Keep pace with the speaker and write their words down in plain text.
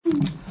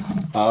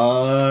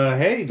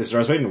Hey, this is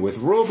Ross Payton with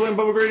Role Playing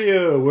Public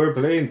Radio. We're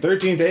playing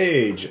 13th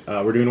Age.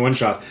 We're doing a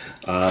one-shot.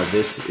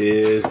 This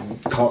is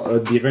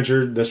called The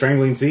Adventure, The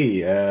Strangling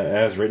Sea,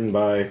 as written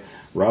by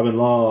Robin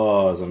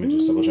Laws. Let me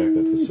just double-check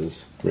that this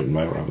is written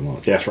by Robin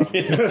Laws. Yes,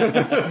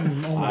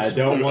 Robin. I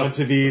don't want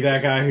to be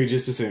that guy who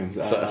just assumes.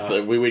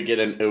 So we would get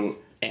an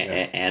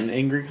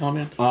angry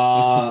comment?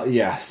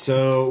 Yeah.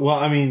 So, well,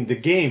 I mean, the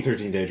game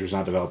 13th Age was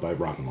not developed by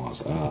Robin Laws.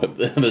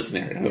 The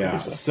scenario. Yeah.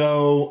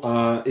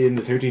 So, in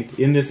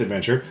this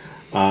adventure,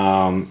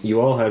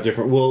 you all have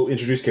different. We'll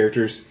introduce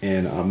characters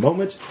in a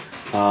moment.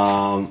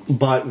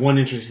 But one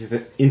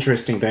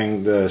interesting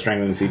thing the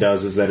Strangling Sea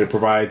does is that it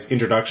provides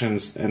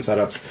introductions and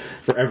setups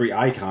for every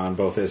icon,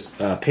 both as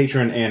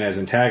patron and as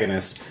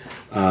antagonist.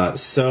 Two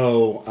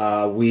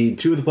of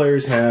the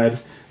players had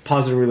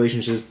positive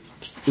relationships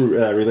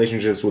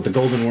with the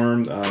Golden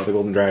Worm, the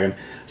Golden Dragon.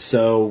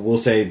 So we'll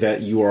say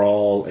that you are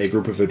all a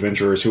group of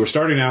adventurers who are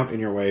starting out in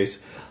your ways.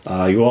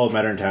 You all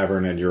met in a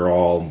tavern, and you're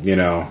all,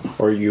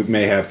 or you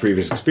may have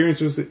previous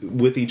experiences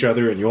with each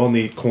other, and you all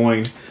need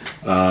coin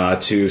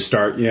to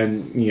start.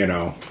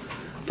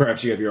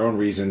 Perhaps you have your own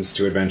reasons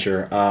to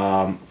adventure.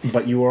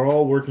 But you are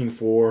all working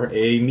for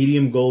a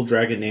medium gold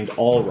dragon named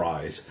All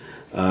Rise.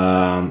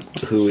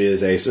 Who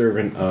is a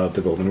servant of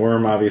the Golden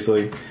Worm,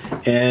 obviously,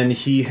 and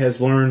he has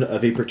learned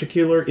of a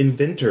particular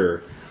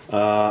inventor,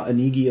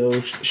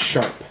 Anigio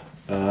Sharp,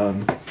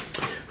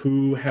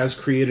 who has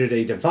created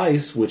a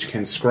device which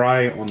can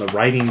scry on the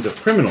writings of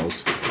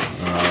criminals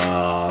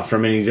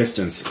from any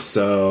distance.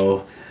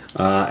 So,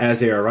 as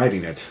they are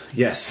writing it,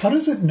 yes. How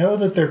does it know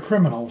that they're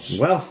criminals?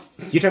 Well,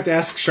 you'd have to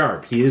ask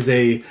Sharp. He is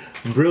a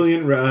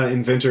brilliant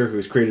inventor who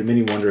has created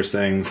many wondrous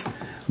things,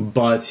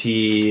 but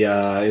he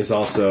is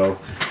also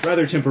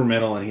rather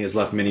temperamental, and he has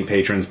left many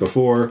patrons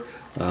before,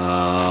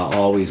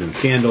 always in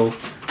scandal.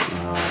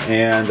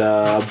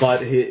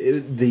 But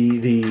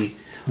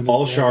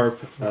All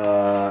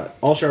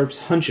Sharp's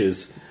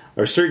hunches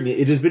are certain.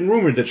 It has been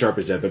rumored that Sharp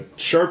is dead, but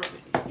Sharp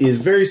is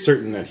very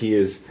certain that he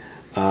is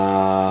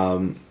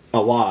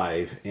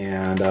alive,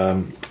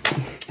 and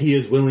he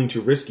is willing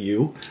to risk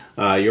you,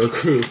 your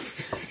group,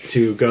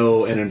 to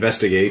go and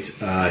investigate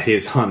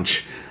his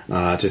hunch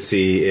to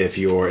see if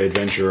your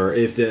adventurer,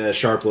 if the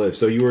Sharp lives.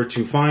 So you are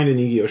to find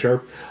Anigio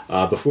Sharp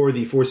before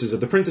the forces of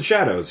the Prince of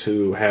Shadows,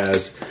 who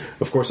has,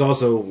 of course,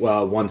 also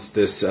wants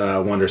this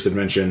wondrous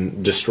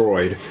invention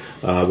destroyed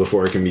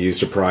before it can be used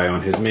to pry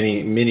on his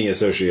many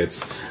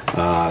associates.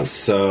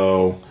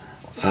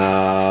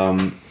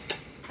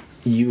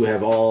 You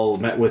have all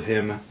met with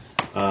him.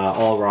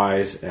 All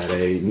Rise at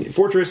a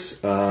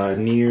fortress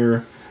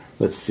near,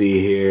 let's see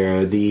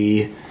here,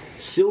 the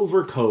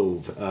Silver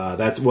Cove.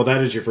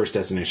 That is your first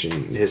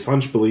destination. His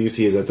hunch believes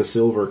he is at the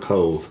Silver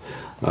Cove,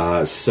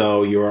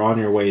 so you are on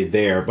your way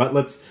there. But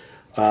let's,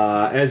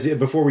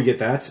 before we get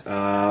that,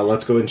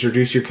 let's go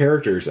introduce your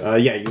characters.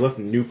 You left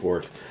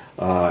Newport.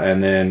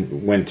 And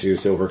then went to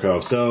Silver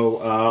Cove. So,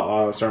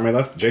 starting on my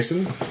left,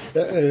 Jason.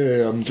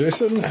 Hey, I'm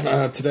Jason.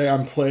 Today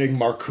I'm playing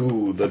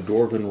Marku, the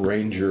Dwarven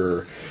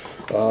Ranger.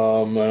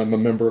 I'm a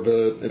member of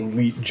an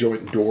elite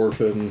joint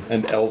Dwarven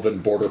and Elven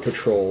border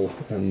patrol,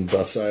 and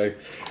thus I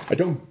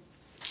don't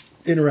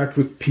interact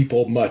with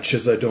people much,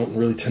 as I don't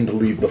really tend to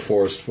leave the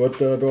forest,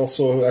 but I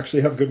also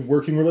actually have good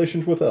working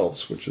relations with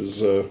elves, which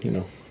is,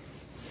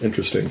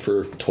 interesting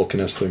for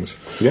Tolkien-esque things.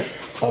 Yeah.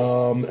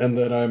 And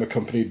then I'm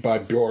accompanied by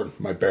Bjorn,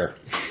 my bear.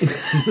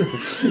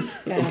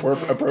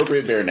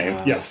 Appropriate bear name.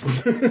 Yes.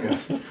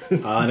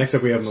 Next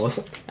up we have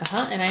Melissa.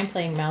 And I'm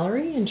playing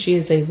Mallory, and she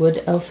is a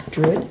wood elf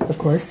druid, of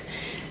course.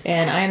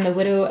 And I am the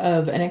widow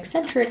of an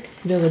eccentric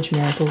village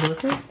miracle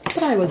worker,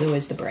 but I was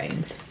always the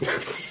brains.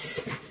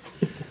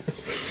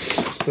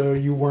 So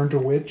you weren't a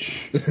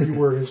witch, you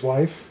were his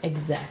wife?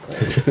 Exactly.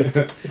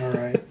 All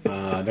right.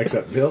 Next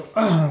up, Bill.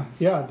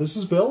 This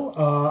is Bill.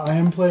 I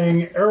am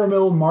playing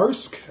Aramil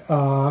Marsk,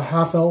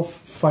 half-elf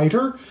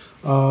fighter.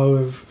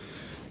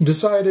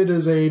 Decided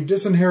as a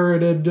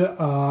disinherited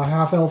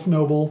half-elf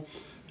noble,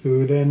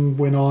 who then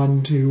went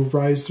on to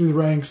rise through the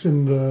ranks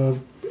in the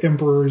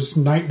Emperor's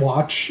Night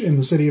Watch in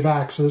the city of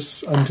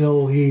Axis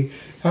until he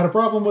had a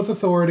problem with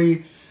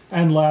authority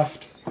and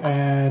left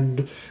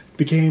and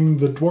became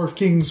the Dwarf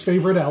King's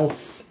favorite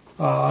elf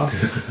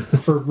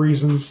for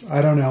reasons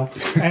I don't know,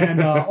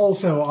 and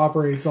also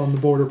operates on the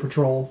border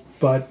patrol.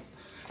 But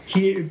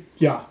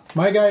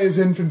my guy is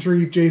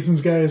infantry,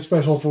 Jason's guy is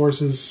special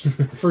forces.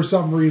 For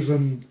some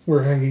reason,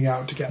 we're hanging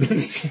out together.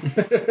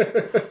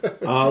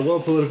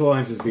 Political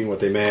alliances being what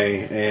they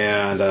may,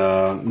 and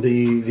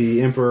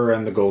the Emperor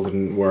and the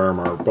Golden Worm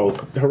are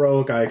both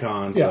heroic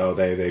icons, so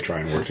they try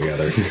and work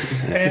together.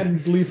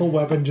 And Lethal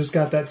Weapon just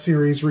got that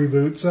series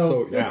reboot,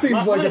 so it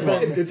seems like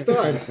it's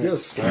time.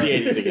 Yes.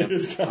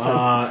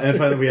 And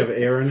finally, we have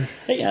Aaron.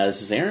 Hey,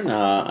 this is Aaron.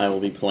 I will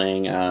be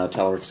playing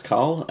Talarix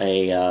Kall,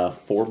 a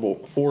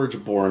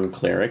Forge-born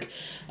cleric.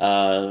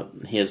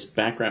 His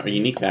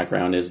unique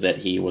background is that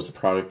he was the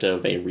product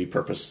of a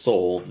repurposed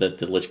soul that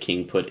the Lich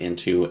King put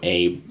into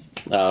a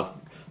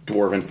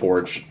dwarven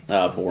forge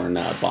born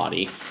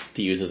body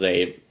to use as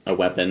a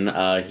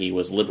weapon. He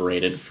was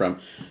liberated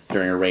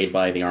during a raid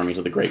by the armies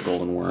of the Great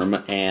Golden Worm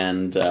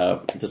and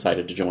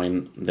decided to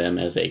join them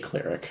as a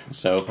cleric.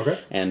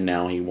 And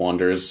now he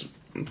wanders.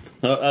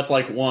 That's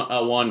like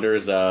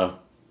wanders.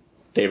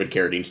 David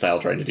Carradine style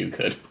trying to do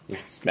good.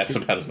 That's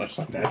about as much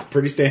as That's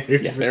pretty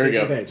standard. Yeah, there we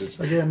go. Again, it's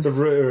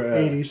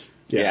 80s.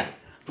 Yeah.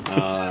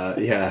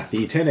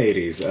 The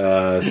 1080s.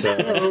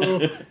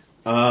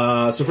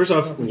 So first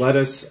off, let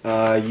us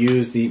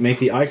make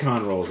the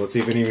icon rolls. Let's see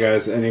if any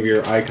of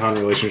your icon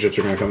relationships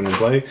are going to come into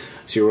play.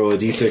 So you roll a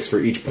d6 for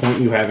each point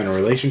you have in a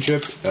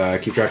relationship.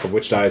 Keep track of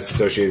which die is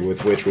associated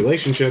with which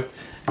relationship.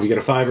 If you get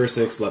a 5 or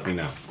 6, let me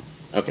know.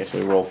 Okay, so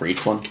we roll for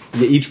each one?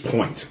 Yeah, each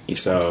point.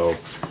 If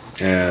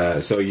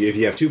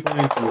you have 2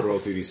 points, you would roll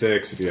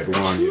 2d6. If you have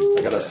 1,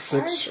 I got a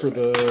 6 for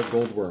the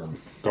gold worm.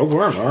 Gold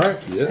worm, all right.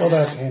 Yes. Oh,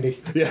 that's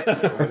handy.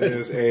 That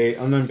is a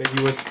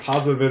unambiguous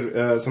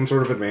positive, some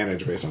sort of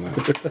advantage based on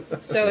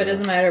that. So it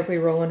doesn't matter if we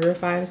roll under a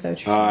 5, is that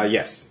what you're saying?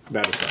 Yes,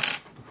 that is correct.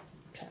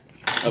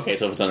 Okay,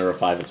 so if it's under a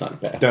 5, it's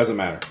not bad. Doesn't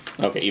matter.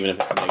 Okay, even if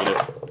it's a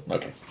negative?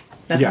 Okay.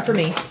 Nothing for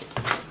me.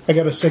 I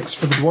got a 6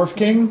 for the Dwarf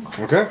King.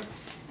 Okay.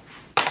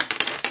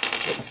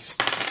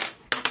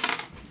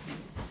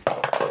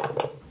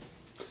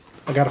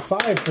 I got a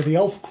 5 for the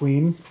Elf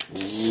Queen.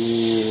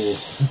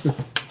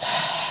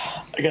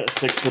 I got a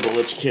 6 for the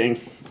Lich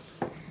King.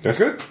 That's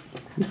good.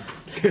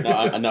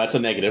 No, it's a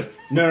negative.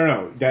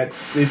 No. That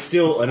it's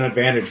still an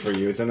advantage for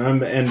you. It's an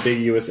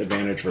unambiguous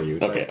advantage for you.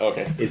 It's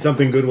Okay. It's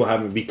something good will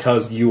happen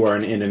because you are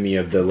an enemy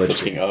of the Lich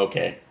Lich King. King,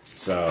 okay.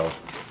 So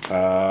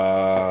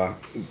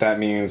that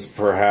means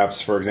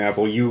perhaps, for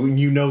example,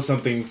 you know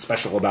something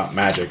special about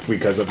magic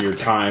because of your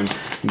time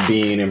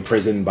being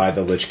imprisoned by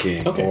the Lich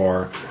King, Okay.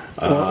 or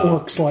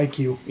orcs like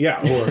you.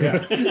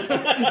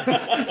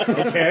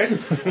 okay.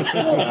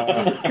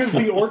 Because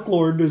the Orc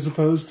Lord is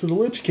opposed to the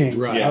Lich King.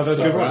 Right. Yeah, that's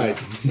a good right.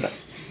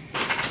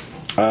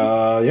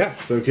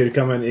 So it could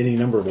come in any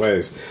number of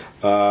ways.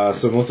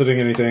 So Melissa didn't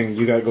get anything.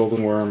 You got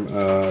Golden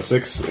Worm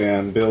 6,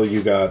 and Bill,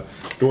 you got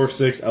Dwarf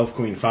 6, Elf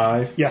Queen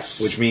 5.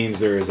 Yes. Which means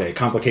there is a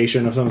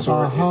complication of some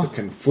sort. It's a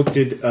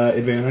conflicted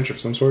advantage of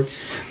some sort.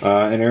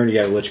 And Aaron, you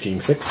got a Lich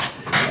King 6.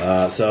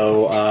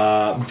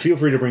 So feel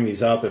free to bring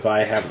these up if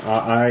I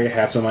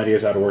have some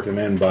ideas how to work them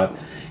in, but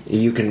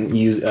you can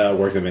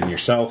work them in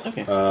yourself.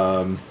 Okay.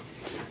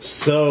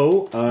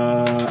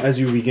 As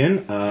you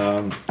begin,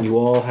 you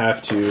all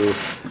have to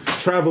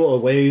travel a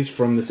ways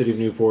from the city of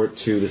Newport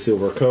to the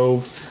Silver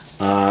Cove.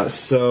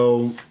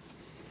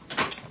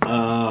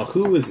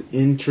 Who is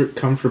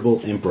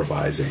comfortable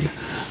improvising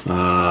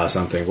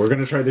something? We're going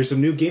to try. There's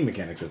some new game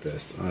mechanics with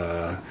this.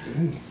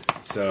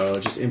 So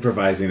just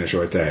improvising a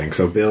short thing.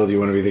 So Bill, do you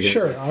want to be the guy?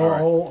 Sure,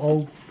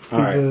 I'll be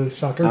the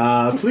sucker.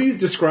 Please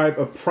describe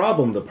a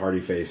problem the party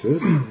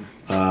faces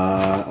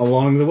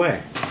along the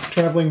way.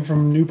 Traveling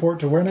from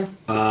Newport to where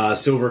now?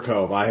 Silver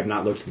Cove. I have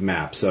not looked at the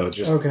map, so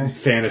just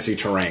fantasy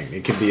terrain.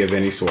 It could be of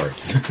any sort.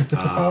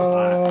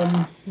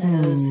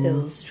 Meadows,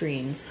 hills,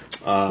 streams.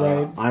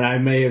 Right. And I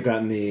may have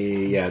gotten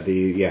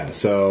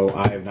so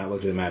I have not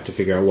looked at the map to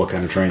figure out what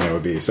kind of terrain that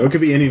would be. So it could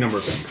be any number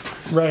of things.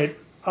 Right.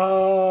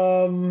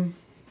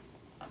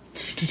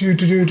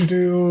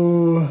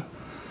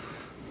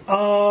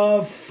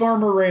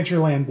 Farmer Rancher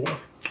Land War.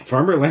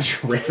 Farmer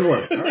Rancher Land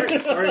War. All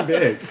right, starting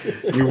big.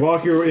 You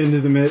walk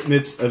into the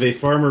midst of a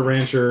farmer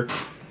rancher.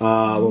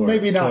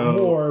 Maybe not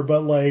war,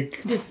 but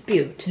like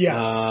dispute.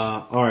 Yes.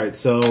 All right.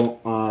 So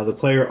the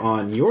player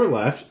on your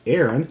left,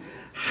 Aaron,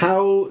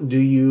 how do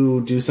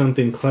you do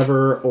something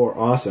clever or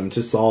awesome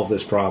to solve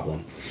this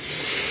problem?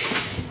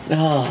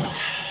 What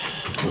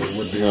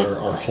would be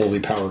our holy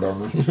powered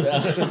armor?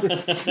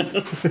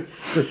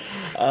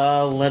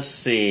 Let's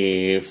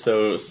see.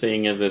 So,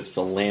 seeing as it's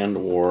the land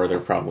war, they're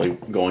probably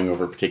going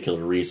over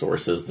particular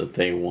resources that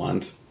they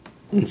want.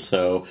 And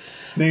so,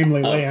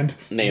 namely land.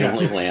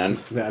 Namely land.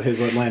 That is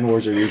what land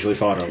wars are usually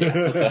fought over.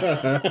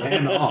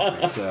 And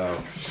all.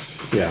 So,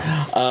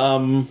 yeah.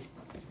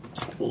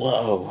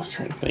 Whoa, I'm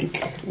trying to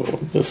think. What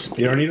would this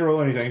be? You don't need to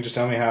roll anything. Just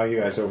tell me how you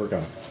guys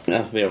overcome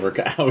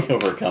it. How we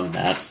overcome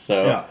that.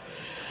 So, Yeah.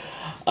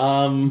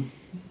 Can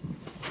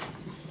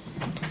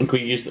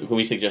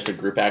we suggest a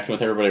group action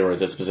with everybody, or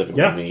is it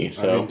specifically me?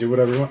 So do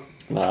whatever you want.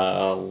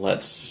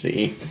 Let's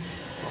see.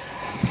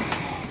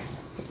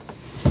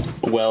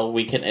 Well,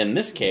 we can. In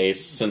this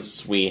case,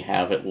 since we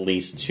have at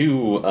least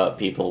 2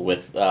 people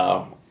with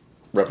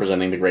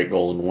representing the Great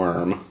Golden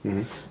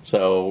Worm,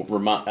 so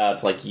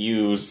to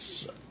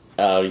use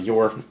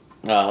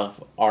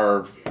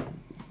our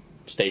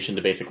station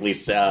to basically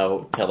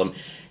tell them,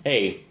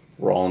 "Hey,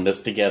 we're all in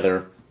this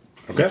together."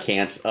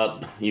 Okay.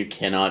 You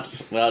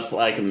cannot. Well, it's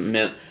like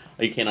you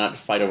cannot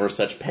fight over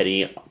such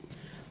petty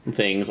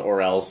things,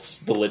 or else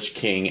the Lich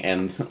King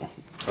and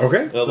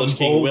the Lich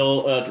King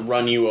will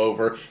run you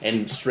over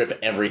and strip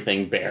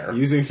everything bare.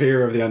 Using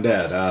fear of the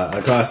undead,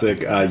 a classic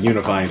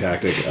unifying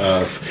tactic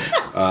of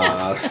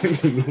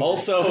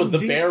Also, the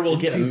bear will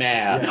get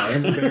mad.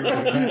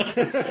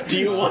 Do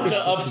you want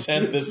to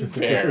upset this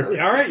bear?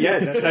 All right, yeah,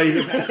 that's how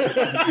you get past you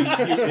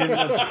end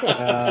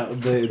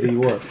the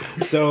war.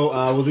 So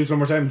we'll do this one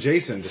more time.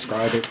 Jason,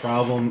 describe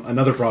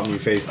another problem you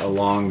face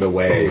along the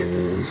way,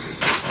 and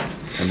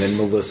then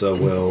Melissa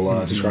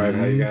will describe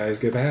how you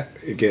guys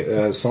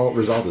resolve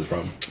this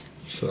problem.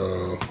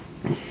 So,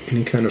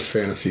 any kind of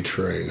fantasy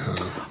terrain,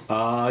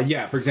 huh?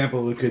 Yeah. For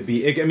example, it could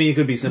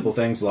be simple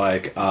things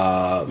like,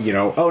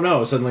 oh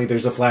no, suddenly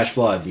there's a flash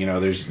flood.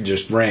 There's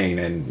just rain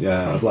and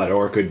blood,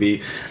 or it could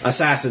be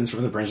assassins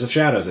from the Prince of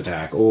Shadows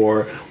attack,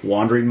 or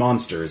wandering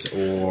monsters,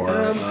 or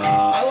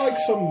I like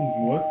some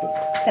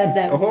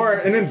or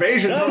an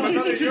invasion from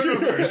another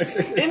universe.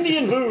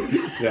 Indian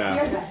food.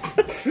 Yeah.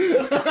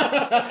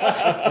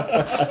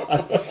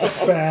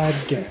 Bad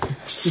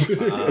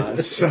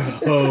guess.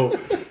 So.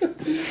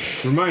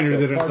 Reminder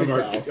that in some of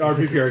our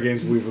PPR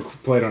games we've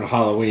played on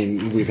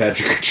Halloween, we've had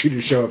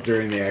trick-or-treaters show up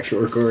during the actual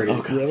recording.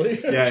 Oh, really?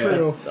 Yeah,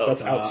 True.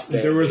 That's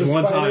outstanding. There was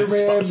one time...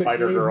 Spider-Man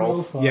Spider that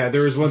Girl. gave no fucks. Yeah,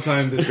 there was one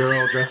time this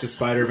girl dressed as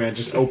Spider-Man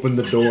just opened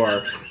the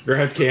door,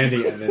 grabbed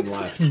candy, and then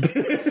left. And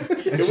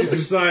she's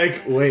just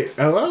like, wait,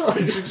 hello?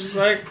 And she's just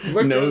like,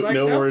 look,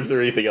 No words or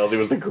anything else. It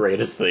was the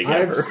greatest thing I'm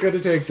ever. just going to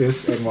take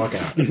this and walk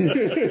out.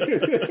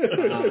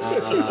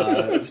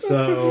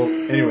 So,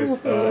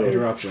 anyways,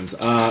 interruptions.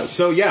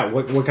 So, yeah,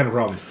 what kind of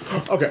problems?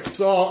 Okay,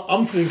 so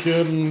I'm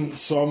thinking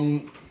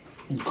some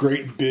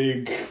great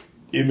big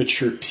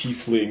immature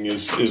tiefling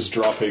is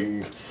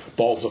dropping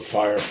balls of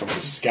fire from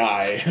the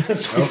sky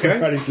as we're Okay.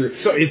 running through.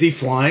 So, is he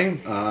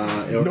flying?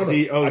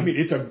 No, I mean,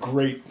 it's a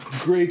great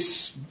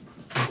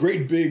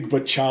big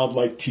but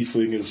childlike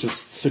tiefling is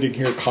just sitting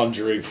here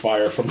conjuring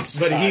fire from the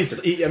sky. But he's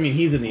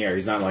in the air.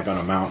 He's not like on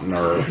a mountain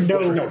or...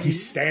 No,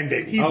 he's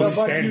standing. He's of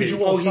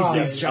unusual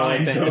size.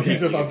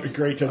 He's of a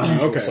great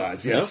unusual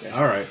size. Yes.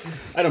 All right.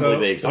 I don't believe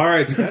they exist. All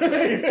right. So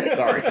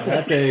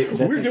that's Sorry.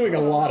 We're doing a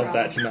lot of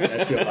that tonight.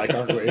 I feel like,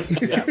 aren't we?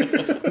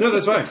 no,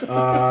 that's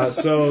fine.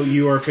 So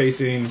you are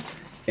facing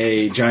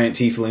a giant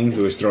tiefling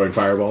who is throwing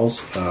fireballs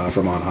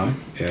from on high.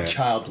 Yeah.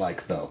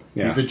 Childlike, though.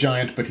 Yeah. He's a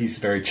giant, but he's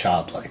very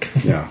childlike.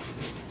 Yeah.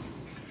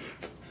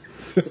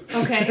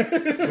 Okay.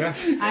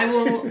 I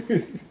will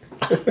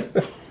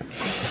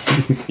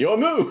Your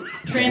move.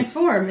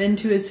 transform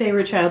into his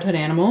favorite childhood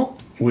animal,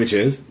 Which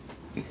is?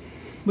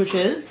 which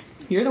is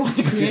you're the one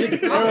that created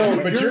the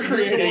problem. But you're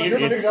creating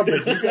it.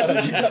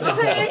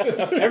 Okay.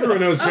 Everyone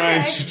knows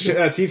giant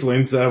Okay.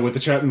 tieflings with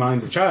the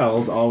minds of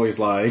child always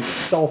like...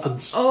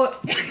 Dolphins. Oh,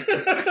 I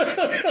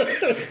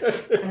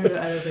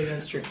don't think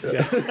that's true.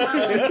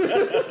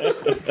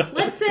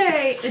 Let's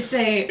say it's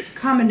a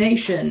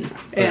combination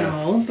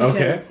animal because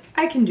Okay.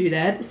 I can do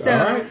that. So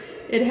All right.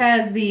 it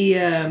has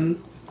the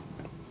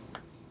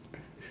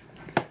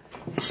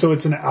So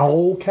it's an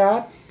owl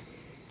cat?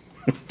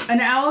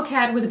 an owl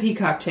cat with a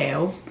peacock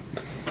tail,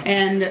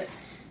 and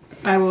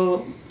I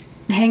will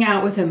hang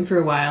out with him for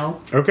a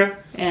while. Okay.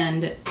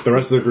 And The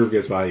rest of the group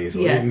gets by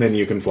easily, Yes. and then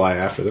you can fly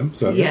after them.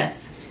 So yes,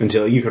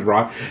 until you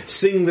can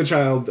sing the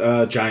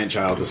giant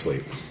child to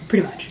sleep.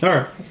 pretty much. All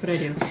right. That's what I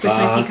do with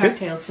my peacock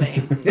tail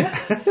swaying.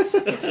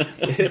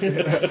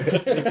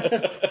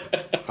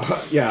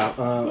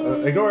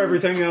 Ignore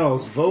everything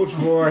else. Vote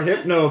for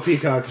Hypno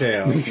Peacock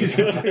Tail.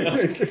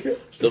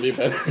 Still be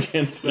better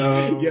against.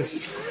 So,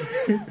 Yes.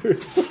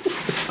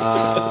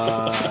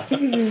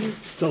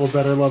 Still a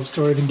better love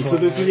story than so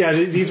this is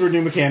these were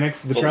new mechanics.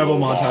 The travel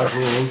little montage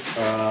rules.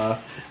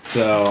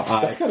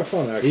 That's kind of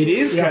fun, actually. It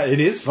is. It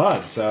is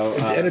fun. So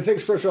And it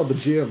takes pressure off the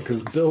GM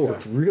because Bill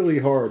worked really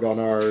hard on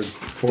our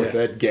fourth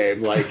ed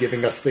game, like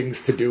giving us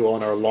things to do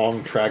on our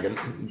long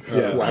wagon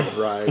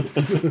ride.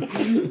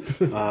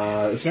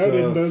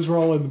 Noted, those were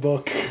all in the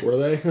book. Were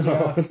they?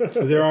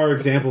 there are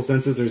example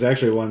senses. There's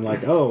actually one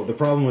like, the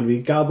problem would be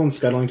goblins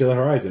scuttling to the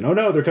horizon. Oh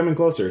no, they're coming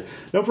closer.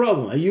 No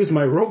problem. I use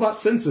my robot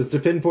senses to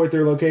pinpoint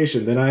their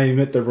location. Then I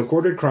emit the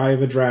recorded cry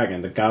of a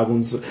dragon. The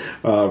goblins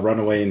run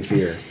away in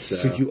fear.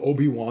 So you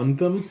Obi-Wan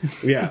them?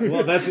 Yeah,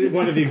 well, that's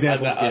one of the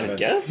examples I given.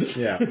 guess.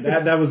 Yeah,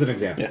 that was an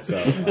example. So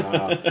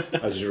I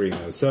was just reading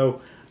those.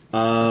 So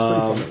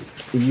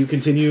you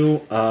continue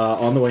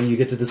on the way and you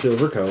get to the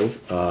Silver Cove,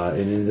 and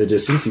in the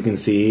distance you can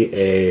see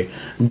a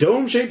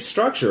dome-shaped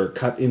structure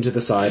cut into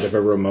the side of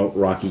a remote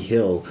rocky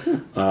hill.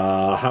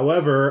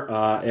 However,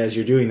 as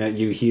you're doing that,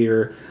 you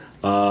hear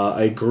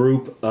a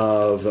group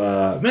of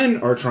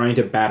men are trying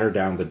to batter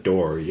down the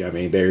door. I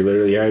mean, they're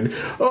literally yelling,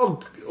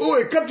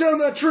 "Oi, cut down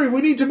that tree!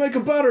 We need to make a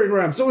battering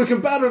ram so we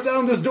can batter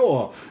down this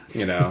door."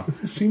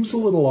 Seems a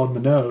little on the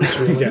nose,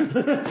 really.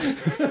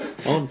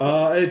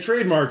 A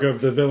trademark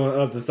of the villain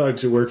of the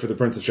thugs who work for the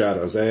Prince of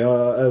Shadows. They,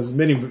 as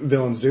many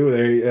villains do,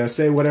 they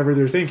say whatever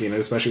they're thinking,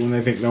 especially when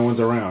they think no one's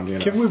around.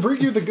 Can we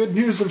bring you the good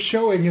news of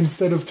showing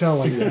instead of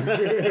telling? There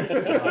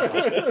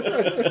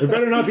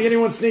better not be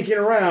anyone sneaking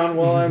around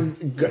while I'm,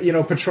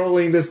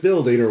 patrolling this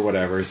building or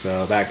whatever.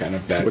 So that kind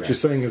of. So what you're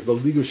saying is the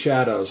League of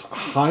Shadows,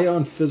 high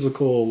on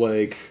physical,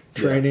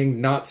 training,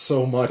 not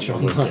so much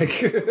on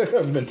like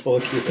mental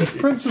acuity.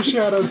 Prince of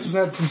Shadows has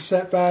had some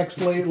setbacks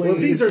lately. Well,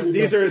 these are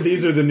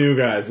the new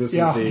guys. This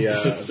Yeah.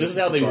 is the. This is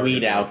how they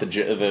weed out the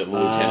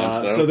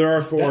lieutenants. So there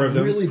are 4 of That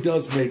them. really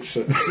does make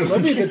sense.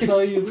 Let me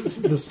tell you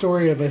the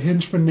story of a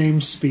henchman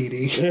named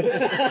Speedy.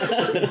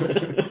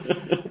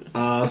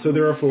 So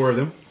there are 4 of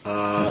them.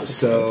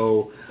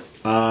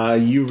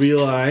 You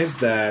realize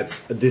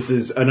that this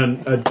is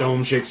a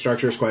dome-shaped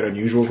structure. Is quite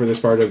unusual for this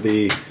part of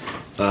the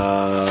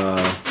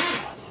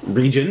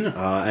region,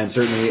 and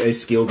certainly a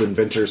skilled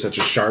inventor such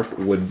as Sharp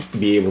would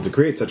be able to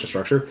create such a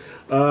structure.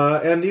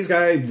 And these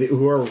guys,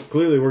 who are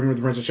clearly working with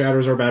the Prince of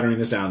Shadows, are battering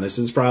this down.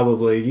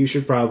 You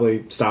should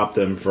probably stop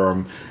them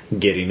from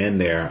getting in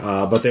there.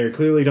 But they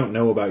clearly don't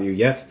know about you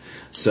yet.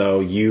 So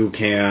you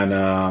can,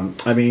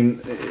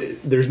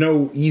 there's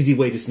no easy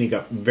way to sneak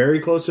up very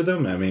close to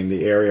them. I mean,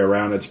 the area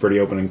around it's pretty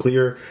open and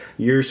clear.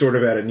 You're sort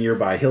of at a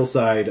nearby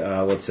hillside,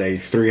 let's say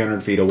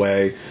 300 feet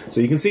away.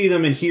 So you can see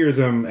them and hear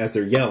them as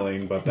they're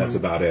yelling, but that's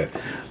about it.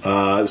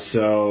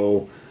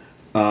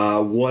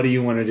 What do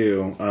you want to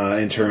do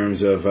in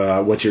terms of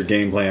what's your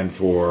game plan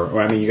for...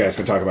 you guys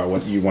can talk about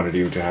what you want to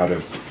do to how to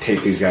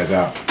take these guys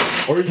out.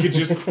 Or you could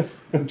just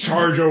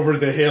charge over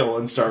the hill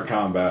and start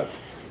combat.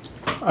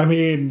 I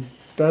mean,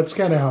 that's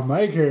kind of how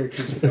my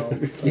character's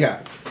going.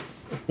 Yeah.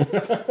 Yeah,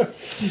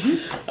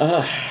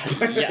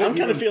 I'm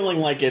kind of feeling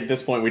like at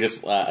this point we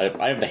just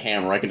I have the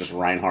hammer. I can just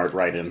Reinhardt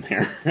right in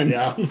there.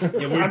 Yeah.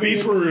 We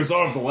peacefully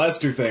resolved the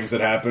last 2 things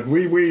that happened.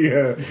 We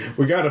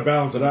got to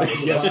balance it out.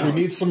 Yes, we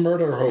need some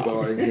murder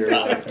hoboing here.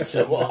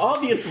 Well,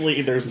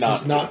 obviously there's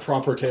This is not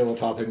proper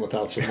tabletoping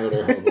without some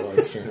murder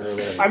hoboing sooner or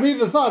later. I mean,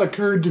 the thought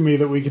occurred to me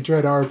that we could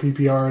try to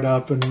RPPR it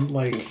up and,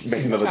 like...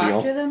 make another Talk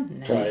deal. to them?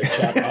 No. Try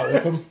chat out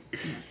with them.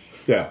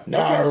 Yeah.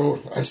 No,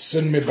 I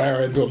send me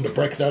bear into them to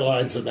break their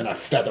lines and then I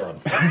feather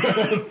them.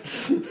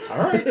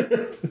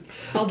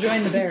 I'll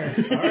join the bear.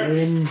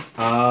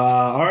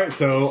 All right.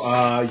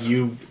 So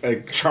you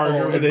charge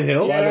over the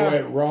hill. By the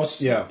way, Ross,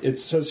 Yeah. it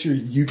says here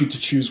you get to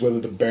choose whether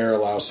the bear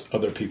allows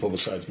other people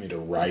besides me to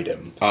ride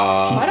him. I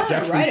don't want to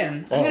definitely- ride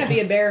him. I'm going to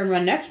be a bear and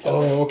run next to him.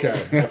 Oh, okay.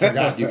 I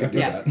forgot you could do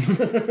Yeah.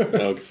 that.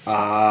 Okay.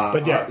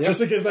 But yeah, just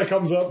in case that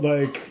comes up,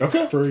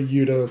 Okay. for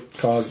you to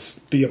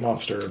be a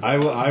monster.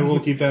 I will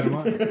keep that in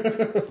mind.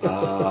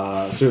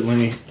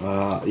 Certainly.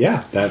 Thank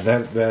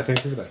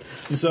you for that.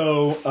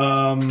 So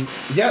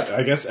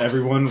I guess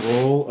everyone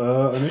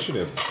roll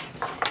initiative.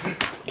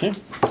 Okay.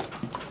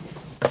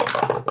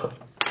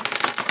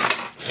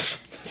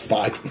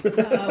 5.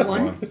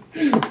 1.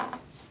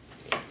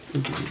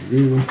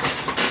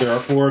 There are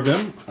 4 of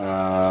them.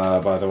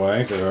 By the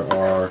way, there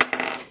are.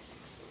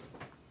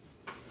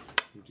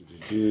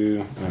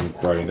 I'm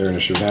writing their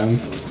initiative down.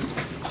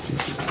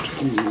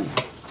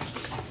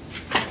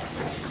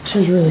 This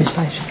is really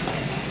spicy.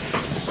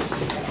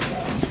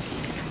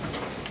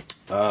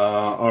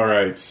 All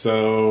right.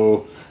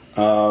 So,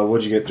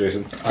 what'd you get,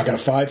 Jason? I got a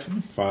 5.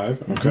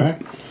 5. Okay.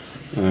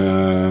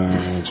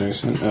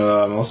 Jason.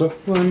 Melissa.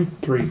 1,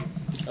 3.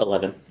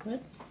 11.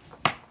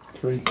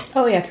 3.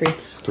 Oh yeah, 3.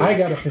 I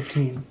got a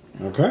 15.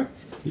 Okay.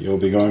 You'll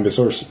be going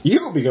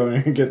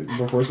to get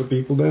before some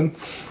people then.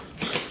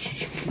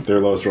 Their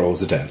lowest roll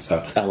is a 10.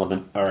 So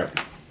 11. all right.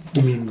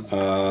 I mean,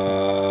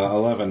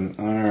 11.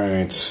 All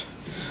right.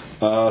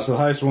 So the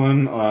highest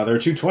one, there are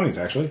 2 20s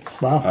actually.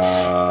 wow.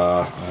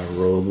 I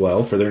rolled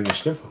well for their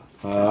initiative.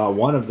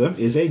 One of them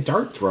is a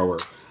dart thrower.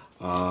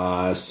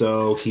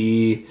 So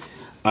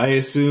I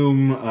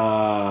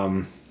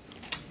assume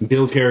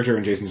Bill's character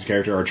and Jason's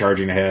character are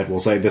charging ahead. We'll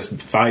say this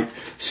fight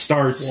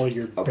starts. Well,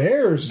 your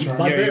bear's trying.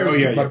 My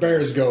Yeah,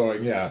 bear's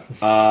going, yeah.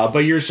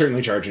 but you're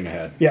certainly charging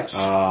ahead. Yes.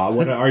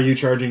 What are you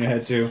charging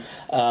ahead to?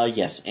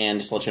 Yes, and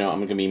just to let you know, I'm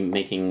going to be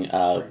making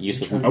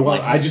use of...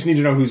 I just need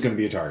to know who's going to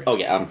be a target. Oh,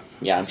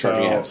 yeah, I'm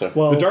charging ahead, so...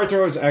 Well- the dart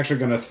thrower is actually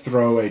going to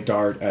throw a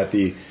dart at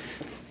the.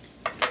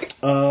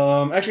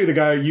 Actually, the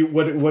guy.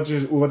 What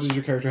does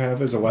your character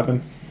have as a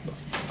weapon?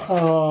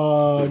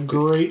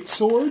 Great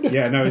sword.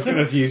 Yeah, no,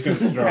 he's gonna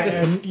throw it.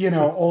 And,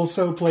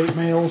 also plate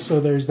mail, so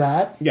there's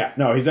that. Yeah,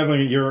 no,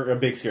 you're a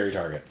big scary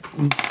target.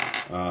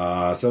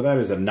 So that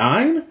is a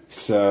 9.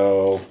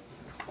 So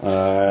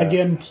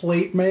Again,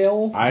 plate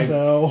mail,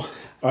 so...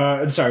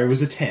 sorry, it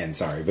was a 10.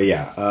 Sorry, but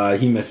yeah,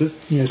 he misses.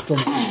 Yeah, still...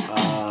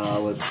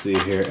 Let's see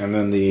here, and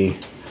then the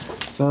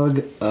thug.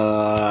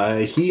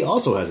 He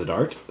also has a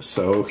dart,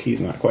 so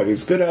he's not quite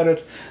as good at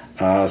it.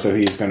 So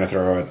he's going to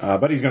throw it,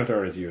 but he's going to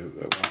throw it as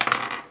you.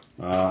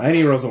 And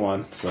he rolls a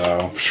 1,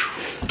 so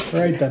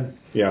Right then.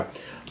 yeah.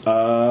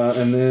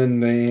 And then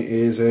there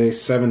is a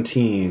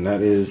 17.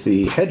 That is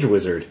the hedge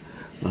wizard.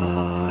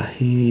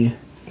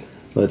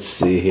 Let's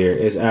see here,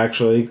 is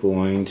actually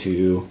going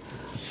to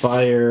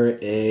fire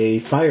a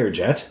fire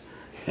jet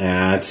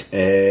at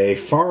a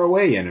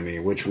faraway enemy,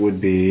 which would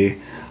be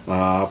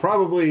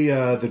probably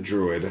the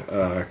druid,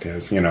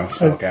 because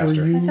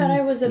spellcaster. I thought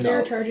I was a bear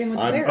No. charging with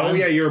a I'm- bear. Oh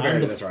yeah, you're a bear.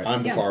 I'm the, That's right.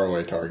 I'm the Yeah.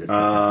 faraway target.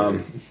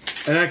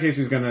 In that case,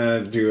 he's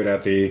gonna do it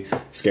at the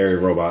scary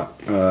robot.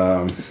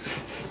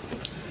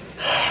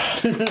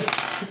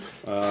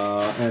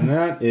 And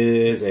that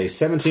is a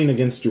 17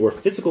 against your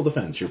physical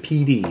defense, your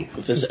PD.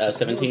 This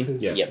 17?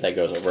 Yes. Yep, that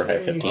goes over. I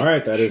have 15. All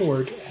right, that is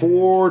Short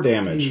 4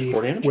 damage.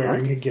 4 damage?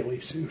 Wearing Alright. a ghillie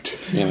suit.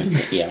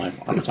 Yeah, my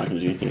armor's not going to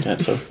do anything to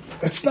that, so...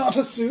 It's not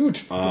a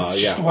suit. It's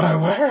just yeah. what I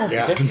wear.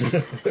 Yeah.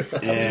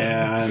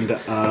 And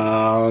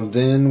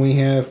then we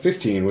have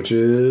 15, which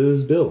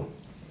is Bill.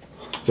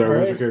 Sorry, what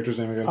was your Right. character's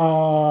name again?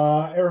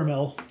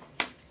 Aramil.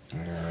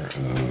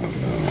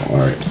 All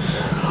right.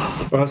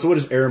 So what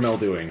is Aramel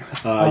doing? You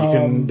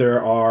can.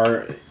 There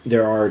are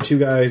 2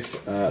 guys.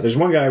 There's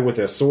one guy with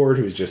a sword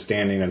who's just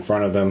standing in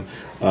front of them.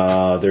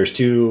 There's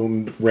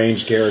 2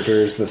 ranged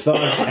characters. The thug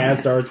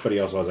has darts, but he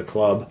also has a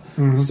club,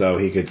 so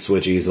he could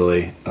switch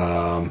easily.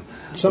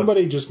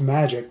 Somebody just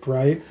magicked,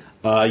 right?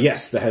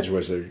 Yes, the hedge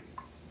wizard.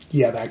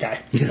 Yeah, that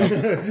guy.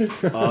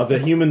 The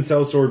human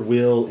sellsword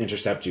will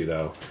intercept you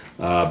though.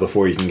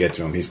 Before you can get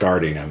to him, he's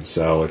guarding him.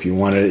 So if you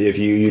want to,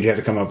 you'd have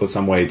to come up with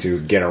some way to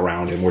get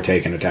around him or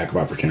take an attack of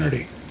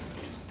opportunity.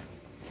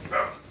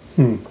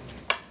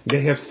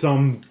 They have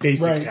some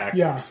basic Right, tactics.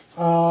 yeah.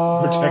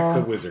 Protect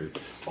the wizard.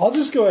 I'll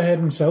just go ahead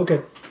and soak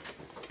it.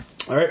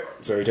 All right.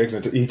 So he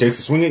takes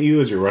a swing at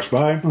you as you rush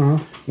by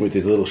with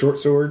his little short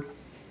sword.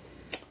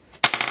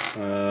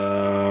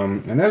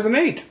 And that's an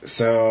 8.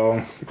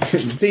 So,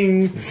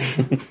 ding.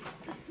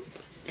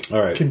 All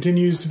right.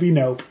 Continues to be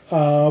nope.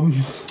 Oh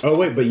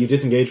wait, but you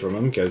disengage from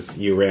him because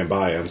you ran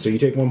by him, so you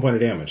take 1 point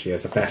of damage. He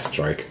has a fast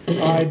strike.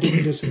 I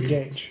didn't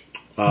disengage.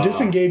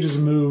 Disengage is a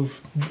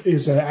move,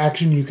 is an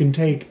action you can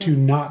take to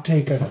not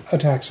take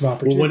attacks of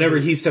opportunity. Well, whenever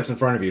he steps in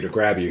front of you to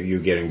grab you, you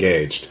get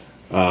engaged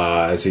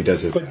as he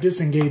does his. But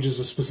disengage is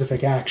a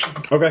specific action.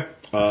 Okay.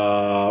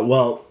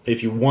 Well,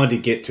 if you want to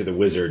get to the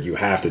wizard, you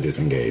have to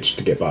disengage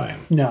to get by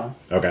him. No.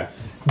 Okay.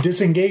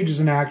 Disengage is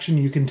an action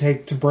you can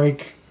take to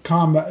break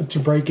combat, to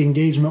break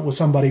engagement with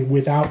somebody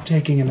without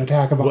taking an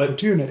attack of What-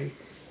 opportunity.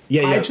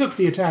 Yeah, yeah. I took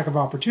the attack of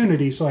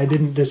opportunity, so I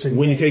didn't disengage.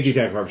 When you take the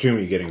attack of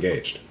opportunity, you get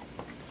engaged.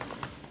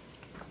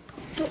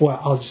 Well,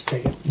 I'll just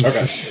take it.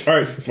 Okay. All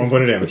right. 1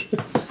 point of damage.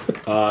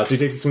 So you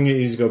take the swing at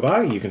you as you go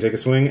by. You can take a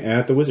swing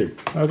at the wizard.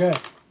 Okay.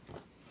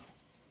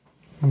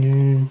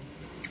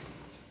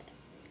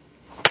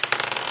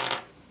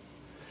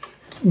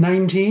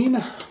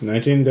 19.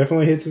 19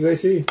 definitely hits his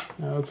AC.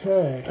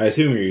 Okay. I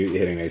assume you're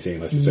hitting AC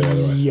unless you say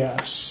otherwise.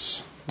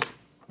 Yes.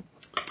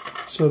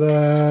 So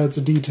that's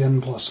a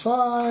D10 plus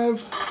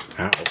 5.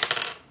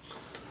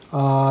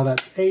 Ow.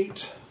 That's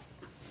 8.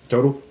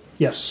 Total?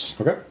 Yes.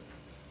 Okay.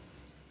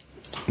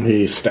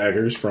 He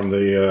staggers from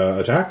the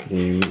attack.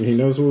 He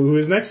knows who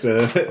his next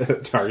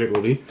target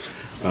will be.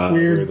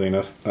 Weird. Weirdly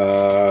enough.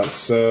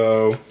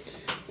 So,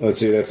 let's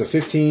see. That's a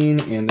 15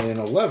 and then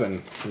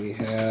 11. We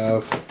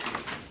have...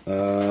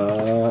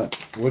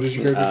 what is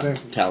your character's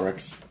name?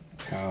 Talrix.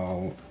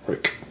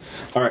 Talric.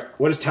 Alright,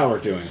 what is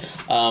Talric doing?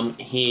 Am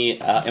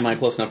I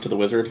close enough to the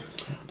wizard?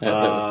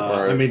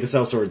 I mean, the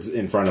sellsword's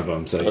in front of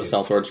him, so... The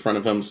sellsword's in front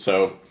of him,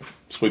 so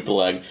sweep the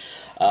leg.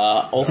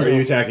 Also, Are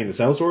you attacking the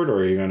sellsword, or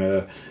are you going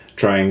to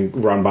try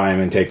and run by him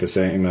and take the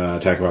same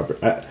attack of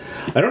opportunity?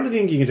 I don't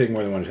think you can take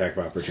more than 1 attack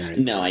of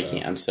opportunity. No, I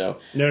can't. So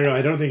No,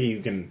 I don't think you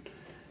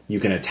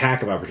can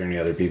attack of opportunity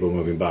other people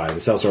moving by. The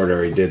sellsword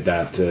already did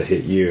that to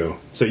hit you,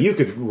 so you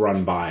could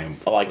run by him.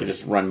 I could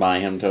just run by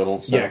him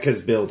total. So. Yeah,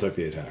 because Bill took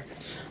the attack.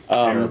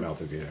 Aramel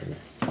took the attack.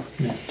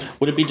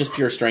 Would it be just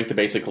pure strength to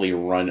basically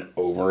run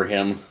over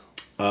him?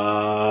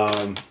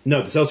 No,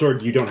 the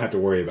sellsword you don't have to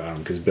worry about him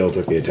because Bill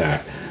took the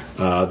attack.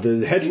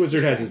 The hedge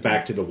wizard has his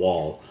back to the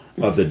wall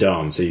of the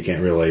dome, so you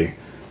can't really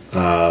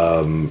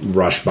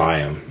rush by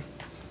him.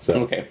 So.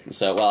 Okay,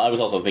 so I was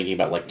also thinking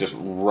about just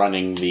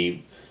running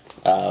the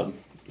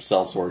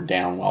sellsword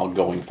down while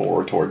going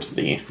forward towards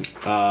the.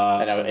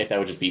 If that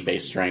would just be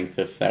base strength,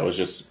 if that was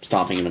just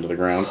stomping him into the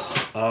ground.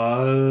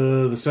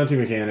 The stunting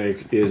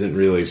mechanic isn't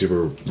really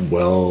super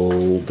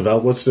well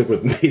developed. Let's stick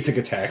with basic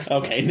attacks.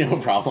 Okay, no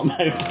problem.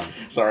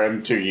 Sorry,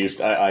 I'm too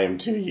used. I am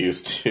too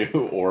used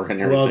to Or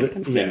and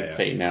everything and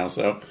Fate now.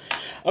 So,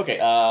 okay.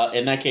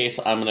 In that case,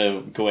 I'm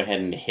going to go ahead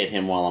and hit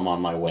him while I'm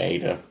on my way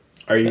to.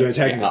 Are you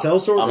attacking the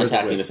sellsword? I'm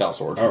attacking the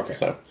sellsword. Okay.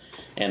 So,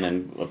 and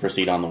then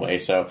proceed on the way.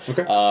 So,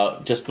 okay.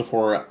 Just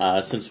before,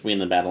 since we in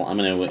the battle, I'm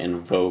going to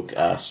invoke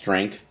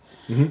strength.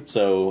 Mm-hmm.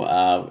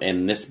 So,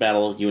 in this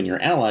battle, you and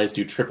your allies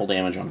do triple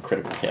damage on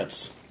critical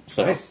hits.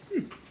 So, nice.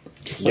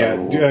 So,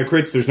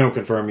 crits. There's no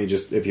confirm. You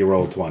just if you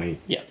roll 20.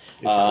 Yeah,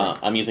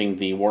 I'm using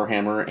the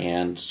Warhammer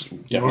and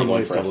definitely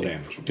going for double AC.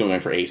 damage. Going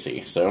for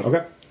AC. So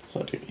Okay.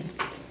 So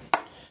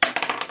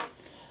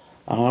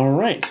all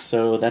right.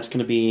 So that's going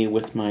to be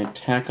with my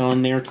attack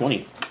on there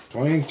 20.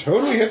 20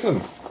 totally hits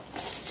him.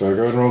 So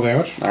go ahead and roll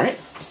damage. All right.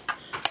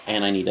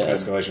 And I need a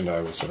Escalation die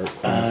will start.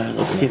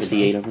 let's do the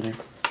D8 over there.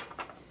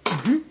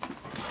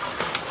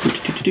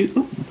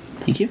 Ooh,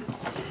 thank you.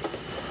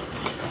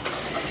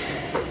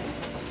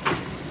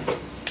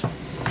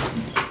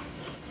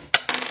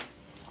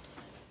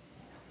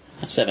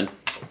 Seven.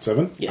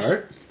 7? Yes.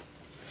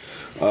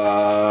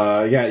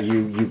 All right.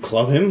 You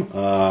club him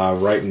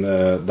right in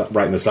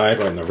the side,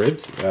 right in the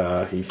ribs.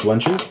 He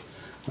flinches.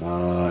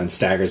 and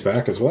staggers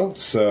back as well.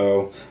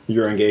 So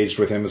you're engaged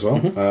with him as well.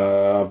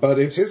 But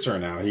it's his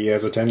turn now. He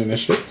has a 10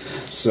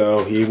 initiative,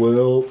 so he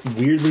will,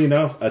 weirdly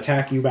enough,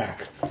 attack you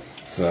back.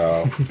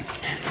 So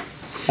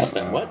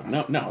What?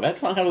 No,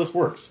 that's not how this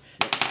works.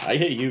 I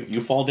hit you,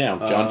 you fall down.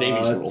 John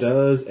Davies rules.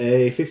 does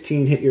a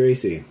 15 hit your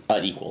AC?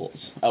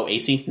 Equals. Oh,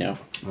 AC? No.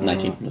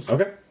 19.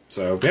 Okay,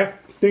 so yeah,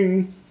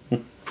 ding.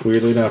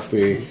 Weirdly enough,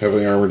 the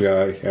heavily armored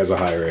guy has a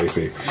higher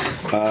AC.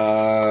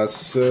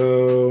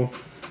 So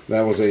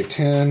that was a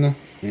 10,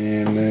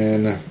 and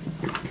then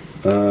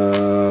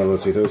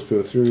let's see, those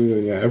go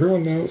through. Yeah,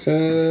 everyone knows.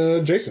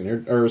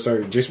 Jason,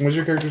 Jason, what's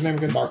your character's name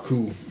again?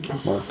 Marku.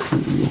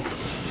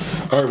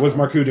 All right, what's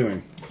Marku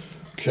doing?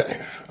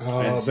 Okay.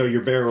 And so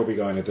your bear will be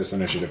going at this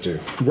initiative too.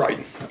 Right.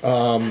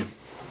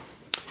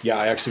 Yeah,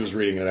 I actually was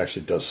reading it.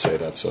 Actually does say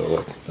that, so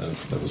like,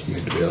 that was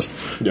made to be asked.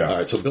 Yeah. All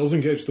right, so Bill's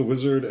engaged the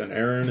wizard, and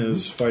Aaron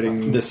is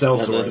fighting... The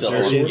sellsword. the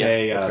There sellsword. is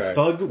a Okay.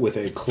 thug with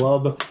a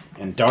club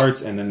and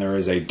darts, and then there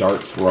is a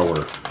dart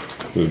thrower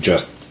who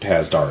just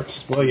has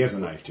darts. Well, he has a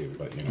knife too,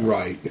 but you know.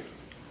 Right.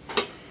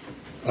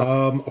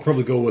 I'll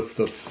probably go with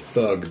the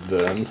thug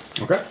then.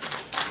 Okay.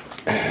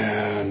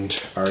 And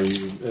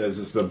Is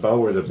this the bow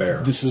or the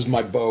bear? this is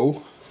my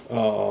bow.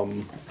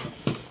 And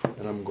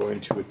I'm going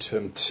to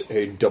attempt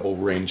a double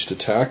ranged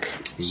attack.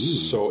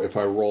 So if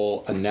I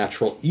roll a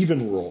natural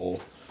even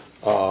roll,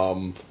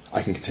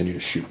 I can continue to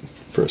shoot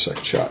for a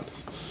second shot.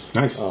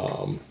 Nice.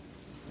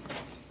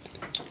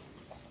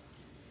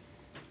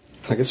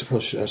 I guess I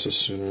probably should ask this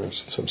sooner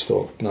since I'm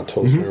still not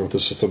totally familiar with the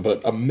system.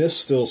 But a miss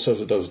still says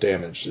it does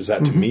damage. Is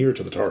that to me or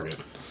to the target?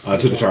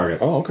 To the target.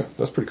 Oh, okay.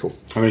 That's pretty cool.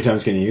 How many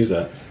times can you use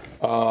that?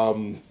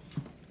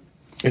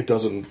 It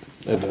doesn't.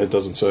 It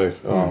doesn't say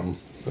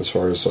as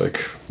far as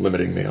like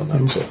limiting me on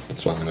that. So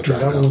that's why I'm going to try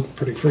That it one out. looked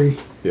pretty free.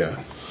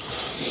 Yeah.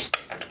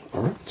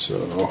 All right. So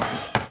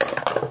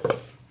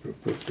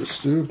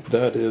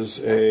that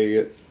is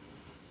a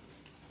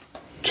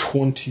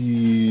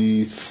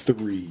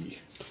 23.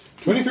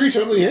 23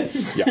 totally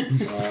hits. Yeah.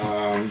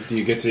 Do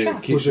you get to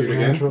keep Was it shooting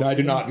again? natural? No, I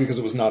do not because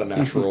it was not a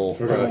natural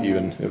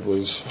even. It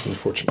was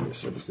unfortunately a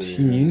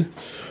 17.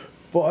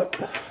 But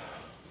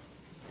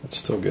it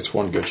still gets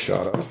one good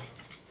shot off.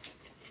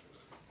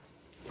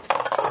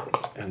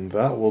 And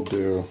that will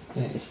do.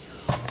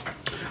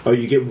 Oh,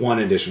 you get one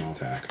additional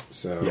attack.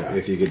 So Yeah.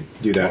 if you could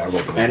do that. Well, I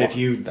rolled a and one. if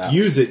you That's-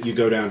 use it, you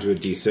go down to a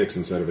D6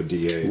 instead of a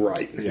D8.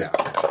 Right. Yeah.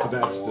 So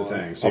that's the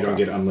thing. So you don't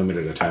Okay. get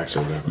unlimited attacks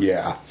or whatever.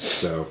 Yeah.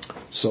 So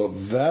So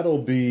that'll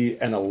be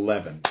an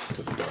 11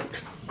 to the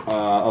dart.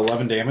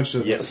 11 damage to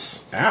the... Yes.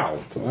 Ow.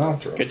 Well,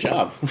 Good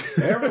job.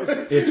 arrows.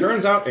 It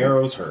turns out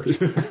arrows hurt.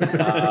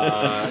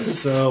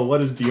 So what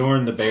is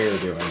Bjorn the bear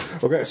doing?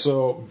 Okay,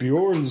 so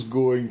Bjorn's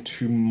going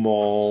to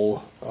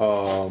maul.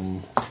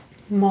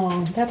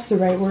 Mom, that's the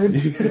right word.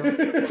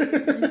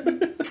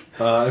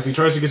 If he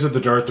tries to get to the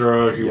dart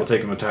thrower, he will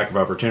take an attack of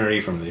opportunity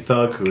from the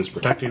thug who is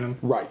protecting him.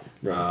 Right.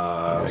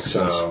 Makes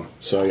so- sense.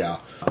 So yeah,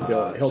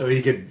 he'll So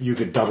you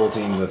could double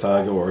team the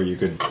thug, or you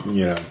could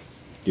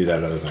do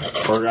that other thing,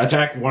 or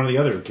attack one of the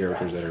other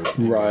characters that are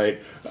right.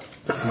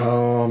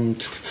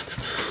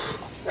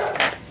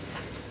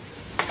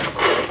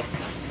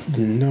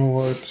 You know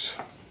what?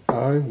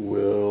 I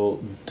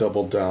will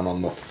double down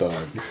on the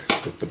thug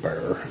with the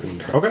bear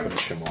and try to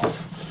finish him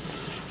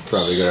off.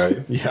 Probably a good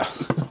idea. Yeah.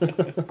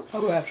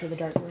 I'll go after the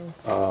dart thrower.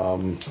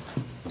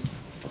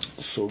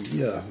 So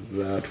yeah,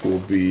 that will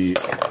be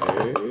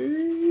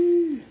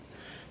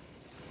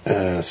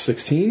a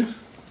 16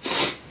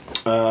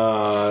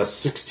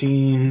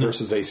 16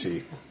 versus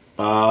AC.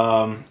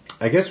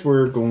 I guess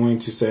we're going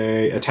to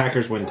say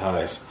attackers win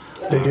ties.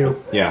 They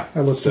do. Yeah. I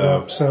looked it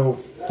up, so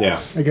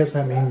Yeah. I guess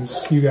that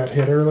means you got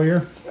hit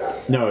earlier.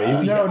 No,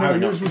 No, no,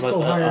 yours was it still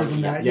was, higher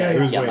than that. yeah, it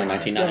was Yeah, way my higher.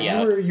 19. Yeah,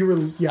 Yeah, you were.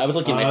 Yeah. I was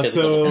looking at my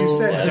physical. So You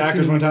said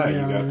attackers 15, win tie.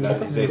 yeah. You got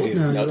that. His AC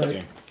is No,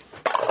 16.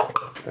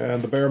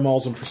 And the bear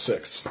mauls him for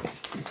 6.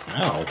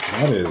 Wow,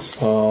 that is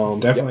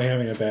definitely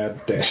having a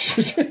bad day.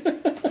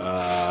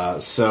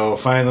 So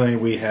finally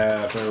we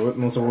have. Sorry,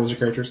 Melissa, what was your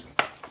character's?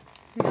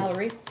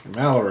 Mallory.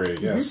 Mallory.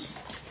 Yes.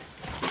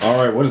 All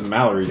right. What is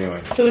Mallory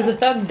doing? So is the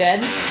thug dead?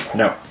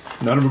 No,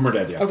 none of them are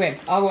dead yet. Okay,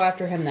 I'll go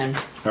after him then.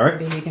 All right.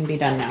 Maybe he can be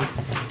done now.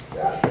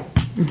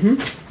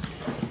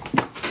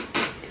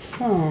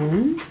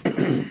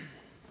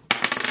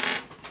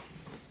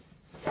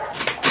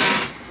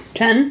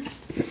 10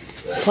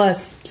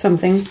 plus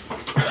something.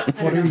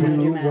 What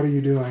are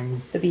you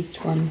doing? The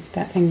beast one,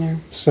 that thing there.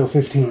 So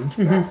 15.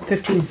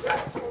 15.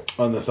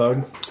 On the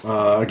thug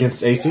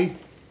against AC.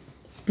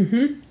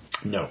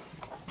 No,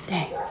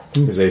 Dang.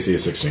 his AC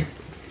is 16.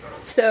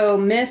 So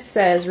miss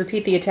says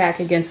repeat the attack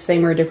against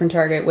same or a different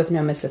target with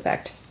no miss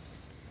effect.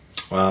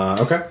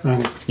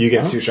 Okay. You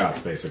get 2 shots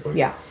basically.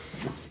 Yeah.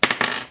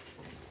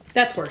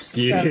 That's worse. So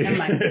never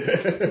mind.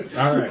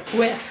 All right.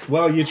 With.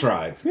 Well, you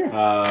tried.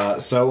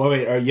 So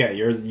wait. Yeah,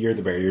 you're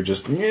the bear. You're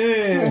just.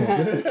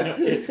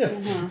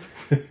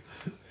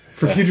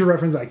 For future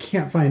reference, I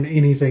can't find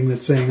anything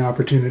that's saying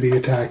opportunity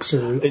attacks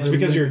or. It's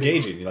because you're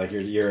engaging. Like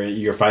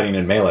you're fighting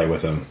in melee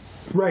with him.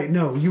 Right,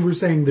 no, you were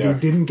saying that Yeah. he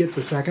didn't get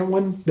the second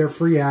one. They're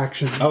free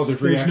actions. Oh, they're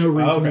free There's no action-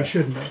 reason oh, okay. he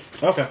shouldn't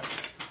have. Okay.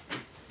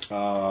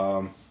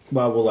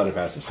 Well, we'll let it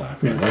pass this time.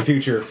 In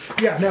future.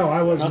 Yeah, no,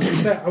 I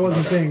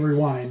wasn't saying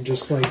rewind.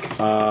 Just like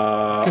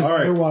All because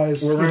right.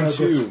 otherwise, We're round just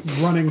two.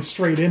 running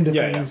straight into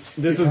Yeah, things.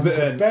 yeah. This is becomes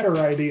the- a better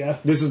idea.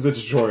 This is the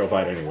tutorial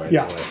fight anyway.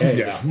 Yeah. Like, hey,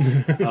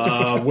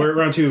 Yeah. we're at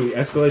round 2.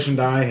 Escalation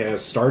die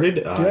has started.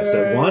 It's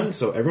at Yay. 1,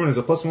 so everyone has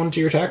a +1 to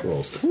your attack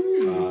rolls.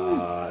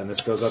 And this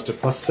goes up to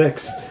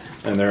 +6.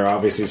 And there are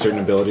obviously certain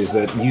abilities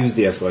that use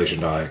the escalation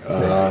die.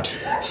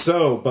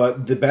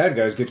 But the bad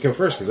guys get to go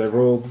first because I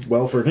rolled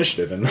well for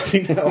initiative and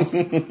nothing else.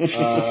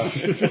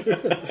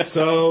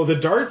 So the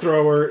dart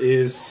thrower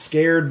is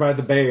scared by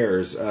the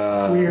bears.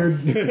 Weird.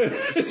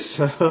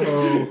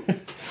 So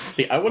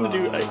See, I wouldn't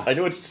do. I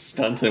know it's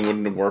stunts and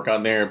wouldn't work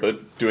on there,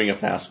 but doing a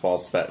fastball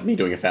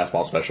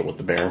special with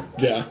the bear.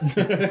 Yeah.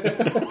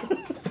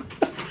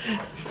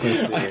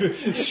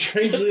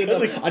 Strangely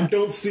enough, I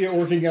don't see it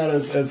working out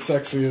as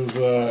sexy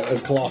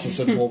as Colossus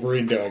and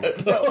Wolverine doing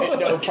it.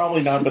 No,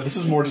 probably not. But this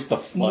is more just the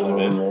fun of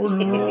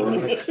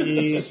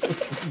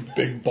it.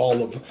 Big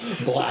ball of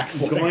black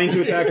flame. going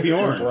to attack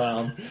Bjorn.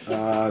 Brown.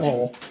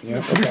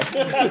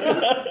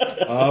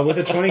 With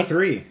a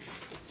 23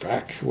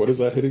 Frack. What is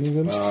that hitting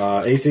against?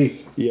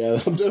 AC. Yeah,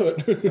 that'll do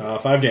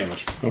it. 5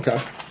 damage. Okay.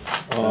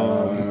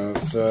 Dart.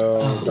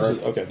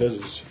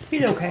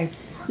 He's okay.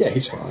 Yeah,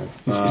 he's fine.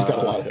 He's got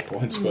a lot of hit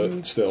points,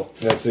 but still.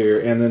 That's here.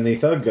 And then the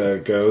thug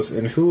goes.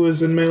 And who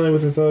is in melee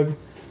with the thug?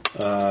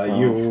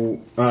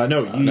 You.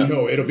 No, you.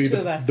 No, it'll be Two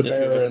of us. the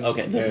bear and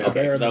Okay, the okay.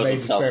 bear and That the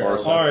was maid's with bear.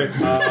 Salsaur,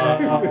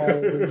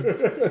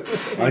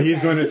 All right. He's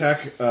going to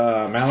attack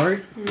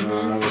Mallory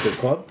with his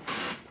club.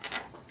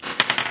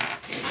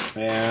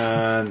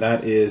 And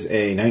that is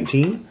a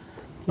 19.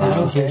 This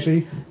is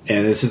AC.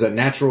 And this is a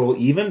natural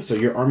even, so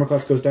your armor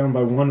class goes down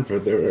by 1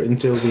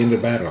 until the end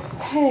of battle.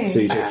 Hey. So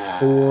you take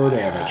 4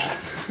 damage.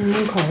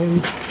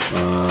 Okay.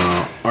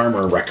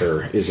 Armor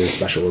Wrecker is his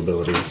special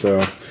ability. So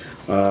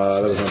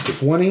that was on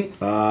 20.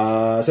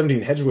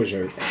 17, Hedge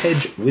Wizard.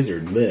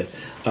 Bleh.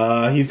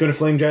 He's going to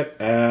Flame Jet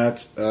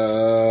at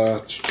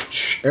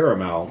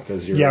Aramal,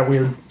 because you're... Yeah,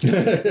 weird.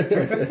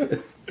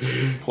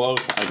 Close,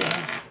 I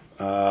guess.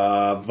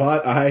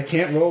 but I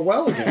can't roll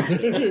well against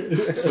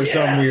it for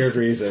some weird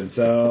reason.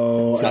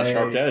 So It's not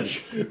Sharp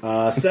Edge.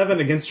 7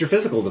 against your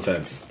physical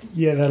defense.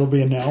 Yeah, that'll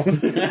be a no.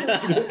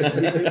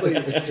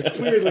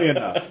 Weirdly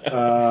enough,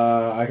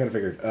 I kind of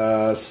figured.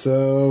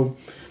 So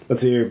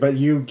let's see here. But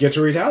you get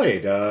to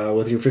retaliate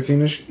with your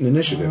 15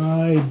 initiative.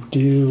 I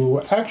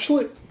do.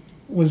 Actually,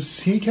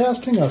 was he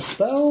casting a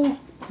spell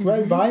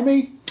right by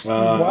me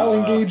while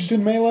engaged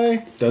in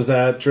melee? Does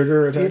that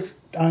trigger attack?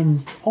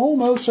 I'm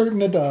almost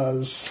certain it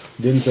does.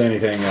 Didn't say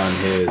anything on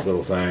his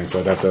little thing, so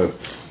I'd have to.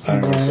 I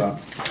don't know. Right.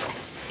 Stop.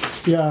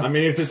 Yeah, I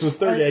mean, if this was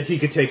third ed, he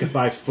could take a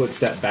 5-foot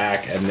step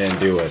back and then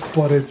do it.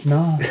 but it's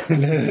not.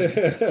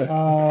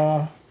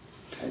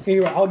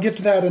 Anyway, I'll get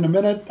to that in a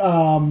minute.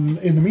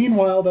 In the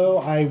meanwhile, though,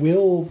 I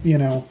will,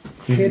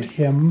 hit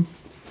him.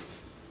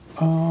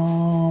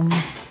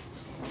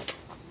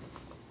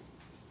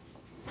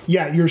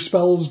 Yeah, your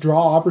spells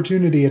draw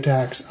opportunity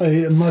attacks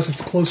unless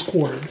it's close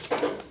quartered.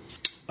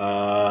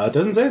 It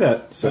doesn't say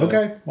that. So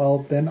Okay, well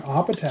then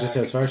op attack. Just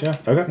says fire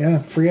attack. Okay.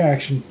 Yeah, free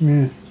action.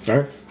 Yeah.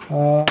 All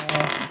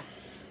right.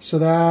 So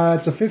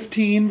that's a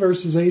 15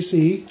 versus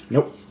AC.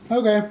 Nope.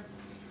 Okay.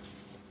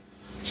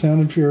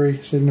 Sound and Fury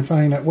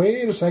signifying that.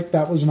 Wait a sec,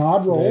 that was an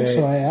odd roll, Yeah.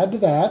 so I add to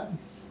that.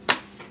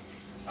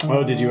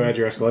 Oh, did you add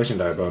your escalation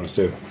die bonus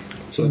too?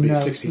 So that'd be No,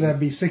 16. That'd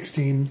be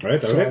 16.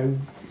 Right, so okay.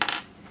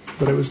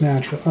 but it was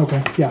natural.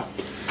 Okay, yeah.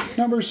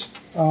 Numbers.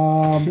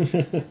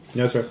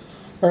 Yes, sir.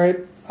 All right.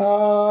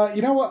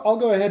 You know what? I'll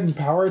go ahead and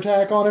power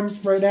attack on him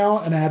right now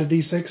and add a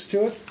d6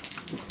 to it.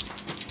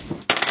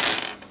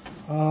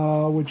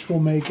 Which will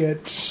make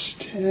it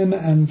 10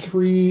 and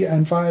 3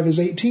 and 5 is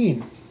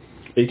 18.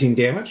 18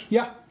 damage?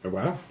 Yeah. Oh,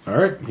 wow. All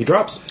right. He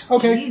drops.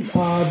 Okay.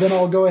 Then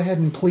I'll go ahead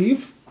and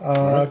cleave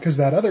because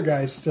that other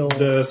guy's still.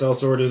 The cell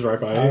sword is right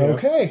by you. yeah.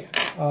 Okay.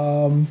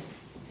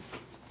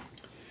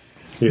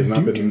 He has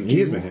not been.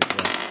 He's been hit.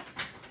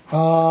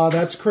 Yeah.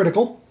 That's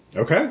critical.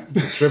 Okay.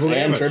 Triple And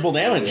damage. triple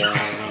damage.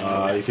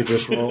 You could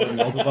just roll and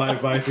multiply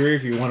it by 3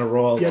 if you want to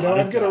roll. Yeah, no,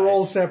 I'm going to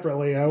roll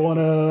separately. I want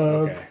to.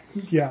 Okay.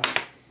 Yeah.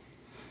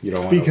 You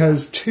don't want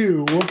Because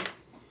 2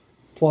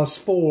 plus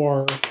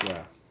 4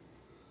 Yeah.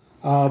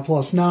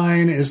 plus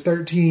 9 is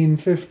 13,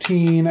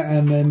 15,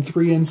 and then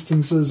 3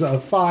 instances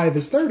of 5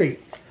 is 30.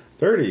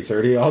 30.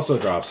 30 also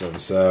drops him.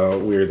 So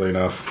weirdly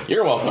enough,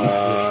 You're welcome.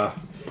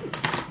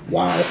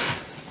 wow.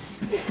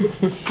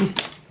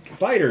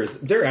 Fighters,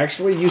 they're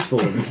actually useful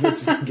in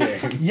this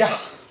game. Yeah.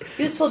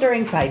 Useful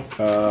during fights.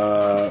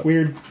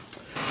 Weird.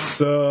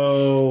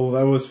 So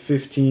that was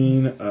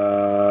 15.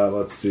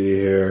 Let's see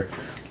here.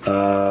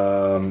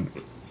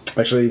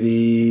 Actually,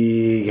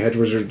 the hedge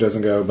wizard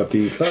doesn't go, but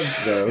the thug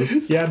goes.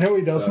 Yeah, no,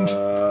 he doesn't.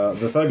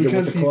 The thug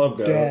Because with the club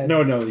he's go. dead.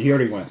 No, he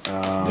already went.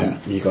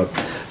 He clubbed.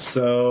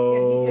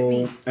 So,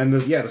 Yeah, he and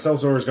the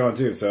self-sorter is gone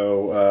too.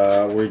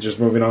 So we're just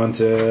moving on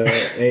to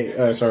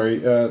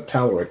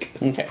Talric.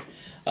 Okay.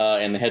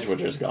 And the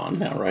Hedgewitcher is gone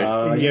now,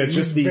 right? Yeah,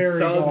 just the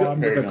Very thug gone.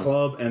 with Very a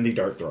club and the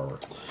dart thrower.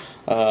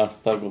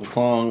 Thug with a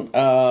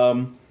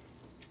clong.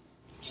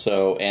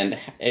 So, and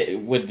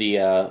with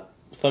the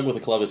thug with a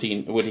club, is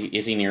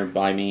he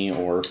nearby me,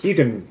 or You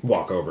can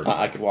walk over.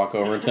 I could walk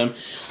over to him?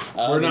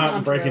 We're not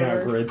Contra breaking out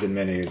over. grids and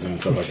minis and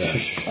stuff like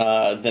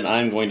that. Then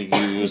I'm going to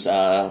use one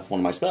of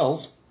my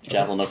spells,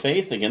 Javelin of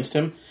Faith, against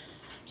him.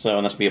 So,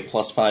 and that's going to be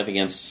a +5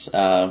 against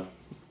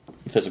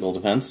physical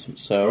defense.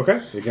 So,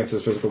 Okay, against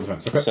his physical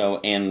defense. Okay, So,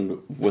 and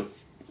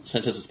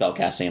since it's a spell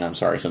casting, and I'm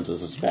sorry, since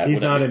this is bad. he's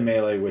would I not be- in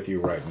melee with you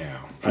right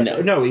now.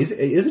 No.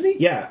 Isn't he?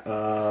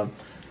 Yeah.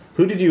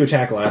 Who did you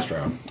attack last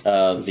round?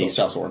 the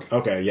Sellsword.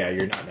 Okay, yeah,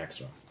 you're not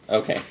next round.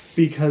 Okay.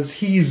 Because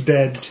he's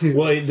dead too.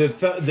 Well, the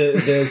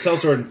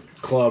sellsword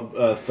club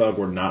thug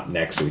were not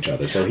next to each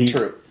other, so he's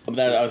True.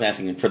 That, I was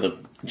asking for the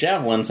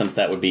javelin, since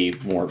that would be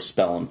more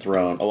spell and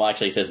thrown. Oh, well,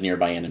 actually, it says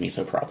nearby enemy,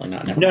 so probably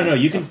not. Never mind. No,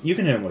 you can hit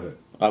him with it.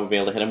 I would be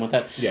able to hit him with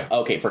that? Yeah.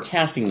 Okay, for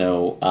casting,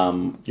 though,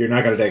 You're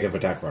not going to take up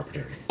attack of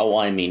opportunity.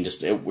 I mean,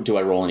 just do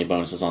I roll any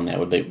bonuses on that?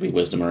 Would they be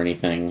wisdom or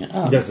anything?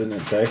 Doesn't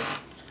it say?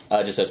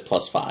 It just says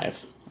 +5.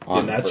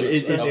 On Then that's first.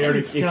 it. They Okay. already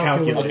It's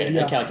calculated. Okay,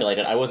 Yeah. I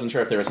calculated. I wasn't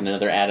sure if there was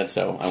another added,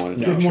 so I wanted to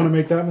Didn't make want to sure.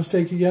 make that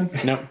mistake again.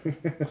 No.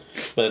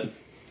 But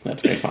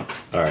that's very fun.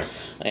 All right.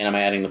 And am I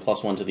adding the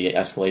 +1 to the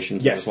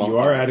escalation? Yes, as well? you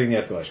are adding the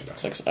escalation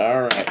dice. 6.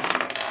 All right.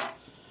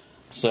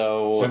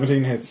 So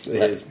 17 hits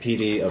his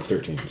PD of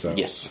 13. So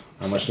yes.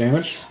 How much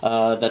damage?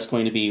 That's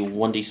going to be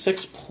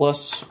 1d6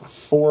 plus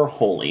 4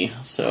 holy.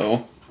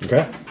 So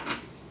Okay.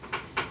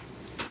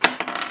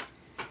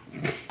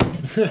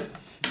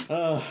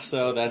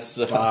 so that's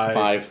 5.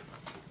 5.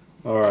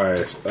 All right.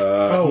 He's he's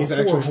 4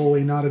 actually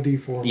holy, not a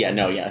D4. Yeah,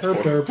 no, yeah, it's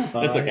Herp, 4. herp.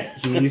 That's okay.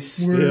 He's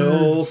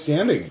still Words.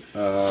 standing.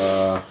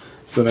 So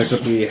next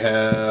up we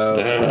have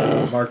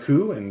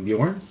Marku and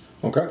Bjorn.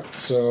 Okay,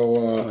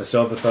 so I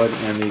still have the thug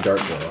and the dart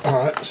thrower.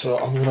 all right, so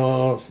I'm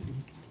gonna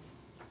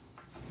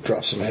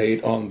drop some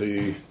hate on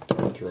the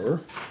dart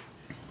thrower.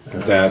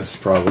 That's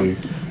probably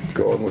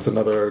Going with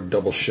another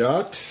double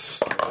shot.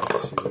 So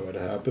let's see what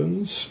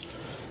happens.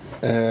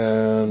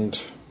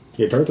 And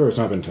yeah. Dart thrower's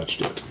not been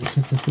touched yet.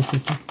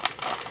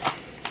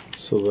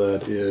 so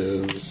that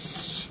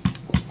is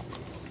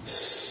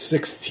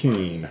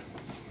 16.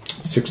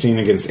 16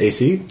 against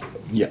AC.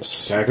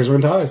 Yes. Attackers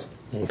win ties.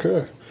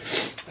 Okay.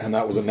 And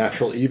that was a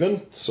natural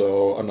even,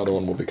 so another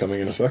one will be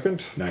coming in a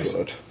second. Nice.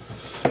 Good.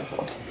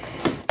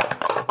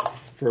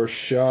 First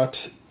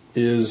shot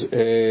is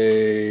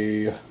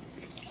a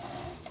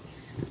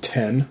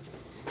 10.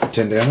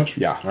 10 damage.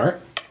 Yeah. All right.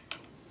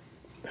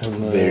 And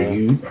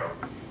Very good.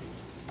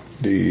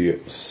 the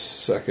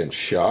second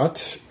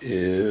shot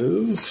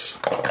is...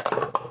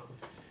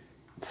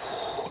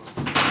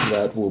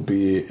 That will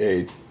be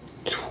a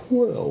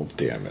 12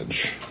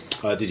 damage.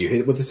 Did you hit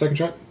it with the second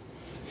shot?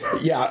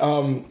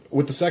 Yeah,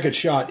 with the second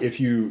shot, if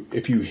you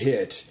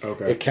hit,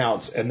 Okay. it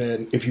counts, and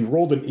then if you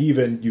rolled an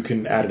even, you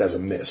can add it as a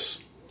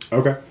miss.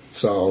 Okay.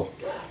 So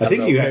I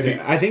think don't you know, have maybe-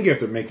 to. I think you have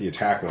to make the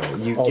attack roll.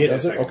 You Oh, get a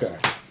does it? second. Okay.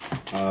 Attack.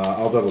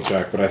 I'll double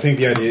check, but I think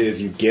the idea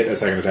is you get a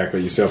second attack,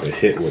 but you still have to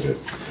hit with it.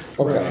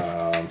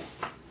 Okay.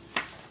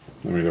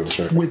 Let me double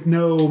check. With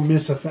no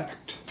miss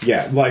effect.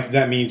 Yeah, like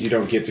that means you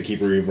don't get to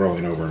keep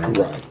re-rolling over and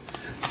over. Right.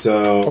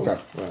 So Okay.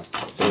 Yeah.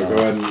 So go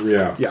ahead and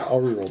Yeah, I'll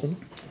re-roll them.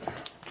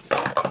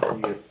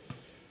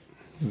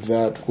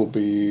 That will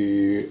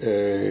be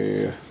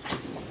a...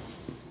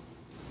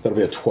 That'll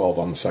be a 12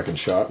 on the second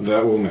shot.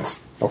 That will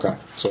miss. Okay,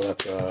 so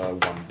that's 1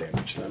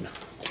 damage then.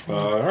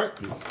 All right.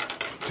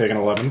 Taking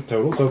 11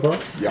 total so far.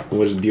 Yeah.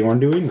 What is Bjorn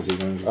doing? Is he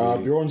going to?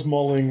 Bjorn's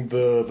mauling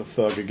the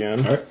thug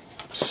again. All right.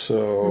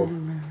 So...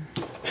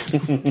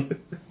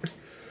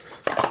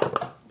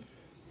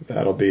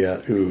 That'll be a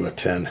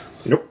 10.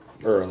 Nope.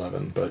 Or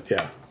 11, but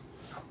yeah.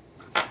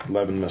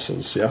 11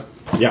 misses, yeah?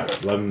 Yeah.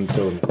 11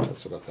 total.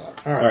 That's what I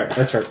thought. All right.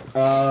 That's her.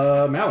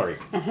 Mallory.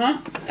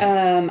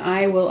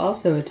 I will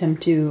also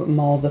attempt to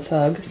maul the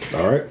thug.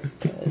 All right.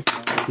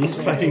 He's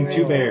fighting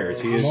two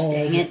bears. He is. Dang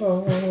it. You get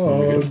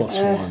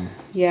 +1.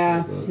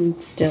 Yeah,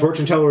 it's still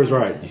Fortune teller is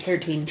right.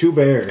 13. Two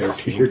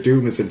bears. Your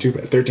doom is in two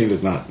bears. 13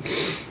 is not.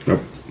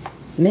 Nope.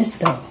 Miss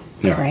though.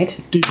 Yeah. Right?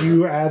 Did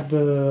you add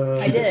the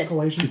I did.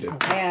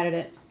 escalation? I added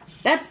it.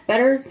 That's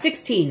better.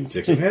 16.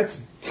 16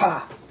 hits.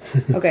 Ha.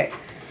 Okay.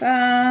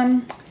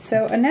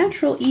 So a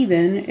natural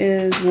even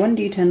is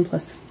 1d10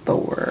 plus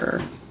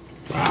 4.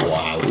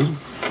 Wow.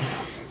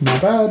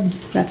 Not bad.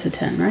 That's a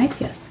 10, right?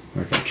 Yes.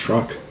 Like a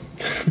truck.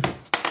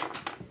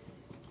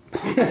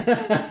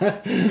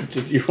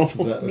 Did you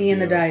roll? Me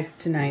and the dice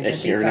tonight.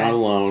 That'd be You're fine. not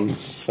alone.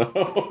 So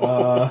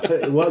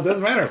Well, it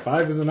doesn't matter.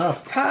 5 is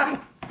enough.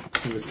 Ha!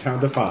 It was down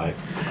to 5.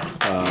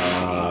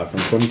 From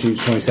 22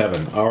 to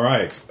 27. All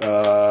right.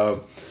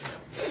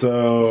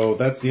 So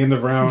that's the end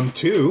of round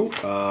 2.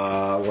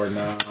 We're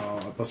now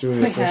Plus 2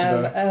 We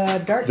have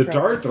a dart The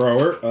thrower. dart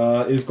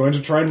thrower is going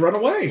to try and run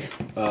away.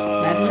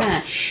 Imagine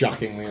that.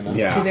 Shockingly enough. 2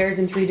 Yeah. bears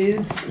and 3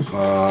 dudes.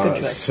 Good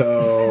choice.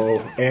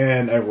 So,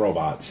 and a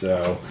robot.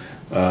 So,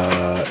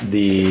 To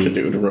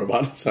do with a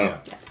robot. So yeah.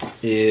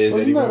 Is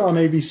Wasn't anyone, that on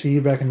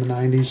ABC back in the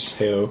 90s?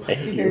 who, Two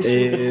bears and a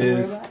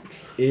is robot.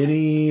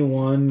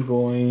 anyone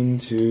going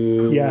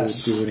to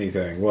Yes. do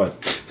anything? What?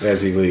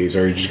 As he leaves,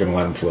 or are you just going to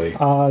let him flee?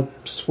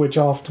 Switch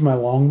off to my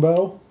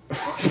longbow.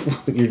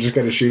 You're just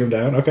going to shoot him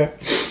down? Okay.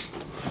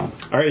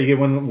 All right, you get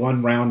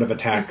one round of You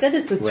attacks. said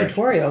this was range.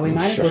 tutorial. We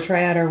might as well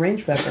try out our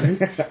ranged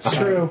weapons. It's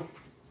true.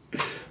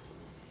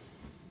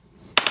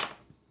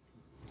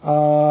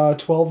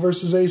 12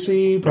 versus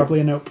AC,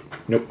 probably a nope.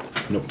 Nope.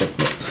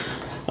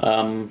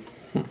 I'll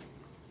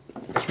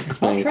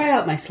try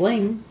out my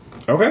sling.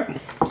 Okay.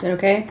 Is that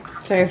okay?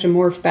 So I have to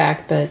morph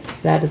back, but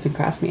that doesn't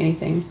cost me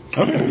anything.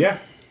 Okay, yeah.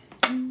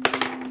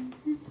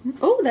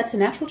 Oh, that's a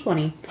natural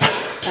 20.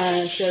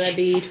 So that'd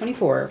be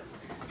 24.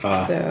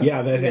 So,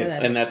 yeah, that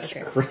hits. and that's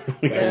okay.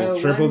 That's So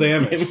triple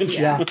one- damage.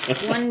 Yeah.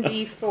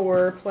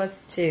 1d4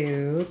 plus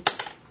 2.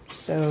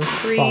 So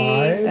 3.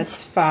 5.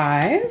 That's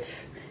 5.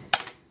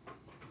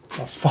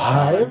 Plus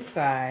 5.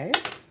 5.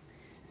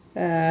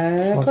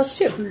 Plus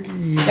 2.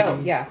 Oh,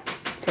 yeah.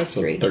 Plus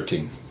 3.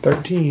 13.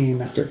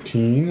 13.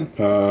 13.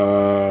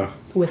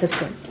 With a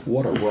swing.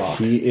 What a rock.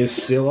 He is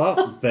still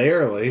up,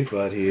 barely,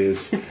 but he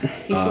is. He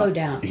slowed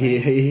down.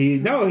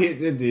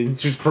 It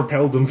just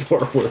propelled him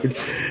forward.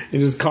 He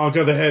just conked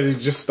on the head. He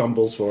just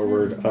stumbles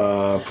forward.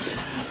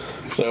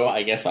 So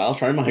I guess I'll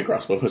try my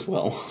crossbow as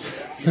well.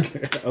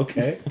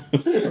 Okay.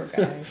 Poor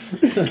guy.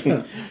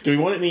 Do we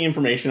want any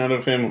information out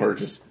of him, or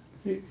just?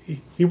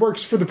 He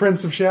works for the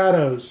Prince of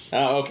Shadows.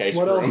 Oh, okay.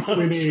 What screw else him.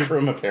 do we need? Screw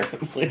him,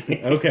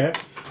 apparently. Okay.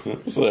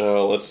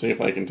 So let's see if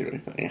I can do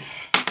anything.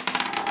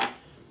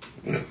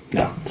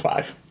 No,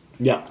 5.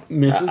 Yeah.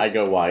 Misses. I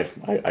go wide.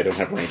 I don't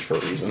have range for a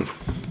reason.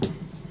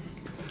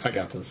 I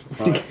got this.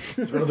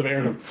 Throw the bear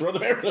in him. Throw the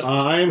bear in him.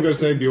 I am going to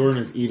say Bjorn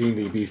is eating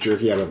the beef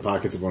jerky out of the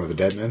pockets of one of the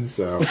dead men.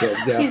 So.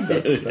 Yeah, He's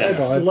busy. that's It's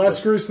fine.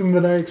 less gruesome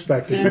than I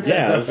expected.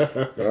 Yes.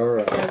 All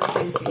right.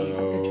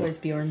 Good choice,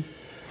 Bjorn.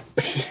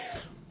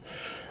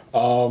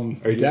 Are you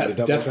doing the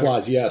double Death attack?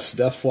 flies, yes.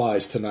 Death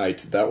flies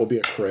tonight. That will be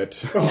a crit.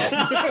 He's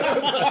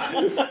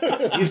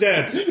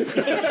dead.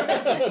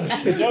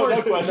 No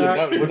question.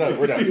 No,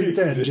 we're done. He's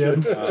dead,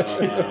 Jim.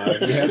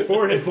 You had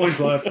 4 hit points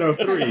left. No,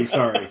 3.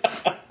 Sorry.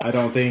 I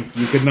don't think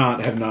you could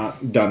not have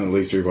not done at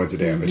least 3 points of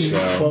damage. So.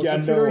 Well, Yeah,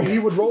 considering no. he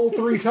would roll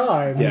 3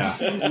 times.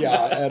 Yeah.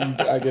 Yeah,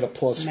 and I get a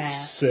plus Math.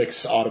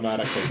 6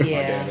 automatically for my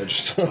Yeah. damage.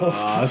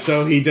 So.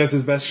 So he does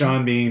his best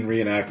Sean Bean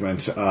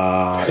reenactment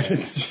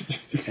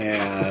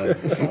and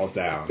falls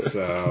down.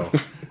 So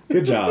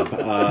good job.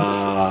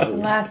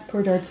 Last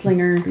poor dart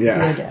slinger.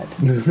 Yeah.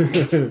 You're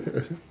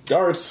dead.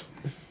 Darts.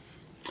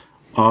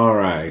 All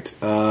right.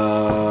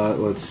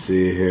 Let's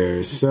see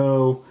here.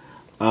 So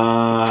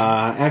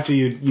after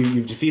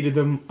you've defeated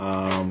them,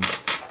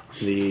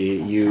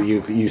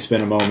 you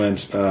spend a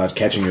moment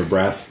catching your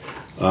breath.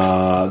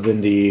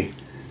 Then the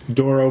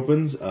door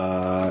opens.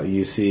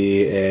 You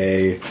see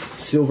a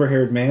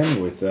silver-haired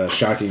man with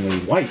shockingly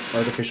white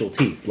artificial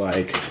teeth.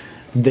 Like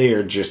they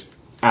are just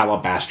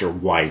alabaster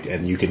white,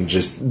 and you can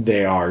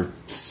they are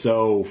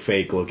so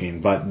fake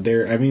looking, but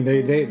they're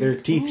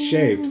teeth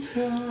shaped.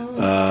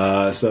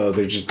 So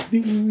they just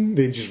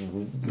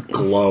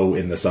glow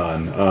in the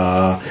sun.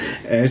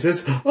 And it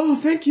says, "Oh,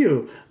 thank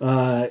you."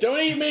 Don't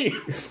eat me.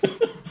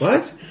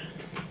 What?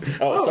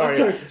 Oh, sorry.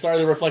 sorry. Sorry,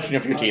 the reflection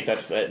of your teeth.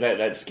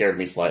 That scared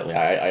me slightly.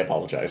 I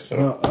apologize.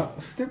 So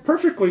They're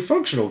perfectly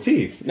functional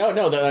teeth. no.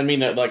 I mean,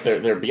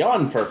 they're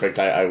beyond perfect.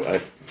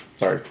 I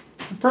sorry.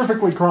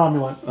 Perfectly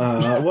cromulent.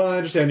 Well, I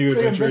understand you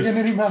Big and big adventurers. in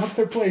any mouth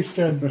they're placed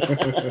in. My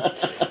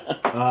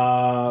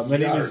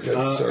name Yeah, is.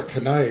 good sir.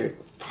 Can I...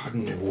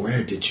 Pardon me,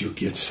 where did you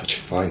get such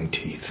fine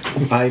teeth?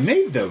 I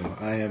made them.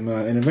 I am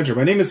an inventor.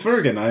 My name is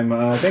Fergan. I'm.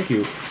 Thank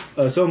you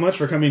so much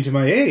for coming to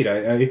my aid.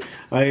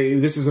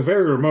 This is a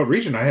very remote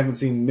region. I haven't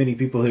seen many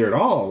people here at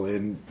all.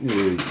 And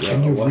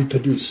Can you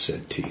reproduce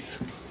said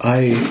teeth?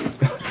 I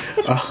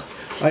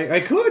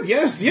could.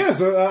 Yes.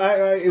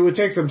 It would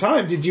take some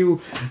time.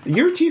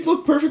 Your teeth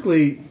look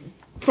perfectly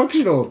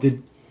functional.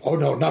 Oh,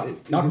 no, not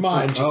this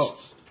mine. fun?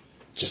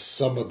 Just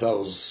some of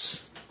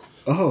those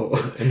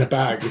Oh. in the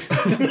bag.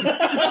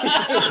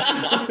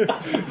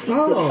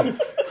 Oh.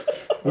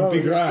 Would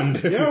be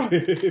grand Yeah.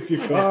 if you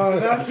could.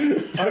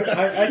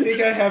 I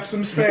think I have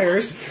some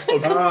spares.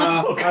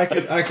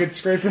 I could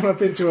scrape them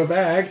up into a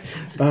bag.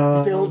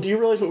 Bill, do you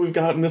realize what we've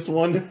got in this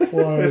one?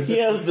 He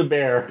has the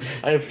bear.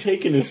 I have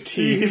taken his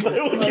teeth. I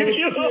will give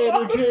you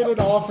Entertain an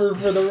offer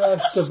for the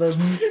rest of them.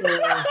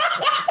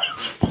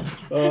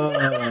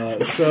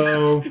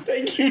 So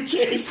Thank you,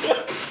 Jason.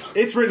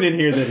 it's written in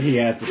here that he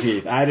has the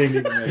teeth. I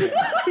didn't even make it.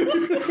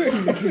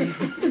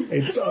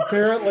 It's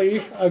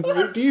apparently a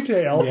great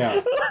detail.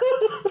 Yeah.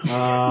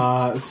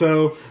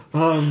 So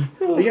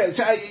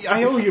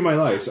I owe you my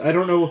life. I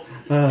don't know.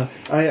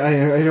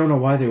 I don't know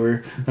why they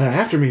were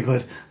after me,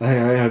 but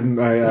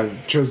I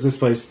chose this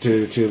place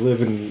to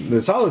live in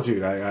the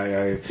solitude.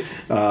 I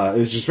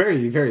was just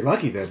very, very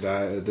lucky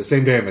that the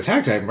same day I'm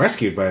attacked, I'm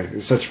rescued by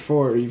such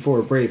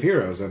four brave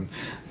heroes and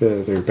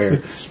their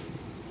parents.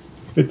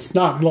 It's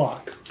not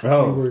luck.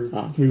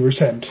 Oh. We were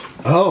sent.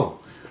 Oh,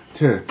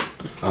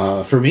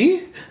 for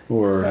me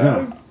or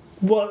no?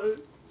 Well,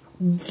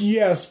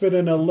 yes, but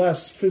in a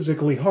less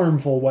physically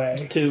harmful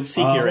way. To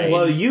seek your aid.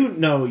 Well, you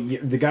know,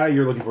 the guy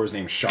you're looking for is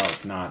named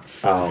Sharp, not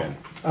Fergan.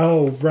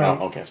 Oh, right.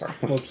 Oh, okay, sorry.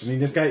 I mean,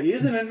 this guy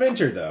is an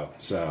inventor, though.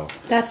 So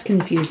That's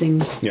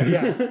confusing.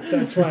 Yeah,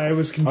 that's why I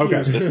was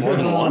confused. Okay. More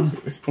than one?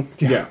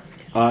 yeah,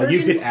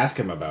 you could ask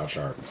him about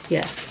Sharp.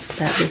 Yes,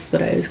 that was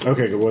what I was.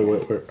 Okay, good.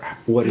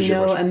 What is You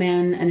your know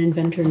question? an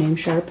inventor named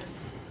Sharp?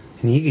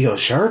 Nigio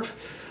Sharp?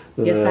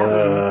 Yes, that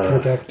one.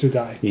 Protect to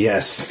die.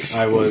 Yes,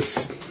 I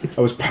was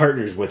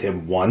partners with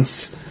him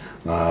once.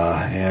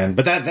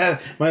 But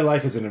that my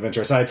life as an inventor,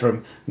 aside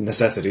from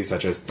necessities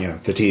such as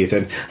the teeth,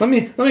 and let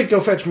me go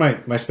fetch my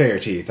spare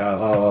teeth.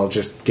 I'll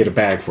just get a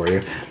bag for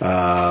you.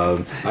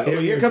 I owe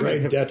you a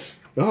great debt.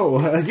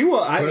 Oh, you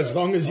will. For as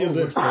long as you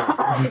live,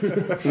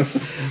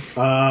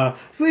 sir.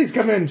 Please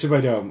come into my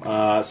dome.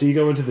 So you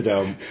go into the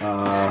dome.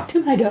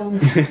 To my dome.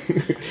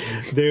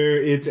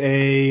 It's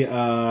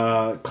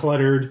a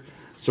cluttered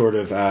sort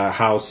of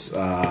house.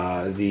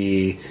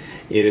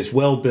 It is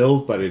well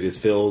built, but it is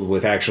filled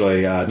with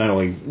actually not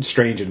only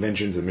strange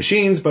inventions and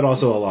machines, but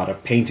also a lot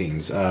of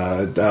paintings,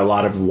 a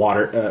lot of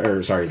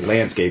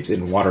landscapes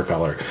in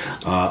watercolor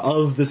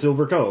of the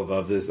Silver Cove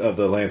of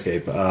the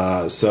landscape.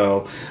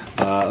 So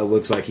it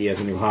looks like he has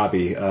a new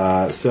hobby.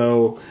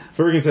 So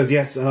Fergan says,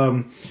 "Yes,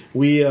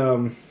 we."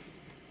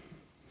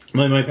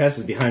 My past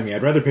is behind me.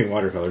 I'd rather paint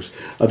watercolors.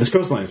 This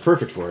coastline is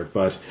perfect for it,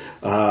 but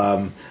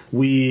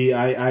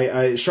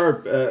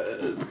Sharp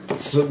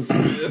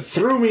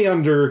threw me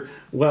under,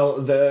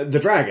 the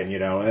dragon,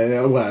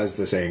 as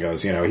the saying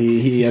goes.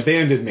 He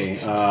abandoned me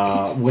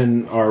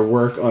when our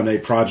work on a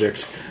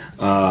project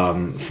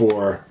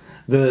for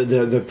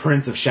the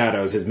Prince of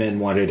Shadows. His men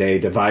wanted a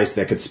device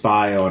that could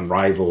spy on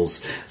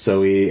rivals,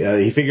 so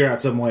he figured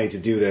out some way to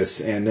do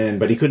this,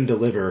 but he couldn't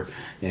deliver,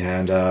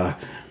 and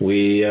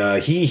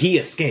he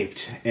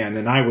escaped, and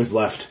then I was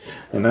left,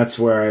 and that's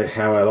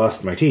how I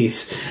lost my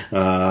teeth.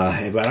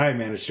 But I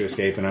managed to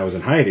escape, and I was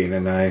in hiding,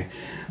 and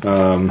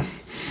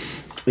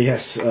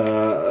yes.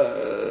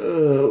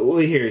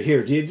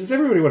 Here. Does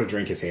everybody want to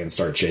drink? His hands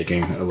start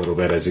shaking a little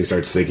bit as he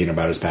starts thinking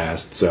about his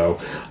past. So,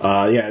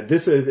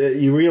 this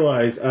you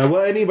realize.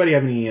 Anybody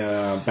have any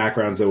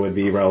backgrounds that would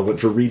be relevant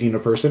for reading a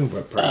person?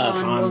 Perhaps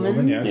con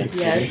woman. Yeah.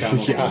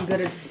 Yes, I'm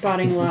good at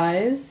spotting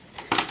lies.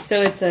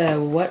 So it's a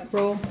what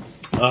roll?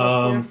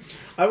 I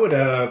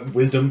would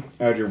wisdom.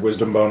 Add your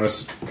wisdom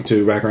bonus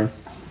to background.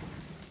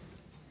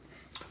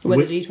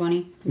 With a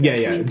D20?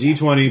 Yeah.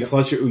 D20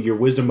 plus your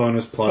wisdom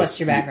bonus plus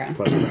your background.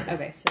 Plus your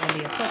background. Okay, so that'd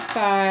be a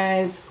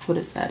 +5. What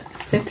is that?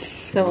 6.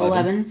 So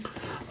 11.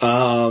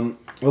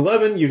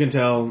 11, you can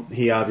tell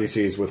he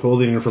obviously is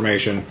withholding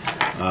information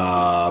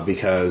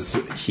because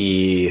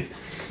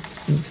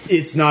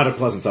it's not a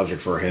pleasant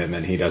subject for him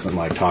and he doesn't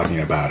like talking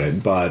about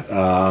it. But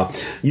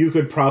you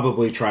could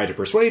probably try to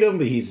persuade him,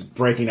 but he's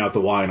breaking out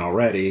the wine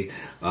already.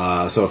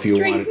 So if you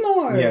drink more.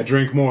 Yeah,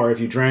 drink more. If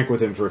you drank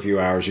with him for a few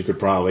hours, you could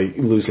probably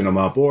loosen him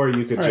up. Or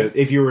you could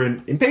if you were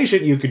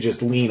impatient, you could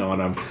just lean on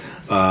him.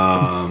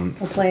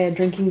 We'll play a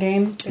drinking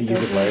game. You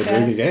could play a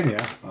drinking game,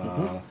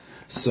 yeah.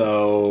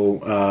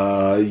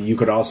 So you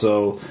could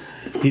also...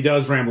 He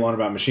does ramble on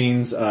about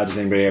machines. Does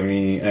anybody have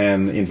any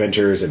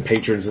inventors and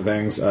patrons and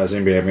things? Does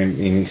anybody have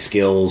any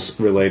skills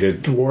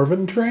related?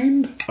 Dwarven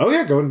trained? Oh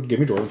yeah, go and give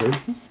me dwarven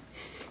trained.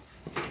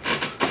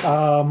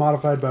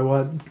 Modified by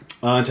what?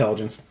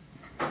 Intelligence.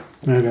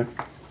 Okay.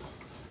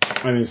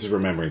 I mean, this is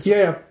remembrance.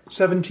 Yeah.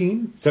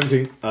 17.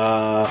 17.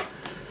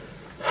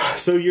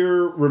 So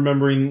you're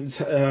remembering,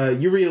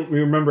 you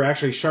remember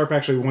actually, Sharp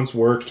actually once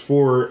worked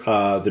for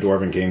the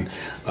Dwarven King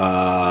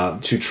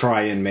to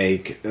try and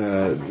make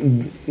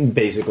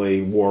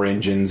basically war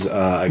engines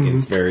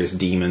against various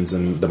demons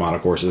and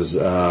demonic horses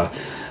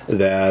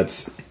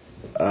that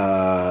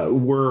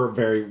were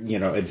very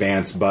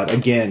advanced. But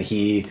again,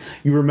 you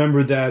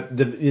remember that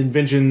the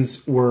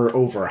inventions were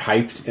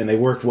overhyped and they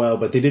worked well,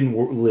 but they didn't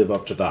live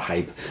up to the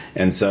hype,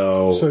 and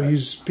so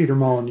he's Peter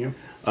Molyneux.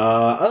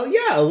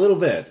 Yeah, a little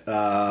bit.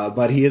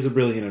 But he is a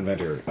brilliant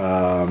inventor.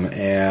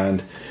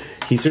 And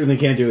he certainly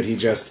can do it. He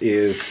just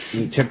is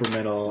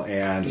temperamental,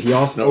 and he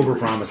also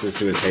overpromises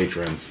to his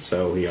patrons,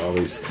 so he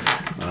always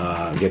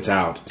gets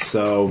out.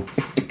 So,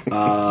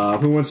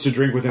 who wants to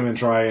drink with him and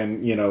try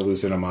and,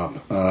 loosen him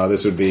up?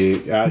 This would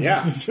be,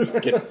 yeah.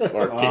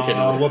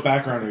 What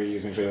background are you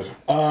using for this?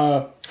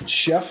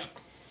 Chef.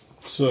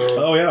 So.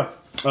 Oh, yeah.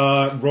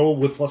 Roll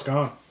with plus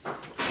con.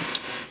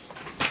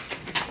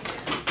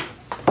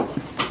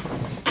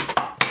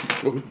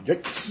 Oh,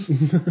 yikes.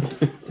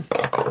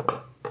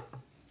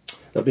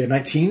 That'd be a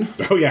 19.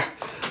 Oh yeah.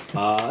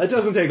 It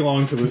doesn't take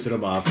long to loosen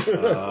him up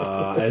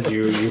as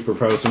you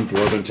propose some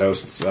dwarven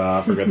toasts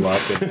for good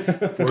luck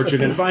and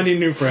fortune and finding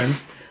new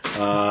friends.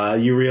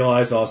 You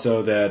realize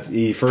also that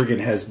Fergan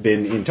has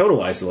been in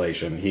total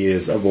isolation. He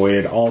has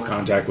avoided all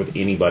contact with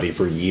anybody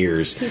for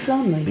years. He's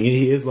lonely.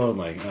 He is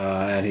lonely,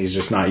 and he's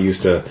just not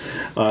used to.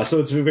 So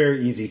it's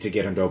very easy to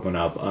get him to open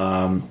up.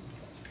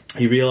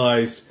 He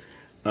realized.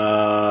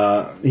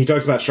 He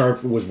talks about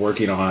Sharp was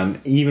working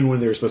on, even when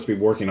they were supposed to be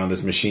working on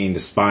this machine, the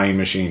spying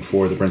machine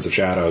for the Prince of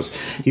Shadows,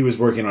 he was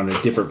working on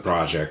a different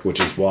project, which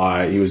is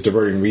why he was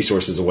diverting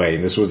resources away.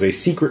 And this was a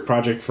secret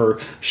project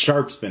for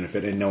Sharp's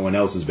benefit and no one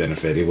else's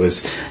benefit. It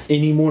was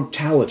an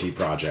immortality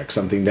project,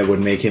 something that would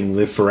make him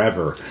live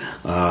forever.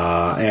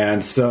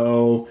 And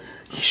so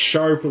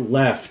Sharp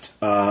left,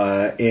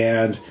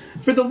 and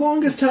for the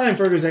longest time,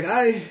 Fergus was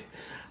like,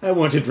 I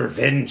wanted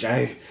revenge.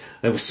 I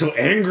was so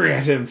angry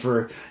at him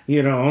for,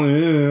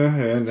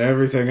 and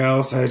everything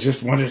else. I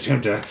just wanted him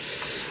to...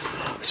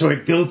 So I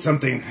built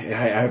something.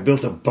 I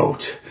built a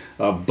boat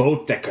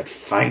that could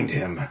find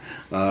him.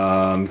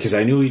 Because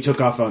I knew he took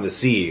off on the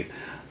sea.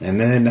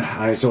 And then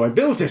I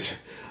built it.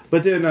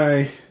 But then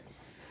I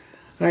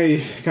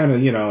kind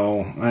of,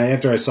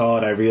 after I saw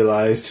it, I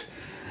realized...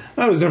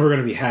 I was never going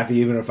to be happy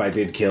even if I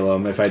did kill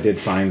him, if I did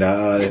find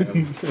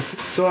him.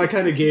 So I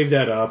kind of gave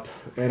that up,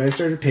 and I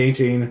started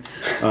painting.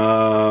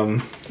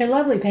 They're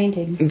lovely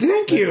paintings.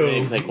 Thank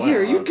you. Wow,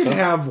 Here, you can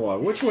have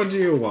one. Which one do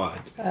you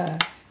want?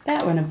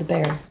 That one of the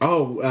bear.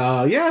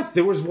 Oh, yes,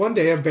 there was one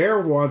day a bear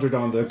wandered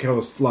on the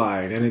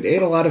coastline, and it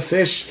ate a lot of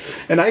fish.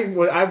 And I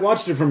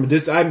watched it from a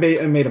distance. I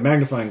made a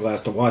magnifying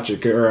glass to watch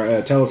it, or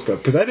a telescope,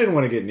 because I didn't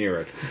want to get near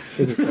it,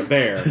 because it's a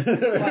bear.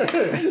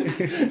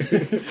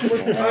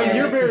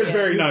 Your bear is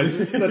very nice.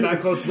 This is the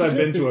closest I've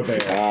been to a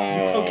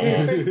bear.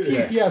 Okay,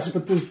 teeth, yes,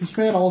 but does this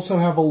man also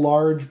have a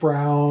large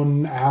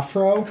brown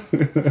afro?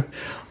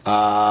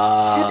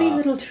 Happy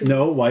little tree.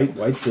 No,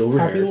 white silver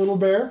Happy hair. little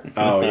bear?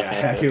 Oh yeah,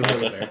 happy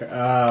little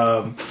bear.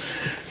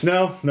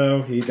 No.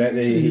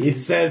 It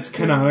says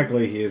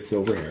canonically he is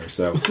silver hair,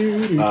 so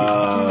he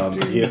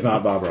is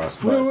not Bob Ross.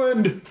 But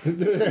Ruined!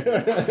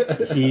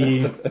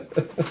 he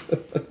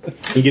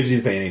gives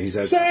you the painting. He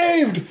says,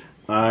 Saved!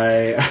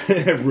 "I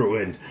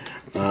ruined."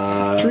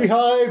 Tree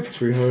hype!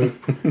 Tree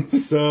hood.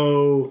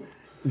 So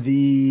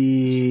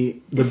the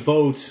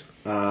boat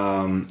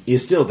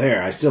is still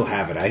there. I still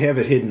have it. I have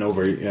it hidden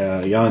over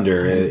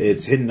yonder.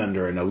 It's hidden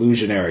under an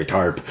illusionary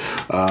tarp.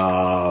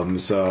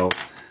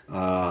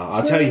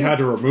 I'll tell you how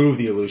to remove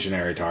the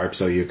illusionary tarp,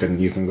 so you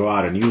can go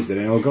out and use it,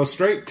 and it'll go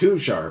straight to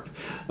Sharp.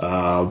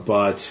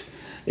 But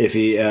if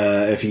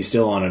he's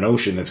still on an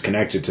ocean that's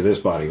connected to this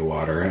body of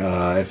water,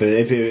 if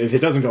it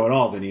doesn't go at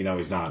all, then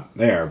he's not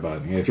there.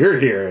 But if you're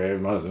here,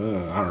 it must. I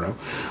don't know.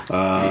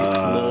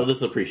 Well, this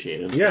is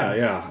appreciated.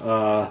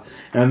 Yeah.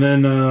 And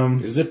then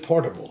Is it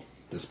portable,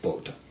 this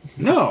boat?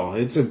 no,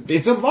 it's a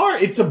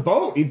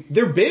boat.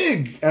 They're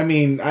big. I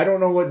mean, I don't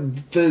know what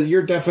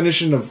your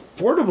definition of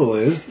portable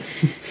is,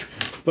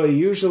 but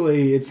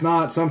usually it's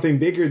not something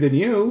bigger than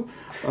you.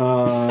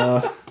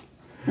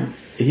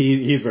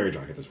 He's very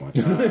drunk at this point.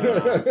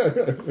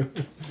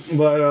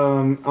 But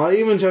I'll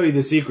even tell you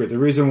the secret. The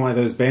reason why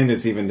those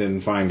bandits even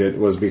didn't find it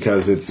was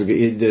because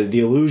the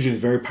illusion is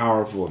very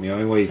powerful, and the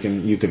only way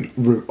you can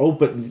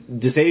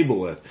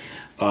disable it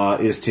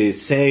is to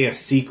say a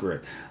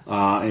secret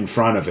in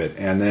front of it,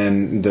 and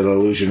then the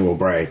illusion will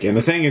break. And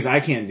the thing is, I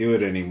can't do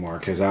it anymore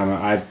because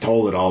I've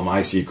told it all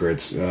my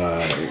secrets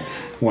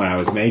when I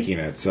was making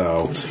it.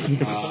 So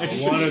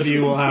one of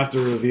you will have to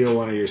reveal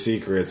one of your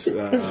secrets.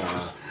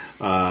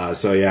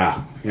 So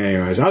yeah.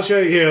 Anyways, I'll show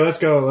you here. Let's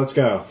go.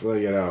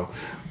 Well,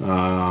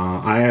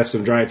 I have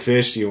some dried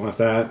fish. Do you want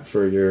that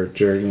for your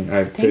journey? I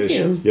have fish.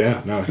 you.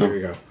 Yeah. No. Here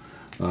we go.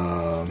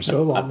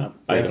 So long.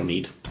 I don't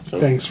eat. So.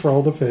 Thanks for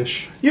all the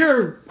fish.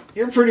 You're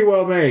pretty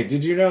well made.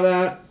 Did you know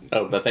that?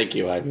 Oh, but thank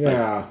you.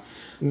 Yeah.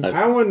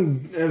 I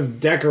wouldn't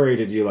have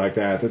decorated you like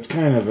that. That's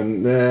kind of I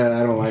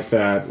don't like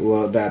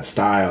that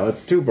style.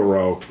 It's too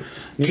baroque.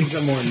 You need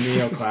some more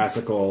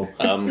neoclassical.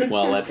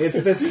 Well, that's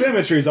The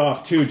symmetry's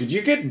off too. Did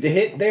you get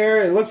hit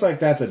there? It looks like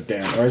that's a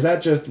dent, or was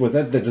that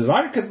the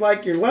design? Because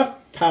your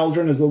left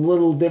pauldron is a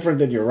little different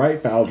than your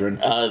right pauldron.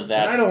 And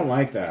I don't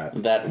like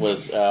that. That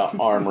was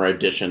armor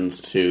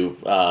additions to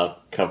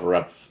cover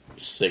up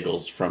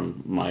sigils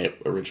from my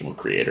original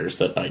creators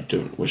that I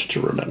don't wish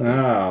to remember.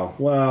 Oh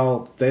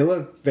well, they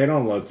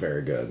don't look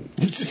very good.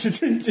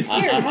 Here,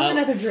 have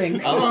another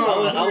drink.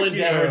 I'll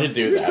endeavor to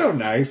do You're that. so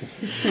nice.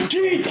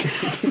 Here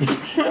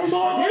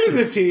are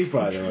the teeth,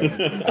 by the way.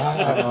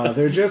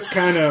 They're just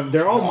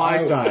they're all my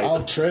size.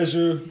 I'll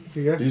treasure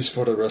Yeah. these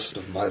for the rest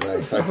of my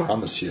life, I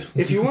promise you.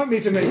 If you want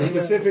me to make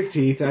specific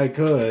teeth, I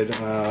could.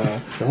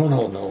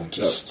 No,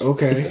 just...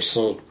 okay. They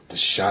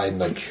shine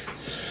like...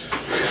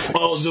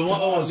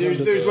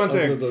 There's one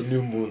thing. Under the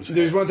new moon's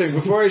There's one thing.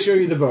 Before I show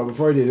you the boat,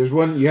 there's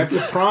one. You have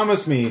to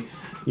promise me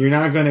you're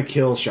not going to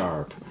kill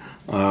Sharp,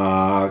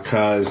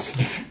 because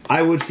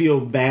I would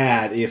feel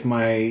bad if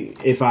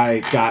I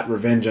got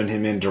revenge on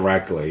him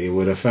indirectly. It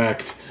would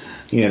affect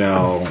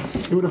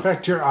It would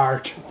affect your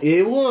art.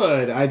 It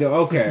would. I do.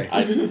 Okay.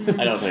 I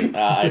don't think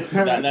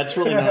that's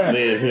really not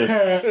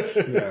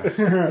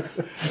the.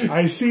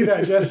 I see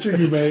that gesture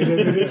you made,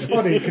 and it's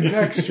funny,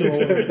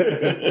 contextual.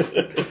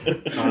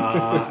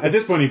 At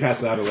this point, he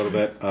passes out a little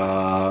bit.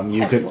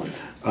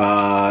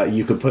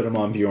 You could put him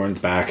on Bjorn's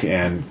back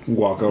and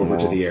walk over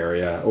to the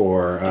area,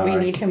 or Do we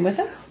need him with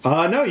us?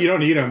 no, you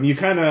don't need him. You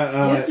kind of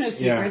Yes, no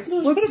secrets.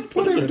 Let's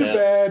put him to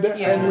bed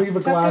Yeah. and leave a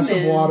Tuck glass him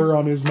of in. water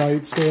on his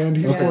nightstand.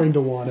 He's going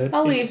to want it.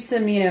 I'll leave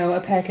some, a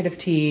packet of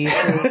tea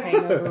for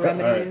hangover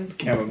remedies.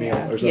 chamomile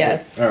Yeah. or something.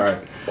 Yes. All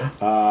right.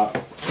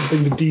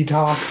 Something to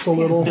detox a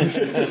little.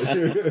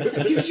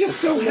 He's just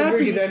so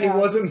happy that he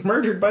wasn't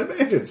murdered by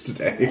bandits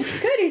today.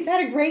 Good, he's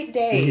had a great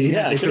day.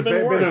 Yeah, it it's could've been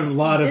been worse. a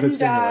lot of Didn't his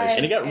stimulation. die,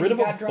 And he got rid of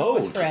a drunk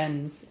with boat.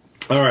 friends.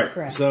 All right.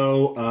 Correct.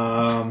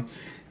 So,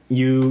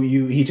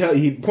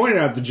 he pointed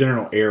out the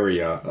general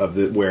area of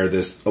where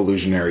this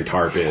illusionary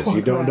tarp is.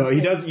 You don't know.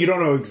 You don't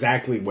know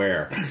exactly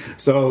where.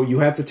 So you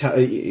have to tell.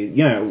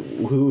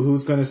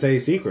 Who's going to say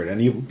secret,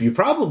 and you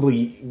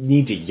probably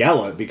need to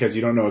yell it because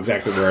you don't know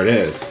exactly where it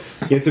is.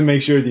 You have to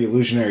make sure the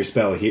illusionary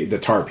spell, the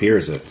tarp,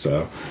 hears it.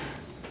 So.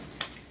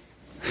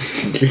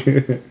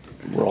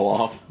 Roll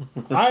off.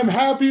 I'm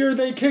happier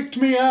they kicked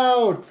me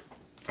out.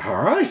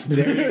 All right.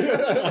 There you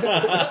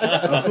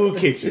go. Who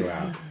kicked you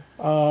out?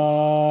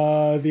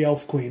 The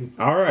Elf Queen.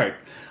 All right.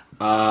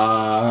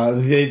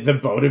 The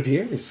boat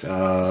appears. It's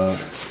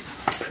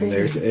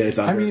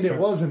under, It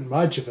wasn't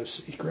much of a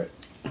secret.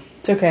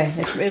 It's okay.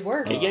 It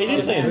worked. Yeah, you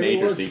didn't say a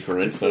major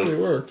secret, so It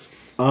worked.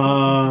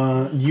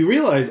 You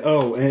realize,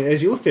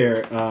 as you look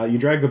there, you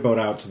drag the boat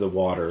out to the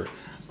water,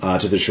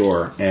 to the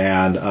shore,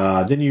 and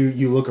then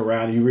you look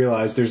around. And you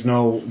realize there's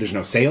no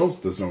sails,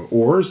 there's no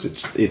oars.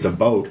 It's a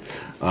boat,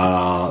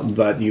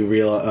 but you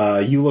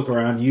look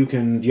around. Do you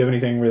have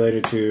anything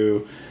related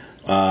to?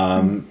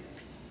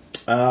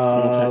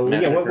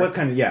 What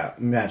kind of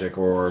magic,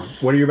 or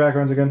what are your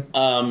backgrounds again?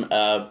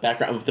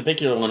 background. The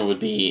particular one would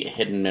be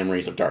hidden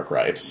memories of dark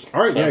rites.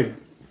 All right, So- yeah,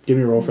 give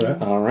me a roll for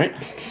that. All right.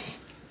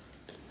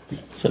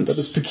 That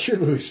is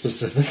peculiarly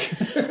specific.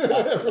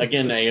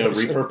 Again, a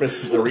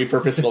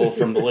repurposed soul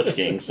from the Lich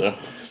King. So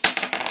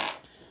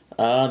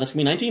that's gonna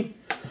be 19.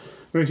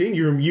 19,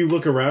 you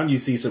look around, you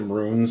see some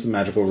runes,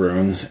 magical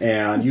runes,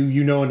 and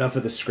you know enough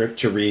of the script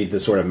to read the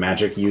sort of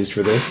magic used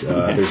for this.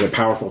 There's a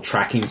powerful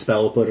tracking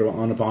spell put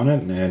upon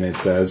it, and it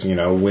says,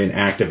 when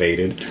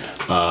activated,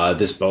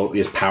 this boat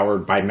is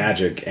powered by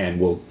magic and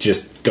will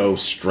just go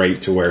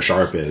straight to where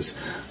Sharp is.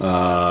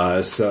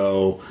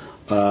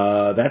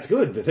 That's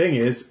good. The thing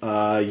is,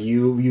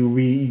 you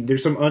read.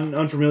 There's some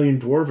unfamiliar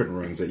dwarven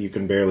runes that you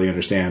can barely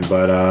understand,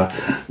 but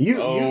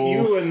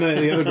you and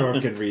the other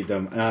dwarf can read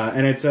them.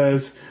 And it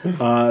says,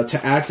 to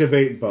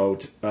activate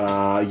boat,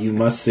 you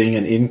must sing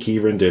an in-key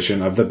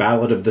rendition of the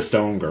Ballad of the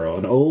Stone Girl,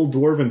 an old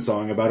dwarven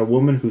song about a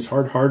woman whose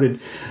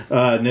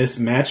hard-heartedness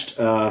matched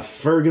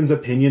Fergan's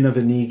opinion of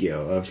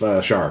Inigio,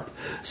 of Sharp.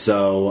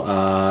 So,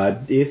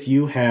 if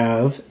you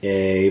have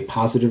a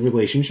positive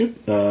relationship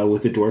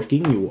with the Dwarf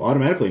King, you will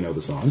automatically know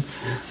the song.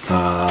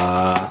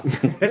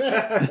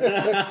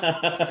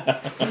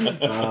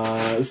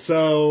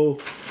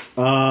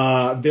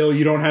 Bill,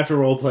 you don't have to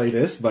roleplay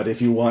this, but if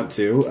you want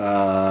to,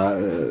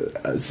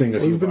 sing a few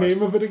What was the bars.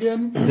 name of it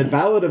again? The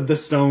Ballad of the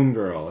Stone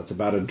Girl. It's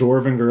about a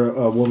dwarven girl,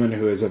 a woman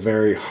who is a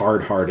very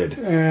hard-hearted.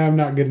 I'm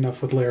not good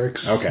enough with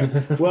lyrics. Okay.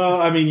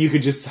 Well, you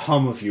could just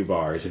hum a few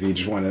bars if you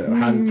just want to.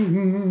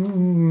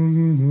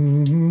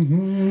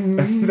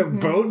 The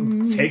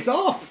boat takes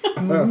off.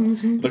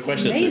 The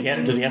question is,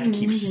 does he have to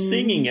keep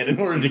singing it in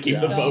order to keep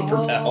the boat No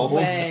propelled?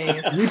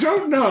 way. You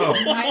don't know.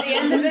 By the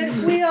end of it,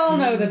 we all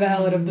know the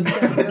Ballad of the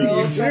Stone Girl.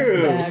 You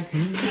do. Back.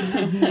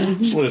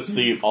 Just want to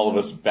see all of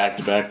us back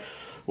to back.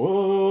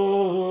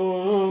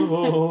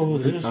 Whoa,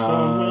 this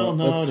song will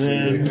not Let's see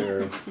end.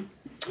 here.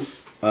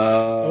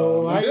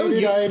 Oh,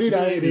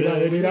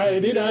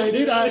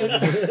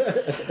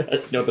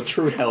 No, the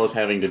true hell is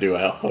having to do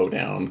a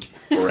hoedown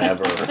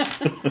forever.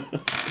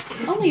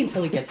 Only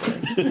until we get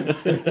there.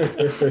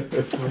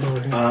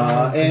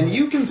 And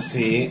you can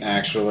see,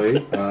 actually,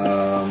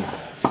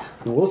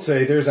 we'll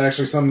say there's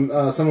actually some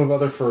of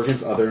other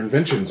Fergan's other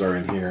inventions are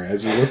in here.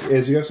 As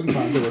you have some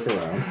time to look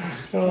around.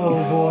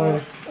 Oh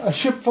boy. A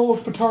ship full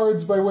of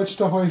petards by which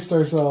to hoist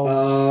ourselves.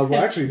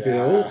 Well, actually,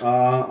 Bill.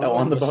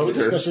 On the boat, or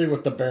Especially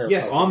with the bear.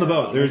 Yes, on the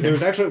boat.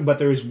 There's actually, but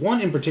there's one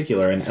in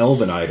particular, an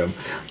elven item,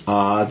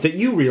 that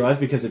you realize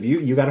because of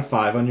you got a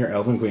 5 on your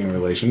elven queen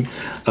relationship,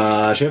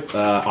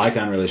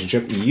 icon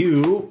relationship.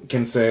 You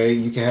can say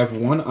you can have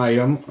one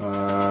item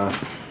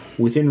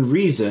within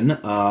reason.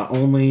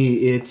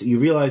 Only you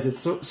realize it's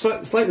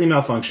slightly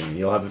malfunctioning.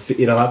 It'll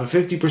have a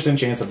 50%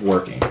 chance of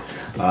working,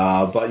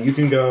 but you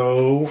can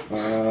go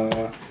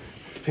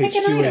page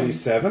Pick an item.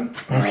 287.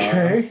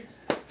 Okay.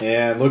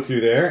 And look through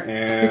there, Pick a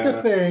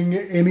and thing,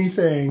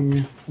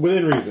 anything.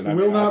 within reason.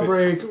 Will not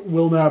obviously. break,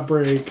 will not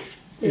break.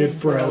 It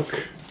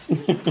broke. So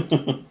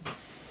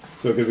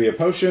it could be a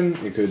potion.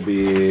 It could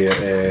be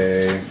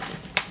a.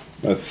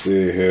 Let's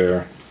see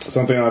here.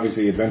 Something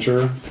obviously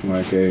adventure,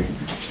 like a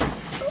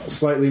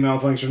slightly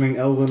malfunctioning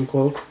elven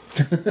cloak.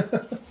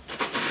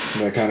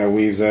 That kind of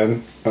weaves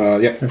in. Yeah.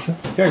 Yeah,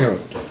 go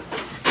ahead.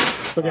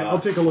 Okay, I'll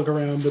take a look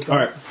around. At All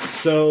right.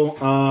 So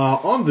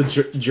on the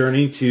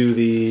journey to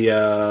the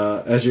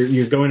as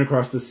you're going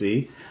across the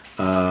sea,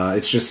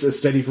 it's just a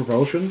steady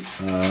propulsion.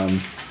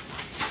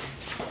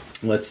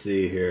 Let's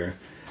see here.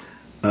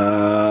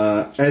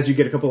 As you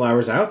get a couple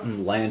hours out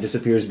and land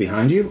disappears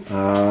behind you,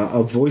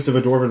 a voice of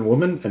a dwarven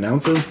woman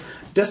announces,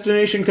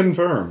 "Destination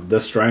confirmed. The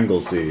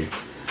Strangle Sea."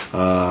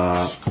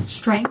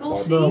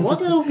 Strangle?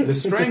 The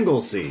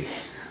Strangle Sea.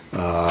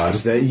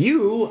 Is that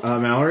you,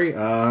 Mallory?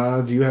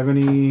 Do you have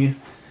any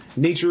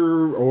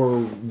nature or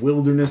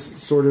wilderness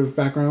sort of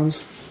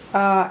backgrounds?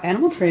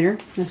 Animal trainer.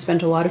 I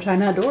spent a lot of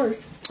time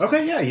outdoors.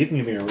 Okay, yeah, you can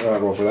give me a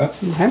roll for that.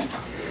 Okay.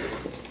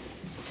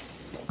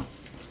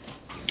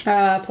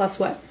 Plus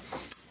what?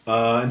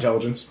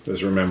 Intelligence.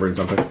 Just remembering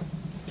something.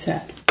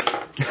 Sad.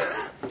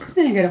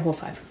 I get a whole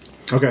 5.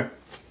 Okay. I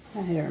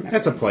don't remember.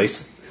 That's a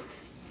place.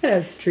 It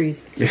has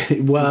trees.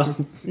 Well,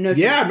 No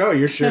yeah, trees. no,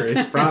 you're sure.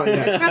 It probably,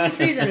 yeah. There's probably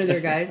trees under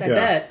there, guys. I Yeah.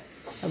 bet.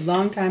 A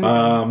long time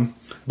ago.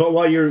 But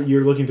while you're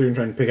looking through and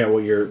trying to pick out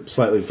what your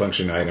slightly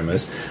functioning item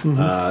is,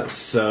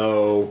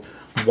 so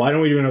why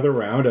don't we do another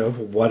round of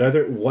what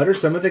are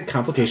some of the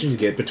complications you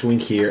get between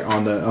here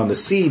on the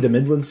sea, the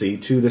Midland Sea,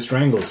 to the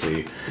Strangle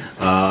Sea?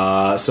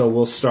 So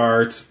we'll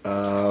start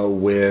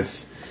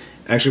with.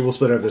 Actually, we'll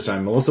split it up this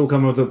time. Melissa will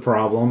come up with a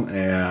problem,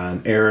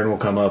 and Aaron will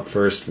come up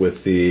first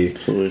with the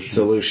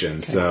solution.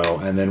 Okay. So,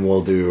 and then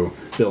we'll do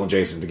Bill and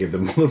Jason to give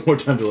them a little more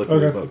time to look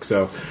through the book.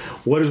 So,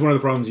 what is one of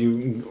the problems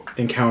you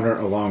encounter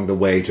along the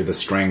way to the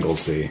Strangle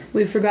Sea?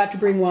 We forgot to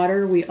bring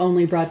water. We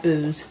only brought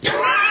booze.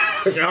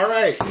 All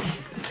right.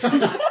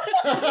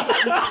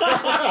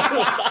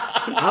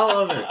 I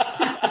love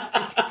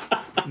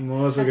it.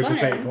 Melissa gets a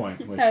fate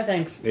point, which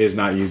thanks. is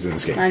not used in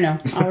this game. I know.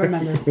 I'll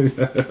remember.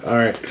 All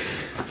right.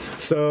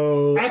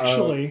 So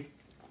Actually,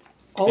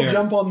 I'll Aaron.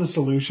 jump on the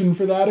solution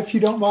for that if you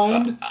don't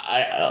mind.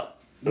 I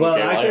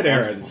Okay, said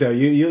Aaron, so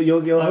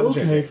you'll have a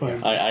chance. Okay,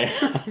 fine. I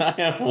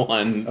have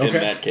one in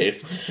that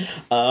case.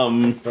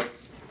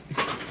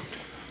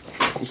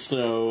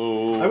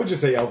 So I would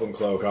just say Elven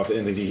Cloak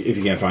if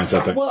you can't find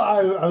something. Well,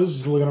 I was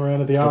just looking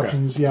around at the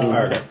options. Yeah,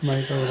 Okay.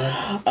 might go with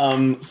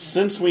that.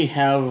 since we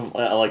have,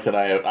 like I said,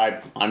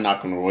 I'm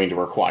not going to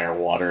require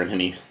water in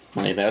any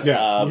of this.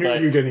 Yeah,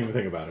 but you didn't even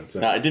think about it.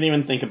 So. I didn't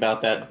even think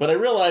about that, but I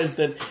realized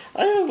that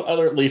I have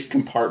other at least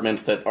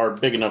compartments that are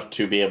big enough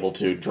to be able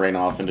to drain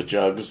off into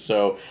jugs.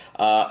 So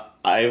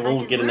I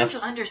will get enough. to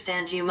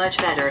understand you much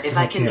better if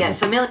I can get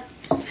familiar.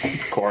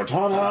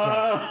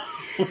 Cortana.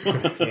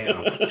 Damn.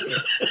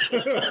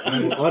 I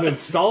will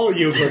uninstall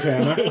you,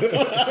 Cortana.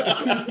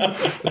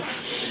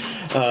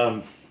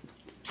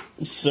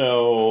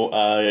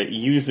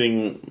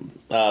 Using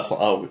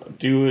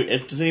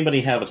does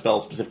anybody have a spell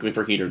specifically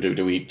for heat, or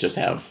do we just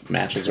have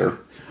matches? Or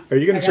Are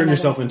you going to turn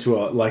yourself into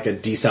a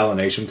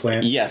desalination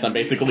plant? yes, I'm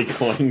basically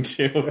going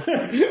to.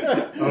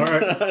 All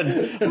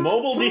right.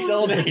 Mobile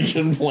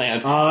desalination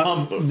plant.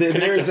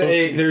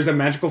 There's a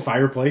magical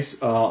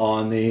fireplace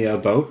on the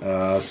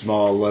boat.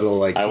 Small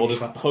little I will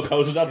just hook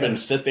hoses up and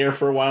sit there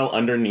for a while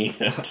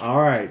underneath it. All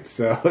right.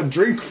 So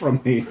drink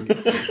from me.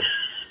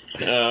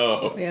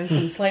 Oh. We have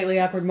some slightly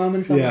awkward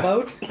moments on the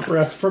boat.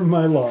 Breath from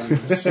my lungs.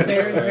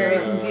 Bear is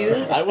very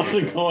confused. I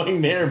wasn't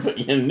going there, but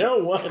you know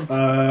what?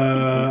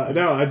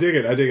 No, I dig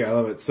it. I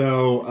love it.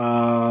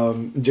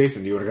 So,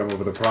 Jason, do you want to come up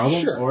with a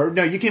problem? Sure. Or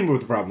no, you came up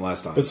with a problem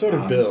last time. But so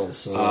did Bill,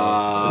 so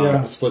it's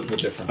kind of splitting the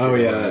difference. Oh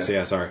here.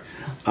 yeah, sorry.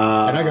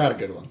 And I got a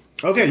good one.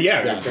 Okay,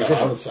 yeah. Yeah,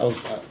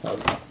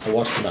 I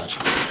watched the match.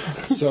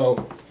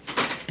 So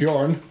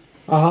Bjorn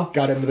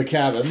got into the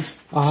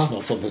cabins,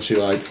 smelled something she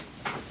liked.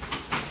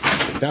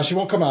 Now she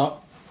won't come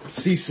out.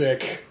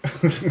 Seasick.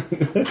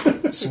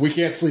 So we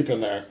can't sleep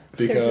in there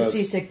There's a because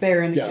seasick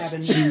bear in the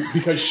cabin.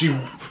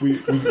 we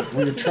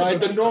tried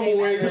the normal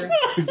ways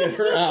to get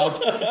her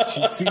out.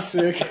 She's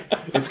seasick.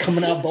 It's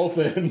coming out both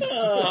ends.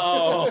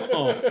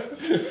 Oh,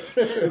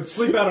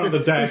 Sleep out on the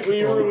deck.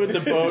 we ruined the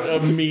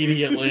boat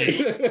immediately.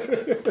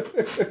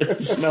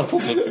 It smells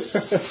of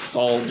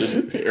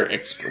salted bear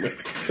excrement.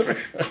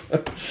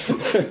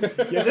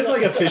 Yeah, this is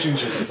like a fishing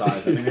chicken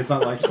size. I mean, it's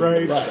not like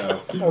Right.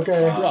 So.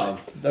 Okay.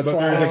 That's But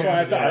why there's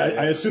I thought.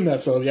 I assume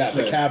that. So yeah,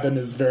 the cabin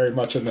is very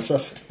much a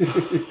necessity.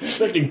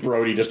 Expecting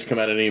Brody just to come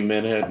out any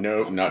minute.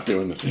 Nope, not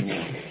doing this anymore.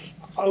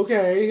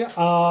 Okay.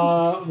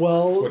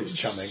 Well, What he's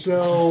chumming.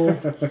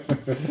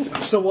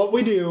 so what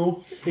we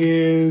do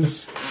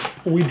is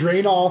we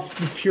drain off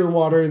the pure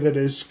water that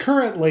is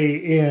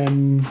currently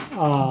in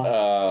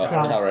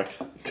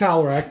Talrect.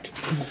 Talrect.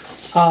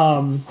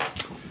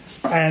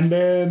 And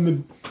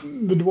then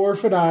the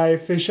dwarf and I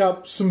fish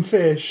up some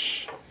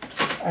fish,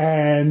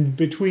 and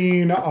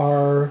between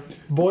our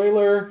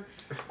boiler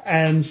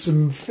and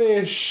some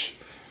fish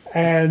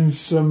and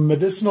some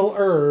medicinal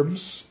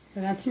herbs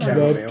That's not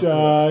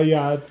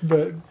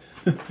that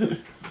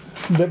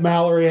that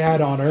Mallory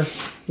had on her.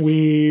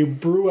 We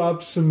brew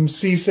up some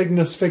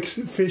seasickness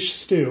fish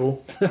stew,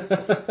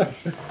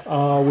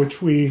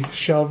 which we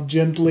shoved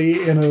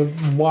gently in a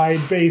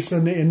wide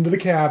basin into the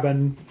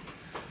cabin.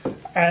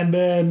 And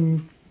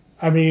then,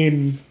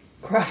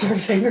 Cross our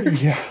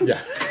fingers.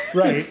 Yeah.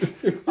 right.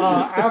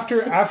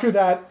 After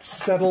that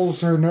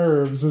settles her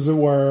nerves, as it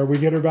were, we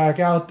get her back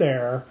out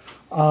there.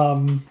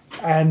 And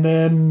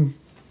then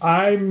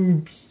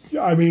I'm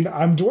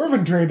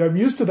dwarven trained. I'm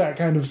used to that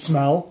kind of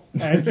smell.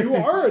 And you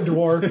are a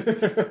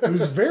dwarf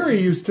who's very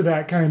used to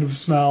that kind of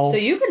smell. So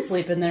you can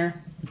sleep in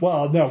there.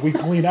 Well, no, we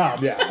clean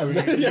up. Yeah.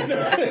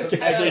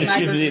 Actually, just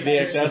use the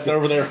excess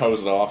over there,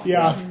 hose it off.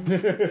 Yeah.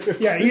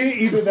 Yeah,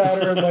 either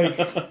that or like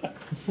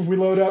we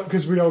load up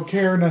because we don't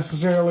care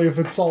necessarily if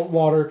it's salt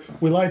water.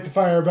 We light the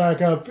fire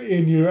back up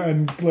in you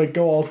and like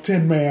go all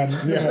Tin Man.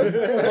 Yeah.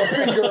 Pull a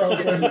finger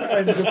open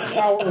and just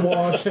power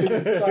wash the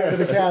inside of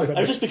the cabin.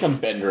 I've just become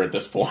Bender at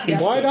this point.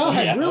 Why not?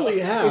 I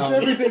really have. It's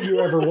everything you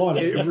ever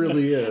wanted. It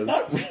really is.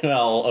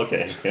 Well,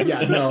 okay.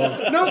 Yeah,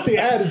 no. Not the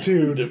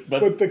attitude,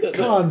 but the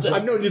concept.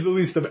 I've known you the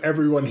least of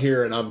everyone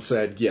here, and I'm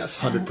said yes,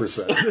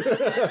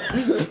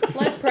 100%.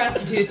 Less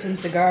prostitutes and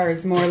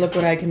cigars, more look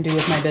what I can do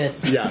with my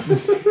bits. Yeah.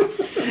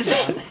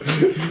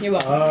 You're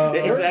welcome.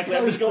 Exactly.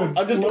 I'm just going.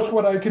 Look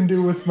what I can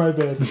do with my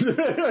bed.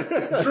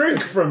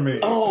 Drink from me.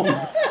 Oh,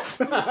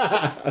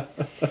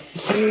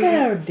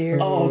 Oh dear.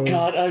 oh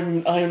God!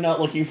 I'm not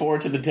looking forward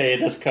to the day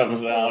this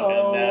comes out.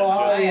 And that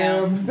I just,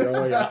 am.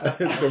 Oh, yeah.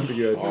 It's going to be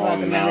good. oh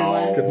Welcome, no!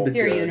 It's gonna be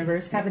Here, good.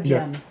 universe, have a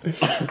gem.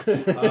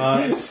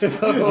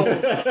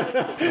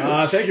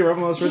 Thank you,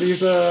 Romulus, for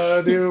these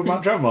new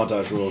travel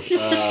montage rules.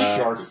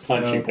 Shark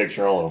punching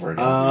picture all over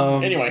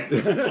again. Anyway,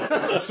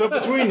 So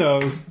between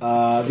those,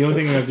 the only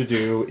thing you have to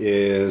do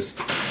is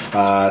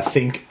talk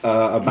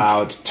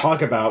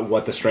about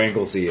what the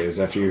Strangle Sea is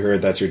after you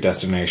heard that's your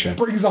destination.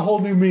 Brings a whole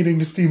new meaning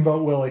to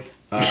Steamboat Willie.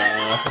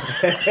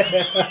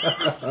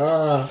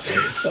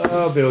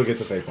 Oh, Bill gets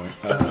a fate point.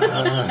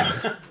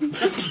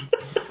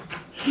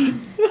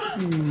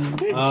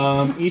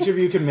 Each of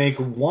you can make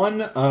one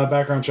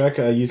background check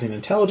using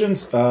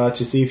intelligence to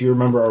see if you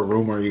remember a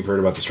rumor you've heard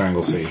about the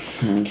Strangle Sea.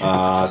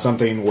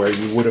 Something where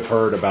you would have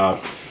heard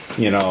about,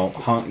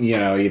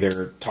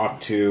 either talk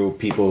to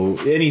people,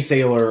 any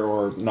sailor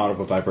or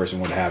nautical type person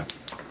would have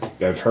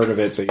heard of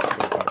it, so you can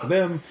go talk to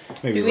them.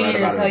 Maybe Do we write need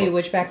to about tell it. you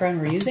which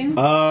background we're using?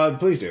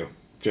 Please do.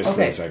 Just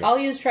for a Okay, second. I'll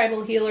use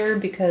Tribal Healer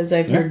because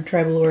I've heard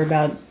tribal lore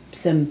about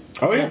some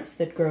Oh, yeah. plants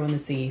that grow in the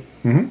sea.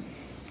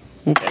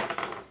 okay.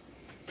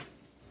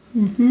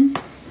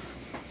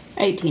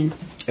 18.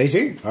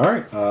 18. All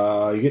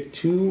right. You get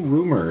 2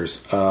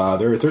 rumors.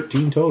 There are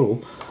 13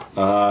 total.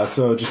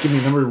 So just give me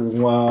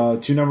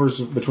two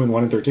numbers between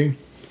 1 and 13.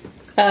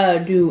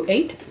 Do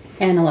 8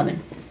 and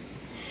 11.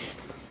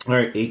 All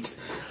right, 8.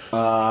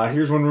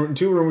 Here's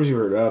 2 rumors you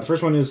heard. The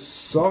first one is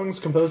songs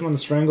composed on the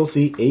Strangle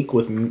Sea ache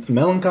with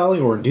melancholy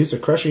or induce a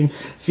crushing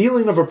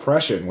feeling of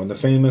oppression when the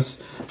famous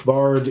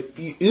bard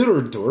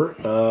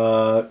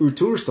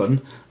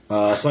Urturson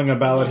sung a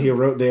ballad he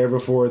wrote there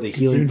before the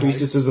healing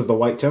priestesses of the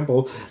White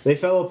Temple. They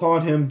fell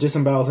upon him,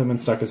 disemboweled him, and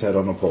stuck his head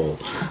on a pole.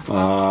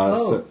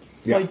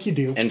 Yeah. Like you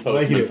do. And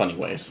posed in funny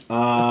ways.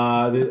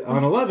 On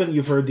 11,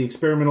 you've heard the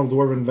experimental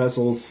dwarven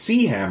vessel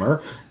Sea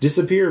Hammer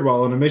disappeared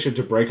while on a mission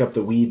to break up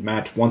the weed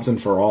mat once and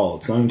for all.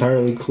 It's not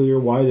entirely clear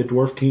why the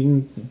Dwarf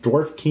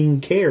King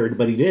cared,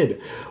 but he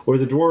did. Or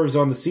the dwarves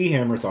on the Sea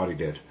Hammer thought he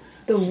did.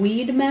 The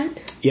weed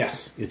mat?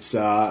 Yes, it's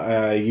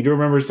you do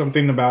remember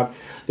something about.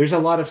 There's a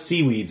lot of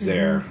seaweeds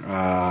there.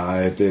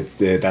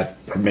 That's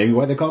maybe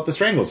why they call it the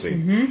Strangle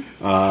Sea.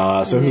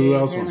 So who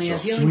else wants to?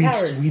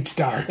 Sweet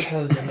dart.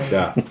 Supposedly.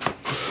 Yeah.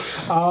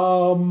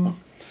 I'll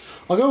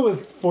go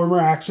with former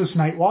Axis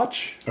Night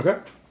Watch. Okay.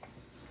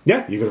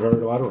 Yeah, you could have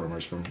heard a lot of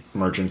rumors from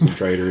merchants and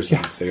traders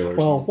and sailors.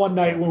 Well, one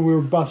night when we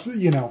were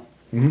cleaning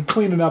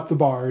up the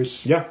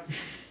bars. yeah.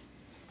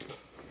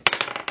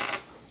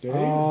 In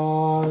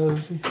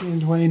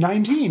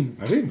 2019.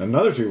 I see.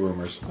 Another 2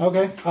 rumors.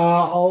 Okay.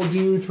 I'll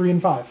do 3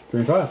 and 5. 3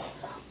 and 5.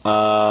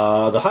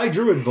 The High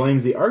Druid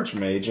blames the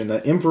Archmage and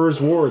the Emperor's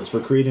wards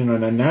for creating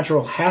an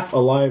unnatural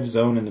half-alive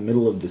zone in the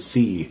middle of the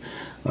sea.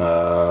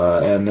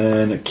 And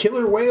then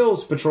killer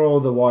whales patrol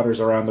the waters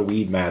around the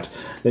weed mat.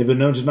 They've been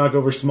known to knock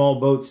over small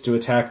boats to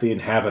attack the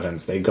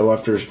inhabitants. They go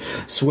after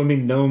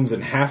swimming gnomes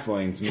and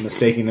halflings,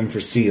 mistaking them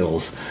for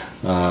seals.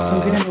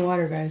 Don't get in the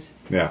water, guys.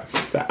 Yeah.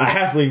 A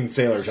halfling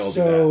sailor told you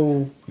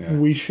So that. Yeah.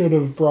 we should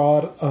have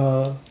brought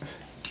a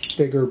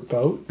bigger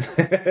boat.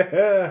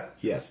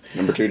 Yes.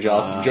 Number 2,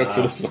 Jaws' joke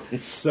for this one.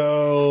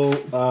 So,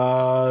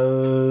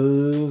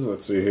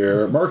 let's see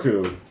here.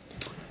 Marku.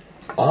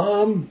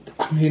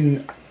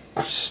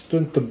 I've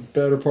spent the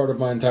better part of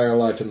my entire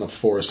life in the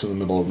forest in the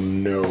middle of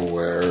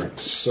nowhere,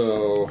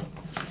 so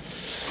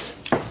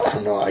I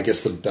don't know. I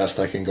guess the best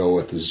I can go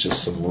with is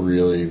just some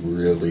really,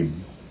 really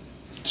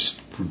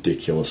just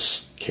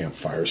ridiculous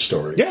campfire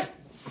stories. Yeah.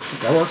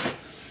 That works.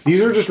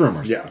 These are just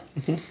rumors. Yeah.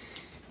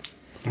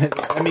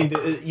 I mean,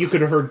 you could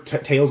have heard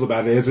tales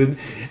about it,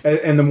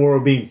 and the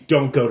moral being,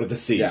 don't go to the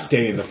sea,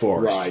 stay in the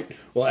forest. Right.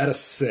 Well, at a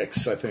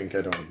 6, I think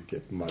I don't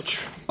get much.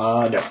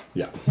 No.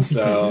 Yeah.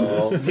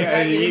 So,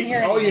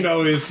 all you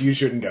know is you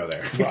shouldn't go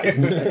there. Right.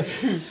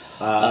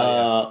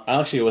 I'll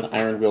actually go with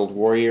Iron Willed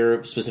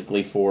Warrior,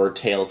 specifically for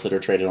tales that are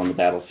traded on the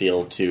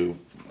battlefield to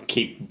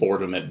keep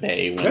boredom at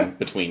bay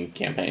between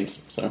campaigns.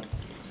 So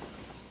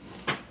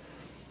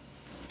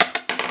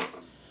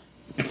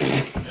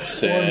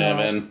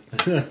 7.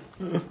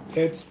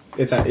 It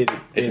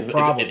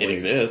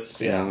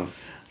exists. Yeah.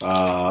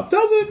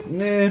 Does it?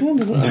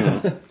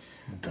 Nah.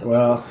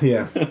 Well,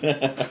 yeah.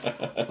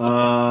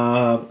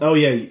 Oh,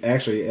 yeah.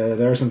 Actually,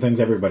 there are some things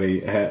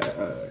everybody,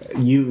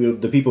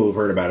 the people who've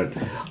heard about it.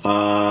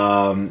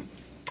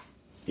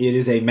 It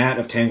is a mat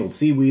of tangled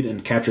seaweed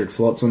and captured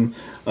flotsam,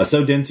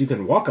 so dense you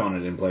can walk on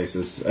it in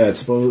places. It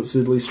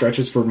supposedly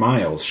stretches for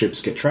miles.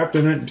 Ships get trapped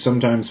in it,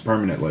 sometimes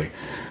permanently.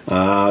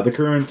 The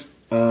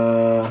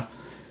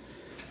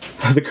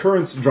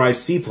currents drive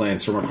sea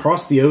plants from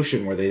across the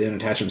ocean, where they then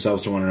attach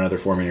themselves to one another,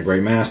 forming a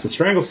great mass. The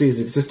strangle sea has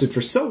existed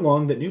for so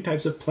long that new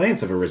types of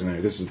plants have arisen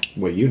there. This is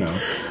what you know.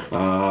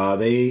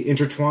 They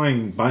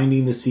intertwine,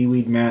 binding the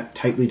seaweed mat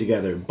tightly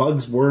together.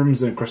 Bugs,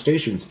 worms, and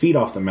crustaceans feed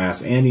off the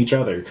mass and each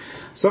other.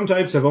 Some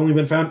types have only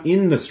been found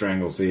in the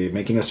strangle sea,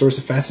 making a source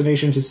of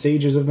fascination to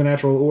sages of the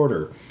natural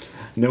order.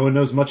 No one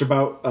knows much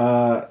about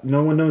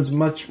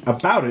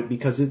it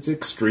because it's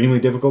extremely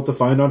difficult to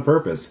find on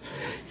purpose.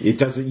 It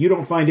doesn't. You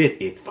don't find it;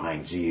 it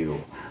finds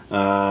you.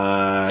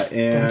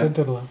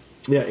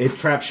 It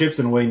traps ships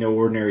in a way no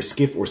ordinary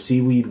skiff or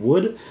seaweed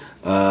would.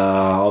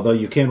 Although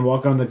you can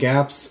walk on it,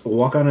 gaps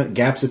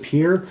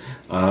appear,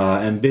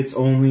 and bits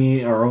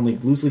are only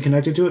loosely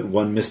connected to it.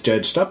 One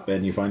misjudged step,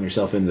 and you find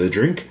yourself in the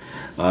drink.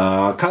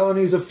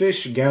 Colonies of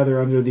fish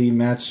gather under the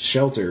mat's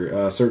shelter.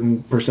 A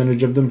certain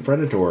percentage of them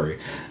predatory.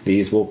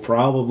 These will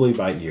probably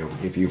bite you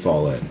if you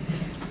fall in.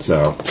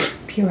 So,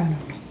 Piranha.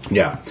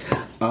 Yeah.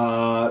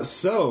 As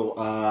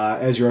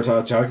you're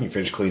talking,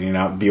 finish cleaning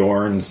out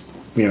Bjorn's,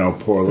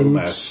 poor little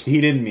mess. He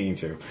didn't mean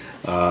to.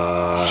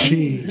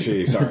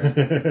 She, sorry.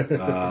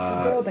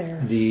 Girl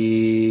bear.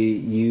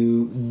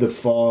 The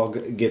fog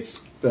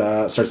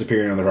starts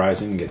appearing on the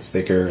horizon, gets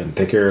thicker and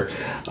thicker,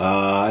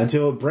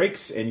 until it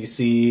breaks, and you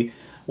see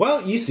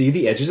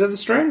the edges of the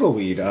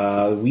strangleweed.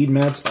 The weed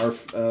mats are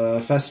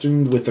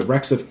festooned with the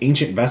wrecks of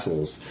ancient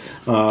vessels.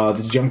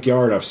 The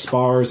junkyard of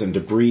spars and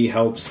debris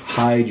helps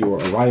hide your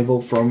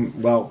arrival from,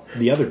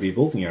 the other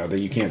people, that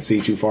you can't see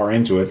too far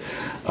into it.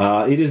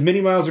 It is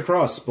many miles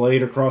across,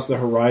 splayed across the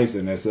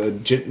horizon as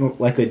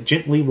like a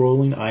gently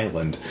rolling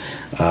island.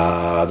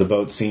 The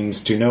boat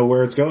seems to know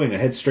where it's going. It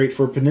heads straight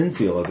for a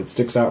peninsula that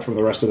sticks out from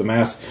the rest of the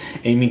mass,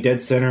 aiming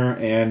dead center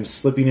and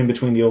slipping in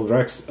between the old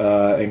wrecks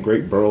and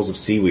great burls of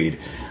seaweed.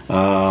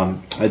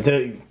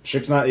 The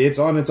ship's it's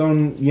on its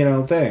own,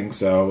 thing,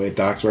 so it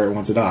docks where it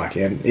wants to dock,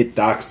 and it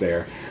docks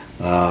there.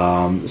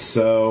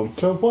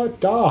 To what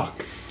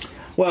dock?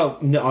 Well,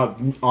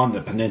 on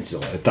the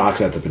peninsula. It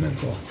docks at the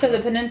peninsula. So the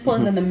peninsula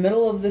is in the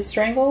middle of the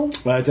strangle?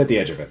 Well, it's at the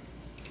edge of it.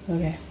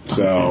 Okay.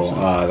 So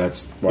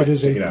that's why It it's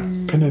is sticking a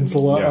out.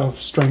 peninsula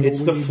of strangleweed.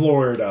 It's the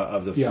Florida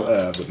of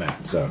the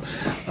map. So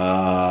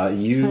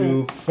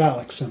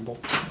phallic symbol.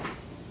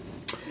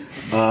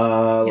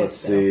 let's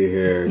see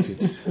here.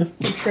 I'm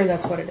sure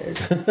that's what it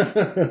is.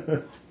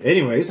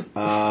 Anyways,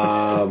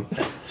 all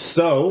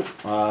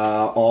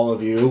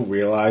of you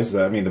realize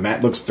that, the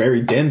mat looks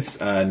very dense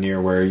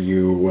near where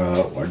you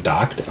are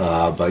docked,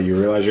 but you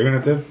realize you're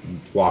going to have to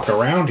walk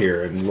around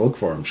here and look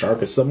for him.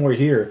 Shark is somewhere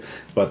here,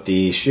 but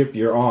the ship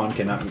you're on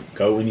cannot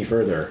go any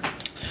further.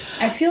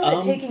 I feel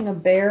that taking a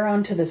bear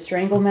onto the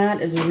strangle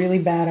mat is a really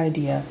bad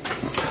idea.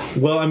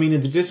 Well, in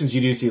the distance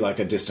you do see like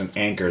a distant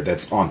anchor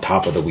that's on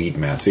top of the weed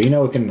mat, so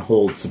it can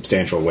hold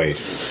substantial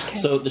weight. Okay.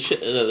 So the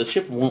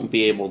ship won't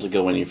be able to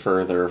go any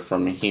further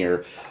from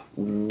here.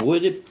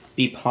 Would it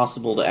be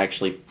possible to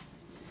actually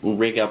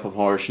rig up a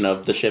portion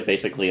of the ship,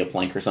 basically a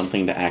plank or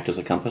something, to act as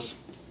a compass?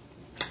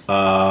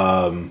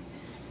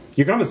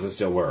 Your compass will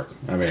still work.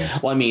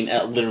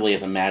 Literally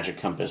as a magic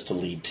compass to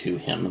lead to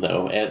him,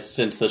 though,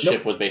 since the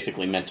ship was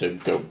basically meant to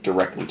go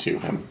directly to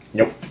him.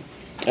 Nope.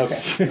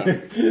 Okay. So.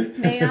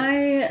 May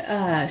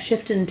I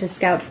shift into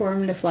scout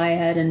form to fly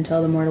ahead and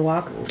tell them where to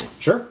walk?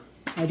 Sure.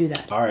 I do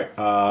that. All right.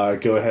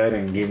 Go ahead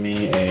and give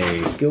me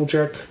a skill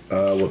check.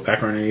 What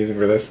background are you using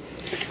for this?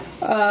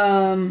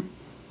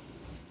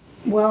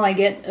 Well, I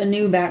get a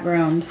new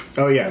background.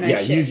 Oh yeah, when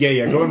I shift.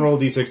 Go and roll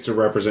d6 to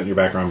represent your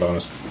background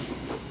bonus.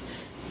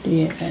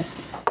 Yeah.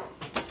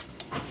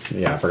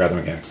 Yeah, I forgot the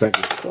mechanics. Thank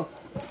you. Cool.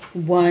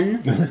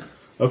 1.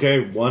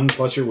 Okay, 1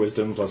 plus your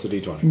wisdom plus a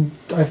d20.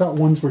 I thought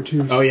ones were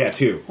 2s. Oh yeah,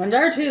 2. 1s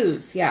are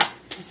 2s, yeah.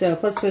 So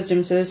plus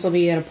wisdom, so this will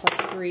be at a plus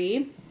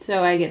 3.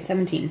 So I get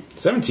 17.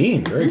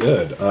 17, very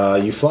good.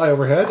 You fly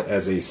overhead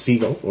as a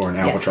seagull or an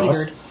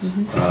albatross.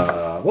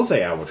 Yeah, we'll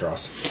say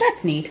albatross.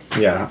 That's neat.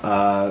 Yeah.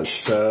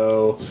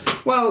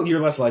 Well, you're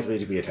less likely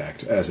to be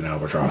attacked as an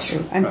albatross.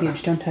 I'm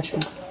huge. Don't touch me.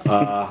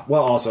 Well,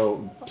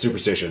 also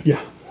superstition.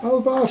 Yeah.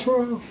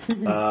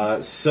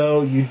 Albatross.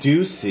 So you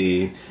do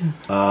see,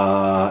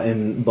 far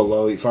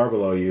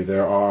below you,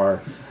 there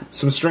are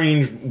some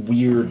strange,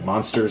 weird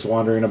monsters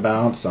wandering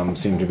about. Some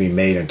seem to be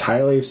made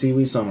entirely of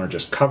seaweed. Some are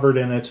just covered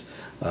in it.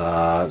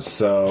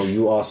 So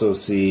you also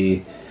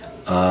see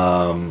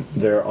seem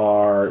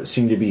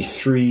to be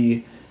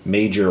three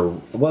major.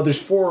 Well,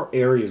 there's 4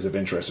 areas of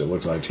interest. It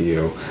looks like to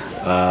you.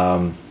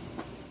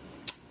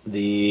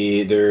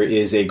 There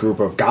is a group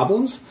of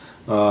goblins.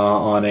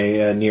 On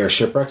near a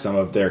shipwreck.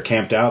 They're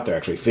camped out. They're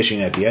actually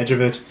fishing at the edge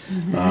of it.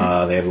 They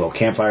have a little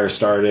campfire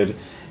started,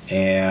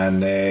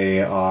 and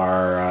they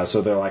are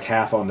they're like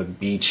half on the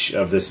beach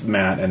of this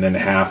mat, and then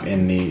half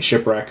in the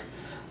shipwreck.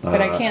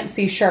 But I can't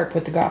see Sharp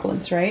with the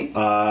goblins, right?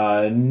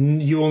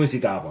 You only see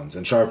goblins,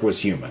 and Sharp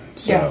was human,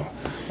 so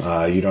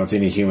you don't see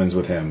any humans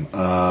with him.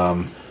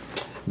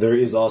 There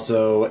is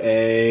also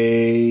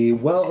a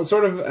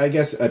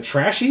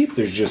trash heap.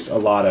 There's just a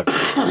lot of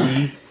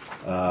tree.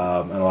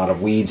 And a lot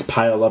of weeds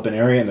pile up an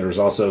area, and there's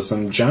also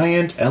some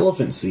giant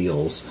elephant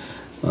seals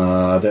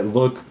that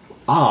look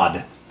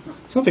odd.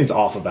 Something's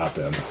off about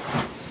them,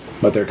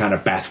 but they're kind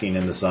of basking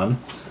in the sun.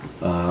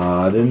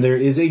 Then there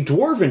is a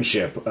dwarven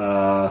ship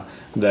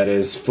that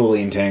is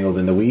fully entangled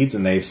in the weeds,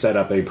 and they've set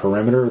up a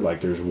perimeter,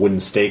 like there's wooden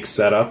stakes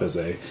set up as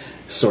a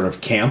sort of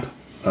camp.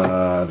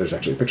 There's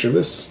actually a picture of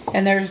this.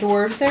 And there's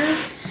dwarves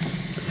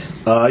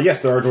there?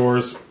 Yes, there are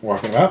dwarves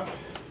walking about.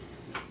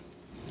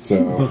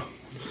 So...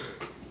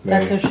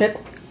 That's a ship?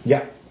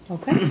 Yeah.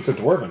 Okay. It's a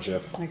dwarven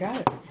ship. I got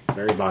it.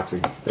 Very boxy.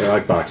 They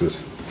like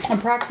boxes.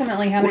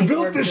 Approximately how many We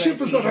built dwarves this do I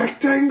ship as see? a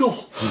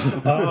rectangle.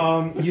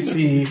 You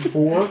see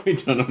 4, We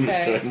don't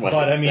understand what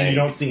but I'm I mean, saying. you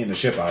don't see in the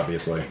ship,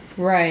 obviously.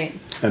 Right.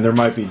 And there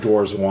might be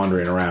dwarves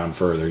wandering around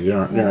further.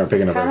 You're not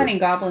picking up How every- many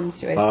goblins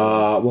do I see?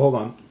 Well, hold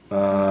on.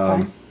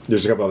 Fine.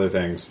 There's a couple other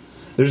things.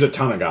 There's a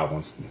ton of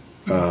goblins.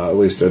 At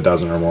least a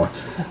dozen or more.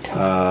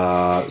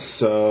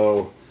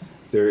 So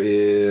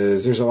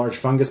there's a large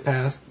fungus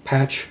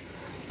patch.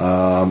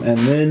 And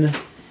then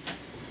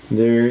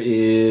there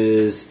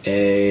is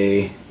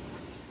a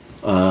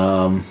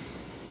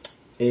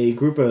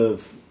group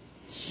of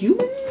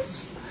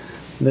humans.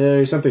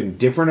 There's something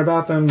different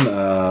about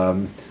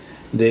them.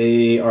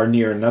 They are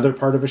near another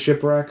part of a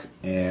shipwreck,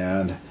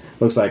 and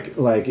looks like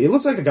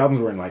the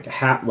goblins were in like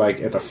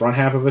at the front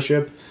half of a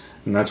ship,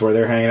 and that's where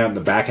they're hanging out. And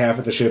the back half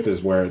of the ship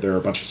is where there are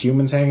a bunch of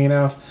humans hanging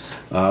out.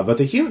 But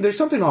there's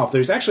something off.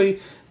 There's actually.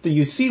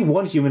 You see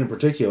one human in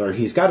particular.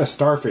 He's got a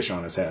starfish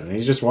on his head, and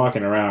he's just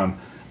walking around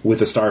with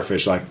the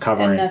starfish, like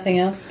covering. And nothing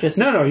else? Just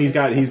No. He's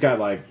got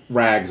like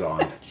rags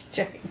on, Just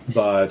checking.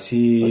 but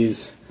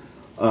he's.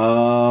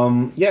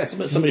 Yes,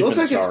 Somebody's it looks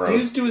been like it's Starro.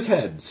 fused to his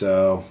head,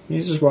 so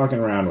he's just walking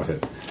around with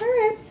it.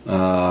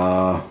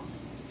 Alright.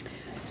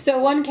 So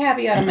one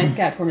caveat on my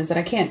scat form is that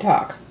I can't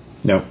talk.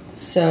 No,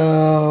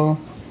 So...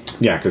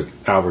 yeah, because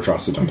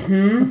albatrosses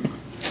don't talk.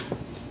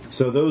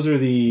 So those are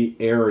the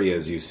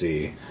areas you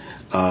see.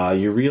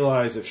 You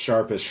realize if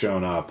Sharp has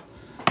shown up,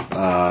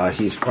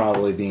 he's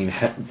probably being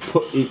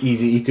put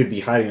easy. He could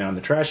be hiding on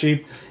the trash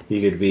heap. He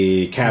could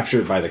be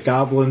captured by the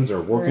goblins or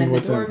We're working in the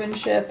with them. dwarven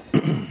ship.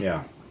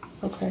 Yeah.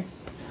 Okay.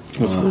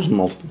 There's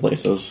multiple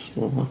places.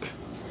 We'll look.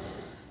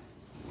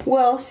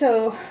 Well,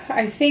 so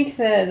I think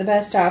the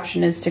best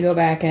option is to go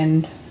back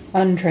and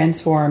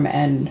untransform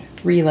and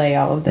relay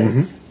all of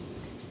this.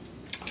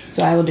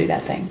 So I will do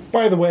that thing.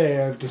 By the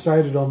way, I've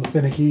decided on the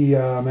finicky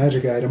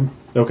magic item.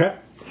 Okay.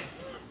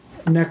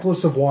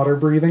 Necklace of water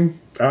breathing.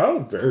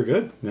 Oh, very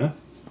good. Yeah.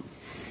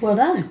 Well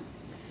done.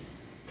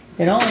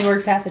 It only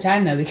works half the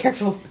time, though. Be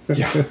careful.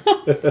 Yeah.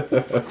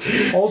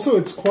 Also,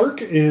 its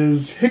quirk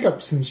is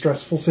hiccups in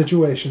stressful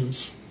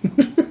situations.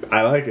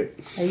 I like it.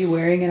 Are you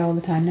wearing it all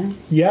the time now?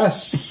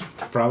 Yes.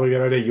 Probably a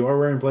good idea. You are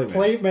wearing plate mail.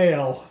 Plate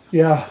mail.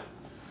 Yeah.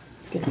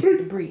 It's good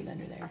to breathe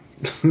under there.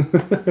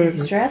 Are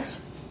you stressed?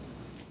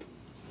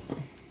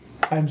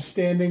 I'm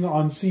standing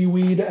on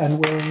seaweed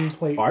and wearing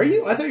plate Are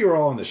you? I thought you were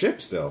all on the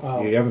ship still.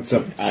 Oh. You haven't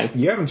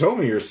you haven't told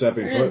me you're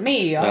stepping It was foot.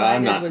 me. All I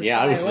I'm did not- was yeah,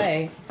 I fly was-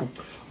 away.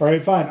 All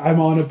right, fine.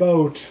 I'm on a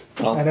boat,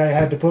 Oh. and I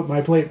had to put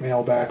my plate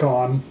mail back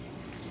on.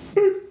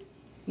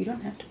 You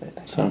don't have to put it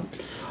back So, on.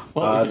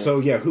 well, So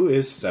yeah, who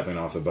is stepping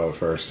off the boat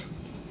first?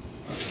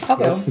 I'll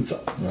go.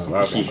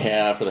 Okay.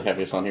 yeah, for the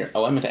heaviest on here.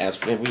 Oh, I meant to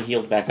ask, have we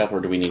healed back up,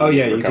 or do we need Oh to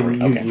yeah, you recover?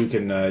 can Okay. you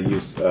can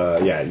use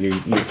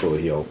you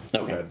fully heal.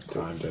 Okay. You had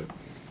time to.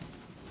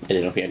 I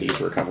didn't know if we had to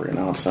use recovery or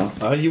not, so.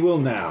 You will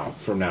now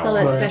from now It's all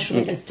on. that Right.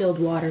 specially distilled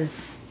water.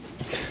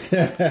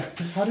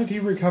 How did he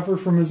recover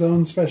from his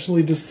own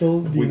specially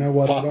distilled? Do you know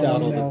what? I Popped don't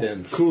out wanna all the know.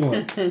 dents.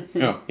 Coolant.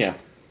 Oh, yeah.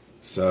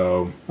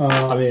 So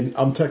I mean,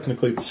 I'm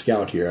technically the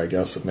scout here. I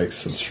guess it makes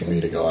sense for me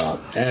to go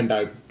out, and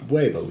I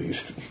weigh the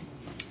least.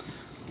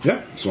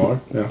 yeah, smaller.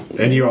 Yeah,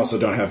 and you also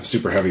don't have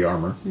super heavy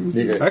armor. You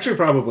get- Actually,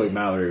 probably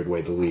Mallory would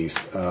weigh the least.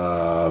 It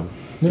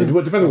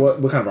depends on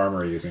what kind of armor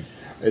are you using.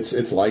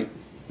 It's light.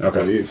 Okay.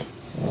 I believe.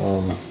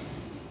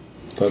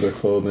 leather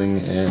clothing,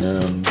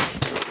 and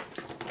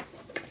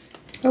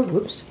Oh,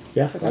 whoops.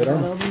 yeah, Forgot light about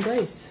armor. Elven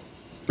Grace.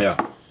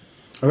 Yeah.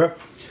 Okay.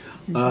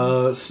 You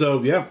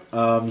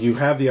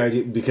have the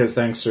idea, because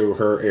thanks to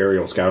her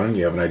aerial scouting,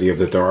 you have an idea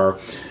that there are,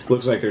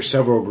 looks like there's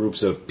several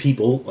groups of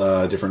people,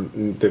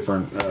 different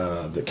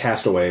the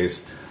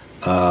castaways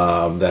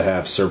that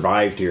have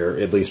survived here,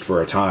 at least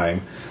for a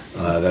time,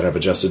 that have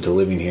adjusted to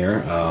living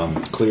here.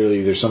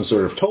 Clearly there's some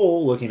sort of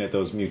toll looking at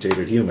those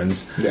mutated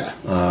humans. Yeah.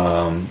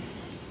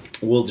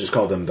 We'll just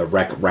call them the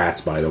wreck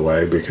rats, by the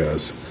way,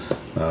 because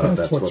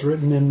That's what's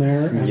written in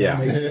there. And Yeah.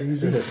 Makes it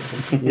easy.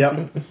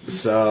 Yep.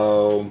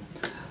 So,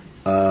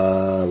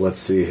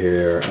 let's see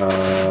here.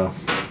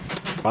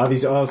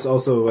 Obviously, also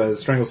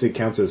Stranglesteed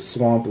counts as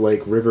swamp,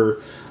 lake,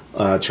 river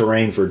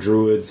terrain for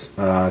druids.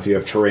 If you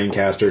have terrain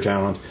caster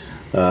talent,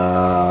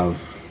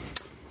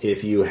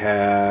 if you don't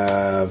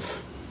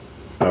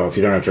have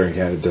terrain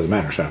caster, it doesn't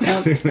matter. So,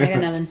 Nope, I got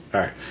nothing.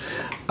 all right.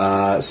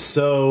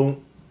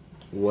 So,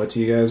 what do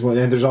you guys want?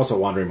 And there's also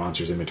wandering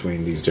monsters in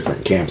between these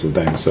different camps and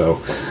things.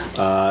 So,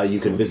 you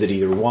could visit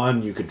either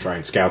one. You could try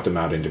and scout them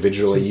out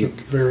individually. It's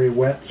a very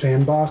wet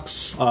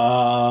sandbox.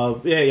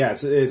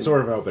 It's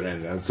sort of open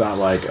ended. It's not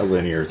like a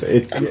linear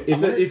thing.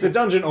 It's a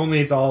dungeon, only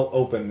it's all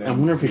open. I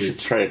wonder if we should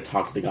try to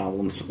talk to the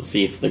goblins,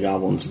 see if the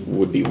goblins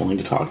would be willing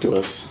to talk to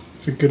us.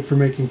 Is it good for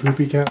making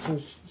poopy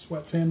castles? This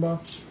wet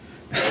sandbox.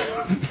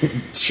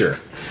 Sure.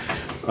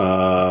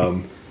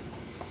 That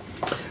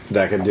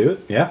can do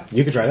it. Yeah,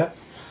 you could try that.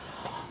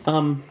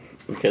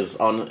 Because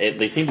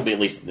they seem to be at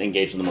least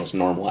engaged in the most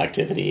normal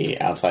activity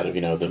outside of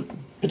the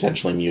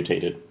potentially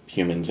mutated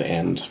humans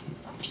and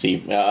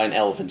and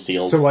elephant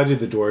seals. So why did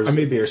the dwarves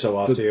appear so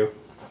off to you?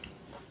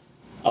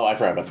 Oh, I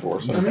forgot about the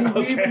dwarves. I mean,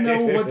 we even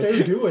know what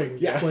they're doing.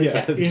 Yeah.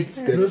 It's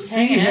the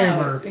sea Hanging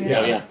hammer.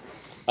 out.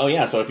 Oh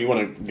yeah. So if you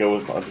want to go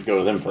with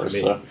them first,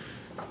 so.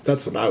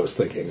 That's what I was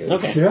thinking. Is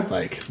Okay. Yeah.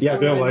 like Yeah,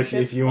 Bill. Like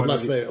if you want,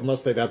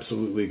 unless they've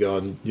absolutely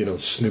gone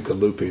snooker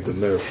loopy, then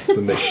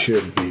they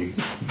should be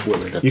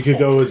willing to. you could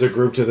talk. go as a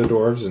group to the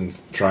dwarves and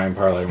try and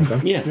parlay with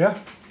them. Yeah. Yeah.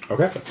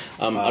 Okay.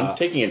 I'm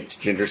taking a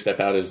ginger step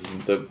out.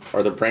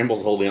 Are the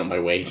brambles holding up my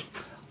weight?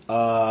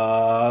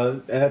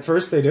 At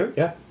first they do.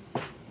 Yeah.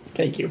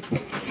 Thank you.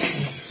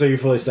 So you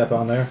fully step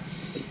on there.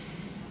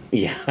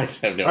 Yeah, I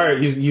just have no. All right.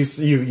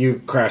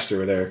 You crash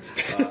through there.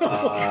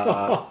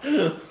 I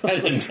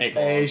didn't take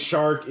long. A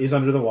shark is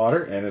under the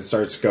water and it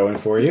starts going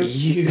for you.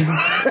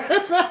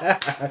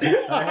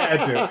 I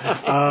had to.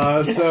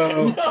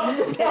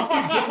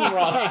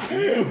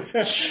 You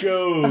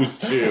chose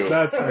to.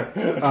 That's fair.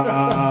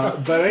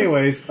 But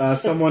anyways,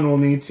 someone will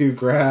need to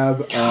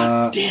grab.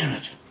 Damn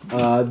it.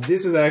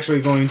 This is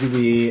actually going to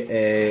be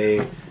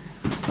a.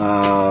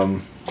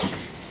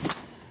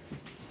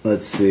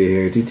 Let's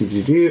see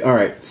here. All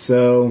right,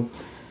 so.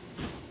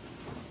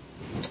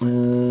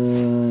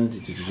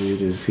 Does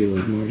it feel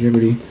like more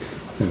Jeopardy?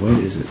 What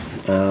is it?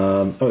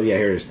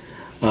 Here it is.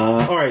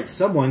 All right,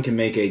 someone can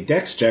make a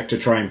dex check to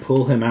try and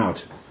pull him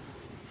out.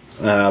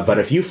 But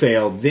if you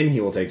fail, then he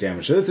will take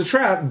damage. So it's a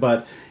trap,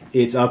 but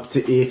it's up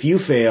to... If you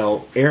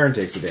fail, Aaron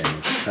takes the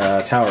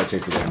damage. Tower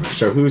takes the damage.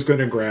 So who's going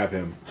to grab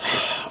him?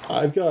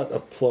 I've got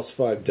a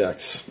 +5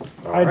 dex.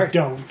 I right.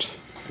 don't.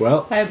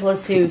 Well, I have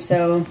 +2,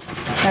 so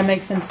that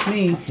makes sense to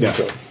me. yeah.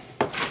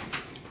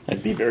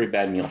 That'd be a very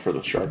bad meal for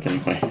the shark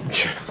anyway.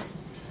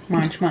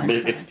 Munch. But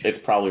it's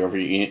probably over.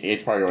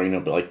 It's probably already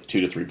like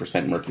 2 to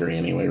 3% mercury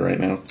anyway right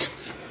now.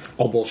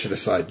 All bullshit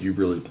aside, you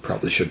really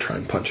probably should try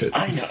and punch it.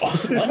 I know.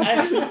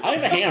 I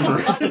have a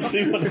hammer. Let's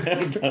see what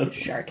that does.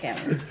 Shark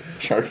hammer.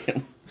 Shark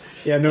hammer.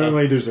 Yeah,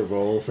 normally there's a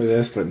roll for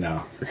this, but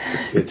no.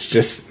 It's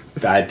just...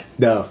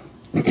 No.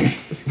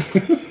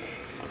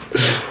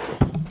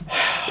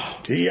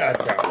 Yeah,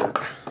 coward.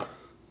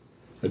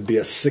 It'd be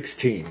a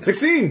 16.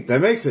 16!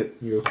 That makes it.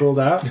 You were pulled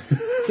out.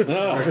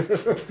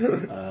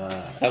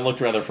 That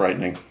looked rather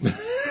frightening.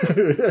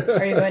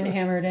 Are you going to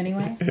hammer it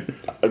anyway?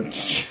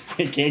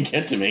 It can't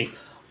get to me.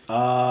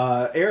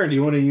 Aaron, do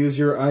you want to use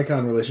your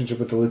icon relationship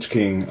with the Lich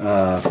King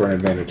for an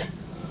advantage?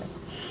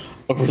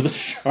 Over the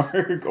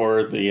shark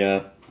or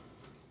the...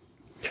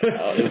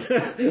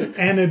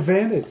 An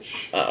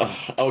advantage.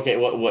 Okay,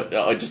 what?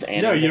 Just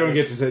an No, you don't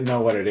get to know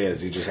what it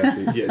is. You just have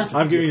to...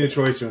 I'm giving you the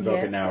choice to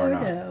invoke it now or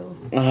not.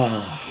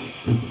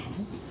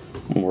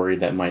 I'm worried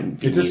that might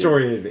be It's a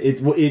story.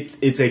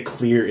 It's a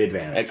clear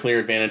advantage. a clear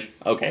advantage.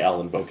 Okay,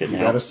 I'll invoke it You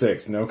now. got a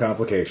 6, no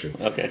complication.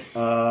 Okay.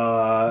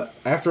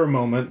 After a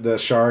moment, the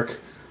shark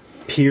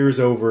peers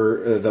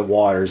over the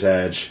water's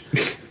edge,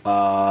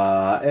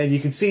 and you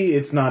can see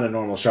it's not a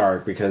normal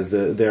shark because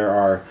there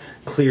are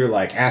clear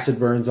acid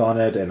burns on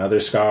it and other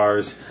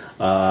scars,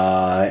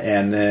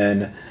 and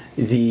then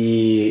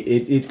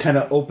it kind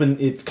of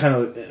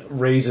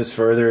raises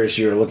further as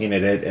you're looking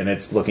at it, and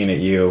it's looking at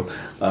you.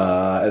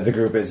 The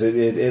group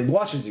it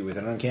watches you with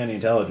an uncanny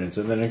intelligence,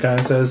 and then it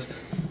kind of says,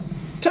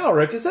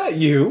 "Talric, is that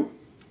you?"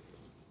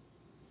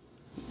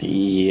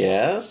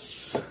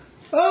 Yes.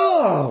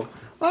 Oh,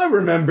 I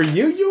remember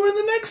you. You were in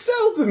the next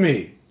cell to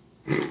me.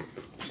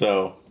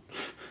 So,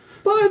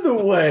 By the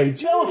way,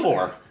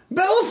 Bellafor.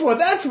 Belfort,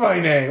 that's my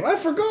name. I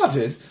forgot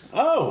it.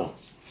 Oh,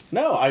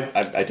 no,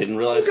 I didn't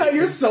realize. You got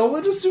your soul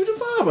in a suit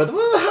of armor.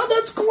 Well, how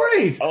that's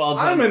great. Oh, well,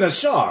 I'm in a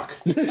shock.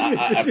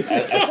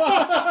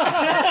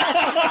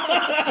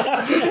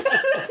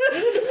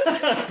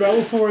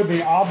 Belfort,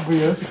 the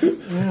obvious. I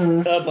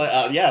was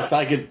like, yes,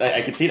 I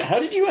could see that. How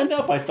did you end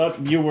up? I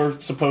thought you were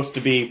supposed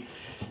to be.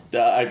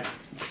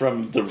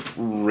 From the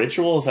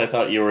rituals, I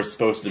thought you were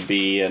supposed to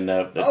be in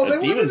a They demon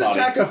wanted to body.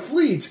 attack a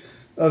fleet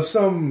of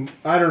some,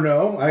 I don't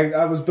know.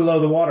 I was below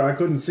the water. I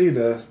couldn't see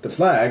the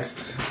flags.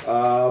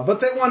 But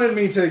they wanted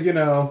me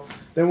to,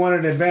 they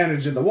wanted an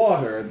advantage in the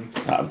water. And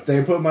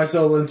they put my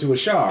soul into a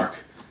shark.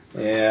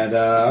 And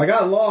I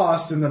got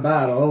lost in the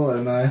battle,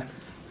 and I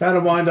had to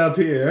wind up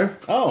here.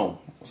 Oh,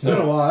 It's been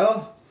a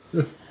while.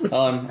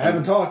 I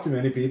haven't talked to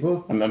many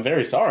people. I'm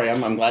very sorry.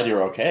 I'm glad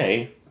you're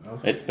okay.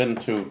 It's been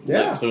too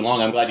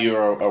long. I'm glad you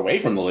are away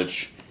from the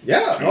Lich.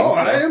 Yeah,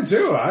 I am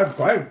too. I'm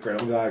quite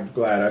glad.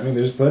 I mean,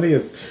 there's plenty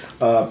of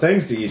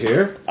things to eat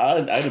here.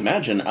 I'd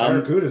imagine.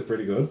 Barracuda's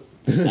pretty good.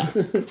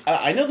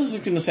 I know this is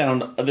going to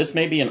sound. This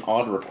may be an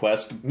odd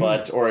request,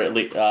 but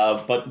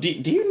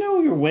do you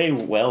know your way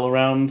well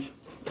around?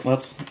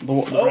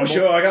 Oh,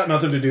 sure. I got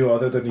nothing to do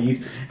other than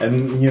eat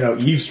and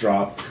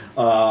eavesdrop.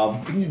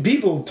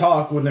 People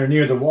talk when they're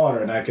near the water,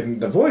 and I can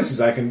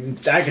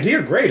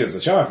hear great as a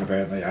shark.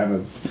 Apparently,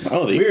 I'm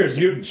a weird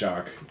mutant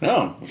shark.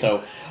 Oh,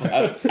 so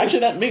actually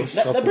that brings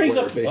up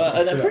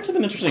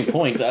an interesting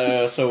point.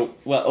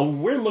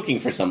 We're looking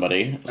for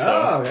somebody.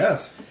 So,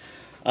 yes.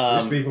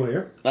 There's people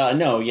here.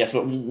 No, yes,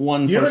 but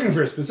one. You're person. looking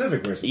for a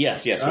specific person.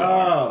 Yes. We Oh,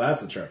 are.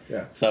 that's a trick.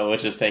 Yeah. So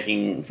which is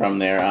taking from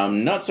there.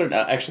 Not certain.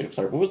 Actually, I'm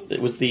sorry. What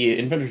was the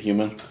inventor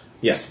human?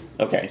 Yes.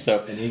 Okay, so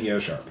An ego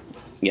sharp.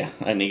 yeah,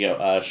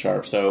 Inigo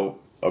Sharp. So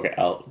okay,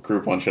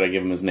 group one. Should I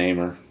give him his name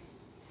or?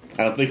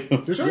 I don't think.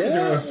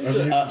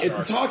 It's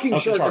a talking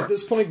shark. shark. At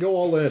this point, go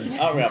all in.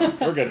 Oh yeah,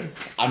 we're good.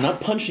 I'm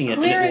not punching it,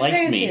 Clear and it likes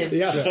advantage. me.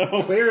 Yes.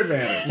 Clear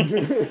advantage.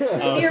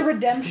 Your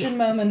redemption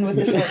moment with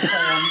the short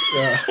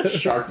plan.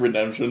 Shark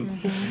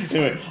redemption.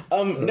 Anyway,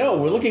 no,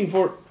 we're looking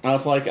for.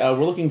 We're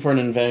looking for an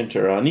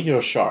inventor,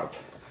 Inigo Sharp.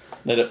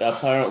 That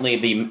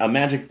apparently a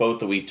magic boat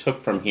that we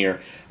took from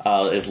here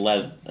is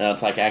led.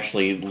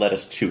 Actually led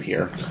us to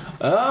here.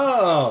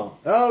 Oh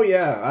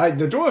yeah.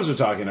 The dwarves were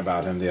talking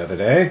about him the other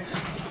day.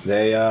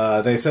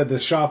 They said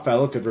this shop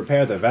fellow could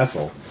repair the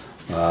vessel,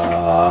 and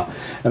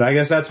I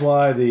guess that's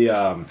why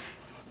the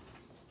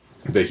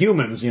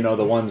humans,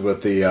 the ones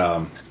with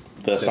the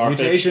starfish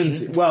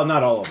mutations. Well,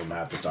 not all of them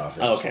have the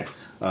starfish. Oh, okay.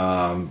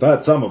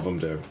 But some of them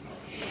do.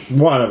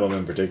 One of them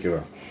in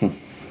particular.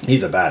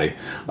 He's a baddie.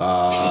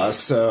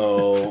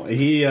 So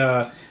he,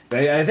 I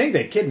think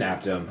they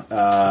kidnapped him,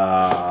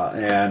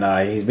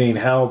 and he's being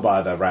held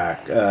by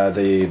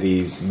the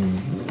these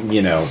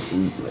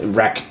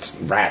wrecked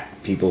rat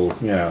people.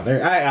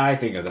 I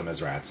think of them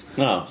as rats.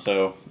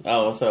 So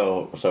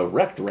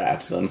wrecked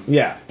rats then.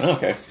 Yeah.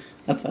 Okay,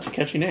 that's a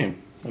catchy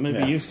name. That may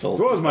be useful.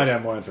 Dwarves might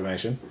have more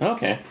information.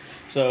 Okay,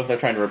 so if they're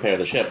trying to repair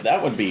the ship,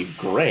 that would be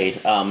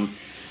great.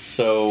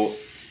 So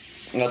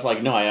that's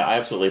no, I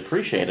absolutely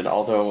appreciate it.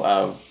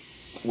 Although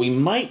we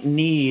might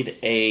need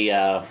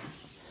at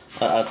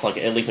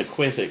least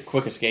a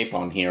quick escape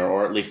on here,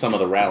 or at least some of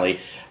the rally.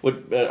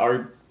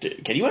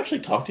 Can you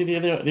actually talk to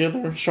the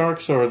other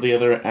sharks or the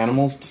other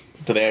animals?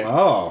 Do they?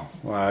 Oh,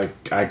 well,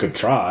 I could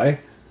try.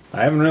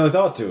 I haven't really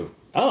thought to.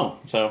 Oh,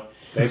 so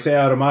they stay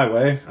out of my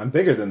way. I'm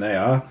bigger than they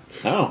are.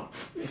 Oh,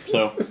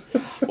 so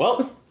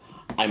well.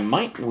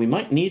 We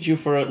might need you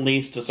for at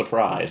least a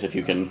surprise if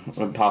you can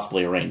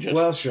possibly arrange it.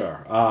 Well,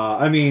 sure.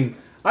 I mean,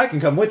 I can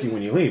come with you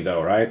when you leave,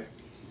 though, right?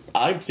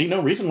 I see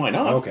no reason why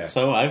not. Okay.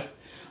 So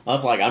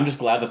I'm just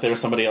glad that there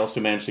was somebody else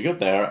who managed to get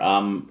there.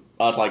 I'm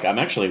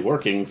actually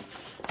working.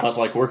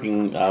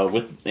 Working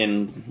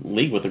in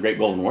league with the Great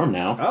Golden Worm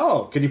now.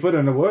 Oh, could you put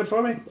in a word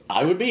for me?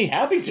 I would be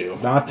happy to.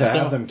 Not to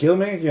have them kill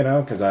me,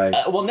 because I.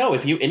 Well, no.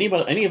 If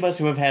any of us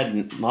who have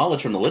had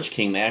knowledge from the Lich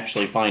King, they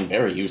actually find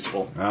very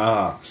useful.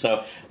 Ah.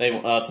 So they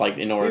in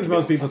order. Seems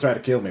most people try to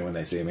kill me when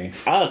they see me.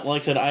 Like I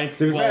said,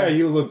 to be fair,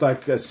 you looked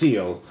like a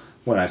seal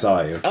when I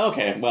saw you.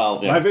 Okay,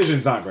 well, yeah. My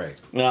vision's not great.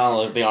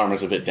 Well, the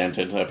armor's a bit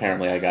dented.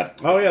 Apparently, I got.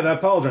 Oh yeah,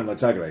 that pauldron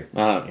looks ugly.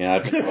 Yeah,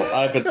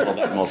 I've been told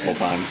that multiple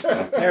times.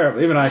 So.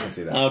 Terrible. Even I can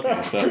see that.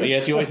 Okay, so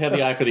yes, you always had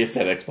the eye for the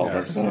aesthetics, Paul.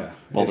 Yes, so, yeah.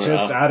 well,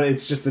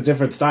 It's just a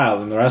different style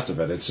than the rest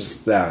of it. It's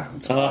just no,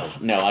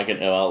 I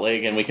can. Well,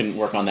 again, we can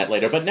work on that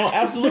later. But no,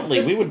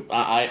 absolutely, we would.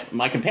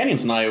 My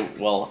companions and I.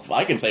 Well, if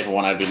I can say for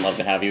one, I'd love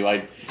to have you.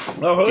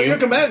 Who are your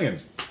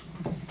companions?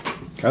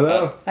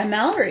 Hello. I'm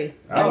Mallory.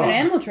 I'm an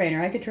animal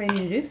trainer. I could train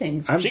you to do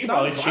things. I'm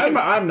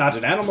not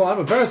an animal. I'm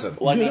a person.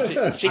 Well,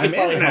 she I'm could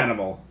probably an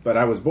animal, but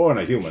I was born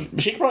a human.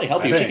 She could probably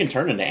help you. She can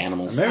turn into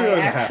animals. Maybe I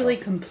actually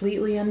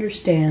completely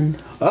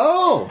understand.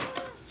 Oh.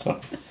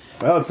 So,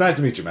 well, it's nice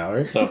to meet you,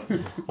 Mallory. So,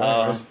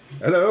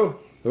 hello.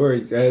 Who are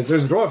you?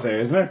 There's a dwarf there,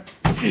 isn't there?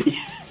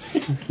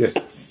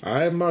 Yes.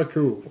 I'm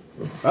Marku.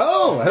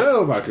 Oh,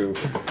 hello, Marku.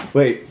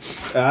 Wait,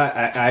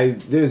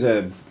 there's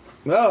a.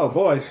 Oh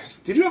boy,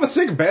 did you have a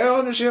sick bear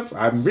on your ship?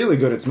 I'm really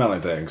good at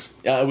smelling things.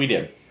 we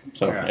did.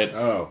 So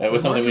Yeah. it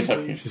was something we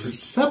took.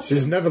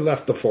 She's never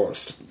left the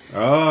forest.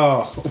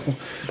 Oh,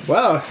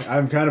 well,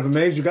 I'm kind of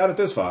amazed you got it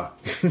this far.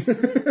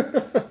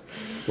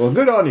 Well,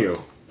 good on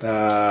you.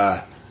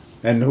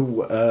 And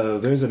who,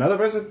 there's another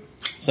person?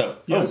 So,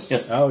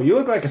 yes. Oh, you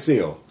look like a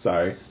seal.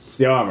 Sorry. It's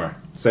the armor.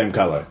 Same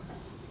color.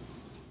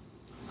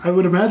 I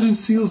would imagine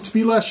seals to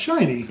be less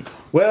shiny.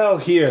 Well,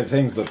 here,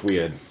 things look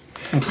weird.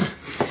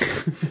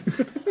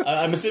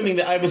 I'm assuming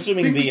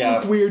Things the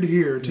look weird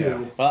here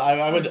too. well,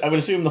 I would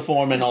assume the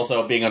form and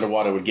also being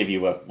underwater would give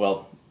you a,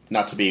 well,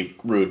 not to be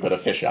rude, but a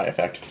fisheye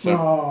effect. So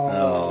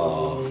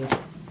Oh.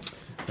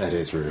 That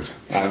is rude.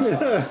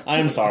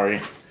 I'm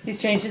sorry.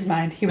 He's changed his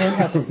mind. He won't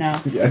help us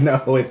now. Yeah, no,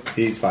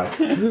 he's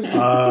fine.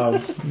 All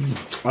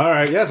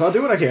right, yes, I'll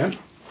do what I can.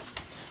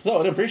 So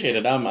I'd appreciate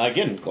it. I'm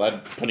again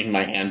glad putting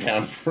my hand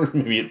down for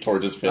maybe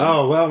towards his fin.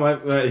 Oh,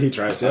 well, he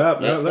tries to.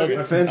 Look, okay.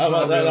 my fins.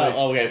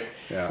 Okay.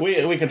 Yeah.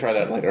 We can try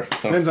that later.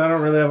 So. Fins, I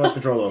don't really have much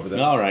control over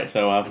them. All right.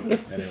 So I'm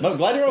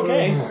glad you're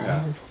okay.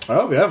 Yeah.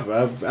 Oh,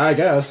 yeah, I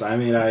guess. I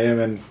mean, I am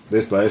in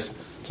this place.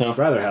 So It's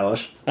rather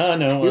hellish. no.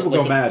 People go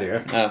listen, mad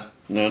here.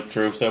 No,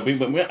 true. So we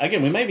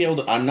may be able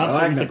to. I'm not I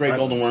certain like the that Great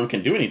Golden presence. Worm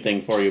can do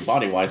anything for you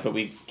body wise, but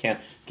we can't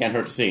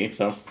hurt to see.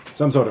 So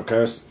Some sort of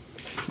curse.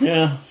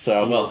 yeah.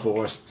 So Well, well.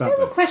 force, I have a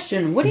something.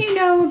 question. What do you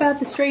know about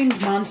the strange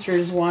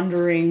monsters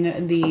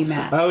wandering the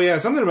map? Oh, yeah,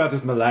 something about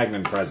this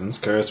malignant presence,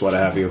 curse, what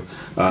have you.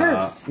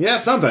 Curse?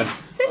 Yeah, something.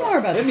 Say more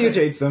about It the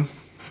mutates them.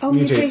 Oh, Mutates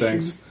mutations.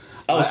 things.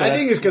 Oh, so I think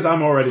that's- it's because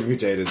I'm already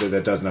mutated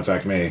that doesn't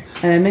affect me.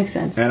 That makes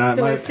sense. And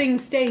so my- if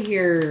things stay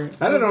here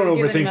I don't over a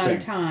given overthink amount of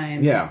things.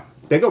 time, Yeah,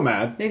 they go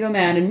mad, they go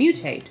mad and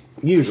mutate,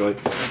 usually.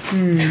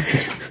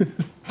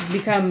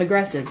 become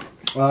aggressive.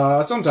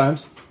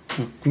 Sometimes.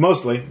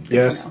 Mostly,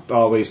 yes,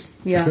 always,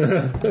 Yeah.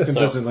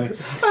 consistently.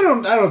 I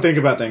don't think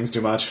about things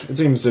too much. It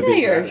seems to Yeah, be.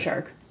 you're a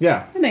shark.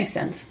 Yeah, That makes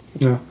sense.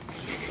 yeah.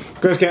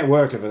 Curse can't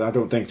work if I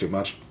don't think too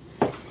much.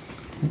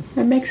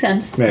 That makes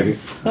sense. Maybe.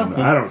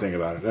 I don't think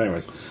about it.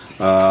 Anyways.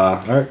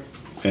 All right.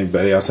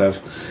 Anybody else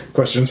have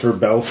questions for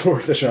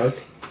Belfour the shark?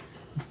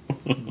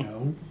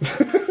 No.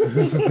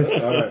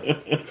 All right.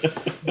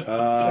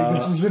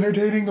 This was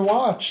entertaining to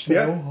watch. So.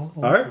 Yeah.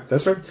 All right.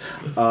 That's fair.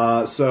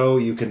 So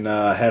you can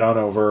head on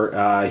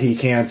over. He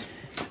can't.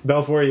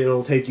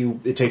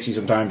 Belfour, it takes you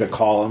some time to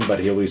call him, but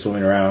he'll be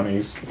swimming around.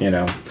 He's,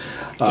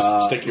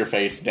 Just stick your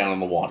face down in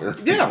the water.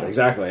 yeah,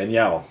 exactly, and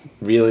yell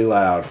really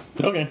loud.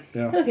 Okay.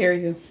 Yeah. He'll hear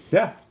you.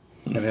 Yeah,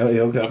 and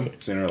he'll come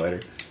sooner or later.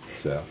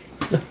 So,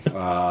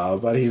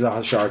 but he's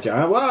a shark.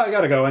 Well, I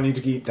gotta go. I need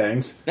to eat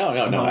things. No,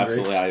 I'm hungry.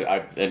 absolutely.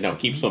 I no,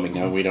 keep swimming.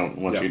 No, we don't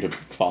want Yeah. you to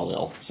fall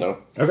ill. So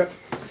Okay.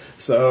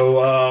 So,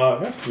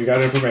 yeah, you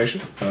got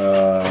information.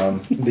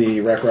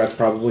 The rec rats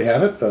probably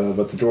have it,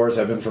 but the dwarves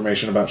have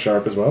information about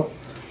Sharp as well.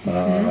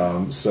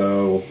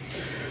 So,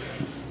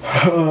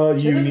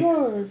 you need.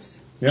 Dwarves.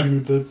 Yeah. To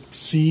the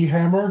sea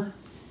hammer.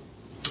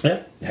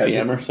 Yeah. see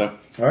hammer. So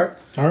All right.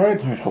 All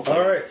right. hopefully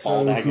All right.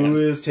 fall So, back who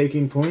in. is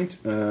taking point?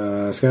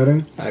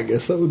 Scouting. I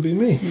guess that would be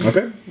me.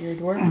 Okay. You're a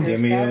dwarf. You're Give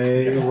me scout.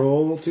 a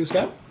roll to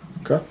scout.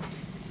 Okay.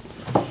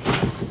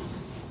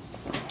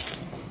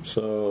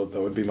 So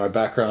that would be my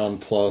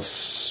background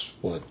plus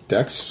what,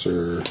 Dex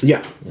or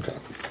Yeah. okay.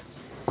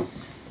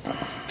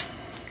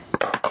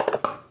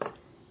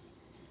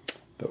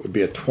 That would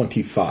be a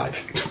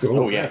 25.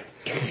 Oh yeah.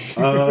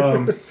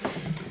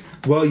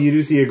 Well, you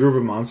do see a group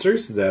of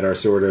monsters that are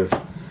sort of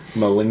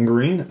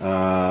malingering.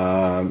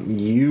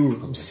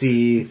 You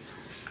see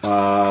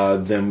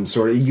them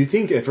sort of. You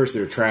think at first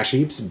they're trash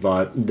heaps,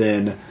 but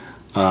then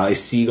a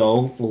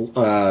seagull,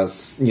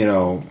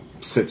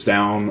 sits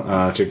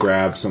down to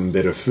grab some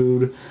bit of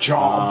food.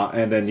 Chomp.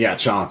 And then,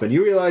 chomp. And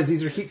you realize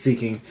these are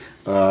heat-seeking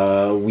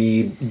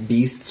weed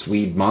beasts,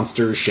 weed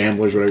monsters,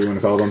 shamblers, whatever you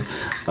want to call them.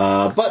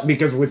 But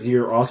because with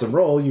your awesome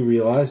roll, you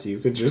realize you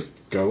could just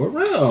go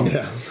around.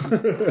 Yeah.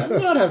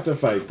 And not have to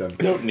fight them.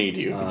 Don't need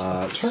you.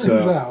 Turns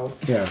out.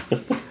 Yeah.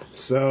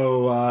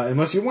 So,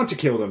 unless you want to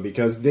kill them,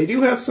 because they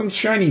do have some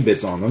shiny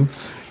bits on them.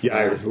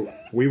 Yeah,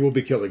 we will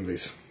be killing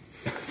these.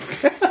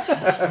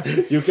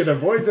 You can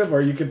avoid them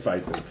or you can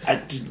fight them.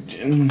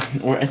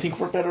 I think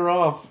we're better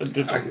off.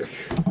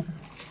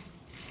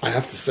 I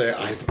have to say,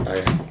 I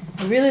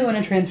I really want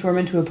to transform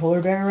into a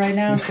polar bear right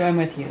now, so I'm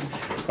with you.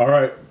 All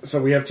right,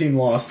 so we have team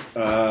lost.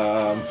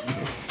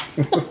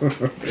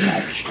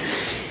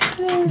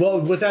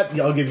 Well, with that,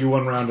 I'll give you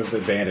one round of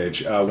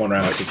advantage, one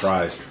round of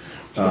surprise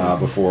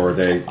before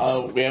they.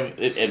 We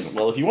have,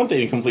 well, if you want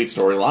the incomplete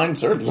storyline,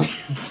 certainly.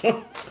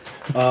 So,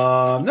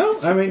 No,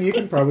 I mean you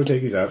can probably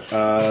take these out.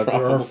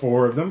 There are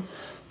 4 of them,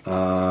 2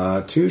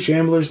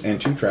 shamblers and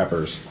 2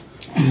 trappers.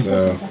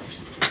 So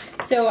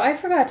So I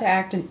forgot to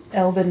act in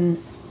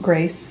Elven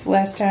Grace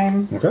last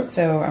time. Okay.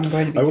 So I'm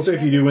going to be. I will say,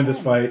 if you do win this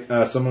fight,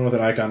 someone with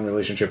an icon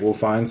relationship will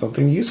find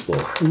something useful.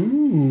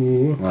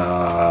 Ooh.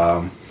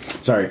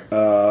 Sorry.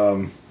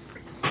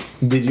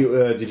 Did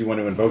you want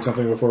to invoke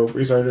something before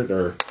we started,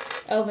 or?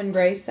 Elven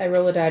Grace. I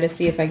roll a die to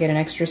see if I get an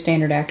extra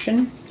standard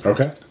action.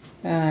 Okay.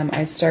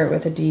 I start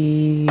with a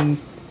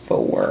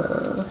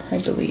D4, I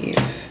believe.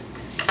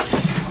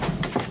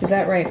 Is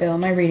that right, Bill?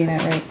 Am I reading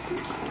that right?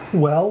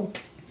 Well,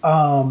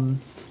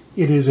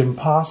 it is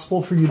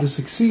impossible for you to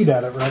succeed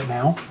at it right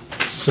now.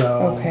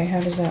 So, Okay, how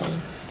does that work?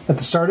 at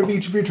the start of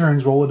each of your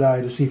turns, roll a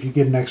die to see if you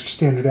get an extra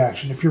standard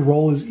action. If your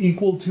roll is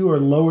equal to or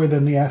lower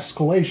than the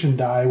escalation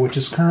die, which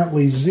is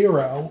currently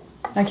 0,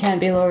 I can't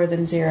be lower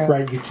than 0.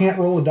 right, you can't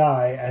roll a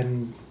die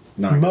and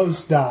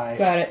most die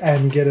Got it.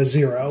 and get a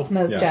 0.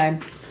 Most Yeah. time.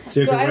 So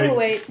you So have to I will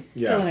wait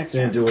Yeah, till the next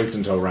and round. at least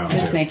until round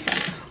This 2. makes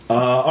sense.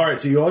 All right,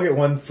 so you all get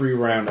one free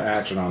round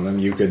action on them.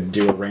 You could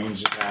do a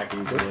ranged attack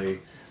easily,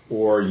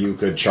 or you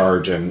could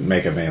charge and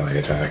make a melee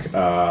attack.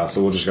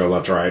 So we'll just go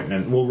left to right,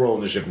 and we'll roll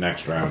initiative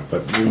next round.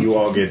 But you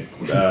all get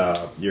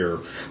your...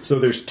 So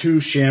there's 2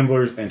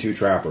 shamblers and 2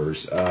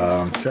 trappers.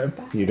 Okay.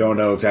 You don't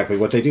know exactly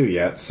what they do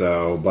yet,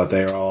 but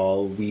they're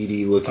all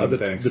weedy-looking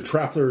things. The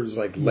Trappler's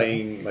like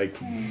laying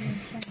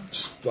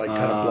kind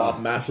of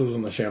blob masses,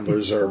 and the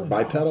Shamblers are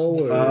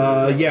bipedal.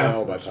 Or, yeah.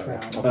 no,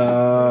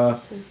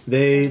 bipedal.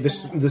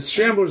 The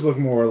shamblers look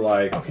more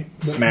like Okay,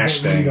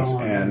 smash but read things,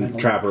 on, and it'll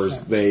trappers make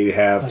sense. they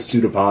have Like,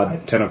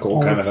 pseudopod tentacle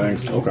all kind it of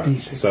things. says is Okay.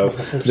 D6 So is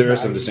the first there is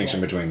die some you distinction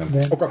roll. between them.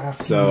 Then Okay.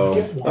 after you So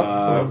get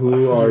one,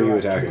 who are you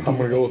attacking? I'm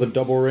going to go with a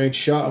double range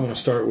shot. I'm going to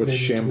start with Then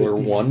you Shambler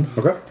would be- 1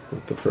 Okay.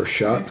 with the first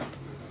shot.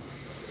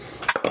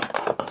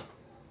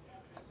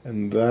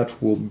 And that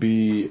will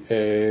be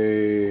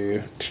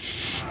a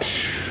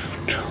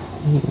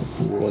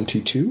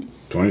 22.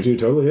 22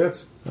 totally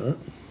hits.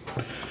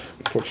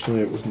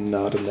 Unfortunately, it was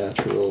not a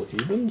natural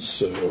even,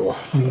 so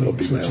that'll be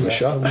my Since only you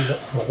shot.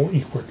 have to roll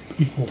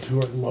equal to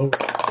or lower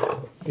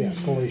the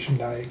escalation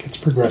die, it gets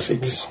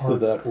progressively So harder.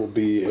 that will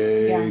be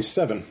a Yeah.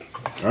 7.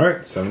 All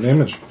right, 7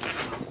 damage.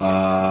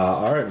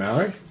 All right,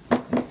 Mallory.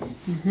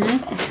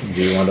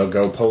 Do you want to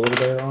go polar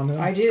bear on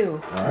him? I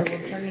do. All right. I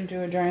will turn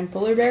into a giant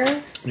polar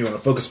bear. You want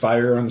to focus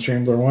fire on the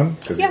Shambler one?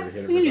 Because Yeah, we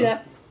can do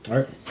that. All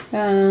right.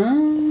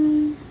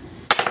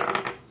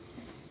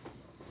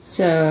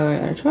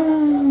 So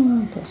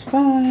 12 plus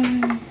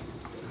 5.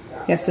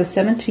 Yes, so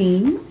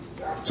 17.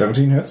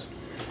 17 hits.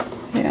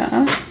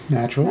 Yeah.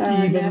 Natural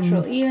even.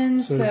 Natural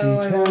even. So So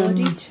I roll a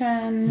D10.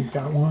 d10. You've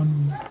got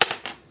one.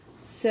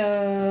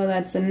 So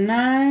that's a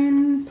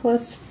 9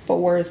 plus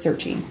 4 is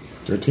 13.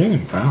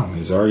 13. Wow,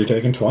 he's already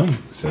taken 20.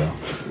 So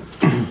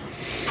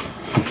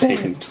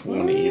Taking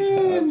 20.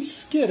 And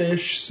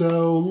skittish,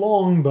 so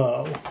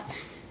longbow.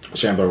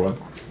 Shambler one.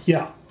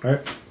 Yeah. All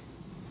right.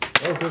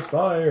 Focus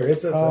fire.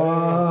 It's a thing.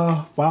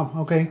 Wow,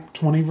 okay.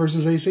 20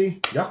 versus AC.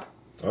 Yeah,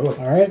 totally.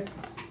 All right.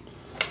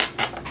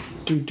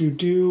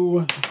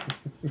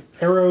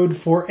 Arrowed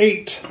for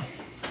 8.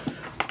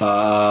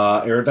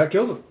 Aaron, that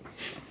kills him.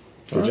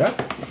 Good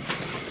job.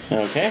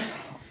 Okay.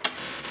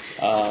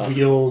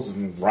 Squeals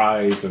and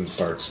writhes and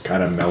starts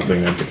kind of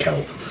melting into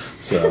kelp.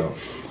 So,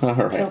 All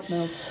right. Don't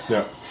know.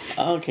 yeah.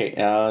 Okay.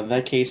 In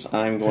that case,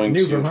 I'm going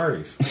New from to.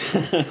 Hardee's.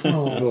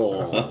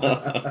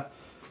 Oh.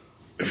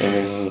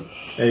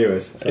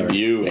 Anyways, sorry.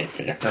 You ain't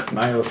there.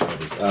 Nihilist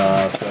Hardee's.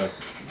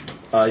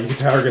 You can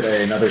target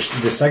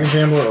the second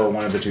Shambler or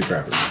one of the 2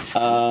 trappers.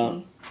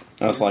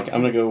 I was like,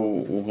 I'm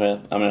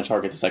gonna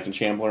target the second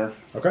Shambler.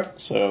 Okay.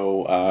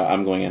 So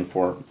I'm going in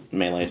for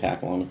melee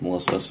attack along with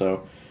Melissa.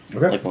 So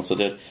Okay. like Melissa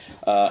did.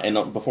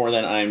 And before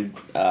then, I'm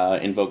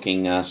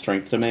invoking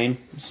Strength Domain.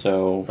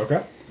 So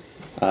Okay.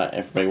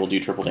 everybody will do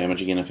triple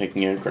damage again if they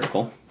can get a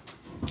critical.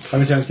 How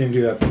many times can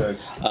you do that today?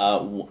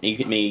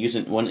 You may use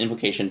one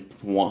invocation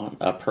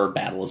per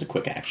battle as a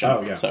quick action.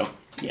 Oh, yeah. So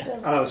yeah,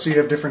 Oh, so you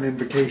have different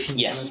invocations.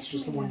 Yes. And it's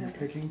just the one you're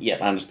picking. yeah.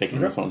 I'm just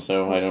picking this one,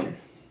 so I don't.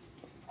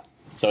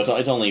 So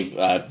it's only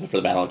for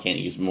the battle. I can't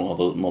use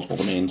multiple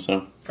domains.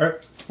 So All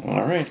right.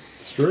 all right.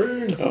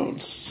 Strength. Oh,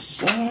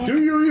 so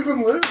Do you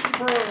even lift,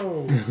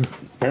 bro?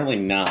 apparently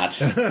not.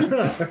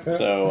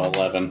 So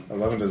 11.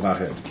 11 does not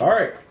hit. All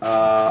right.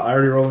 I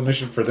already rolled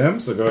initiative for them,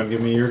 so go ahead and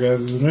give me your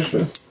guys'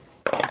 initiative.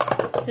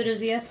 So does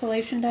the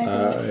escalation die?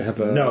 I have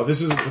a No,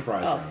 this is a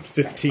surprise round.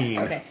 15.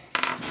 Okay.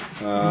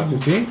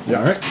 15? Yeah.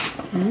 All right.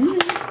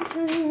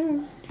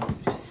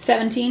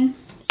 17.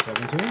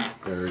 17.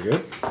 Very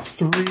good.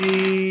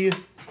 3.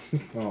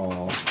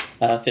 Oh,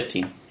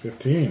 15.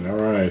 15. All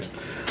right.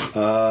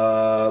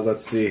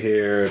 Let's see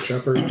here.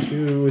 Trapper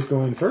 2 is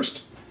going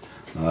first.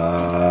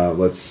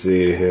 Let's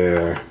see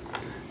here.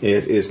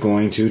 It is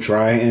going to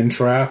try and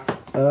trap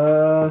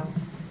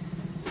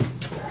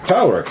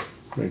Talric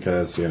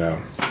because,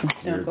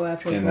 Don't go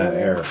after the in that polar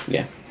air. bear.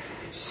 Yeah.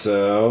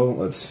 So,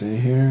 let's see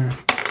here.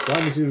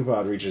 Slimy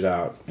Pseudopod reaches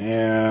out,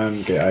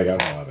 and okay, I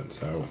got an 11,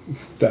 so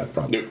that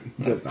probably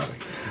does nothing.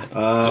 Just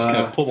kind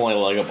of pull my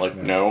leg up like,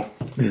 no.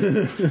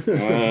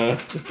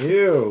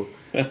 Ew.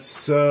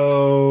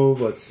 So,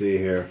 let's see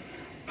here.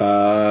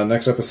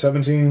 Next up is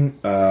 17,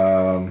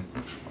 and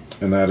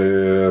that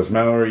is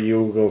Mallory,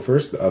 you will go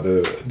first,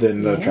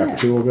 then the Trapper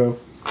 2 will go.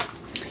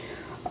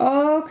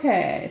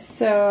 Okay,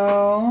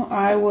 so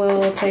I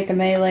will take a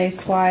melee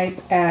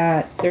swipe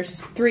at. There's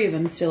 3 of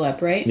them still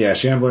up, right? Yeah,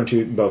 Shambler and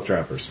 2, both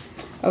Trappers.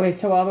 Okay,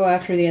 so I'll go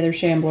after the other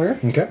Shambler.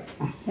 Okay.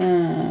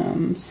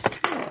 So,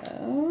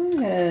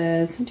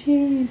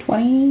 17,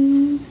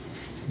 20.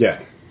 Yeah.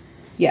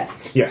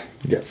 Yes. Yeah.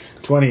 Yes.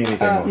 20 anything.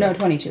 will No, hit.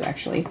 22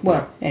 actually.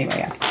 Well, anyway,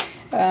 yeah.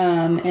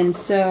 And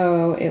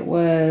so it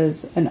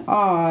was an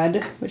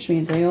odd, which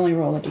means I only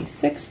roll a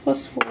d6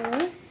 plus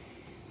 4.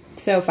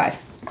 So 5.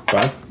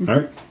 5?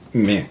 Alright.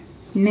 Meh.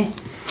 Meh.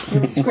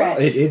 Little scratch.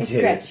 It It hit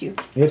scratched it. you.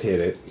 It hit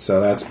it, so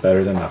that's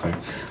better than nothing.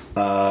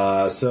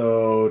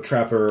 So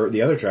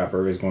the other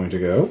trapper is going to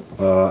go,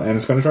 and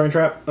it's going to try and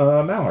trap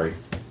Mallory.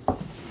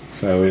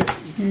 So it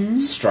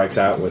strikes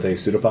out with a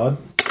pseudopod.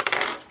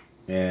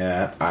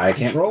 And I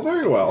can't roll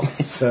very well,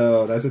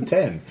 so that's a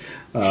 10.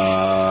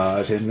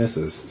 10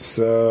 misses.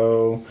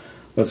 So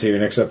let's see here.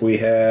 Next up we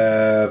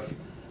have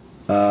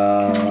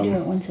I do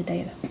it once a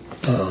day,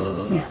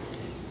 though. Yeah.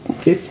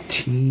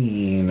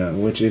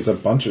 15, which is a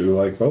bunch of,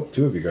 like, both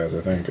two of you guys,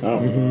 I think. Oh,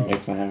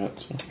 if I have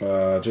it.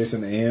 So.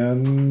 Jason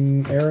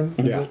and Aaron?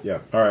 Yeah. Yeah.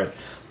 All right.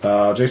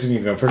 Jason, you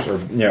can go first. Or,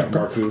 yeah,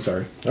 Marku,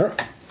 sorry. All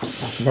right.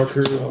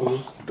 Marker,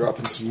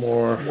 dropping some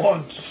more.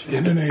 Once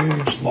in an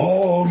age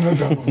long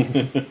ago.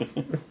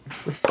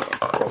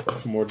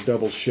 Some more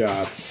double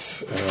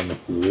shots. And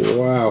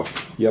wow.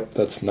 Yep,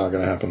 that's not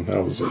going to happen.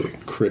 That was a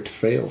crit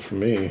fail for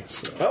me.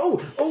 So.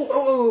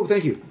 Oh,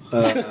 thank you. So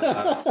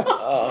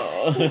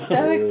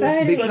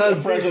excited.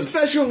 Because there's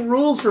special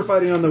rules for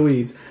fighting on the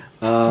weeds.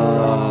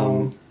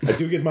 I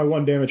do get my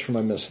 1 damage for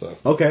my miss, though.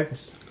 Okay.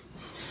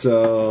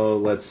 So,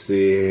 let's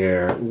see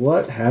here.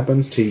 What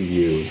happens to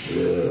you?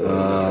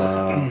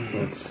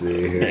 Let's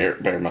see here.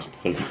 Bear must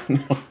play.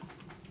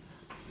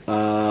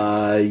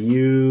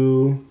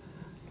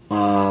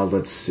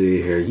 Let's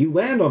see here. You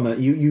land on the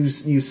you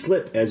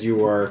slip as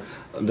you are.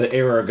 The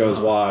arrow goes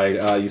wide.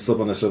 You slip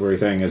on the silvery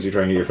thing as you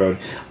try and get your phone,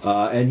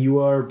 and you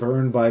are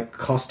burned by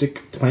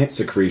caustic plant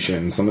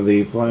secretion. Some of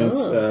the plants'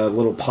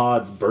 little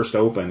pods burst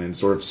open and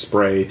sort of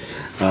spray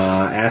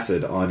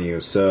acid on you.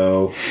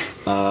 So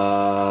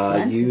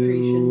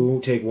you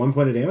take 1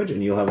 point of damage,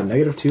 and you'll have a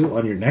 -2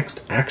 on your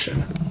next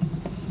action.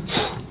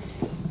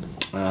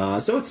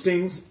 So it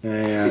stings,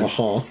 and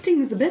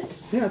Stings a bit.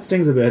 yeah, it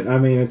stings a bit. I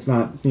mean, it's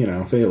not,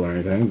 fatal or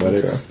anything, but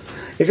it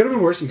could have been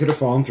worse. You could have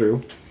fallen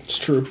through. It's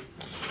true.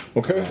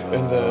 Okay,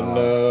 and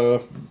then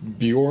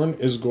Bjorn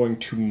is going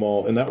to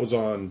maul, and that was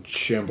on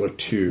Shambler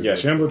 2. Yeah,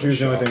 Shambler 2 is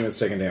the only thing that's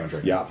taking damage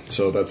right Yeah,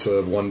 so that's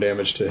a 1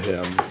 damage to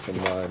him from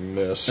my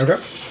miss. Okay.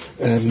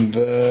 And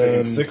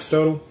then Taking 6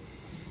 total.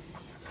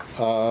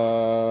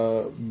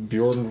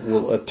 Bjorn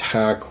will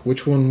attack.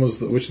 Which of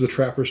the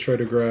trappers try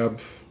to grab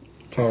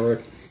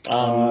Tarek?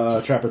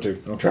 Trapper 2.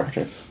 Trapper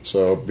 2.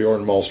 So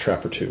Bjorn mauls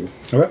Trapper 2.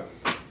 Okay.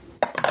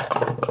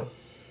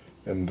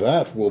 And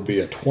that will be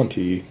a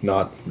 20,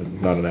 not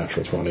a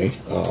natural 20.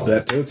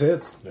 That dude's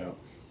hits. Yeah.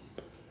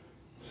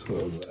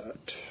 So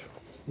that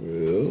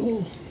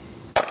will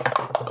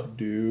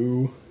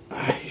do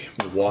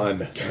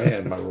 1.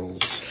 Man, my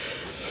rolls.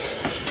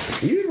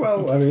 You did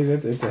well. I mean,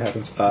 it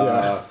happens.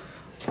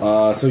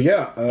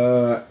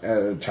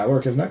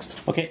 Taloric is next.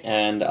 Okay,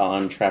 and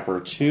on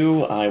Trapper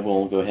 2, I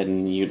will go ahead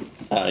and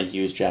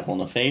use Javelin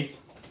of Faith,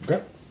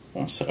 Okay.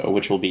 so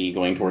which will be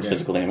going towards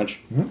physical damage.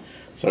 Mm-hmm.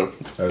 So,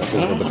 That's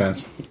physical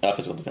defense.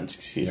 physical defense,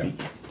 excuse Yeah. me.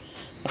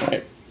 All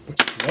right,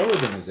 Lower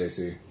than his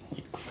AC.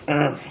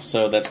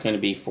 so that's going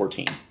to be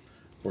 14.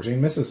 14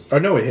 misses. Oh,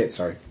 no, it hits,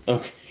 sorry.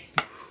 Okay.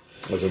 I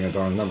was looking at the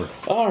wrong number.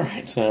 All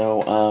right,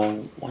 so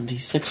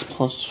 1d6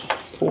 plus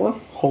 4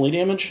 holy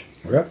damage.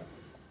 Okay.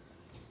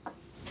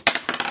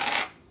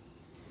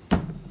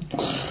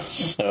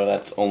 So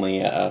that's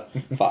only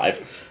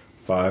 5.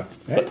 5.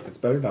 Hey, it's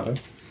better than nothing.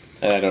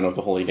 And I don't know if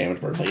the holy damage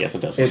works, but yes,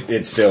 it does.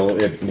 It still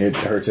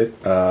hurts it.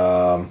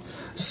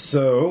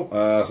 So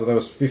that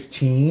was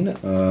 15.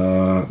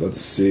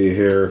 Let's see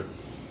here.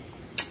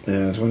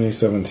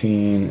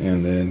 2017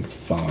 and then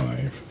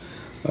 5.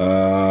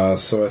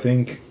 So I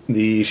think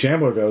the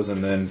Shambler goes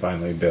and then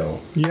finally Bill.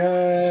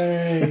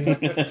 Yay!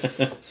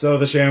 So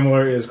the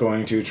Shambler is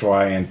going to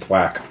try and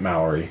thwack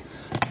Mallory.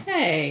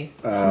 Hey.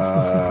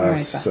 Alright,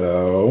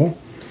 So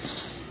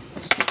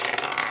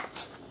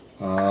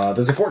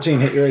does a 14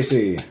 hit your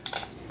AC?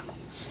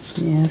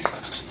 yes.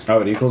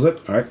 Oh, it equals it?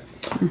 Alright.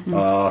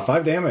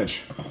 5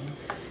 damage.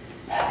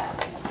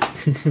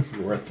 You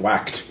were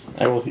thwacked.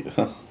 I will.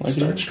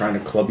 Starts trying to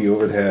club you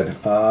over the head.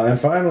 And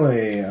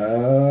finally,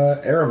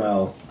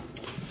 Aramel.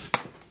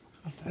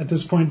 At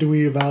this point, do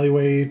we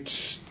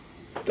evaluate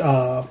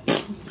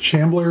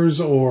Shamblers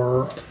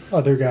or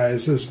other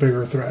guys as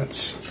bigger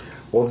threats?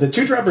 Well, the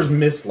 2 trappers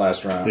missed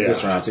this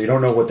round, so you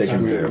don't know what they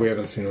can do. We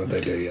haven't seen what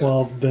they do yet.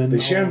 Well, then The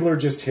Shambler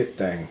just hit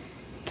thing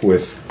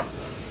with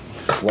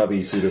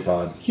clubby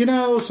pseudopod.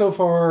 so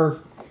far,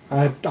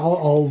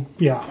 I'll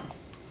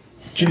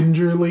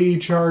gingerly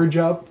charge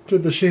up to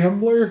the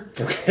Shambler.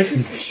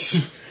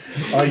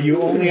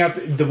 You only have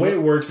to. The way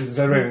it works is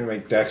instead of having to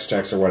make dex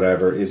checks or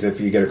whatever, is if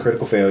you get a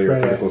critical failure or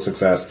Right. critical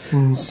success,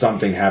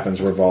 something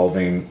happens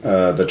revolving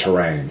the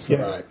terrains.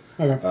 Yeah. Right.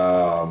 Okay.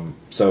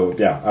 So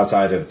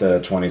outside of the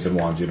 20s and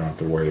 1s, you don't have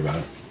to worry about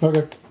it.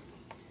 Okay.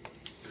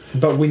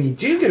 But when you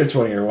do get a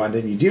 20 or 1,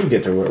 then you do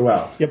get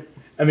to Yep.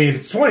 I mean, if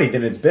it's 20,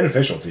 then it's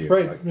beneficial to you.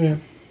 Right. Like, Yeah.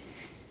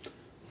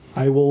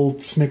 I will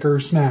snicker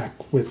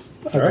snack with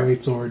a All right.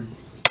 great sword.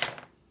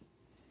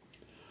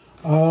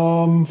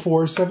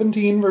 For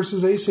 17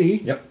 versus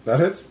AC. Yep, that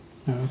hits.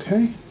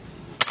 Okay.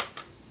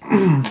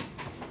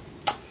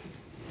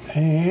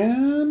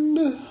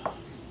 And...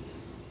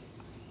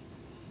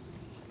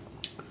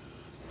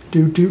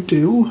 Do.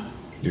 Do.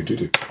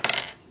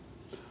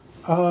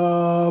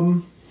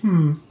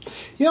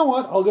 You know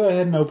what? I'll go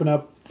ahead and open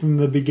up from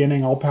the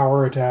beginning. I'll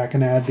power attack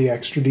and add the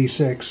extra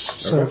d6.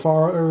 So Okay.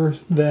 far,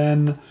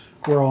 then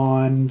we're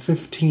on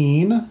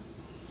 15.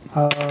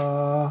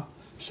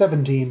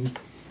 17.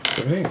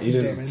 Okay, it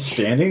is Damage.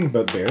 standing,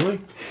 but barely.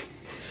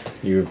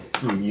 You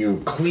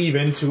cleave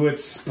into it,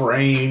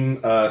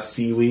 spraying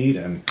seaweed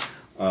and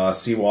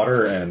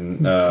seawater and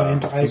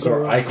Plant some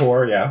sort of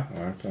ichor. Yeah,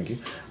 all right, thank you.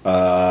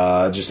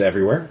 Just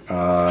everywhere.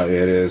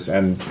 It is,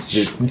 and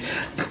just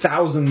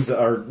thousands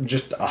are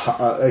just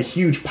a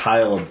huge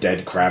pile of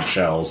dead crab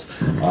shells,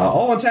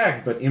 all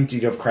intact but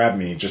emptied of crab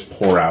meat, just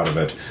pour out of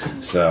it.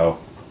 So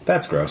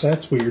that's gross.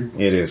 That's weird.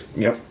 It is.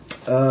 Yep.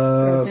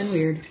 Gross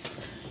and weird.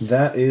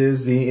 That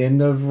is the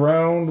end of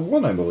round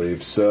 1, I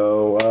believe.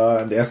 So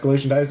the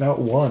escalation die is now at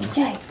 1.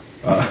 Yay.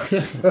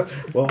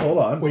 Well, hold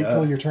on. Wait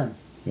till your turn.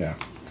 Yeah.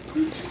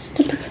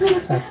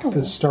 At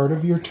the start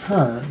of your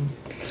turn.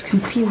 It's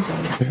confusing.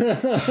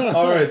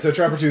 All right. So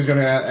Trapper 2 is going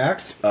to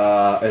act.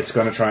 It's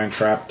going to try and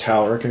trap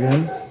Talric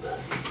again.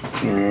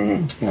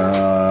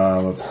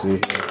 Let's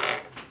see.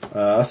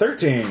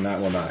 13.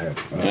 That will not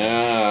hit.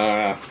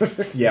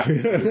 Yeah,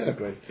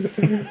 basically.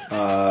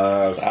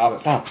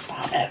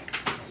 Stop it.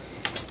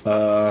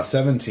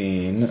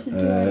 17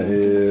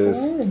 is,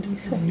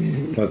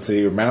 let's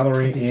see,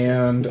 Mallory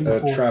and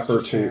Trapper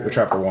 2 or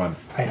Trapper 1.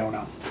 I don't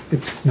know.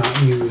 It's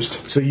not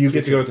used. So you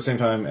get to go at the same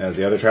time as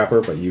the other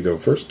Trapper, but you go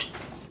first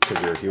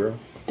because you're a hero.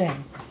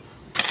 Dang.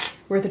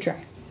 Worth a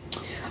try.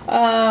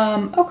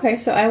 Okay,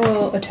 so I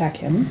will attack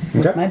him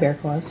with Okay. my bear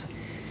claws.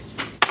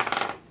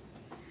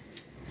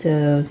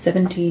 So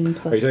 17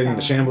 plus Are you taking the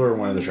 5. Shambler or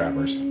one of the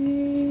Trappers?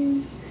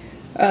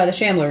 The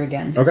Shambler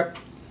again. Okay.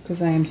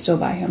 Because I am still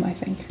by him, I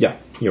think. Yeah,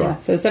 you Yeah, are.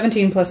 so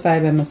 17 plus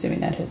 5, I'm assuming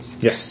that hits.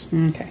 Yes.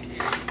 Okay.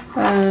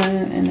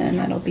 And then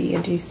that'll be a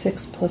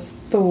d6 plus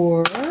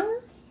 4.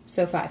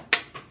 So 5.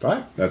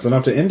 5. That's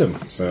enough to end him.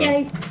 So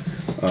Yay.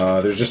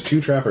 there's just 2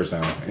 Trappers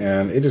now,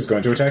 and it is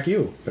going to attack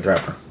you, the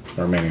Trapper,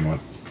 the remaining one.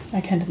 I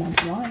can't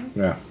imagine why.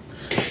 Yeah.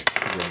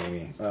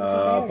 Remaining.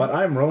 But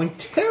I'm rolling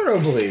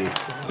terribly.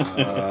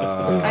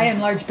 I am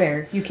large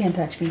bear. You can't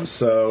touch me.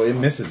 So it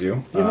misses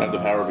you. You have the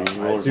power of being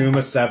I rolled. assume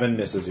a 7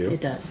 misses you.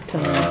 It does.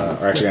 Totally.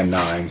 Or actually a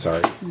 9,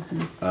 sorry.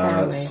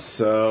 Far away.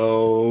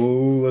 So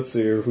let's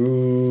see here.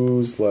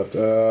 Who's left?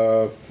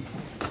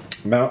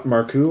 Mount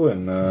Marku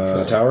and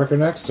Talric are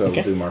next, so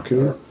we'll do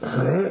Marku.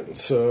 Alright,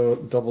 so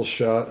double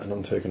shot, and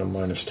I'm taking a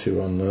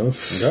 -2 on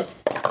this. Okay.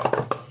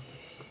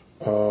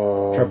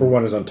 Trapper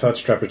 1 is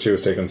untouched, Trapper 2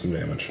 is taking some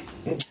damage.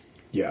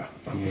 Yeah,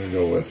 I'm gonna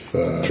go with.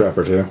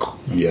 Trapper 2.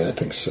 Yeah, I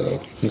think so.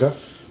 Okay.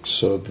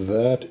 So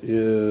that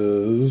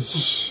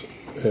is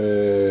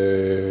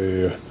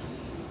a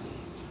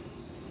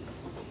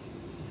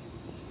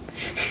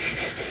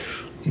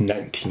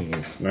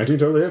 19. 19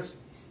 totally hits.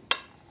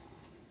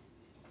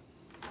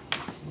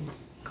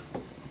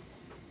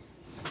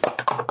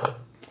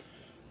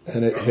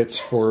 And it hits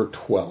for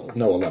 12.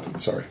 No, 11,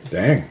 sorry.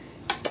 Dang.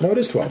 No, it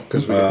is 12,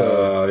 because we get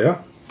the...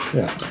 Yeah.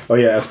 Yeah. Oh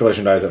yeah,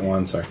 escalation dies at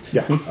 1, sorry.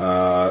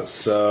 Yeah.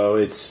 So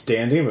it's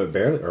standing, but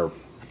barely, or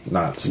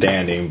not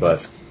standing,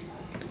 but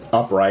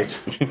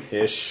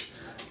upright-ish.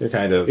 You're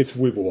kind of It's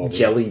wibble wobble.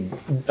 jelly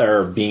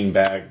or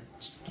beanbag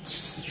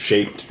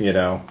shaped, you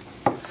know.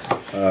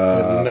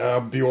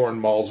 And Bjorn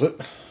mauls it.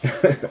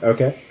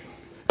 Okay.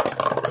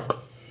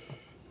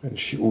 And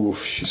she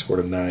scored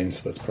a 9,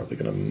 so that's probably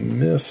going to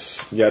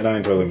miss. Yeah,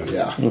 9 totally misses.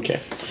 Yeah.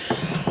 Okay.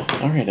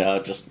 All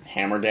right. Just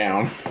hammer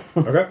down.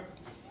 Okay.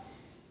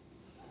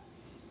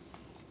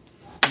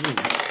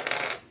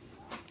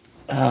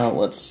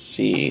 Let's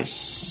see.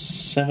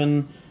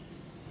 7.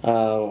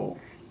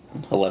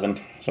 11.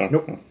 So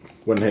Nope.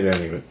 Wouldn't hit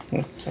any of it.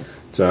 Yeah, so.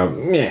 So,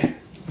 meh.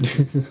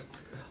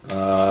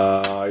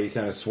 You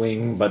kind of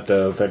swing, but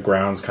the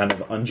ground's kind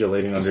of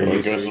undulating under So you.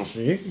 it goes-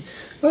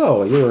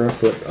 So you were a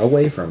foot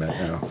away from it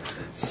now.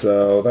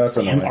 So that's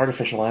Damn annoying.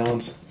 artificial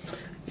islands.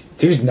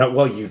 There's no.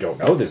 Well, you don't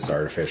know this is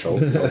artificial.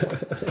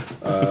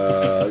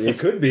 It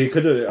could be.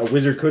 A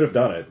wizard could have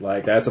done it.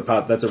 Like that's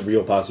a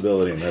real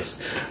possibility in this.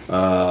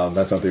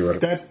 That's not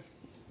theoretical.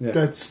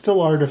 That's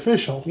still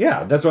artificial.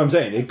 Yeah, that's what I'm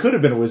saying. It could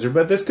have been a wizard,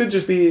 but this could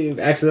just be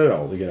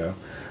accidental. You know.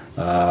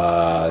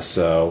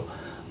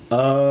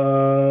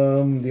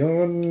 The only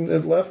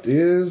one left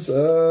is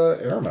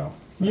Aramel.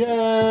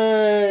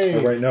 Yay!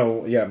 Oh, right?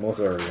 No. Yeah,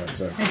 Melissa already went.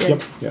 So. I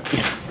did. Yeah.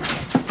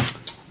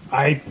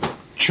 I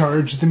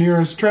charge the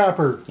nearest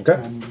trapper. Okay.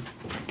 And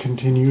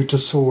continue to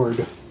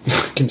sword.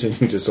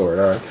 Continue to sword.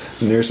 All right.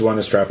 The nearest one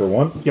is Trapper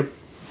 1. Yep.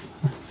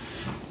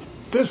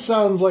 This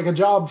sounds like a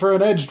job for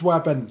an edged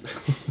weapon.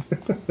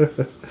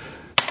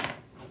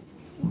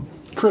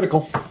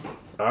 Critical.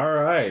 All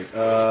right.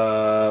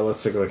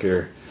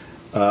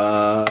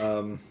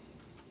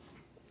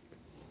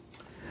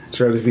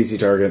 Describe the PC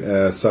target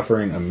as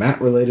suffering a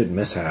mat-related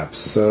mishap.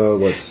 So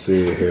let's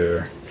see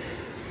here.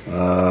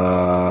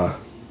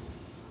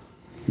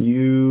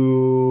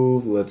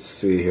 Let's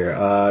see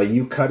here.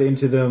 You cut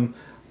into them.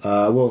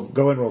 Well,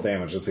 go ahead and roll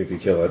damage. Let's see if you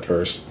kill it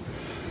first.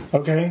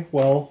 Okay,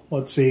 well,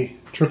 let's see.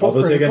 Triple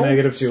Although take a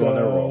critical, -2 on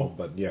their roll,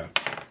 but yeah.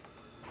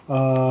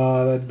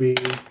 That'd be...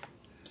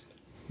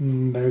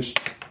 there's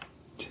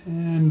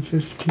 10,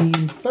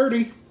 15,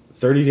 30.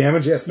 30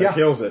 damage? Yes, that Yeah.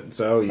 kills it.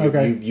 So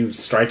you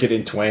strike it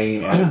in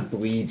twain and it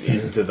bleeds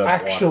into the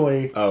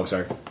Actually- water. Oh,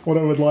 sorry. What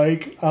I would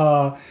like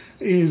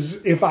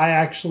is if I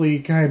actually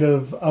kind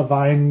of, a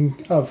vine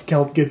of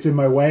kelp gets in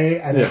my way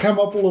and I come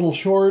up a little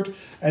short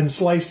and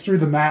slice through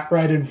the mat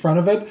right in front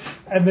of it,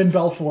 and then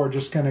Belfour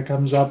just kind of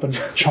comes up and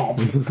chomp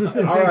and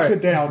takes right.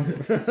 it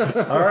down.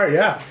 All right,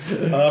 yeah.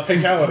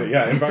 Fatality,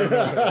 yeah.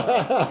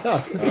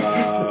 Environmental.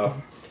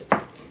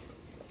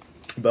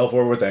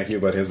 Belfour would thank you,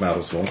 but his mouth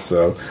is full.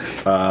 So,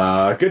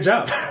 good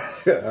job.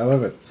 I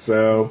love it.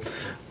 So,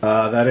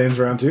 that ends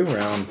round 2.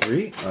 Round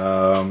 3.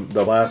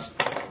 The last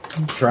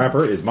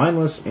trapper is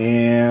mindless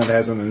and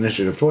has an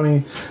initiative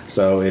 20,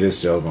 so it is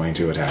still going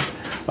to attack.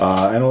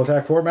 And it'll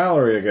attack poor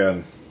Mallory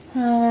again.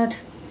 What?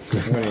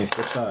 20,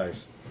 switch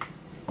dice.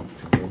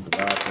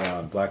 Black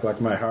one. Black like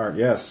my heart.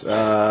 Yes.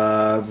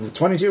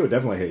 22 would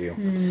definitely hit you.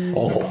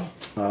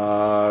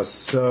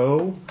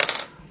 So...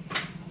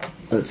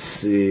 Let's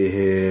see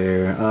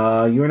here.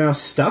 You are now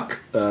stuck.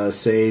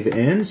 Save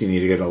ends. You need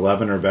to get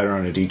 11 or better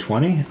on a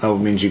d20. Oh, it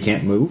means you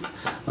can't move.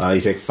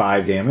 You take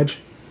 5 damage.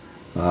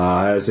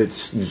 As its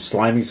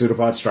slimy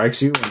pseudopod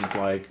strikes you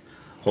and,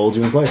 holds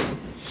you in place.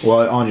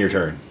 Well, on your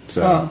turn.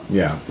 So,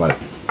 yeah. But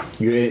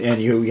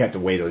you have to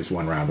wait at least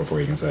one round before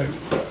you can save.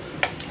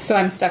 So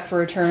I'm stuck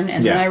for a turn,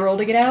 and then Yeah. I roll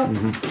to get out?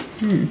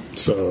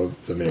 So,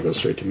 does that mean it goes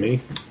straight to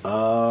me?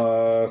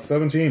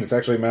 17. It's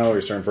actually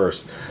Mallory's turn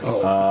first.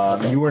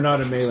 Oh. You were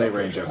not in melee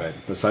range of it.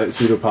 The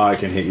pseudopod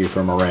can hit you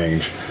from a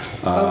range,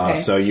 Okay.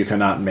 so you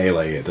cannot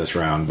melee it this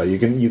round. But you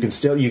can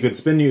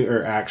spend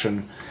your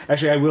action.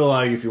 Actually, I will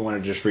allow you if you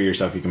want to just free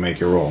yourself. You can make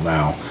your roll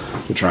now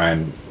to try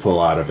and pull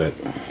out of it.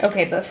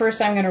 Okay, but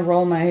first I'm going to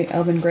roll my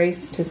Elven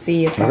Grace to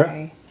see if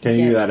I... Can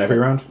you do that every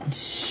round?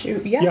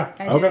 Shoot. Yeah. Yeah,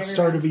 I did okay. every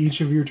Start round. of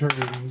each of your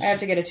turns. I have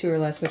to get a 2 or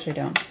less, which I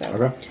don't. So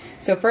Okay.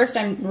 So first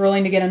I'm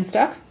rolling to get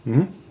unstuck.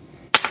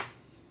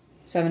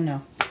 7,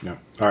 no. No.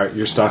 All right,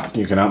 you're stuck.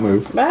 You cannot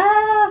move.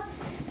 Ah!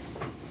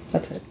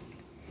 That's it.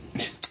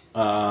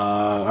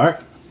 All right,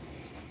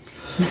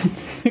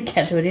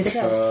 Can't do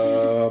anything else.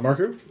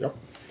 Marku. Yep.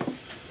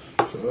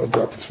 So, I'll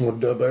drop some more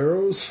dub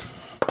arrows.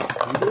 Let's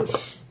do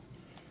this.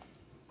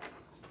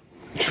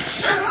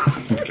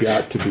 You've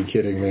got to be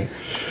kidding me.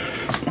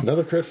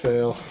 Another crit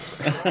fail.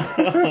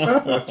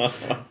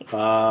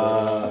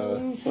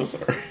 I'm so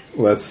sorry.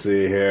 Let's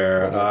see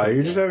here.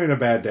 You're just having a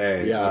bad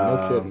day. Yeah,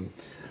 no kidding.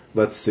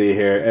 Let's see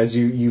here. As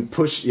you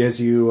push,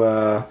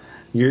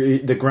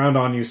 the ground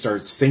on you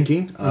starts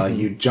sinking.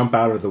 You jump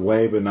out of the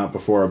way, but not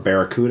before a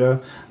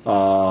barracuda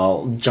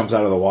jumps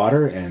out of the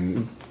water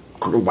and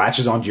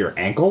latches onto your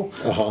ankle.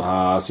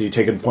 So you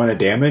take a point of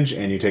damage,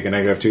 and you take a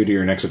 -2 to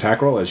your next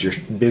attack roll. As you're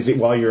busy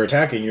while you're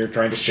attacking, you're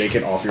trying to shake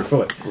it off your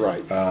foot.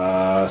 Right.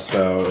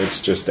 So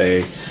it's just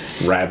a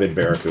rabid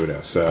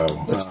barracuda.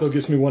 So That still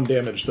gives me 1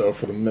 damage, though,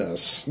 for the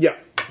miss. yeah.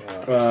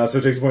 So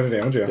it takes a point of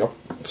damage. Yeah. Yep.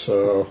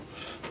 So,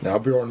 now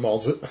Bjorn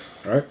mauls it.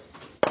 All right.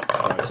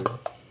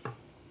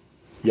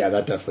 Yeah,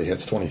 that definitely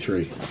hits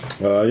 23. Yeah.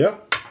 Go ahead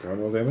and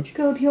roll damage.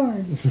 Go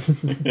Bjorn.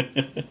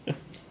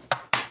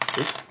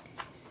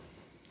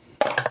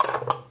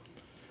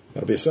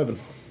 That'll be a 7.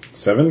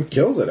 7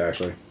 kills it,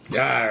 actually.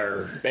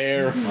 Yarr.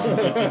 Bear.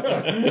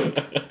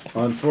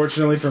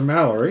 Unfortunately for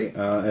Mallory,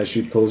 as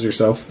she pulls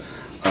herself,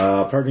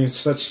 pardoning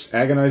such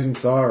agonizing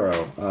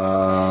sorrow,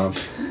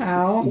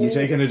 Ow. you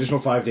take an additional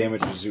 5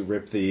 damage as you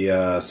rip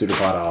the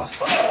pseudopod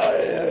off.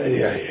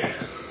 Yeah.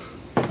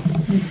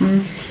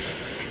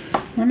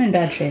 I'm in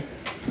bad shape.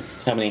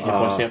 How many hit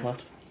points do you have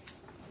left?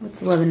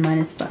 What's 11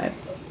 minus 5?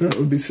 That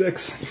would be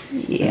 6.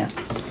 Yeah.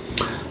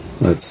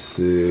 Let's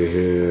see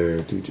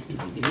here.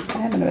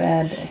 I'm having a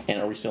bad day.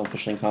 And are we still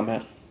officially in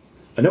combat?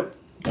 Nope.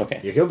 Okay.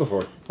 You killed the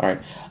 4. All right.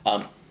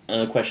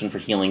 Another question for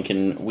healing: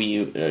 Can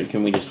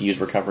we just use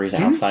recoveries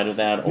outside of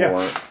that, or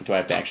Yeah. do I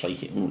have to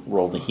actually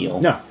roll the heal?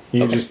 No,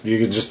 you Okay.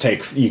 can just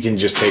take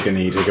a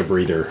knee, take a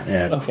breather,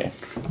 and Okay.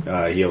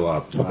 heal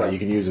up. You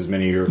can use as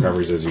many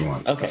recoveries as you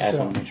want. Okay. I just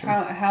want to make sure.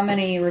 How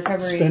many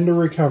recoveries? Spend a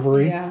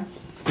recovery, Yeah.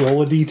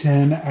 roll a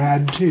d10,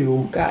 add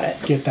 2, Got it.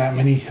 get that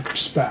many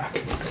hips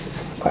back.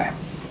 Okay.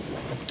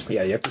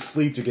 Yeah, you have to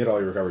sleep to get all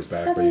your recoveries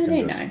back, but 7, you can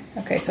 8, just 9.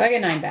 Okay, so I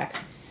get 9 back.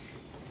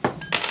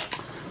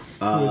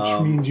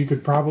 Which means you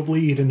could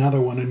probably eat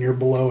another one and you're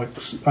below,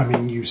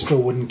 you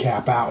still wouldn't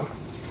cap out.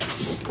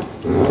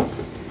 Oh,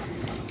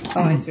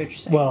 I see what you're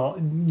saying. Well,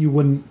 you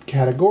wouldn't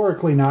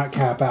categorically not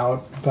cap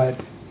out, but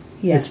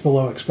Yes. it's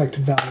below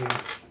expected value.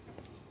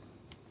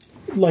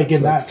 Like in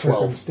So that that's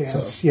 12,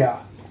 circumstance, so- yeah.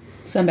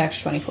 So I'm back to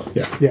 24.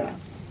 Yeah. Yeah.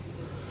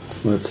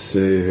 let's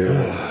see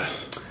here.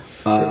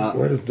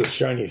 Where did the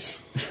shinies?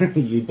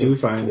 You do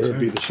find Where would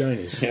be the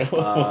shinies?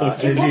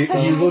 as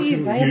you look,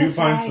 Shinies, I you do have a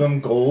find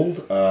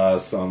flag.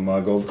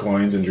 some gold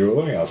coins and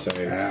jewelry. I'll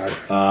say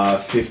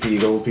 50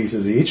 gold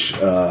pieces each,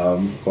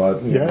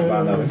 but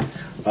not nothing.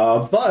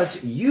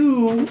 But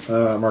you,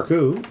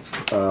 Marku,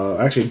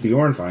 actually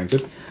Bjorn finds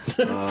it.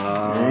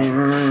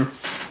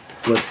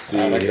 Let's see.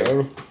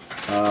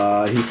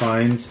 He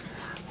finds.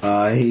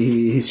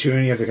 He's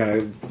chewing. You have to kind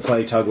of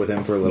play tug with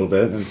him for a little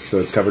bit, and so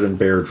it's covered in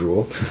bear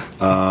drool.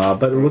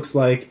 But it looks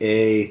like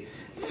a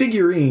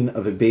figurine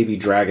of a baby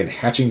dragon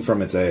hatching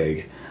from its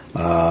egg.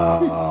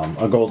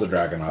 A golden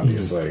dragon,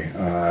 obviously.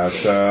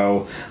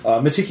 So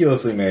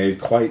meticulously made,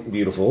 quite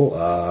beautiful,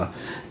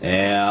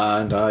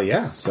 and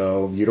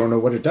so you don't know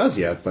what it does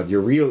yet, but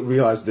you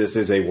realize this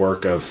is a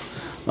work of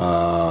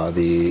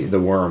the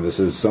worm. This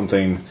is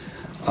something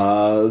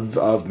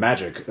of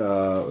magic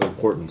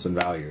importance and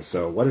value.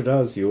 So what it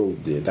does,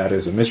 that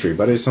is a mystery,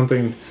 but it's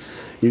something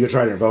you could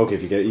try to invoke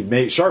if you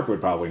get. Sharp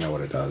would probably know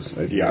what it does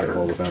if you get a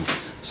hold of him.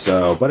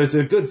 So, but it's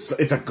a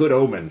good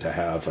omen to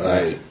have.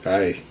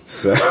 Aye.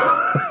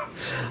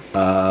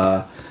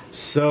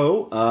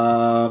 So,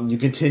 you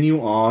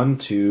continue on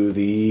to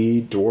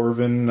the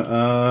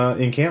Dwarven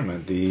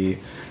encampment, the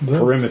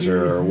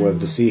perimeter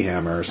with the sea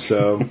hammer.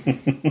 So.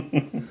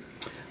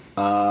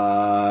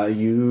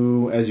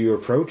 As you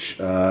approach,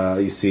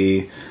 you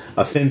see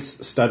a fence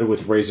studded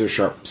with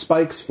razor-sharp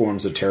spikes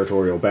forms a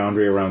territorial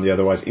boundary around the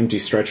otherwise empty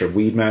stretch of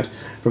weed mat.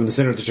 From the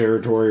center of the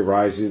territory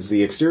rises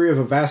the exterior of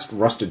a vast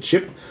rusted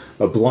ship,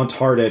 a blunt,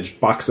 hard-edged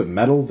box of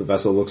metal. The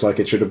vessel looks like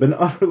it should have been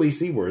utterly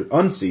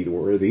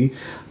unseaworthy.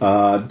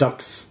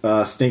 Ducks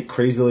snake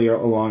crazily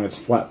along its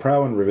flat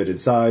prow and riveted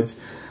sides.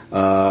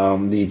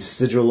 The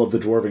sigil of the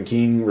Dwarven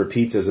King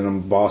repeats as an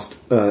embossed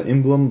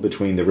emblem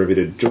between the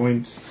riveted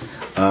joints.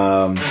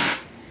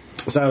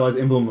 A stylized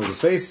emblem of his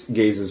face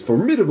gazes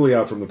formidably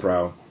out from the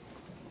prow,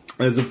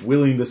 as if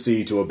willing the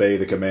sea to obey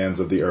the commands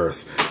of the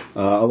earth.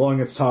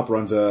 Along its top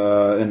runs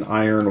an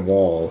iron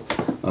wall.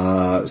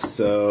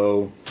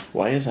 So...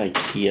 Why is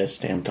IKEA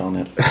stamped on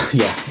it?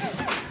 Yeah.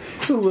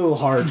 It's a little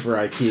hard for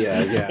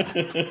IKEA,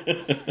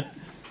 yeah.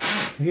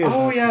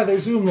 Oh yeah,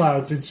 there's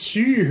umlauts. It's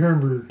she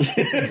hammer.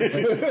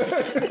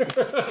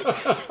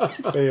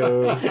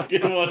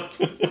 Good one.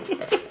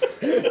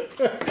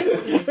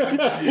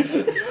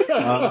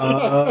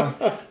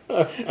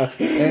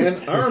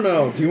 And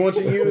Armel, do you want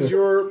to use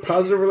your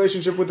positive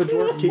relationship with the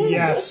Dwarf King?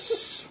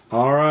 Yes.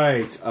 All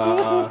right.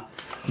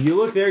 You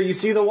look there, you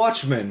see the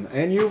Watchman,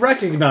 and you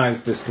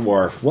recognize this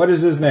dwarf. What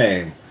is his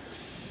name?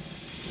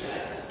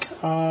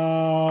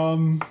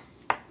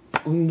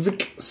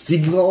 Unvik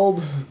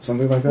Sigvald?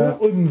 Something like that?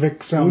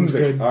 Unvik sounds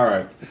good. All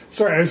right.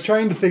 Sorry, I was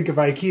trying to think of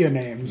IKEA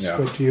names,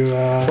 but you.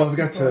 Well, we've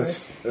got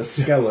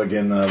Skellig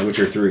in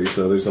Witcher 3,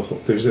 so there's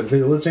a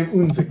village named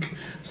Unvik.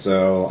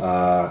 So,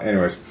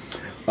 anyways,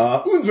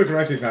 Unvik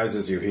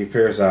recognizes you. He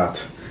peers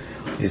out.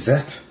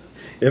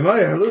 Am I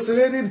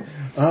hallucinating?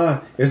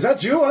 Is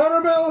that you,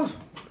 Annabelle?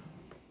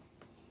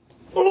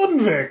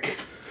 Unvik!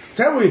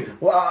 Tell me,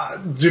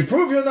 to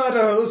prove you're not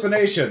a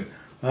hallucination,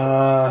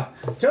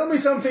 tell me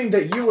something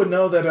that you would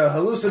know that a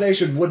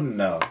hallucination wouldn't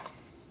know.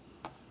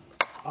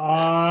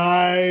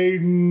 I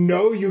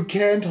know you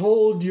can't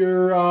hold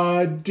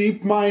your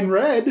deep mine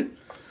red.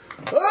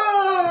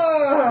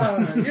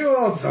 You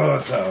old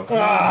so-and-so.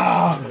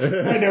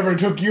 I never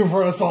took you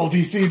for a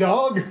salty sea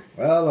dog.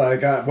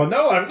 Well,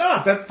 no, I'm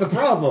not. That's the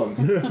problem.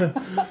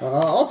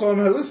 Also, I'm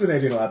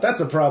hallucinating a lot.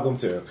 That's a problem,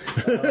 too.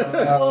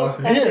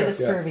 Editor the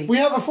scurvy. We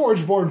have a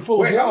forge board full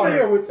Wait, of how water.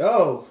 many are with...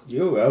 Oh,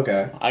 you,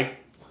 okay.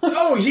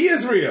 Oh, he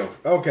is real.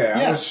 Okay,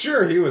 I was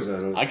sure he was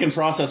a... I can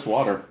process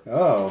water.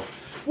 Oh.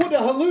 Would a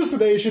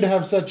hallucination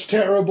have such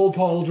terrible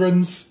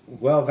pauldrons?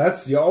 Well,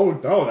 that's...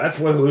 that's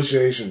what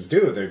hallucinations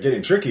do. They're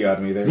getting tricky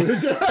on me there.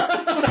 This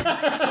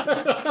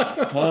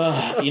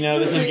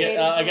is.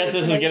 I guess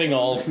this is getting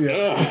old.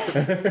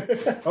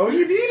 Oh,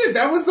 you need it.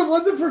 That was the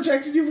one that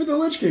protected you from the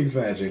Lich King's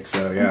magic.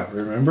 So, yeah,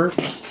 remember?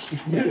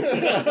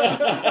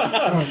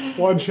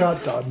 One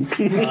shot done.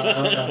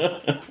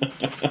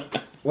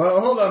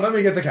 Well, hold on. Let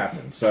me get the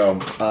captain. So,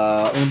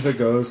 Unvik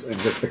goes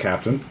and gets the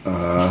captain.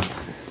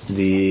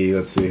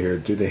 Let's see here.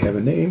 Do they have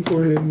a name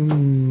for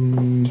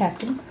him?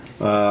 Captain.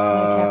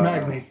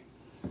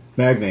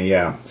 Magni,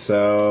 yeah.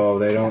 So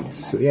they don't.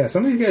 Yeah,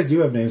 some of these guys do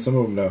have names. Some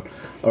of them don't.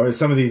 Or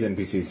some of these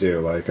NPCs do.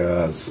 Like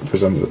for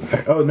some.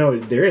 Oh no,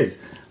 there is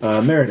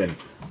Meriden.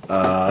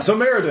 So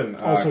Meriden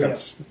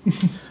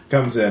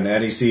comes in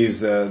and he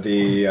sees the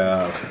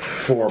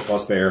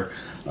 4+ bear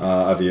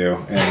of you,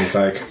 and he's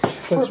like,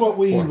 That's what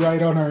we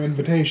write on our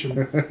invitation.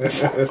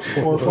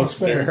 4+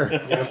 bear.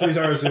 yeah, please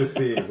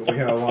RSVP. We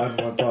have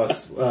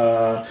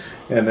 1+,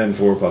 and then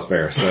 4+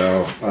 bear.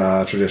 So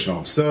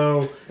traditional.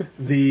 So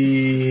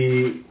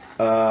the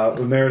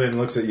Meriden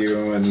looks at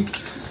you, and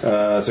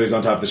so he's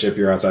on top of the ship.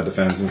 You're outside the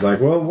fence. And he's like,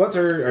 "Well, what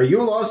are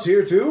you lost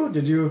here too?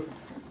 Did you?"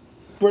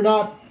 We're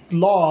not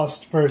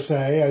lost per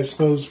se. I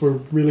suppose we're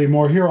really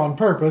more here on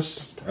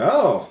purpose.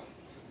 Oh,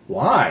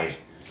 why?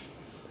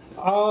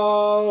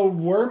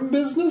 Worm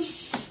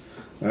business?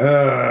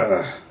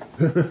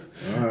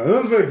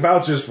 Ludwig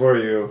vouches for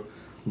you,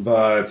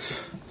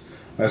 but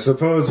I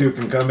suppose you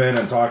can come in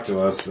and talk to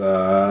us.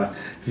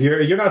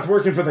 You're not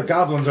working for the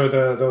goblins or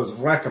those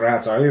wreck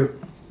rats, are you?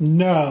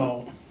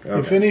 No. Okay.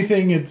 If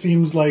anything, it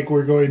seems like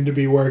we're going to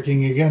be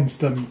working against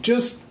them.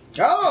 Just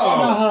on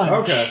a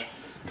hunch.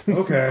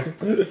 Okay.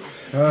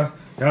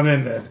 Come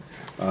in then.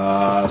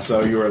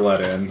 So you are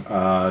let in.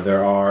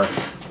 There are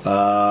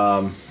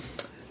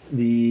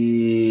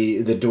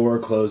the door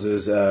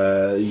closes.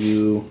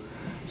 You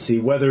see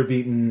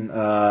weather-beaten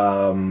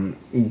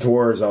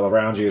dwarves all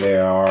around you. They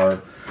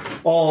are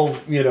all,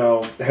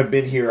 have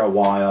been here a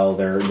while.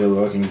 They're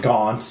looking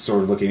gaunt,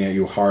 sort of looking at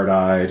you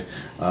hard-eyed.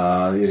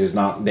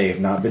 They have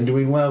not been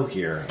doing well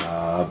here.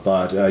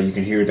 But you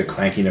can hear the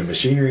clanking of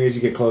machinery as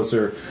you get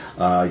closer.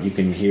 You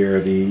can hear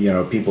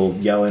the, people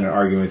yelling and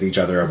arguing with each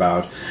other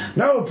about,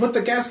 no, put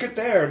the gasket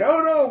there.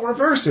 No,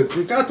 reverse it.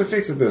 We've got to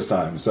fix it this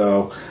time.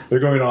 So they're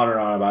going on and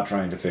on about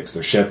trying to fix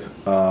their ship.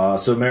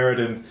 So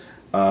Meriden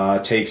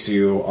takes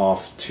you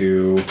off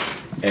to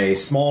a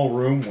small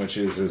room, which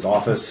is his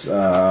office,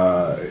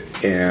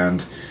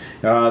 and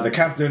the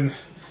captain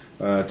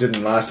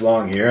didn't last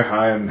long here.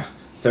 I'm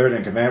third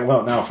in command,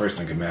 well, now first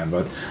in command,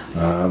 but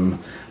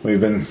we've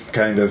been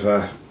kind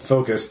of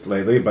focused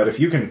lately. But if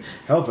you can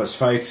help us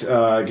fight,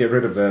 get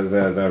rid of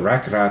the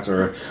rack rats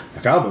or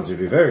the goblins, we'd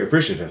be very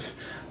appreciative.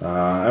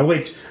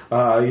 Wait,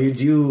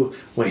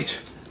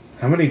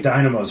 how many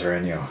dynamos are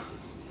in you?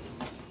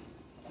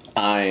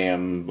 I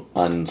am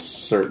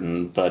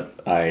uncertain,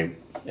 but they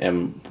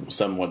are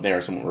somewhat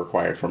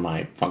required for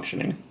my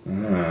functioning.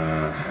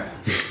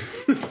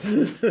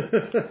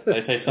 Did I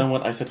say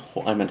somewhat?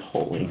 I meant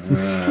wholly.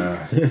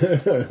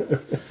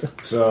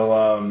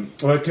 So,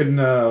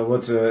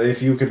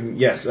 if you can,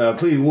 yes,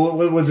 please,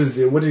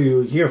 what are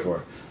you here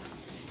for?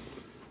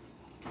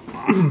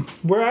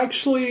 We're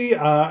actually,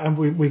 and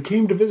we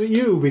came to visit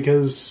you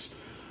because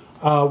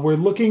we're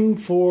looking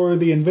for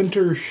the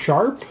inventor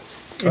Sharp.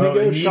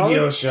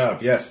 Inigo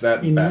Sharp. Yes,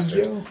 that Inigo?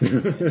 bastard.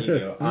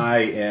 Inigo.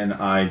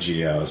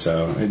 Inigo.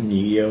 So,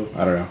 Inigo,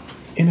 I don't know.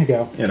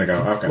 Inigo,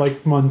 okay.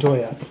 like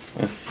Montoya.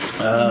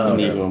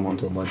 Inigo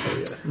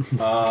Montoya.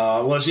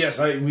 Well, yes,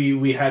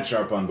 we had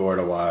Sharp on board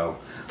a while.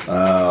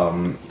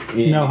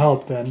 No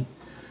help then.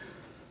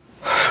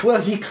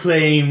 Well, he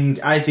claimed.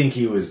 I think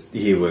he was.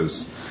 He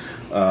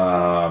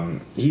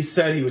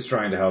said he was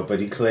trying to help,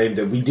 but he claimed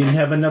that we didn't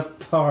have enough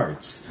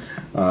parts.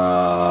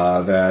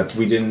 That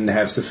we didn't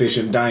have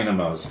sufficient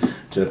dynamos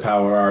to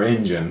power our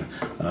engine.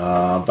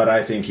 But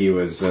I think he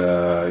was,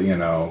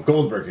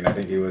 gold-bricking. I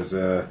think he was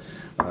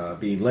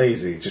being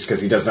lazy just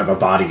because he doesn't have a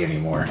body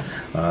anymore.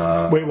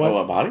 Wait, what? Oh,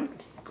 a body?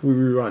 Can we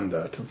rewind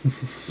that?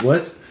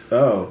 What?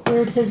 Oh.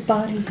 Where'd his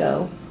body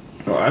go?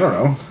 Well, I don't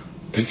know.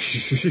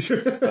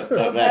 That's not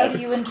How bad. do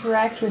you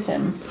interact with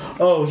him?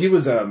 Oh, he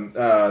was,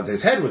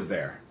 his head was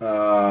there.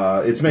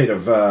 It's made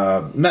of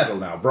metal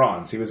now,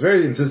 bronze. He was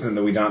very insistent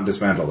that we not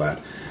dismantle that.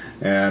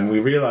 And we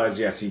realized,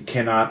 yes, he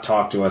cannot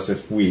talk to us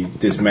if we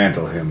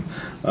dismantle him,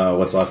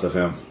 what's left of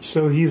him.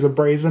 So he's a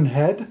brazen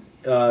head?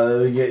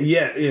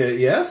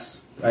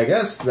 Yes, I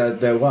guess.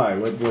 That why?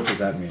 What does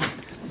that mean?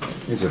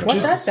 Is it What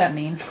does that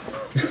mean?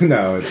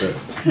 No, it's a...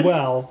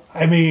 Well,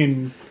 I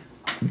mean,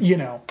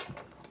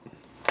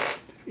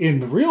 in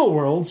the real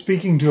world,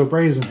 speaking to a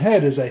brazen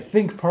head is, I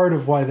think, part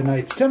of why the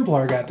Knights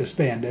Templar got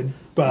disbanded.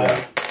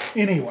 But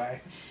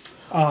anyway.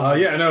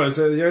 It's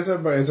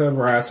a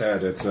brass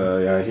head. It's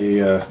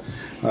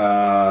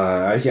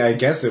I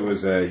guess it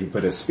was he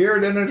put a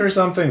spirit in it or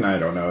something. I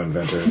don't know,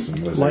 inventors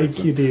and wizards.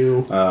 Like you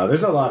do.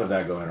 There's a lot of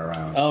that going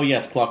around. Oh,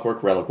 yes,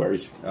 clockwork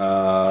reliquaries.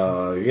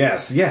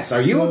 Yes.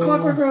 Are you a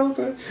clockwork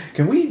reliquary?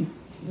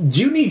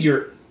 Do you need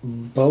your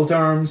both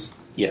arms?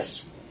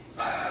 Yes.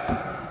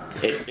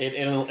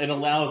 It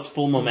allows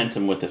full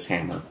momentum with this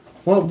hammer.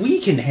 Well, we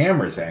can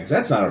hammer things.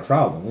 That's not a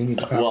problem. We need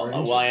to power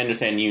engine. Well, I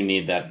understand you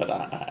need that, but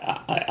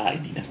I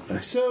need it.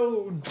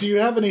 So, do you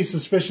have any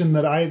suspicion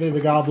that either the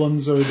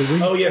goblins or the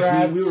reef Oh yes,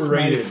 rats we were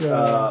raided.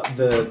 might,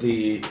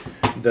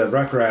 The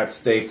ruck rats,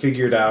 they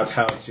figured out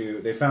how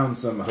to. They found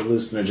some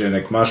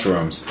hallucinogenic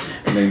mushrooms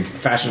and they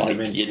fashioned them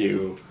Like you into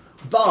do.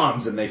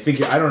 bombs, and they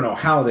figure, I don't know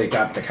how they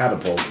got the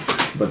catapult,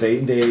 but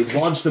they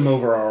launched them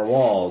over our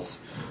walls.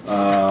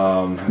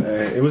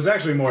 It was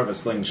actually more of a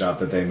slingshot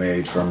that they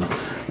made from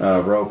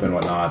rope and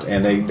whatnot,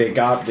 and they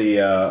got the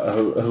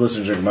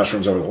hallucinogenic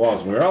mushrooms over the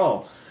walls. We were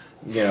all,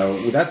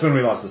 that's when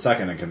we lost the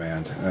second in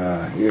command.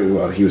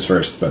 Well, he was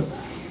first, but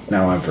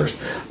now I'm first.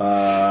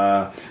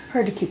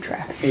 Hard to keep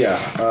track. Yeah,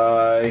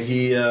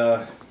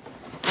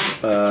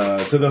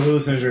 so the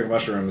hallucinogenic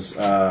mushrooms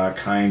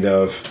kind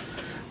of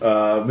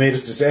made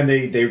us descend.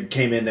 They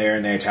came in there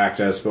and they attacked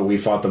us, but we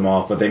fought them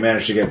off. But they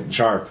managed to get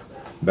Sharp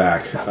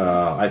back.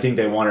 I think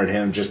they wanted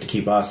him just to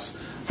keep us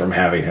from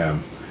having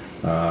him,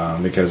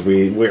 because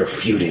we're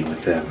feuding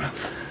with them,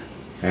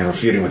 and we're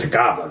feuding with the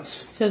goblins.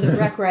 So the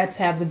wreck rats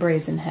have the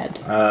brazen head.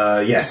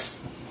 Yes,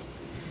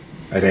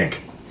 I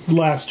think.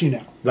 Last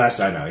Last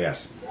I know,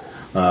 yes.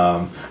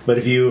 But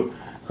if you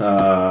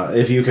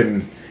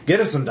can get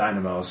us some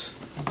dynamos,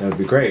 that would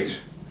be great.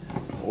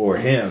 or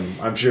him,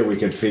 I'm sure we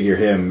could figure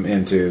him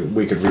into.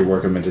 We could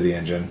rework him into the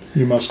engine.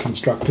 You must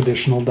construct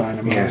additional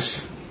dynamos.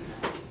 Yes.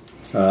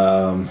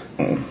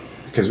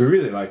 Because we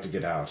really like to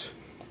get out.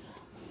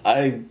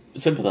 I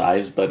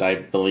sympathize, but I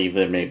believe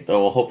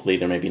hopefully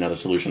there may be another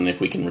solution if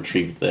we can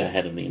retrieve the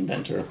head of the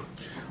inventor.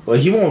 Well,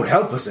 he won't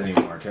help us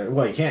anymore.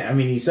 Well, he can't. I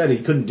mean, he said he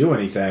couldn't do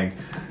anything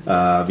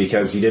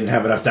because he didn't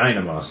have enough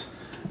dynamos.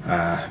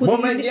 Get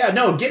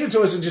it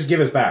to us and just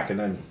give us back,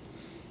 and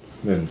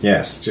then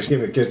yes, just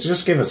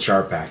give us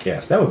Sharp back.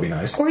 Yes, that would be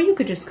nice. Or you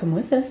could just come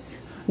with us.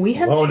 We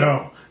have. Oh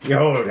no!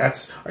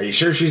 Are you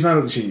sure she's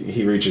not?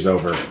 He reaches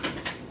over.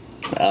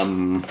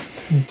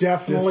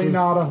 Definitely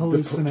not a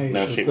hallucination.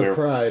 No, The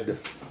pride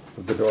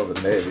of the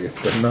Dwarven Navy,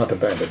 but not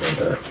abandoning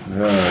her.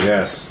 Oh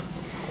yes,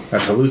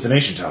 that's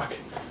hallucination talk.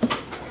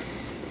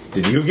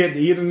 Did you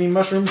eat any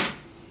mushrooms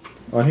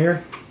on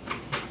here?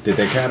 Did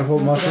they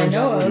catapult mushrooms?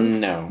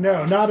 No.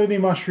 No, not any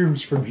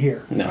mushrooms from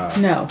here. No.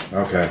 No.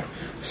 Okay,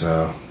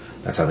 so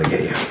that's how they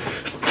get you.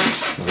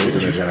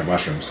 Hallucinogenic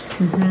mushrooms.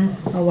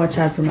 I'll watch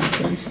out for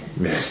mushrooms.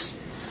 Yes.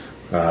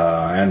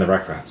 And the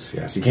wreck rats.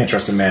 Yes, you can't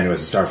trust a man who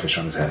has a starfish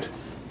on his head.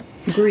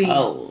 Agreed.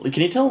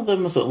 Can you tell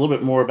them a little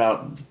bit more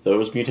about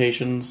those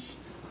mutations?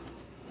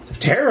 They're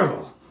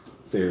terrible.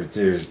 They're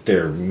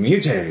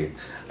mutating.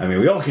 I mean,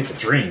 we all get the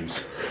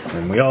dreams,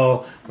 and we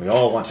all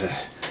want to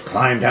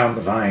climb down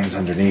the vines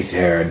underneath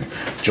here and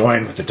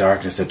join with the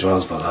darkness that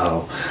dwells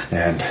below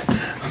and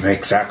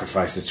make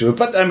sacrifices to it.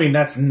 But I mean,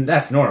 that's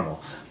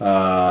normal.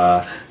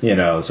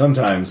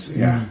 Sometimes,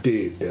 yeah.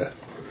 Indeed.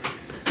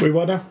 Wait,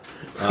 what now?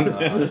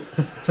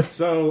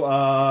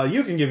 So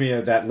you can give me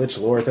that Lich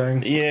lore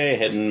thing. Yeah,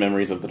 hidden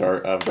memories of the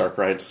dark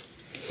rites.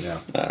 Yeah.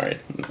 All right,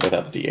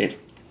 without the D8.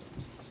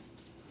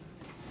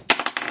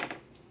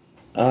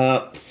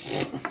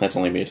 That's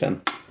only me a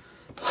 10.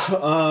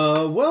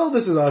 Well,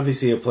 this is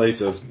obviously a place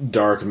of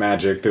dark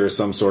magic. There's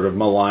some sort of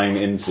malign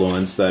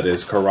influence that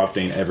is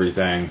corrupting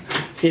everything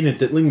in it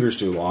that lingers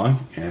too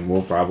long, and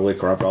will probably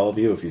corrupt all of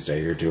you if you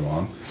stay here too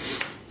long.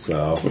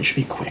 So We should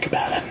be quick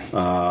about it.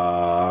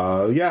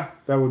 yeah,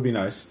 that would be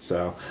nice.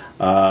 So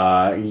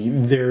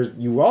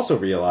you also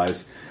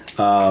realize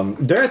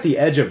they're at the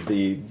edge of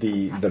the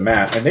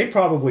map, and they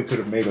probably could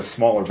have made a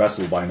smaller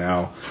vessel by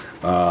now.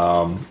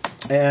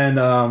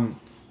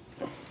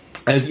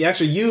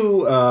 Actually,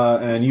 you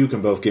and you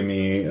can both give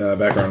me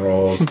background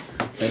rolls.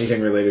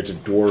 Anything related to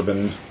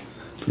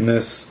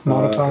dwarvenness,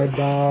 Modified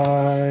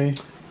by...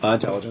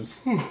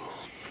 intelligence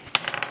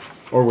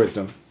or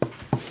wisdom.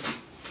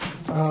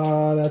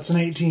 That's an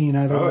 18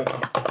 either way.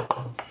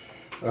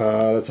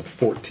 That's a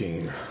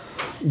 14.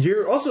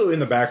 You're also in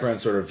the background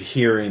sort of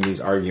hearing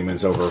these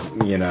arguments over,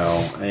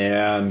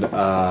 and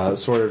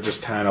sort of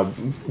just kind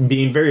of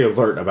being very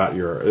alert about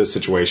your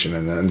situation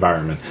and the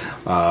environment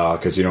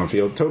because you don't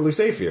feel totally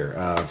safe here,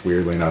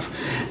 weirdly enough.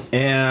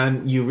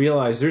 And you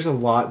realize there's a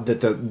lot that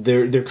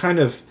they're kind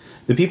of,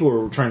 the people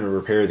who are trying to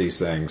repair these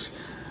things,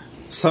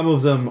 some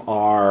of them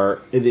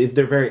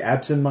they're very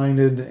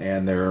absent-minded,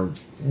 and they're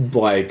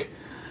like,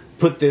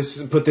 put this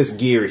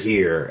gear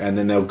here, and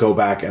then they'll go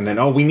back and then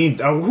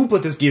who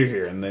put this gear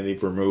here, and then they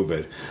remove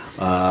it.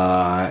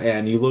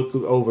 And you look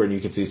over and you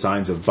can see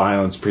signs of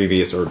violence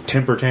previous, or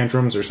temper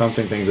tantrums or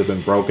something. Things have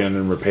been broken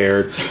and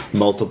repaired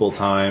multiple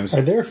times.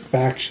 Are there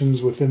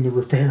factions within the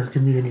repair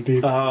community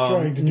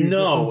trying to do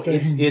no,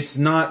 different things? it's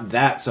not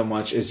that so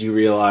much as you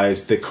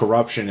realize the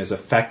corruption is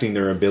affecting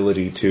their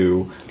ability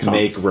to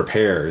make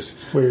repairs.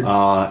 Weird.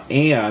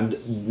 And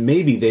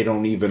maybe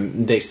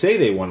they say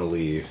they want to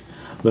leave,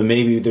 but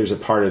maybe there's a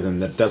part of them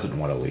that doesn't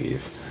want to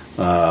leave.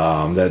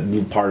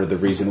 That part of the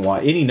reason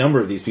why any number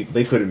of these people,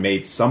 they could have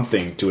made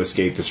something to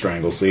escape the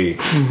Strangle Sea.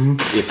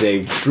 If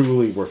they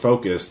truly were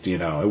focused.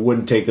 It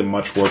wouldn't take them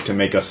much work to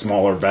make a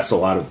smaller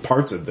vessel out of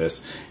parts of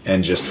this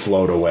and just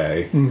float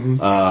away.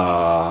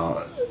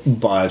 But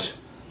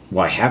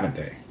why haven't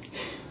they?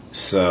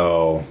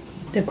 So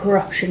The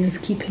corruption is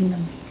keeping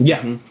them.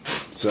 yeah.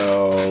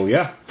 So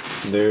yeah,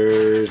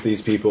 there's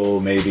these people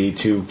maybe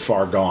too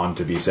far gone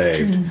to be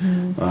saved.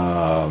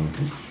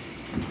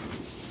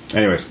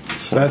 Anyways,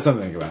 so that's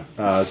something to think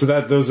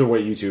about. Those are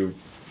what you two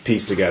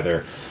piece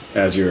together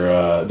as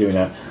you're doing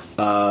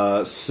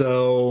that.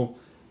 So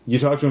you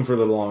talk to him for a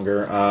little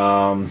longer.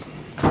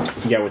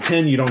 With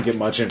 10, you don't get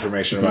much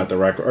information about the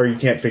record, or you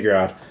can't figure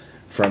out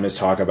from his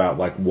talk about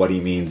like what he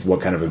means,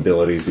 what kind of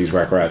abilities these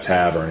wreck rats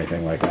have, or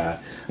anything like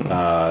that.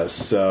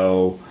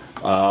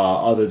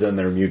 Other than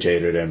they're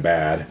mutated and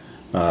bad,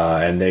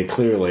 and they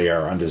clearly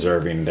are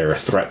undeserving. They're a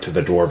threat to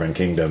the Dwarven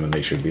Kingdom, and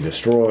they should be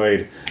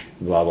destroyed.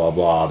 Blah blah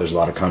blah. There's a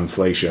lot of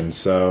conflation.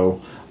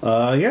 So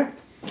yeah.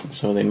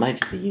 So they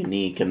might be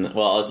unique, and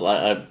it's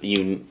like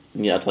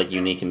it's like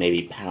unique and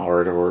maybe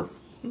powered or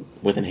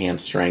with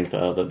enhanced strength,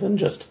 other than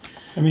just.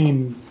 I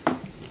mean,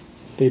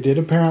 they did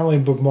apparently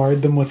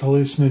bombard them with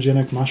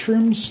hallucinogenic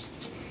mushrooms.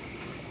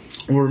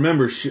 Well,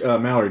 remember,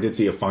 Mallory did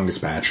see a fungus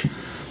patch.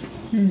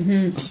 So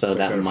that Could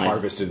have might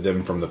harvested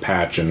them from the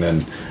patch and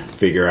then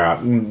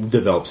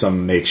develop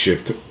some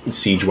makeshift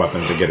siege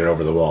weapon to get it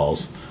over the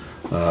walls.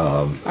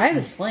 I have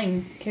a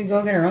sling. Could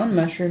go get our own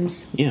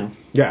mushrooms. Yeah.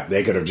 Yeah,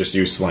 they could have just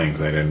used slings.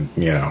 They didn't,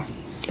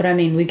 But I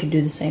mean, we could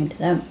do the same to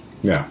them.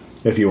 Yeah.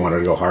 If you wanted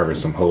to go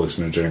harvest some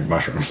hallucinogenic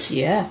mushrooms.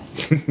 Yeah.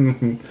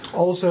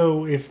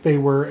 Also, if they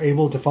were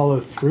able to follow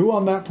through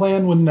on that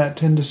plan, wouldn't that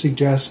tend to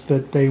suggest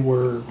that they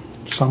were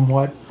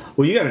somewhat...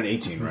 Well, you got an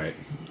 18, right?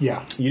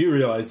 Yeah. You do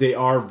realize they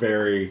are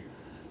very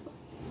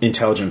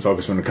intelligent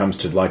focused when it comes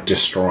to, like,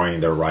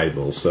 destroying their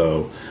rivals.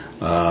 So,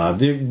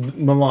 the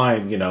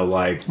malign,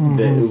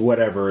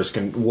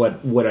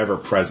 whatever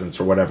presence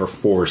or whatever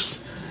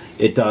force,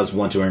 it does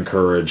want to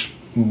encourage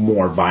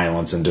more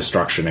violence and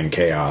destruction and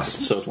chaos.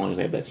 So as long as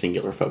they have that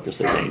singular focus,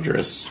 they're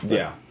dangerous. But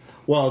Yeah.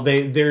 Well,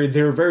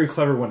 they're very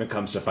clever when it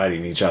comes to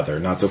fighting each other,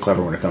 not so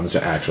clever when it comes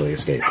to actually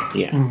escaping.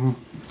 Yeah.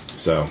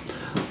 So,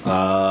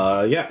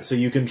 so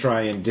you can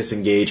try and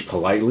disengage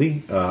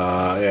politely,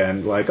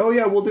 and like, oh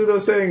yeah, we'll do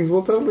those things.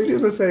 We'll totally do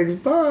those things.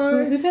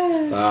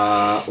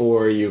 Bye.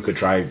 Or you could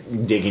try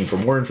digging for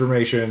more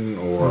information,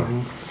 or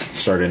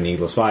start a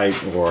needless fight,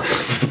 or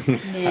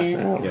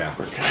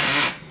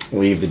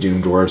leave the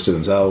doomed dwarves to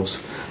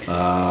themselves.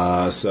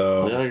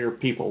 They're your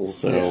people,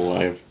 so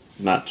I'm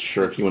not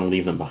sure if you want to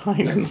leave them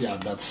behind.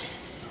 That's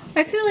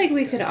I feel like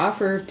we could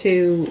offer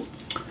to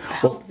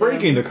help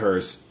breaking them. the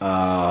curse.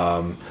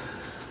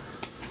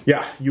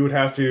 You would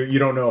have to. You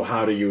don't know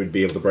how you would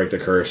be able to break the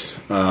curse,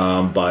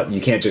 but you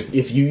can't just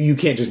you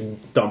can't just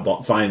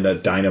find the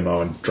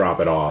dynamo and drop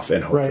it off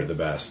and hope for the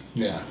best.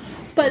 Yeah.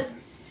 But,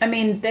 I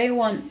mean, they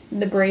want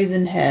the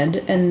brazen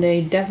head, and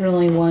they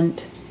definitely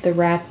want the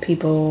rat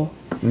people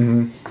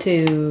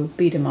to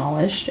be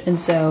demolished. And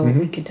so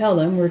we could tell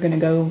them we're going to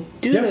go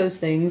do those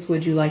things.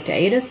 Would you like to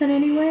aid us in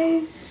any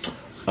way?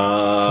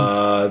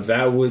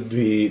 That would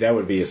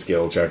be a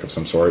skill check of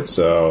some sort.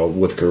 So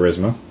with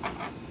charisma.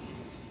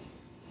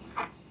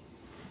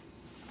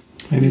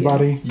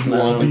 Anybody? You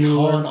are the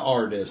con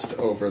artist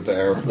over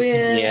there. We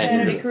don't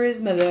have any Yeah.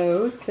 charisma,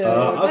 though. So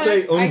I'll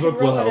say I can Unvuk will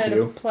roll it help at a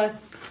you. Plus.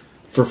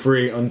 For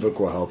free, Unvuk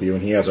will help you,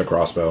 and he has a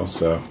crossbow.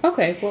 So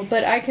Okay, well,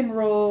 but I can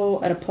roll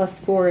at a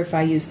 +4 if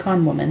I use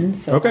con woman.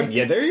 So okay, like,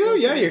 yeah, there you go.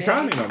 Yeah, you're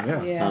conning them.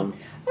 Yeah,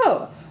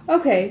 Yeah.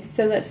 Okay,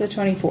 so that's a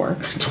 24.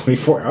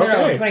 24. No,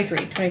 Okay.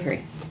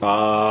 23.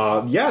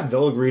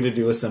 They'll agree to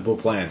do a simple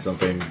plan,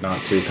 something not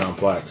too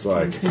complex,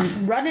 like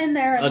Run in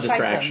there and A fight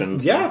distraction.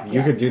 yeah,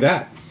 you could do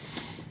that. them.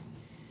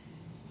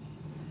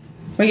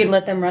 We could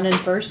let them run in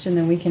first, and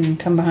then we can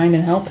come behind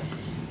and help.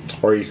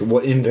 Or you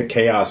could, in the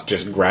chaos,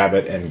 just grab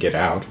it and get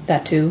out.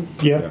 That too.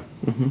 Yeah.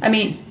 I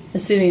mean,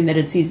 assuming that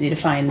it's easy to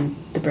find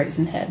the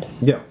brazen head.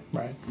 Yeah.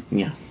 Right.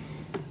 Yeah.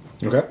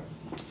 Okay.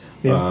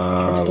 Yeah.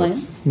 That's the plan.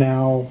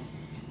 Now,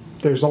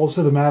 there's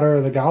also the matter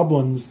of the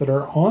goblins that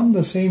are on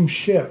the same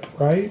ship,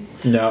 right?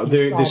 No,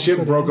 the Opposite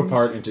ship broke ends?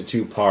 apart into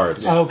two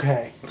parts.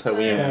 Okay. So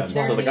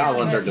the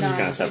goblins are just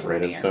kind of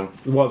separated. So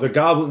Well, the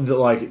goblin,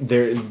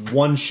 they're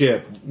one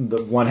ship,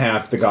 the one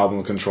half the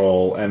goblin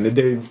control, and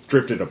they've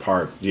drifted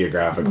apart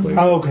geographically.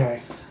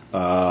 Okay.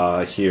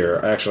 Here,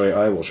 actually,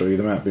 I will show you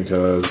the map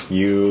because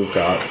you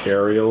got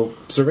aerial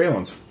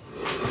surveillance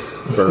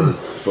bird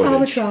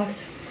footage.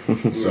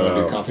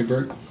 So, coffee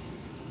break?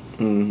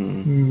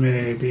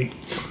 Maybe.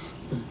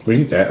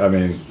 We can, I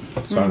mean,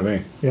 it's fine to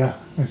me. Yeah,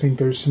 I think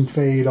there's some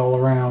fade all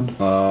around.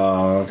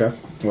 Okay.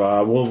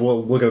 Well,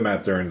 we'll look at the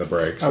map during the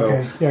break. So,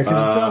 Okay. Yeah,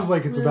 because it sounds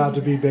like it's about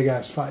to be big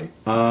ass fight.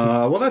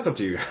 well, that's up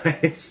to you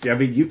guys. I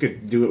mean, you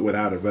could do it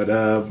without it, but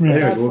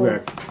anyways, we'll be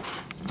back.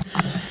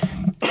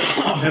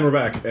 And we're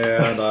back,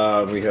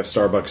 and we have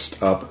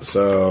Starbucks up,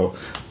 so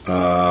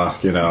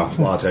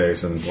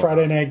lattes and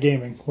Friday night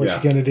gaming. What you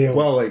gonna do?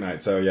 Well, late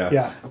night, so yeah.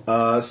 Yeah.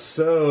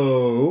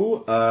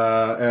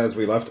 As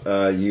we left,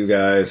 you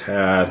guys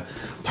had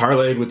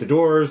parlayed with the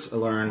dwarves,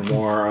 learned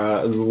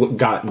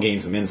more,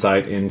 gained some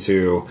insight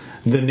into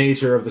the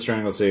nature of the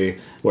Strangle Sea,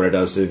 what it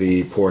does to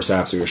the poor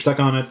saps who are stuck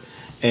on it.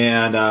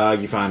 And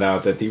you find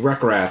out that the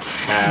wreck rats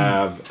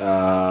have,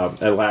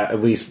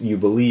 at least you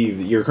believe,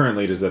 your current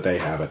lead is that they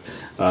have it,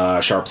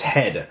 Sharp's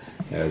head,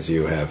 as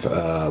you have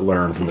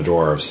learned from the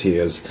dwarves. He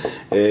is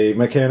a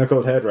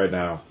mechanical head right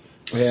now.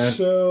 And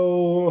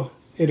So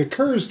it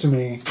occurs to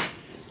me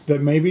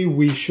that maybe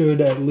we should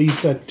at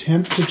least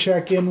attempt to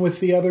check in with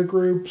the other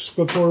groups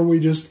before we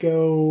just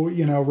go,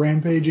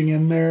 rampaging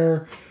in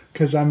there.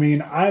 Because, I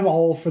mean, I'm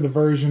all for the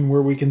version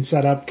where we can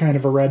set up kind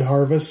of a Red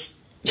Harvest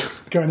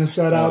kind of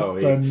setup.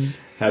 And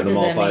have them does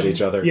all that fight mean?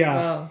 each other.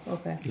 yeah. Oh,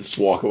 okay. just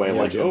walk away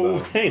like, Jimbo. oh,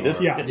 hey, this.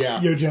 Yeah. Yeah.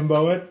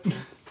 Yojimbo it.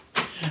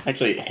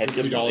 Actually, head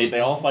gets. $3 They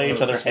all fight each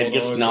other. Head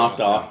gets $12, knocked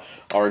yeah.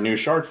 off. Our new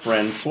shark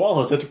friend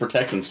swallows it to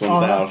protect and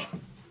swims Uh-huh. out.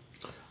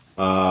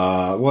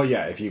 Well,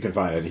 yeah, if you can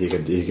find it, he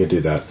could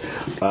do that.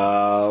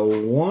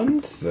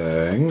 One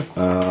thing,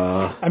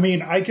 I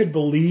mean, I could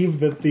believe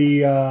that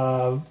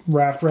the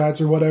raft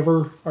rats or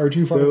whatever are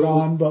too far So-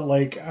 gone, but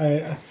like,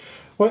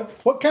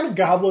 what kind of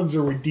goblins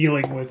are we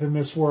dealing with in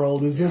this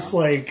world? Is this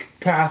like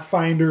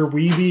Pathfinder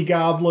Weavy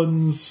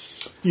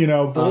goblins,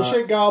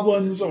 bullshit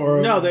goblins,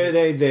 or no,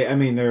 they. I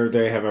mean,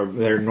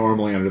 they're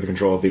normally under the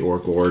control of the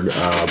Orc Lord,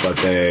 but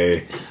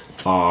they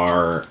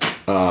are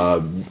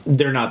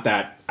they're not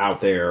that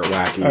out there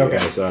wacky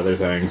as other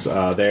things.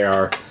 They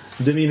are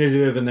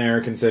diminutive and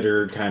they're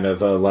considered kind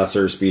of a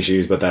lesser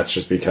species, but that's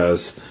just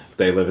because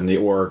they live in the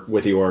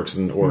with the orcs,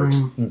 and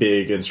orcs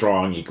big and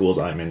strong equals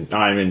I'm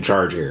in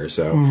charge here,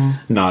 so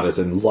not as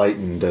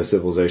enlightened as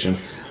civilization.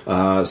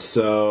 I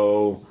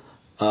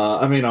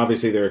mean,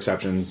 obviously there are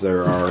exceptions.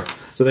 So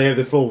they have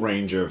the full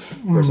range of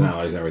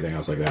personalities and everything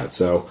else like that.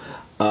 So,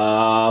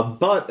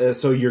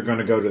 so you're going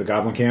to go to the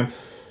goblin camp?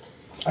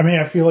 I mean,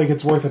 I feel like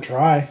it's worth a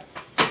try.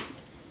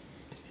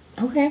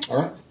 Okay.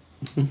 All right.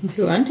 If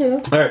you want to.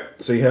 All right,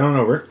 so you head on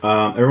over.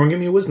 Everyone, give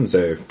me a wisdom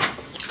save.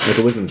 Make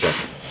a wisdom check.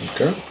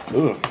 Okay.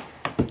 Ooh.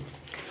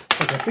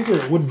 Like, I figure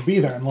it wouldn't be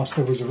there unless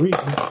there was a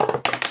reason.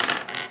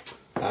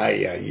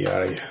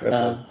 Aye. That's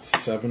a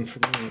 7 for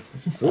me.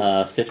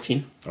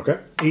 15. Okay.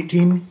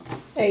 18.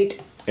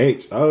 8.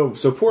 8. Oh,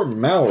 so poor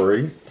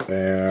Mallory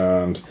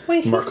and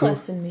Wait, he's Marco.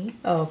 less than me.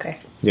 Oh, okay.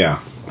 Yeah.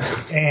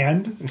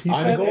 And he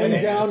I'm says going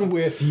and. down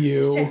with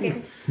you.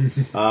 Checking.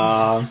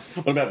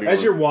 What about me?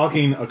 As you're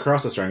walking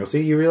across the Strangle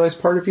Sea, you realize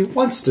part of you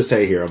wants to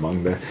stay here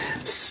among the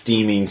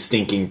steaming,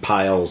 stinking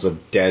piles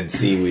of dead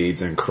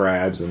seaweeds and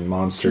crabs and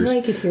monsters. I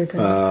like it here,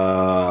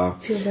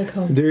 guys. Feels like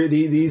home.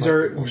 These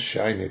are More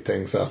shiny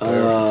things out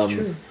there. It's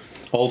true.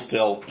 Hold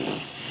still.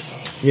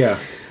 Yeah.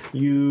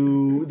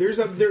 There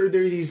are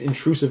these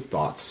intrusive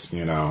thoughts,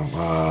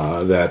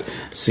 that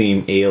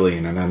seem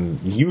alien and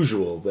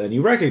unusual, and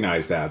you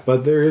recognize that,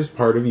 but there is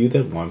part of you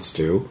that wants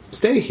to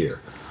stay here.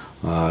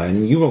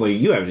 And you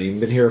haven't even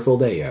been here a full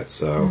day yet,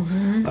 so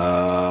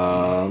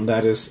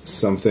that is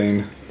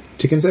something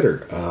to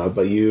consider.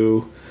 But do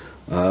you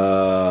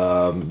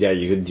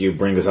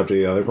bring this up to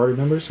the other party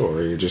members, or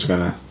are you just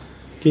gonna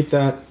keep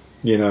that,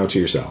 to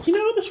yourselves?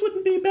 This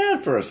wouldn't be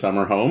bad for a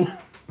summer home.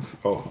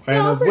 Oh, and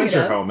I'll a bring it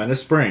winter up. home, and a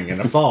spring, and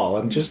a fall,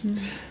 and just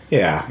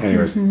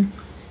Anyways, you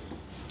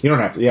don't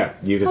have to. Yeah,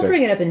 you can I'll say.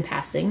 bring it up in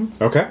passing.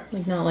 Okay.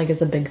 Like, not like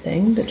as a big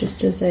thing, but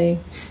just as I'm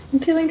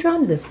feeling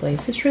drawn to this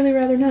place. It's really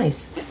rather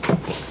nice.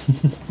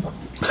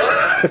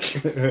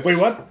 Wait,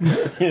 what?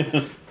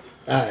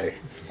 Aye.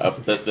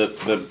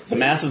 The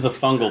masses of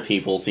fungal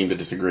people seem to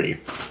disagree.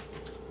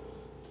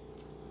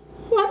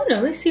 Well, I don't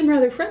know. They seem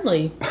rather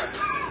friendly.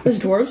 Those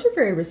dwarves are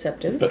very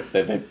receptive. But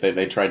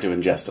they tried to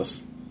ingest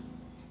us.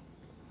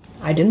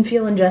 I didn't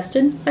feel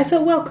ingested. I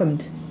felt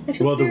welcomed. I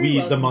feel Well, very the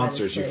welcomed by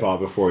monsters this you place. fought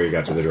before you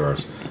got to the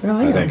dwarves. No,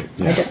 I know. think.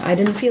 Yeah. I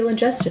didn't feel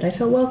ingested. I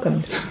felt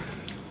welcomed.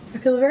 I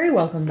feel very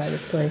welcomed by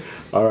this place.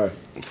 All right.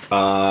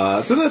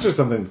 So that's just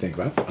something to think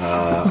about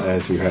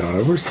as you head on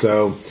over.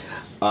 So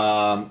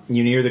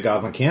you near the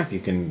goblin camp.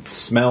 You can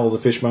smell the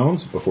fish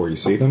bones before you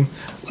see them.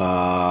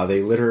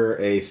 They litter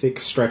a thick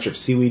stretch of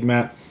seaweed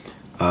mat.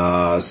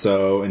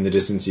 So in the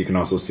distance, you can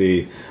also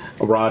see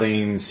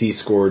rotting,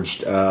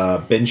 sea-scourged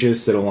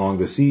benches sit along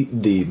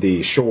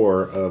the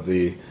shore of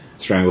the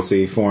Strangle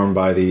Sea, formed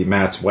by the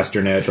mat's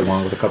western edge,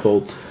 along with a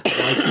couple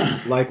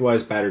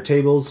likewise battered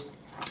tables.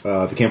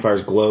 The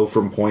campfires glow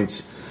from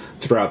points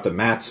throughout the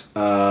mat.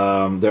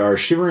 There are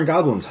shivering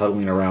goblins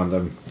huddling around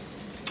them.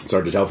 It's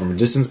hard to tell from a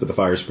distance, but the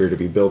fires appear to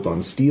be built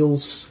on steel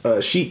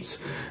sheets,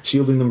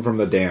 shielding them from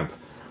the damp.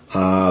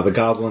 The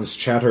goblins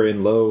chatter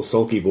in low,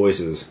 sulky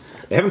voices.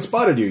 They haven't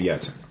spotted you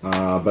yet,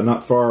 but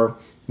not far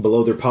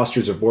below their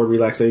postures of bored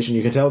relaxation,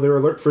 you can tell they're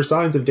alert for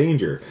signs of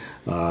danger.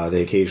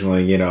 They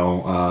occasionally,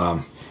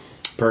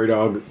 prairie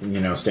dog,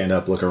 stand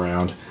up, look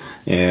around,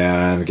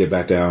 and get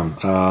back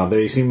down.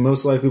 They seem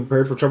most likely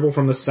prepared for trouble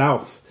from the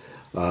south,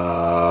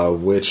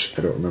 which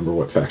I don't remember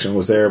what faction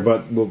was there,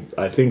 but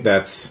I think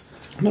that's...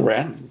 The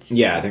rat?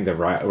 Yeah, I think the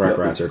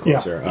rats are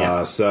closer.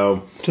 Yeah.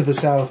 So To the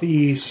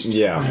southeast.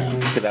 Yeah.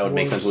 and That would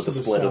make sense with the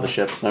towards split of the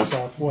ships, no?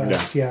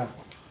 Southwest, yeah.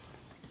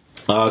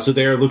 So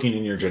they are looking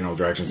in your general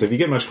direction. So if you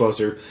get much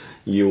closer,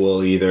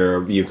 someone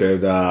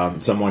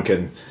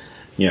can,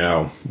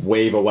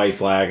 wave a white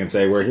flag and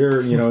say, we're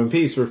here, in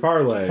peace for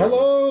parley.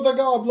 Hello, the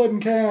goblin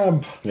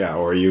camp. Yeah,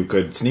 or you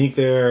could sneak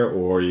there,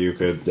 or you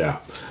could,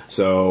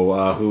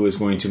 So who is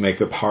going to make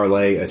the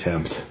parley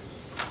attempt?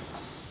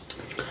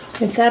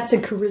 If that's a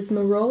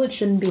charisma roll, it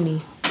shouldn't be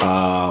me.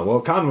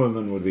 Well, con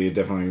women would be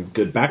definitely a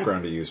good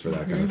background to use for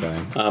that kind of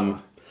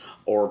thing.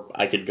 Or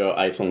I could go,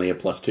 it's only a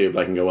 +2,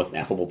 but I can go with an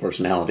affable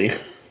personality. Is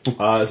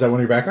that one of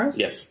your backgrounds?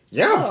 Yes.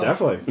 Yeah, Oh.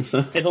 definitely. It's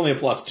only a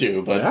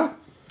 +2, but Yeah.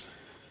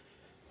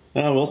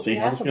 we'll see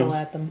how this Affable goes.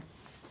 at them.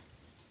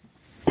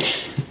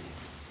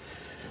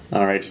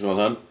 All right, just well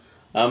done.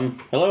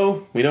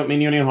 Hello, we don't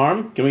mean you any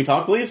harm. Can we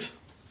talk, please?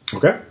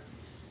 Okay.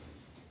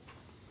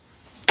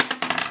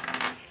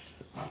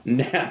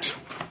 Nat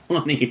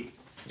 20.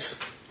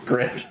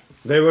 Grit.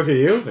 They look at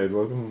you. They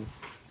look.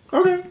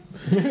 Okay.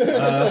 Thank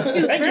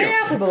Very you.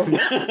 affable.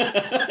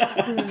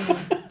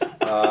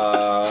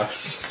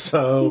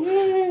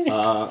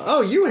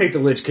 You hate the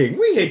Lich King.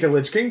 We hate the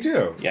Lich King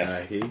too.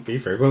 Yes. He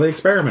frequently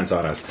experiments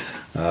on us,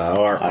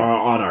 or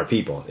on our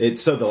people.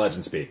 It's so the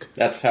legends speak.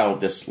 That's how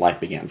this life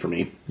began for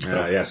me.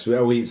 So. Yes,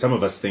 we some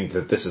of us think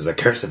that this is a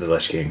curse of the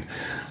Lich King.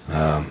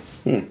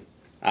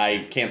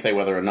 I can't say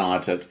whether or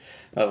not it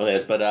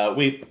is, but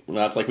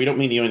we don't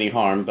mean you any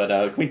harm. But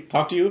can we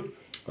talk to you?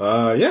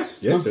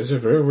 Yes,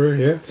 we're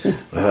here.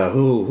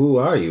 Who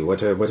are you?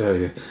 What are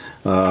you?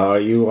 Are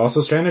you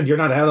also stranded? You're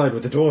not allied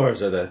with the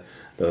dwarves or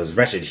those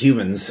wretched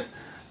humans,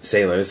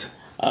 sailors.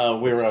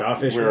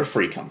 We're a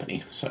free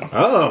company, so.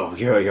 Oh,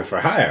 you're for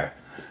hire.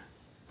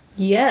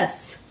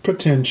 Yes,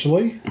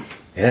 Potentially.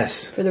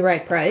 Yes. for the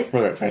right price. For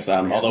the right price,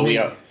 although we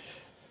are.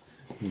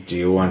 Do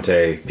you want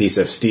a piece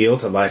of steel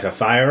to light a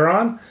fire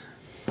on?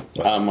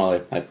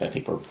 Well, I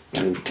think we're.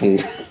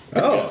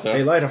 Oh, Yeah, so-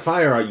 they light a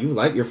fire. You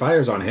light your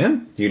fires on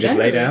him? Do you just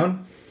lay Generally.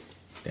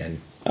 down?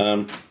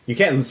 And you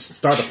can't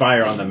start a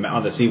fire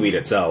on the seaweed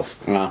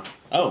itself.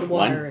 Oh, water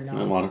wine? and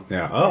all. Water.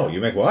 Yeah. Oh, you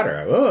make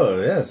water. Oh,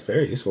 yes,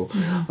 very useful.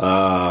 What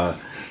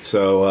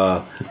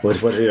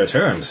are your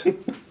terms?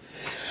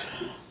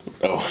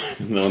 Oh,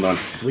 no.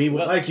 We'd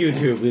like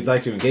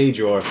to engage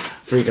your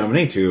free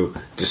company to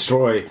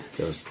destroy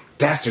those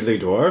dastardly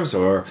dwarves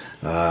or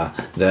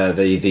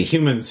the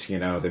humans,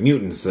 the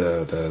mutants,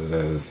 them.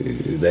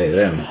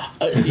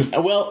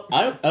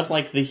 That's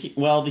like the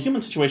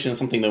human situation is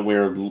something that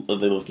we're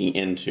looking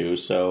into.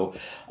 So,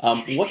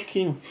 what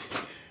can?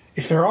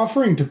 If they're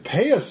offering to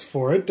pay us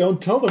for it,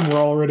 don't tell them we're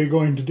already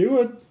going to do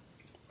it.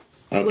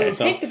 Okay, We'll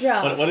so take the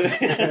job. What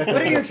What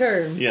are your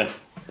terms yeah.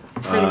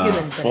 for the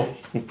humans? that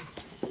is?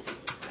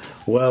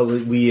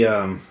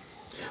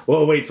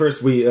 Well, wait.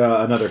 First,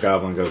 another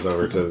goblin goes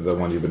over to the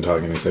one you've been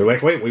talking to. Say,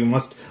 like, wait, we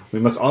must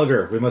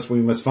augur. We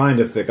must find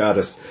if the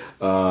goddess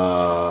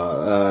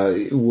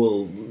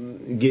will.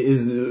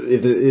 Is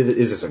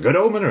this a good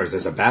omen or is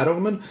this a bad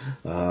omen?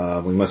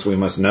 We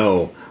must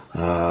know.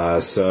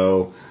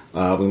 So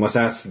we must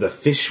ask the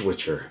Fish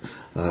Witcher.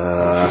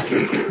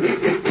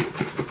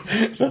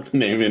 Is that the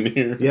name in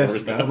here?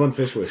 Yes, Goblin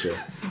Fish Witcher.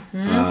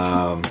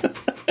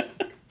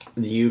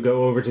 You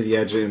go over to the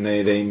edge and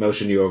they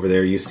motion you over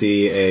there. You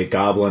see a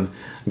goblin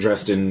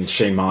dressed in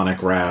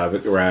shamanic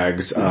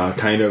rags,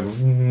 kind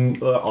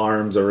of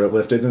arms are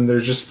lifted, and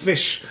there's just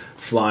fish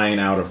flying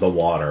out of the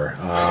water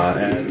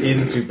and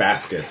into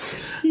baskets.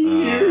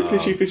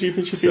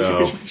 Fishy.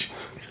 so-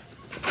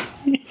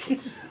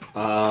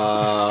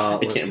 I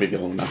can't be the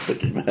only one not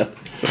thinking that.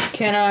 So.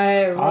 Can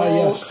I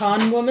roll yes.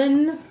 con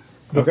woman?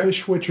 The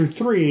Fish Witcher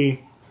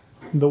 3,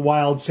 The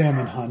Wild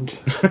Salmon Hunt.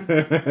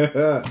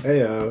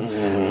 Heyo.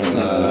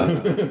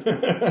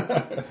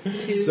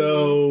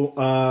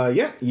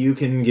 You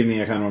can give me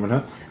a kind of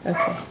moment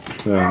Okay.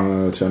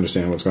 to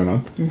understand what's going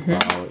on.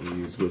 I'll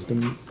use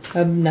wisdom.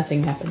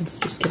 Nothing happens.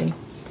 Just kidding.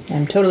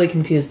 I'm totally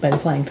confused by the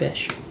flying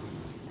fish.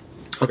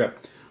 Okay.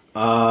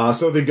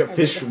 So the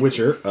Fish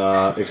Witcher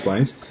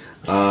explains.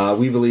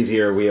 We believe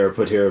we are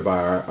put here by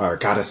our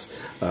goddess,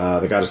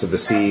 the goddess of the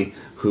sea,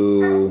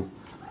 who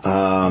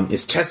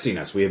is testing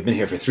us. We have been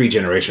here for 3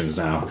 generations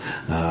now,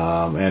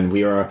 and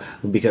we are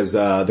because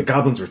the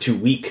goblins were too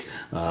weak.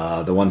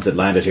 The ones that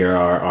landed here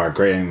are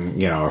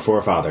our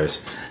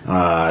forefathers.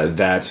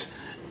 That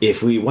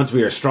once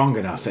we are strong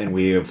enough and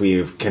we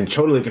can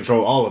totally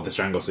control all of the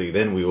Stranglesea,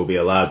 then we will be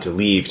allowed to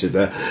leave to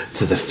the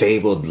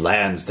fabled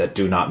lands that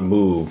do not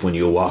move when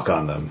you walk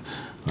on them.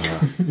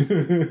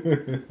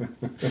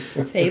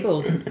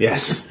 Fabled.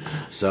 Yes.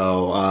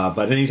 So,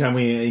 but anytime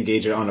we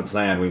engage on a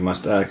plan, we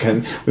must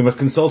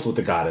consult with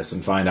the goddess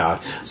and find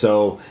out.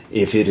 So,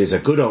 if it is a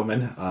good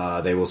omen,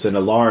 they will send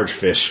a large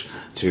fish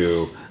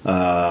to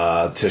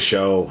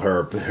show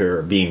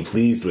her being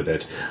pleased with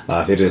it.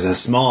 If it is a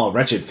small,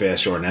 wretched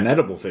fish or an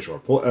inedible fish,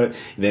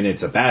 then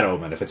it's a bad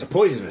omen. If it's a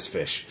poisonous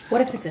fish, What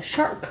if it's a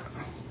shark?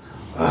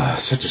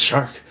 such a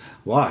shark.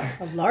 Why?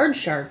 A large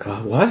shark.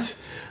 What?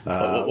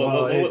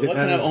 What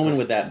kind of omen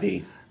would that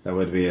be? That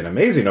would be an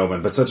amazing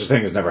omen, but such a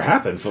thing has never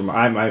happened.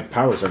 My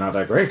powers are not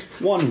that great.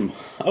 One.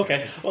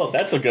 Okay. Well,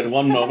 that's a good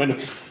one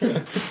moment.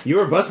 You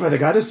were blessed by the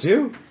goddess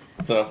too?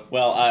 So,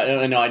 no,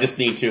 I just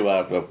need to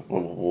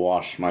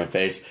wash my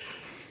face.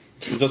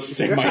 Just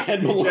stick my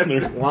head below Just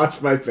there.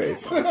 watch my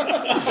face.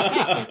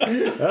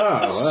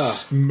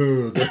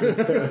 Smooth.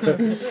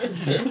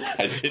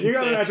 I didn't You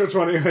got a say natural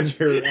 20 on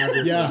your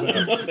average. Yeah.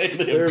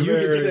 They're You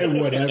can very- say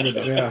whatever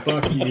the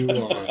fuck you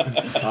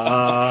want.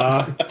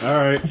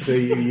 all right, so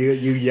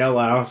you yell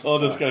out. I'll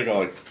just gotta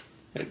go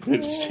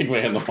like, stick my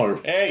head in the water.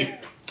 Hey,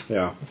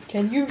 Yeah.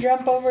 Can you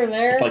jump over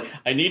there? like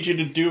I need you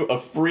to do a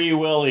free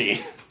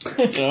willy.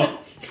 So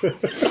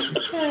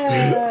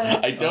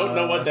I don't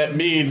know what that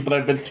means, but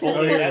I've been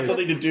told it has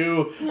something to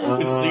do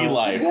with sea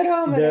life. Good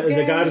omen.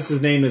 The goddess's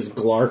name is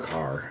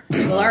Glarkar.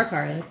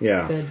 Glarkar. That's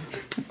Yeah. good.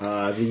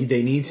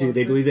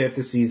 They believe they have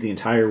to seize the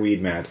entire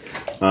weed mat.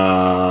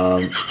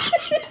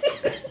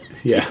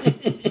 Yeah,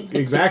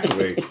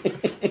 exactly.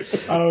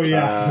 Oh,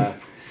 yeah.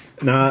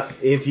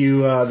 If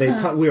you,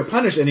 we are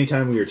punished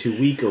anytime we are too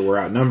weak or we're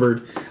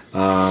outnumbered.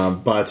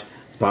 But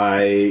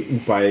by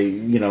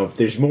if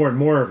there's more and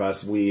more of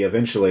us, we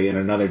eventually in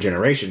another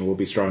generation will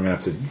be strong enough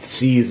to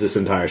seize this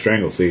entire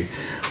Stranglesea,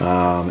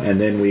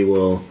 and then we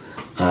will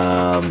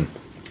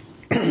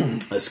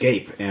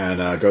escape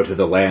and go to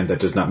the land that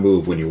does not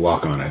move when you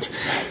walk on it.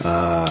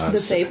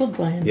 The fabled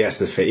land.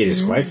 Yes, it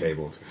is quite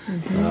fabled.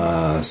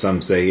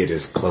 Some say it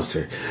is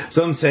closer.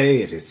 Some say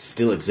it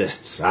still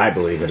exists. I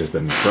believe it has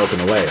been broken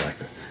away.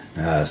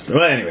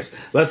 Well, anyways,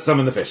 let's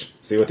summon the fish.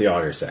 See what the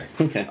augurs say.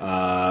 Okay.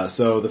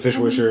 So the fish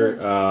wisher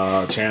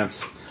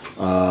chants.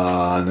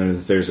 And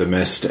then there's a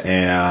mist,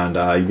 and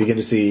you begin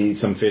to see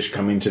some fish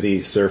coming to the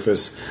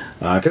surface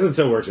because it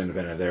still works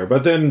independent there.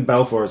 But then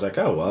Balfour is like,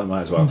 "Oh well, I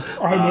might as well."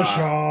 I'm a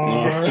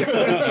shark.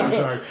 I'm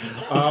sorry.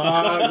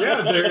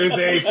 Yeah, there is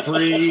a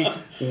free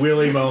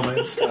Willy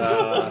moment.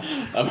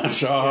 I'm a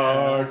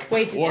shark.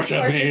 Wait, did that Worship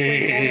shark just me.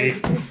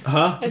 wink at us?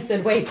 Huh? I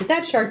said, wait, did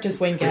that shark just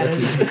wink at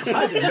us?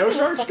 I didn't know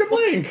sharks could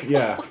blink.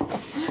 Yeah.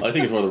 I think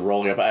it's more the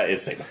rolling up.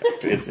 It's same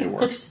effect. It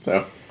works.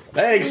 So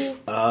thanks.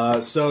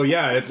 So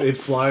yeah, it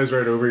flies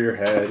right over your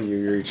head.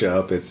 You reach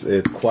up. It's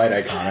quite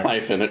iconic.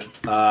 Hyphen it.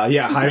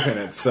 Yeah, hyphen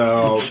it.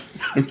 So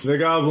the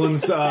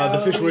goblins,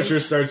 the fish wisher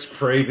starts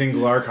praising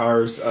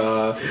Glarkars.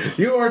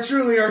 You are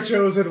truly our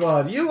chosen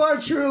one. You are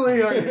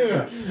truly our.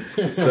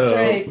 So That's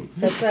right.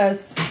 That's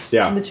us.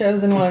 Yeah. The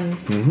chosen ones.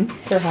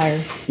 For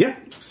hire. yeah.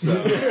 So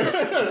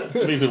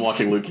Somebody's been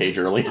watching Luke Cage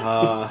early.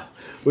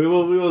 we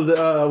will.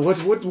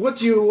 What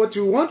do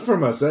you want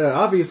from us?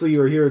 Obviously,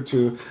 you are here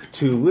to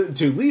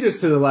lead us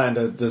to the land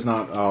that does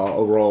not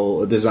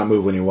does not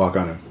move when you walk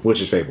on it,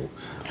 which is fabled.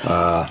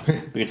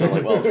 We can tell,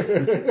 like,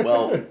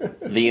 well,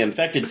 the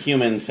infected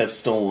humans have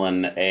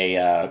stolen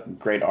a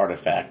great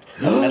artifact,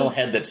 a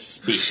metalhead that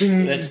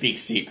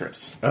speaks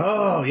secrets.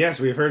 Oh yes,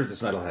 we have heard of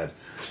this metalhead.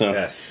 So,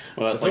 Yes,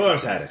 well, the it's like-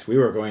 dwarves had it. We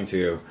were going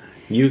to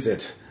use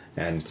it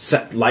and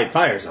light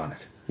fires on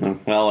it.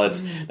 Well,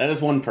 that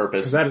is one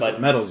purpose, 'Cause that is but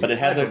what metals but it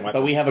use, has second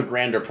weapon. but we have a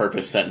grander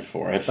purpose set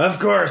for it. Of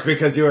course,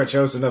 because you are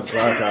chosen of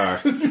Glarkar.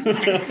 So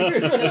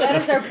that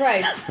is our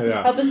price.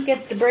 Yeah. Help us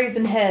get the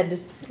brazen head.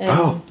 And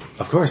Oh,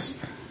 of course.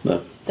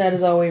 that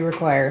is all we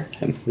require.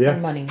 Yeah.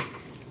 And money.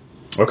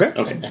 Okay.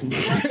 Okay.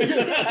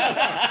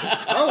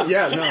 Oh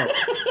yeah, no.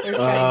 They're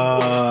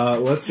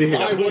shiny. Let's see here.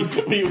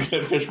 What do you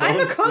said, fish I'm a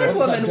bones? con woman.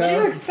 What do you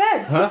down?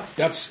 expect? Huh?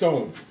 That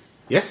stone.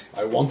 Yes.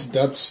 I wanted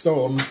that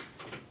stone.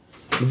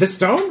 The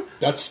stone?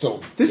 That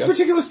stone. This Yes.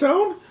 particular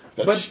stone?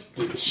 That's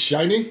it's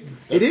shiny.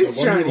 It is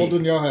the one shiny. You hold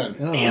in your hand.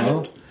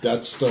 Oh.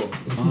 That stone.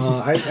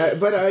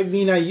 But I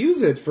mean, I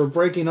use it for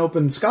breaking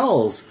open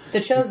skulls.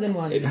 The chosen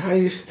one.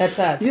 That's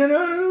us. You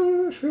know.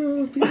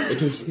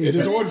 It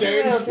is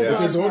ordained. Yeah.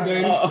 It is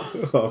ordained.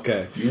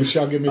 Okay. You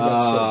shall give me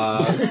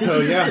that stone. So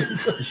yeah,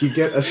 you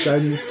get a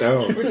shiny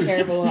stone.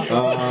 Terrible.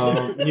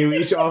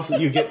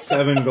 You get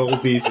 7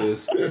 gold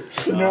pieces.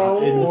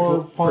 No, in the or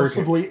per-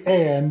 possibly,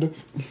 and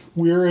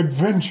we're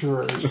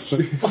adventurers.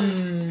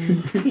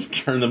 Just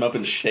turn them up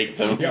and shake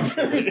them.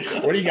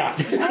 What do you got?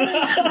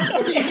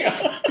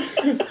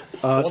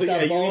 So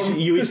yeah,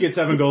 you each get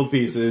 7 gold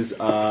pieces,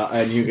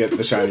 and you get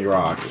the shiny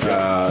rock.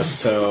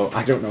 So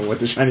I don't know what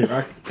the shiny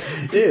rock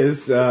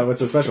is. What's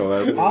so special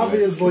about it?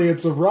 Obviously,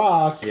 it's a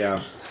rock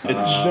Yeah,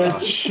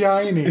 that's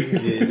shiny.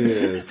 it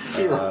is.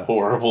 You're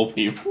horrible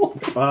people.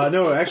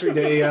 No, actually,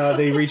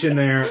 they reach in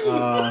there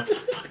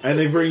and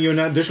they bring you an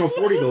additional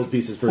 40 gold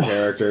pieces per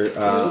character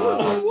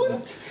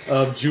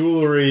of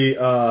jewelry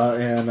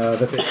and that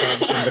they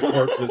found in the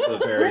corpses of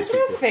various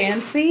They're people.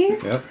 fancy.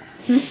 Yep.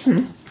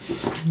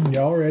 You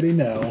already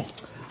know.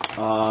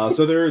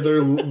 So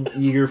they're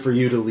eager for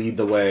you to lead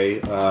the way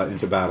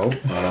into battle.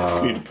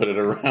 You need to put it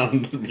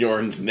around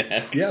Bjorn's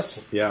neck.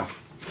 Yes. Yeah.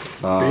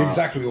 Be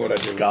exactly what I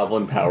do.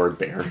 Goblin-powered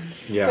bear.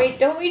 Yeah. Wait,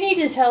 don't we need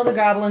to tell the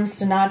goblins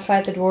to not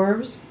fight the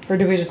dwarves? Or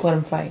do we just let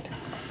them fight?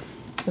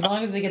 As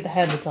long as they get the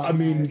head, that's all. I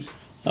mean,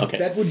 Okay.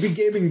 that would be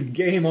gaming the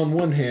game on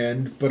one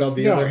hand, but on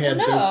the No. other hand,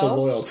 No. there's the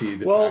loyalty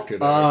that Well, factor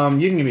there.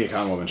 you can give me a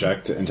con woman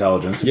check to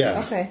intelligence.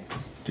 Yes. Okay.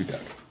 Do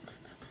that.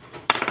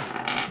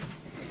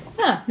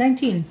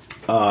 19.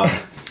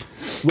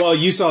 Well,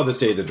 you saw the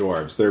state of the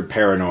dwarves. They're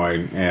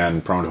paranoid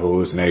and prone to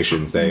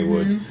hallucinations. They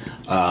would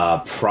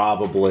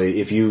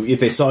probably, if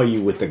they saw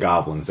you with the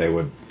goblins, they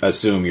would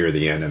assume you're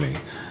the enemy.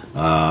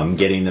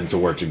 Getting them to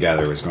work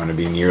together was going to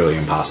be nearly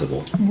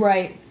impossible.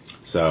 Right.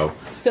 So,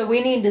 So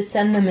we need to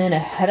send them in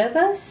ahead of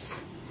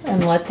us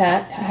and let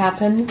that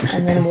happen,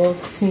 and then we'll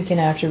sneak in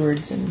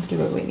afterwards and do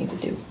what we need to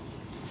do.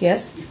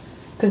 Yes?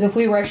 Because if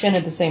we rush in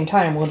at the same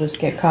time, we'll just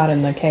get caught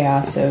in the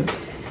chaos of...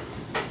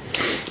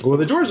 well,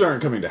 the dwarves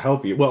aren't coming to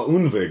help you. Well,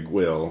 Unvig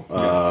will, I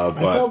thought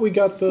but we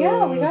got the.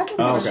 Yeah, we got them.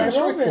 Oh, okay. They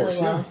rolled really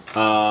Force, well.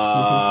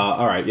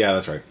 all right, yeah,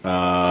 that's right.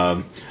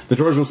 The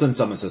dwarves will send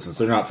some assistance.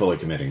 They're not fully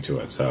committing to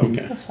it, so.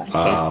 That's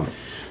fine.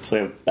 So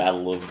we have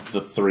battle of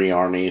the 3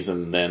 armies,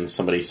 and then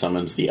somebody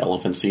summons the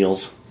elephant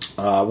seals.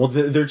 Well,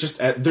 they're just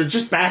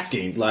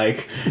basking.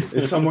 Like,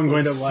 is someone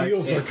going to like?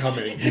 Seals are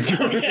coming.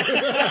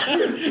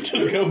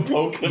 Just go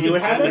poke them. You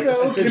inside had I don't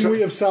know. Essentially- Can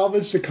we have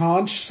salvaged a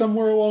conch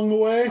somewhere along the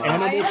way? I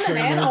am an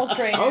animal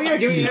trainer. Oh yeah,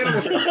 give me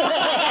animal trainer.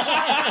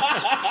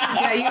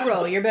 Yeah, you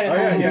roll. You're better Oh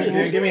than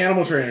yeah, me. give me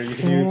animal trainer. You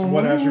can use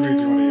what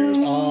attributes you want to use.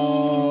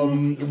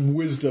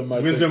 Wisdom.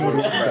 Wisdom think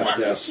would works work best,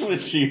 best. The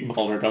sheep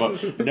Balmer come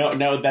up.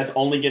 No, that's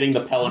only getting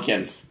the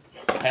pelicans.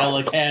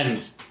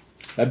 Pelicans.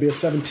 That'd be a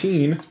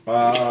 17.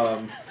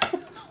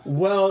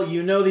 Well,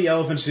 you know the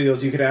elephant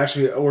seals. You could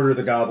actually order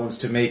the goblins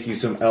to make you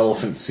some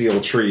elephant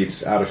seal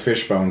treats out of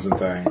fish bones and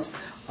things,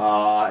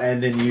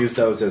 and then use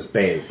those as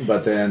bait.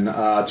 But then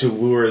to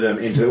lure them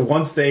into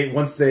once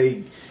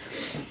they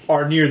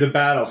are near the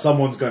battle,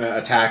 someone's going to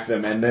attack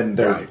them, and then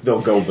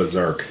they'll go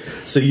berserk.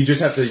 So you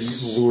just have to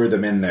lure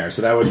them in there.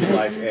 So that would be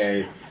like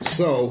a.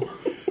 So,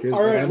 here's All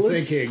what right, I'm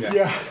let's- thinking.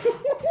 Yeah.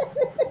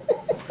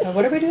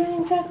 What are we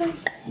doing exactly?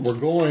 We're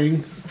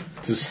going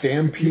to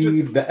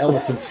stampede the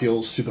elephant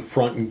seals to the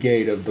front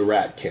gate of the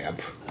rat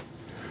camp.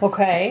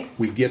 Okay.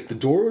 We get the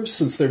dwarves,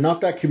 since they're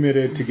not that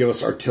committed, to give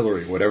us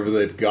artillery, whatever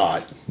they've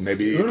got.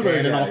 Maybe a Everybody,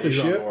 cannon yeah, off the he's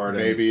on ship, board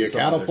and maybe a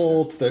some other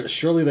catapult.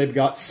 Surely they've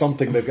got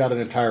something. They've got an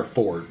entire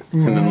fort.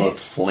 And then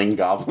let's fling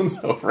goblins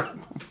over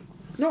them.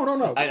 No. I know,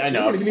 You I'm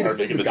don't even need sorry to to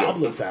fling get the the jokes.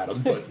 goblets at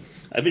them, but.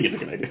 I think it's a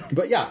good idea.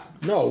 But yeah,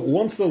 no.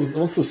 Once the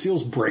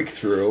seals break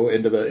through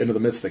into the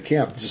midst of the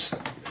camp, just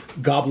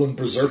goblin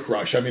berserk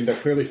rush. I mean, they're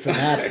clearly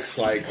fanatics.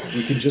 Like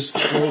we can just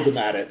throw them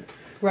at it,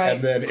 Right.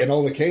 and then in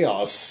all the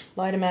chaos,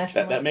 Light a match.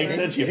 That makes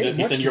sense. You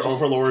Hey, send your just-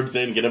 overlords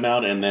in, get them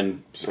out, and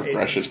then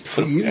refresh it's it.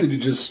 pretty easy to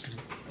just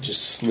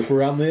slip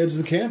around the edge of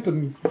the camp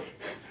and Get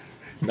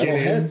metal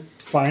in, head.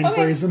 find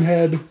Okay. Brazen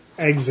Head,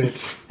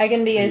 exit. I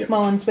can be a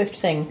small and swift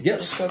thing. Yes.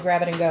 Just go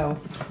grab it and go.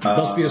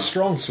 Must be a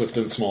strong, swift,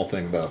 and small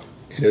thing though.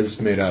 It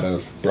is made out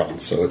of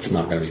bronze, so it's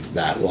not going to be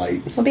that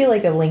light. I'll be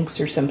like a lynx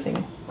or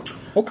something.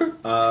 Okay.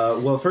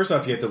 Well, first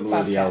off, you have to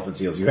lure the elephant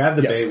seals. You have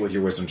the Yes. bait with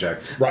your wisdom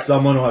check. Right.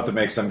 Someone will have to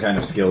make some kind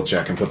of skill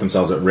check and put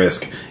themselves at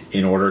risk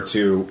in order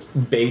to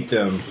bait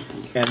them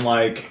and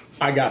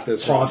I got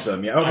this. toss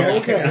them. Yeah. Okay.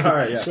 Okay. All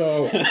right. Yeah.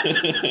 So,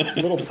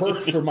 little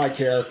perk for my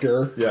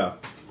character. Yeah.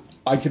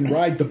 I can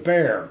ride the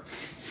bear.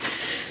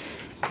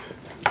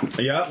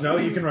 Yeah. No,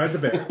 you can ride the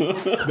bear.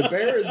 The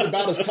bear is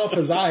about as tough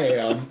as I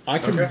am. I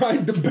can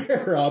ride the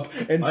bear up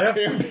and Oh, yeah.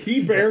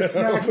 stampede Bear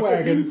snack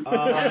wagon.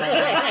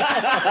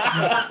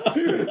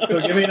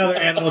 So give me another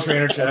animal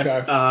trainer check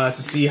Okay.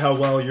 to see how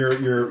well you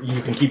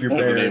can keep your That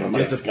was the bear name of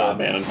my Scott disciplined.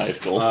 band in high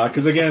school.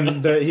 Because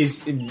again,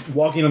 he's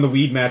walking on the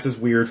weed mats is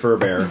weird for a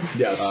bear.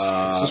 Yes,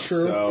 this is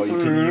true. So you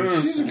can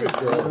use. She's a good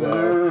girl,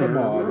 though. Come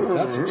on.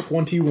 That's a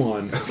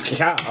 21.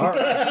 Yeah, all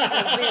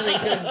right. Really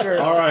good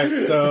girl. All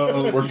right.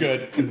 So We're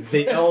good.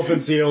 the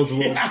elephant seals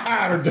will.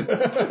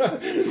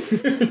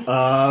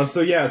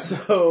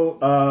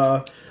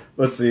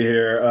 Let's see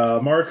here.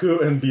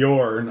 Marku and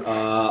Bjorn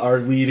are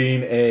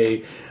leading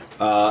a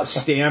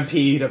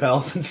stampede of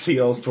elephant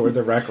seals toward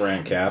the rec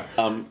rank cap.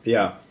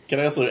 Yeah. Can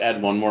I also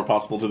add one more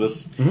possible to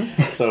this?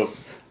 So,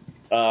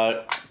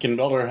 can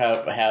Belder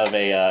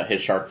have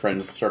his shark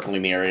friends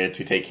circling the area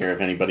to take care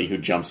of anybody who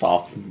jumps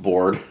off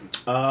board?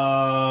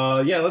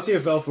 Yeah, let's see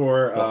if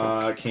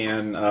Belfor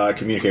can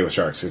communicate with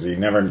sharks, because he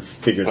never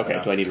figured that Okay,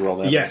 out. do I need to roll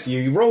that? Yes,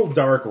 you roll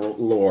dark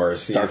lore.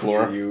 See Dark if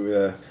lore?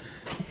 If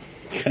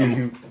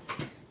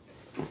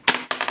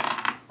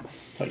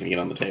If I can get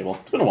on the table.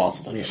 It's been a while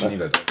since I you did need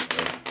that.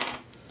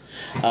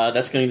 a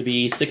That's going to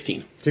be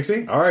 16.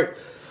 16? All right.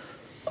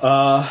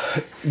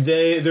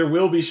 There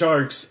will be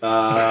sharks.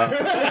 Now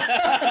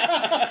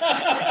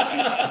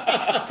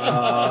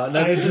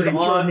this is drink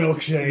your on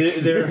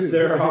milkshake.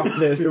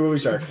 There will be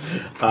sharks.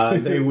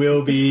 They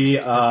will be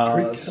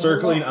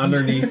circling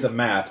underneath the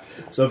mat.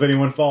 So if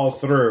anyone falls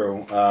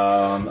through,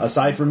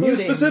 aside from you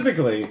Including-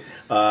 specifically,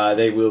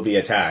 they will be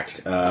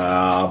attacked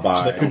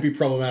by. That could be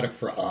problematic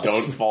for us.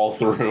 Don't fall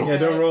through. Yeah,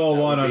 don't roll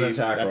one on That an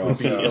attack that roll. would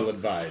be so.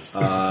 ill-advised.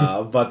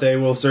 But they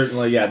will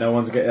certainly, no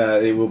one's.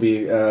 They will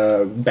be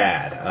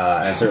bad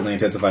and certainly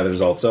intensify the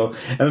results. So,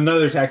 and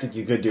another tactic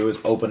you could do is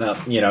open up.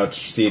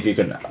 See if you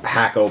can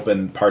hack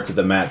open parts of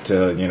the mat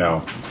to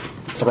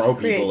throw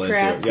Create people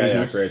traps. into.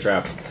 Yeah, create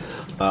traps.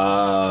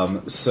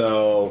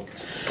 So,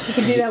 I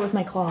can do that with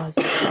my claws.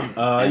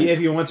 if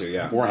you want to,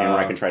 yeah. Warhammer,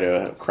 I can try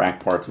to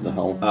crack parts of the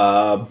hull.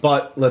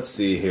 But let's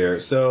see here.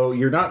 So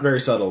you're not very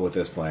subtle with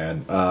this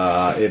plan.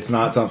 It's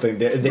not something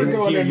they We're will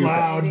going hear in you.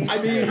 loud. I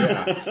mean,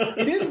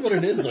 it is what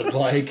it isn't.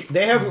 Like,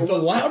 They have the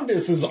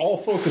loudness is all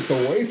focused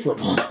away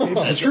from us.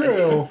 It's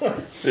true.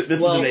 This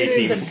is well, an it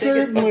A-team. is-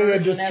 Certainly a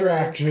diversion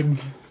distraction.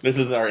 This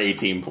is our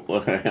A-team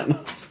plan.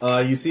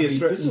 You see a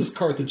This is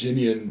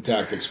Carthaginian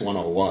Tactics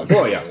 101.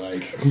 Oh, yeah.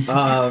 Like,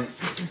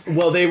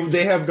 Well,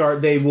 they have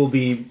guard. They will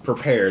be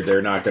prepared.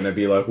 They're not going to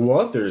be like,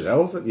 "What? There's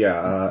elephant?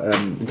 Yeah,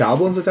 and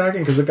goblins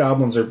attacking," because the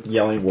goblins are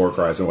yelling war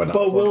cries and whatnot.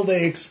 But will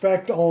they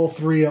expect all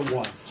three at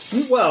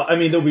once? Well, I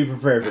mean, they'll be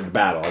prepared for the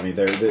battle. I mean,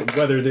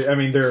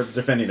 they're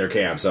defending their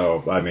camp.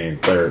 So, I mean,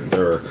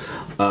 the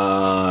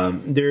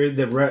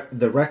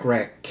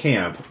rec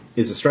camp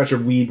is a stretch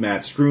of weed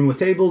mat strewn with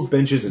tables,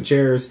 benches, and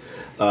chairs.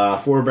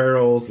 4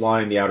 barrels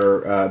line the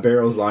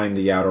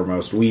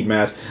outermost weed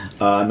mat,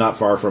 not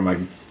far from a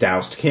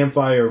doused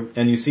campfire.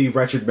 And you see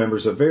wretched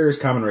members of various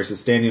common races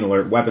standing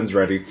alert, weapons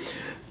ready.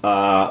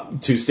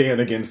 to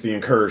stand against the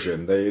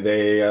incursion.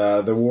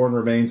 The worn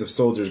remains of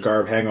soldiers'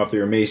 garb hang off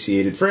their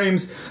emaciated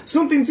frames.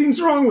 Something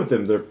seems wrong with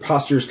them. Their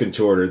postures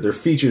contorted, their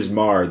features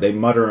marred. They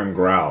mutter and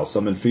growl,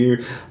 some in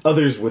fear,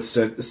 others with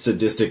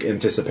sadistic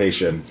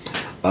anticipation.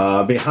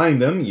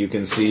 Behind them, you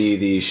can see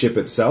the ship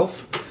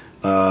itself.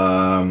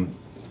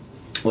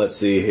 Let's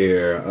see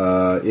here.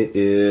 It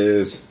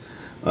is...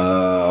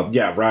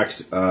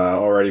 Rex,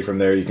 already from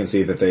there you can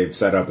see that they've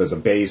set up as a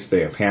base.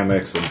 They have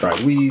hammocks and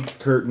dry weed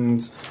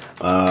curtains.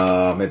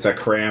 It's a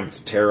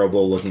cramped,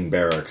 terrible looking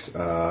barracks.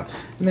 And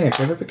they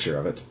actually have a picture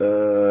of it,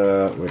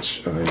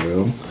 which I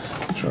will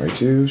try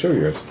to show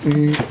you guys.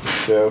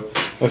 So,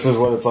 this is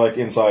what it's like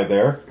inside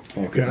there. If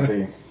you can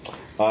see.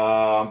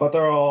 But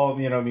they're all,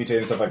 mutated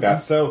and stuff like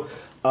that. So,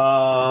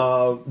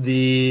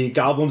 the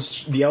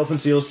goblins, the elephant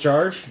seals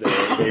charge.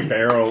 They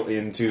barrel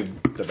into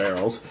the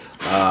barrels,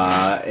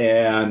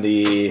 and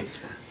the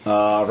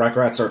wreck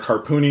rats start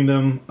harpooning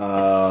them.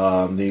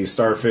 The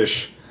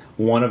starfish,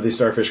 one of the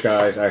starfish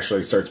guys,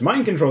 actually starts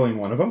mind controlling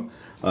one of them,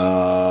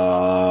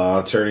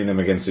 turning them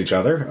against each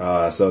other.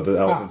 So the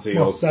elephant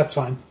seals. Well, that's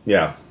fine.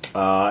 Yeah,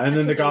 and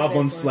then the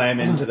goblins slam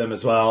into them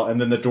as well, and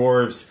then the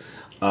dwarves.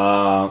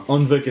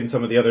 Unvik and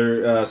some of the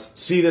other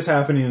see this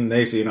happening, and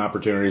they see an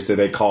opportunity, so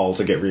they call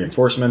to get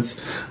reinforcements.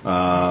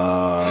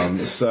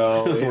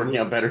 So It's working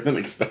out better than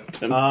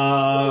expected.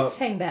 Just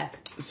hang back.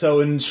 So,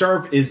 and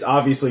Sharp is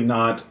obviously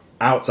not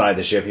outside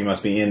the ship; he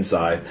must be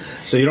inside.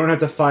 So you don't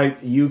have to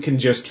fight. You can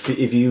just,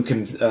 if you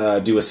can,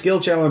 do a skill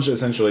challenge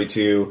essentially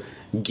to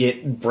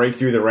break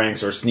through the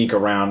ranks or sneak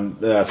around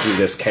through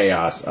this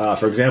chaos.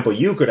 For example,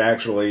 you could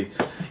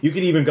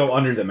even go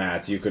under the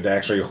mats. You could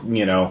actually,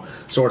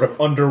 sort of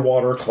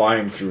underwater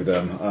climb through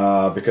them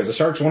because the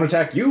sharks won't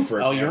attack you. For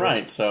example. Oh, you're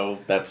right. So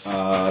that's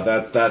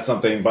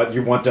something. But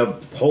you want to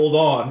hold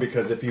on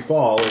because if you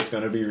fall, it's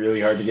going to be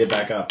really hard to get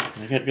back up.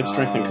 I got good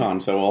strength and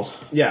con, so we'll.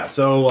 Yeah.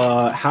 So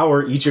how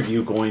are each of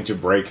you going to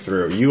break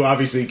through? You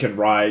obviously can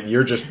ride.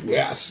 You're just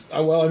Yes.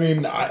 Well, I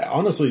mean, I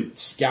honestly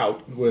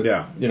scout with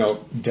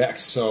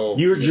Dex. So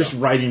you're just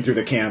riding through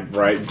the camp,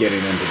 right? Getting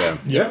into them.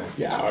 Yeah.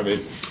 I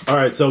mean, all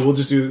right. So we'll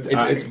just do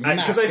It's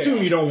because I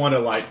assume you don't want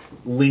to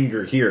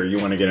linger here. You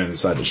want to get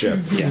inside the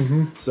ship. Yeah.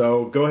 Mm-hmm.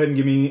 So go ahead and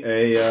give me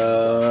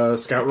a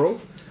scout roll.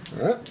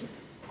 all right.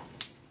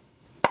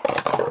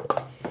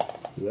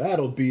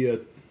 That'll be a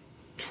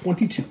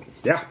 22.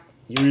 Yeah.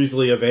 You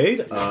easily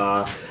evade.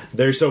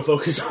 They're so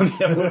focused on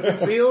the elephant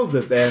seals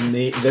that then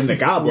the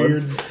goblins.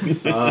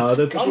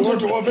 Come to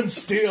Dwarven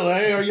Steel,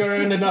 or you're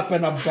ending up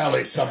in a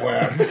belly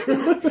somewhere.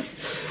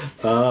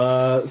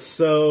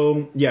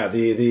 So yeah,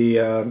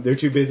 they're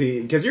too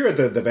busy because you're at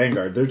the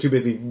vanguard. They're too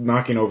busy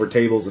knocking over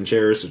tables and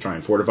chairs to try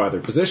and fortify their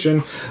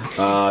position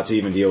to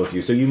even deal with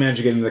you. So you manage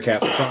to get into the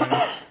castle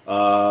fine.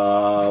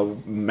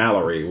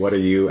 Mallory,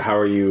 how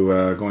are you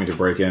going to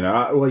break in?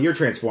 Well, you're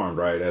transformed,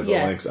 right? As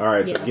Yes. a lynx. All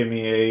right, so Yeah. give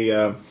me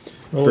a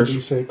Roll a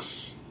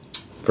d6.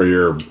 for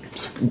your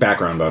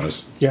background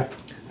bonus. Yeah.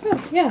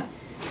 Oh, yeah.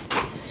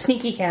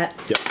 Sneaky cat.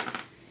 Yep.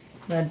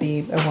 That'd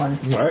be a 1.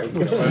 All right.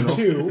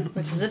 2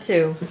 Which is a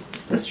 2.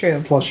 That's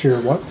true. plus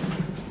your what?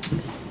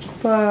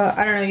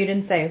 I don't know, you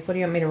didn't say. What do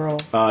you want me to roll?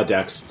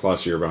 Dex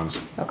plus your bonus.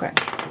 Okay.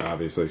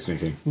 Obviously,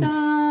 sneaking.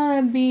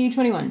 That'd be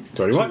 21.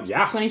 21.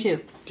 Yeah.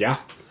 22. Yeah.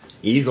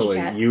 Easily.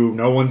 Cat.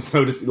 No one's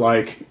noticed,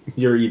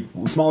 you're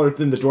smaller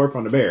than the dwarf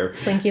on the bear.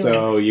 Slinky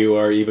so links. you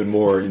are even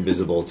more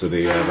invisible to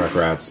the wreck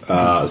rats.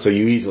 So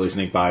you easily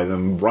sneak by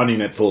them,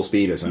 running at full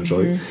speed,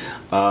 essentially.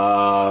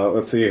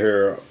 Let's see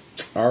here.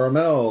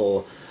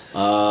 RML.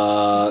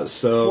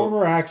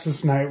 Former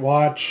Axis Night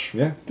Watch.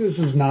 Yeah. This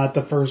is not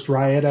the first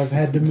riot I've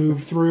had to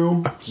move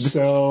through.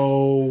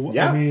 So,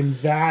 Yeah. I mean,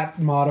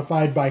 that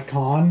modified by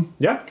con.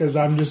 Yeah. Because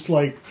I'm just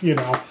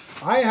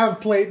I have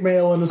plate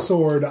mail and a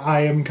sword. I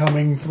am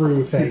coming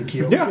through. Thank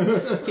you. Yeah.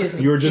 Excuse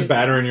me. You were just Excuse me.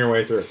 battering your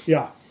way through.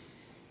 Yeah.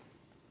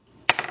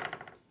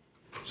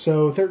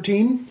 So,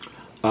 13.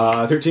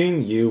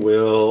 13, you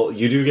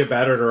do get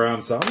battered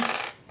around some.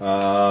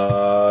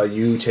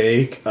 You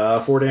take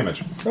 4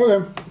 damage.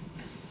 Okay.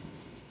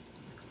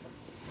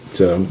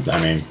 So,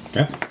 I mean,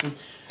 yeah.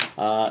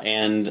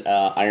 And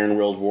Iron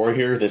Willed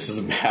Warrior, this is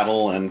a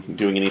battle and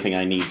doing anything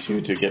I need to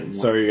get more.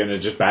 So you're going to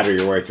just batter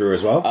your way through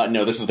as well?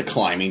 No, this is the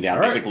climbing down.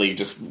 All right. Basically,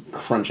 just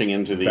crunching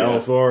into the.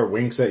 Belfour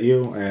winks at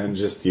you, and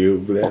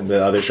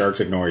the other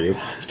sharks ignore you.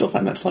 Still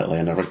find that slightly.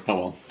 I never. Oh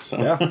well.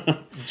 So Yeah.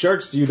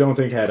 Sharks you don't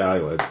think had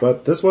eyelids,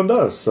 but this one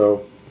does,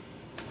 so.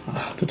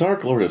 the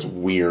Dark Lord is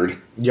weird.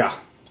 Yeah.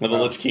 Well, the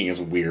Lich King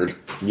is weird.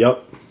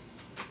 Yep.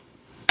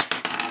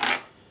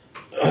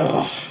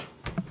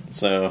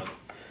 So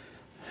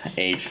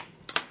 8.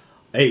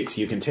 8.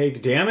 You can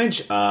take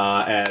damage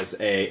as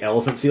a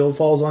elephant seal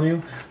falls on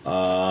you,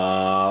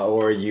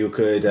 or you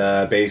could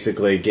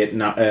basically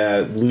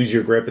lose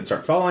your grip and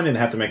start falling and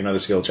have to make another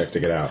skill check to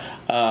get out.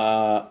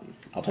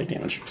 I'll take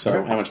damage. So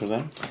Okay. how much was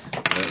that?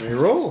 Let me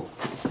roll.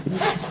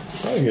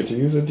 I get to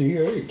use a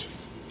D8.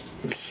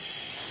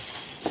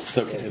 It's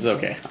okay. It's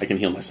okay. I can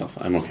heal myself.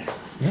 I'm okay.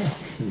 Yeah.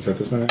 Is that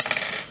this minute?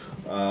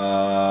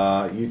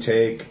 You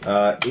take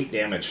 8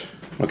 damage.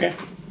 Okay.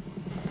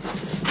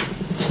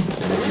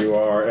 You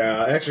are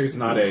actually it's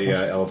not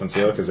a elephant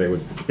seal because they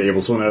would be able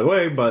to swim out of the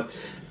way, but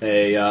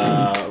a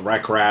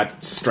wreck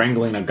rat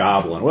strangling a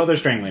goblin. Well, they're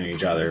strangling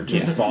each other.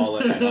 Just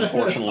falling.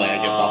 Unfortunately, I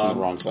get off on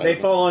the wrong side. They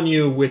fall on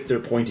you with their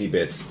pointy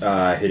bits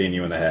hitting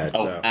you in the head.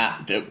 Oh,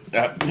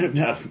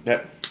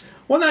 So.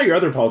 Well, now your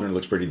other pauldron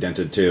looks pretty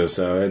dented too,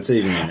 so it's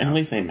even. At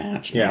least they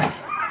match. Yeah,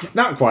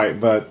 not quite,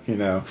 but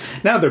now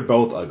they're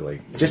both ugly,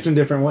 just in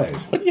different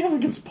ways. What do you have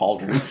against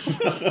pauldrons?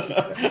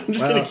 I'm just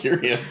kind of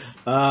curious.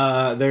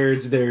 They're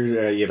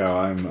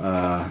I'm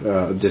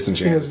a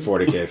disenchanted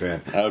 40K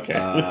fan. Okay.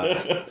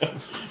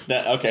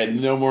 Okay,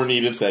 no more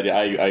needed said.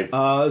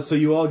 So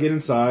you all get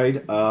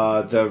inside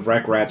the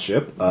wreck rat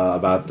ship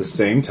about the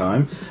same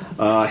time.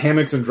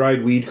 Hammocks and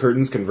dried weed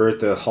curtains convert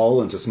the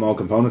hull into small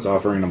components,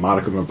 offering a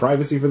modicum of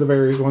privacy for the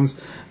various ones.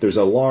 There's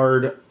a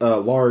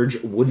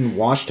large wooden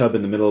wash tub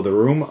in the middle of the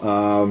room.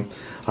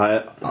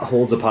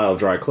 Holds a pile of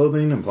dry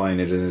clothing, implying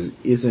it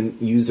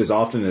isn't used as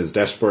often as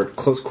desperate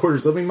close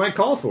quarters living might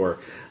call for.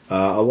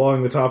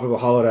 Along the top of a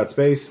hollowed out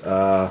space,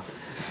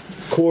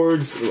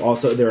 cords.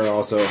 There are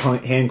also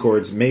hand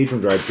cords made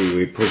from dried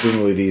seaweed.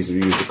 Presumably, these are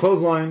used to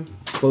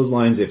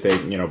clotheslines if they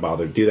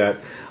bother to do that.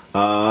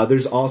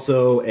 There's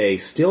also a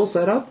still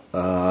setup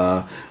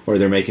where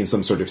they're making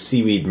some sort of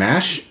seaweed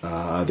mash.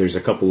 There's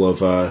a couple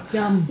of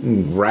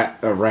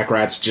rack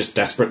rats just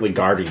desperately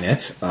guarding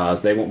it.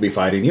 They won't be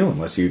fighting you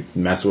unless you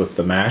mess with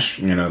the mash.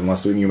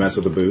 Unless you mess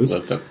with the booze.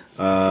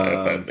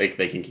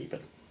 They can keep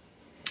it.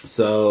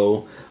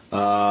 So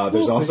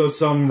there's also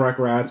some wreck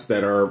rats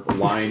that are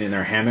lying in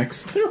their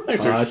hammocks,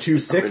 too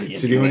sick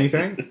to do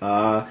anything.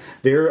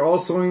 They're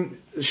also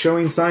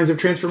showing signs of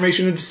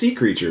transformation into sea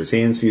creatures,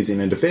 hands fusing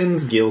into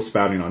fins, gills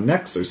spouting on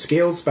necks, or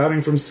scales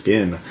spouting from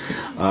skin.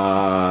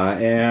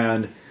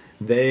 And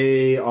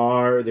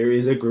there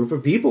is a group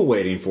of people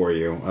waiting for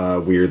you,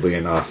 weirdly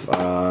enough.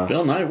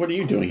 Bill Nye, what are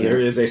you doing here? There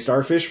is a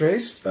starfish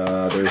face.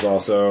 There's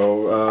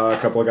also a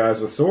couple of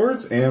guys with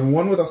swords, and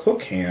one with a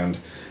hook hand.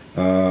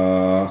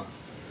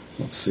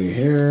 Let's see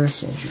here.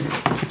 Soldier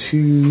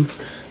 2.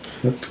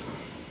 Hook.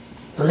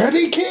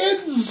 Ready,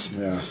 kids?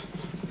 Yeah.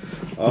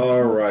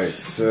 All right.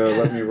 So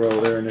let me roll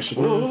their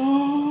initiative.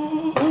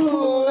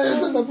 Oh,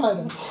 there's a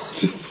pineapple.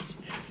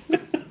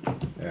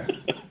 Yeah.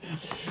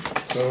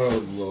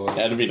 Oh, Lord.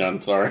 Had to be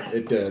done. Sorry.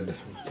 It did,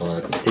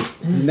 but...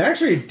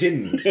 Actually, it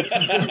didn't.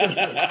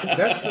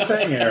 That's the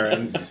thing,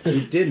 Aaron.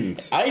 It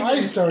didn't.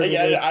 I started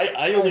it.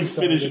 I only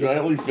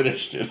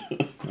finished it.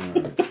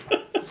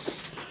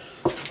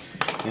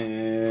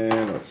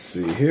 And let's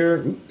see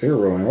here. They're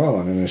rolling well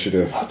on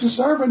initiative.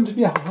 Absorbent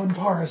yellow and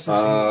porous.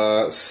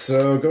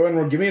 So go ahead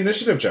and give me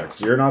initiative checks.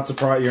 You're not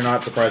surprised. You're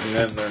not surprising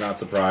them. They're not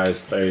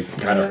surprised. They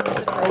kind of.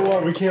 Oh,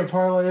 what? We can't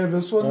parlay in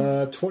this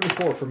one.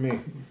 24 for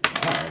me.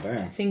 Oh,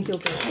 damn. I think you'll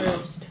go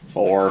first.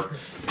 4.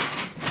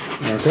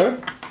 Okay.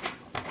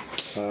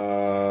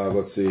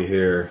 Let's see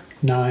here.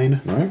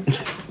 9. All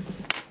right.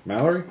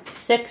 Mallory?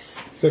 6.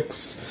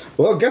 6.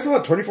 Well, guess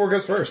what? 24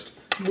 goes first.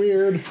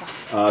 Weird.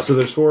 So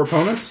there's 4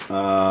 opponents.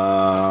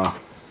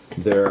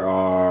 There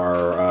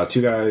are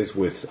 2 guys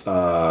with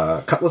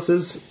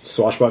cutlasses,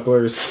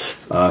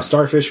 swashbucklers,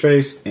 starfish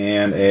face,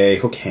 and a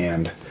hook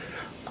hand.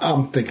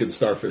 I'm thinking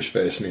Starfish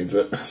Face needs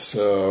it,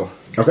 so...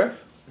 Okay.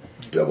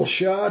 Double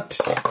shot.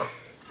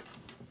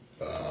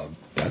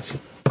 That's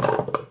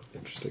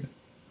interesting.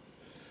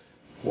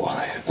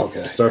 Why?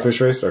 Okay. Starfish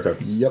face? Okay.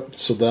 Yep,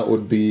 so that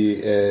would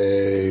be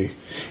a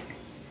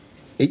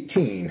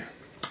 18.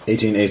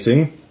 18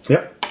 AC?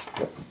 Yep.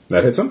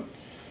 That hits him.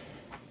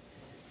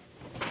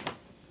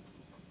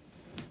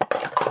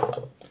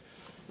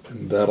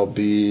 And that'll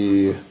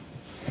be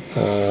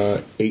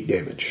 8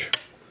 damage.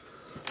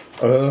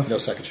 No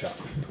second shot.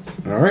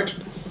 All right.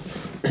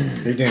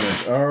 8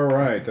 damage. All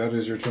right. That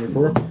is your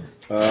 24.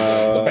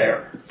 The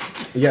bear.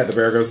 Yeah, the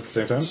bear goes at the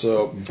same time.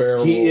 So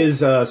bear. He is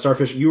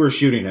Starfish. You were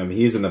shooting him.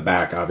 He's in the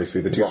back,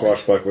 obviously. The 2 Right.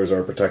 swashbucklers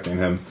are protecting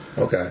him.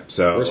 Okay.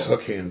 So- where's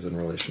Hook Hands in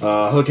relation?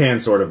 Hook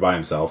hand sort of by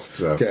himself.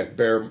 So. Okay.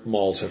 Bear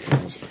mauls Hook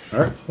Hands. All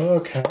right.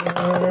 Okay.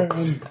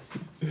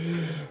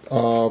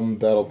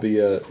 That'll be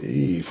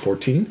a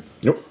 14.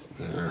 Nope.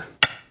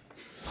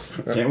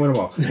 Can't win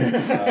them all.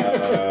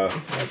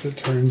 As it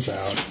turns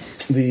out.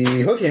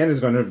 The hook hand is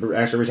going to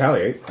actually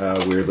retaliate,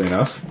 weirdly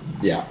enough.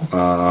 Yeah.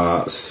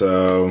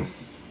 So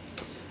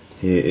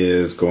he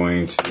is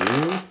going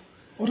to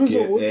What is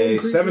get it? What a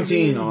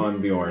 17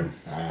 on Bjorn.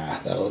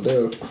 That'll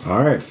do.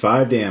 All right,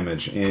 5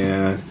 damage,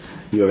 and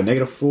you have a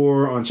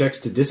 -4 on checks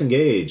to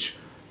disengage.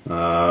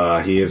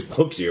 He has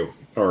hooked you,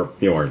 or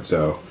Bjorn,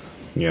 so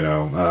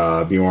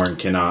Bjorn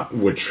cannot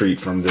retreat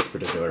from this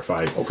particular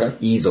fight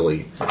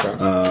easily. Okay.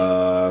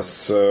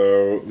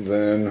 So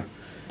then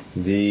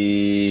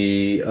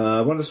the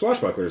one of the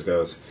swashbucklers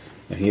goes,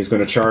 and he's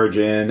going to charge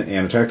in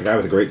and attack the guy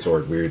with a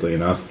greatsword. Weirdly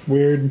enough,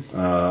 Weird.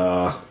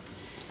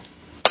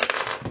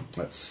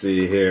 let's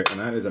see here, and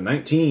that is a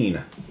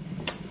 19.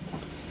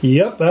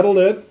 Yep, that'll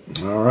do it.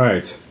 All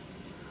right.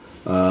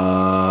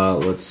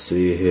 Let's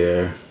see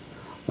here.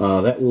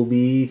 That will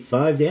be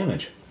 5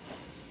 damage.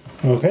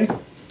 Okay.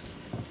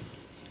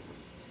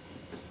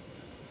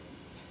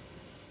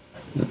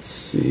 Let's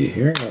see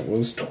here. That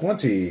was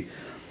 20.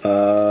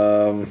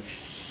 Let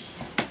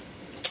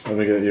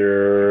me get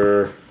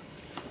your...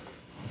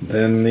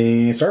 Then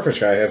the Starfish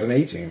guy has an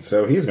 18,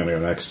 so he's going to go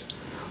next.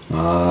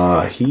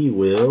 He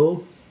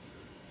will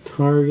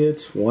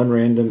target one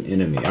random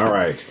enemy. All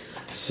right.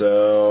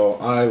 So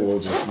I will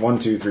just 1,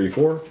 2, 3,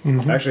 4.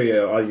 Mm-hmm. Actually,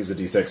 I'll use a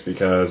D6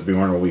 because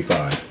Bjorn will be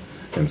 5.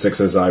 And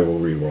 6s I will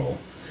re-roll.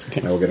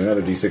 Okay. I will get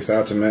another D6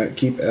 out to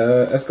keep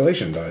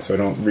escalation die, so I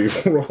don't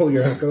re-roll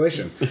your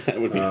escalation. That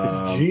would be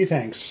nice. Gee,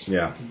 thanks.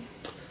 Yeah.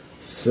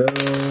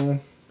 So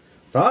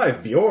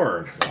 5,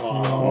 Bjorn.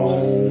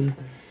 Oh.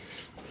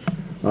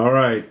 All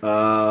right.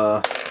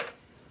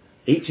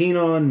 18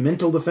 on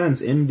mental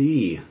defense,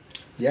 MD.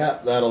 Yeah,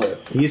 that'll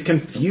hit. He's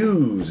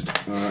confused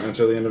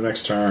until the end of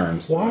next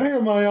turn. So. Why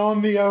am I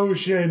on the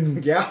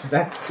ocean? Yeah,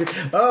 that's it.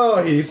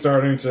 Oh, he's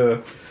starting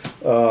to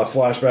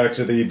flash back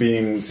to the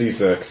being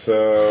seasick.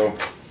 So,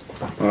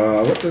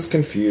 what does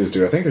confused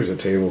do? I think there's a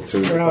table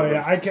too. Oh,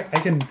 yeah, I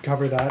can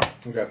cover that.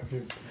 Okay.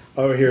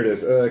 Oh, here it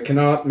is.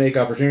 Cannot make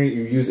opportunity.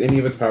 You use any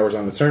of its powers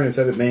on its turn.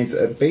 Instead, it makes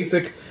a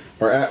basic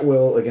or at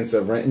will against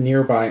a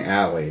nearby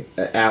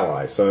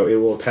ally. So it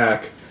will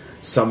attack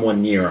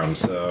someone near him.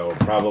 So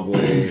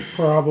probably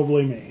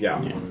me.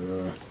 yeah.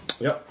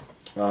 Yep.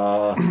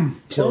 Or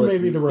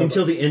maybe the robot.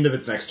 until the end of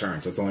its next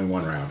turn. So it's only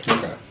one round.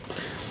 Okay.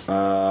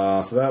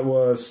 So that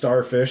was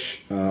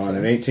Starfish on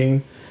an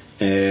 18.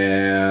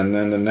 And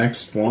then the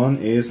next one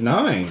is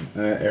 9.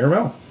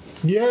 Aramel.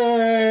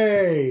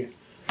 Yay!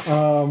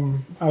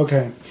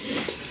 Okay.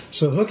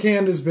 So Hook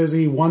Hand is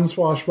busy. One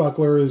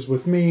Swashbuckler is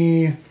with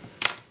me.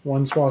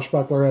 One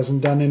Swashbuckler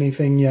hasn't done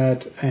anything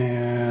yet.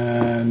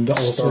 And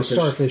also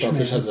Starfish Man.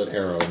 Starfish has an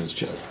arrow in his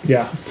chest.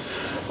 Yeah.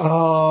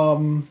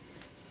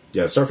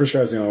 Yeah, Starfish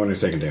guy's the only one who's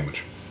taking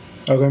damage.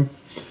 Okay.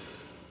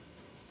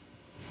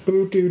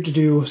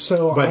 Boo-doo-doo-doo.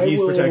 So But I he's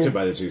will... protected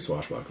by the 2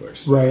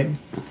 Swashbucklers. Right.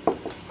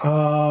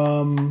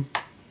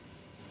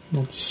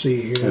 Let's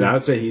see here. And I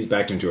would say he's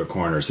backed into a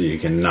corner, so you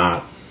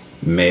cannot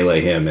melee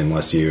him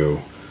unless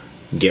you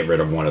get rid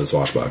of one of the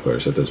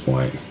Swashbucklers at this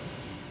point.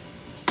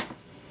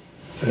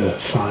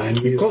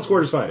 Fine. Close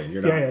quarters fighting.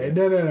 You're not. Yeah,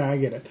 no, I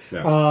get it.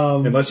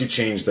 No. Unless you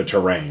change the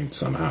terrain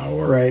somehow,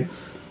 or Right.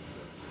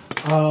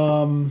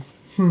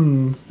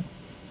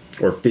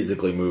 or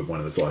physically move one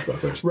of the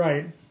Swashbucklers.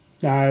 Right.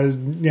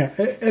 Yeah,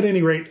 at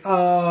any rate,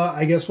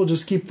 I guess we'll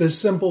just keep this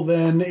simple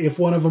then. If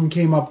one of them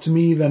came up to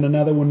me, then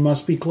another one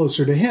must be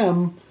closer to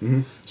him.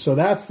 Mm-hmm. So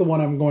that's the one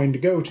I'm going to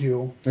go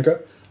to. Okay.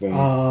 Then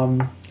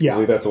I Yeah.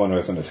 believe that's the one who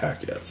hasn't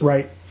attacked yet. So.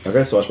 Right.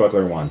 Okay,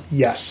 Swashbuckler 1.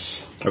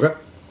 Yes. Okay.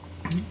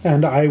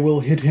 And I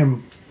will hit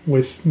him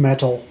with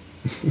metal,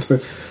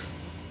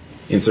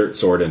 Insert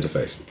sword into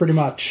face. pretty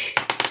much.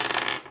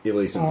 At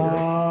least in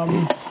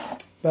theory.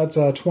 That's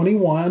a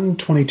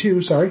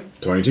 22, sorry.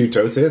 22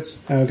 totes hits.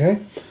 Okay.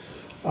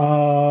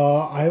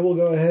 I will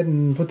go ahead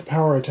and put the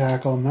power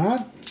attack on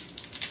that.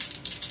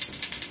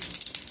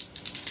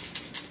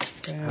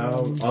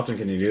 How often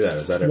can you do that?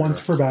 Is that every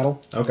Once per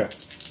battle. Okay.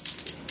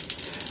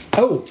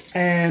 Oh,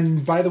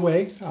 and by the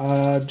way,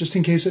 just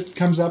in case it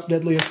comes up,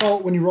 Deadly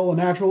Assault, when you roll a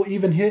natural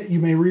even hit, you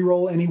may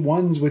re-roll any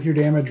ones with your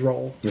damage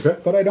roll. Okay.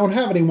 But I don't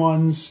have any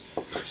ones,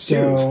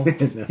 so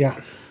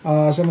yeah.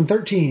 7,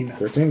 13.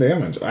 13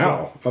 damage.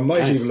 Ow. A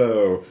mighty Nice.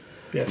 blow.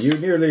 Yes. You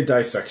nearly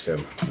dissect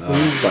him.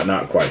 But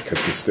not quite,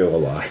 because he's still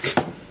alive.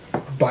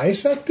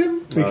 Bisect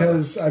him?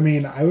 Because, I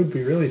mean, I would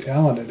be really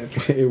talented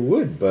if... It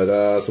would,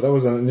 but so that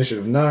was an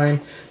initiative 9.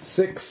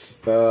 6,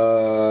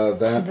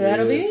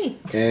 That'll be is- me.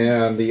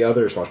 And the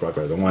other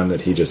Swashbuckler, the one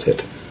that he just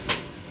hit.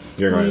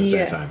 You're going at the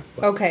same time.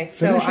 Okay,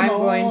 so Finish him I'm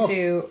going off.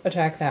 to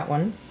attack that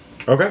one.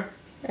 Okay.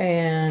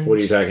 And What are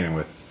you attacking him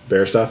with?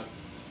 Bear stuff?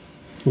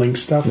 Link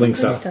stuff? Link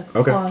stuff.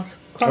 Okay. Claws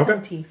Okay.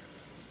 and teeth.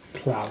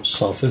 Klaus.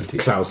 Klaus.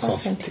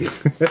 Claws and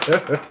teeth.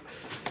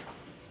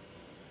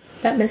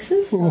 That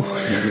misses?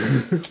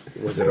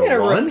 Was it I'm gonna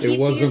a 1? repeat It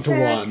wasn't the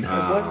a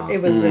attack. 1.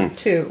 It was a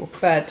 2,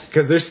 but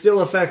Because there's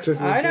still effects. If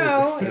you I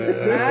know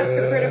it's not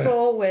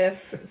critical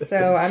with,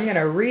 so I'm going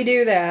to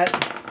redo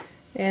that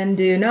and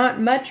do not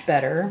much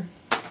better.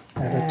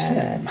 At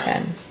a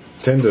 10.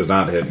 10 does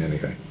not hit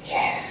anything.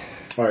 Yeah.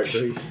 Alright,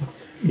 so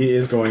he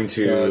is going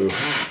to...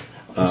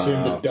 You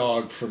seen the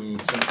dog from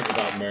Something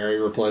About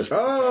Mary replaced.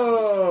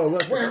 Oh,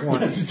 look, Where 20.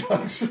 was the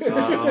dogs?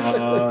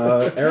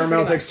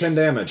 Aramel takes 10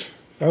 damage.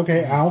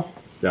 Okay, ow.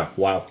 Yeah.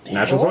 Wow.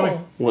 Natural 20.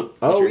 What?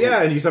 Oh,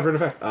 yeah, and you suffer an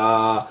effect.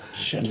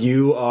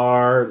 You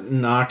are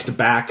knocked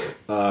back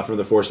from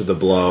the force of the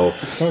blow,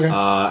 Okay.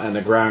 and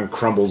the ground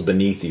crumbles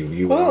beneath you.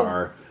 You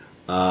Oh.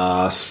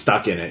 are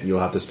stuck in it. You'll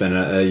have to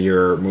spend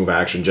your move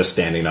action just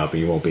standing up,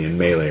 and you won't be in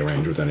melee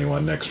range with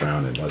anyone next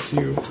round unless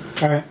you...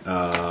 Alright.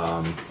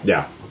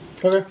 Yeah.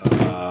 Okay.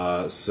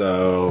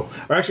 So...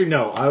 Or actually,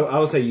 no. I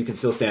would say you can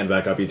still stand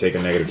back up. You take a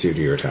 -2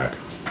 to your attack.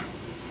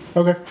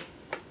 Okay.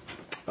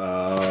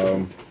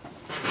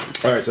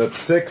 Alright, so that's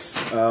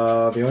 6.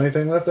 The only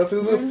thing left up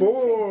is a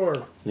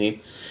 4.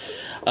 Neat.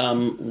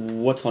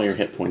 What's all your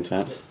hit points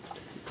at?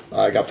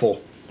 I got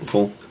full.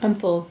 Full. I'm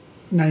full.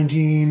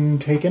 19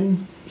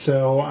 taken,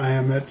 so I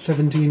am at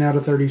 17 out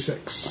of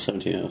 36.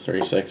 17 out of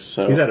 36.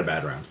 So He's had a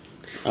bad round.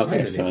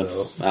 okay, so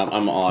it's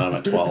I'm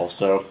at 12.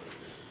 So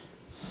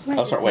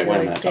oh, sorry. Wait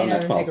a minute. I'm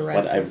at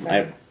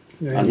 12.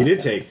 You did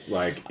take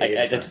like.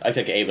 I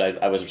took 8,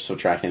 but I was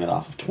subtracting that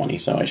off of 20,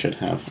 so I should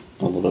have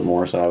a little bit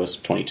more. So I was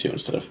 22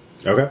 instead of.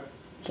 Okay.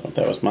 So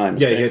that was my Yeah,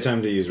 mistake. you had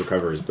time to use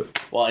recoveries, but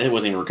Well, it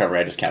wasn't even recovery.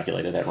 I just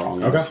calculated that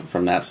wrong. Okay.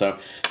 From that. So,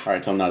 all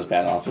right. So I'm not as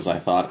bad off as I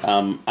thought.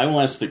 I will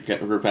ask the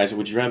group guys.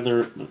 Would you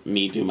rather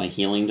me do my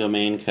healing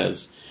domain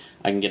because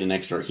I can get an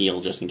extra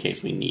heal just in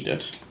case we need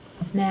it?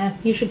 Nah,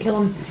 you should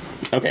kill him.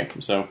 Okay.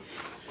 So,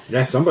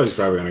 yeah, somebody's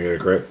probably going to get a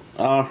crit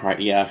all right.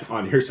 Yeah.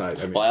 on your side.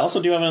 I mean, Well, I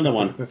also do have another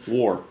one.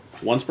 War.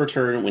 Once per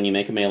turn, when you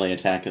make a melee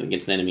attack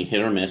against an enemy,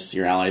 hit or miss,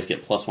 your allies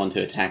get +1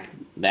 to attack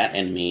that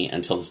enemy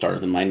until the start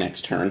of my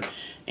next turn.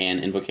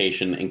 And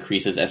Invocation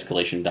increases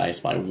escalation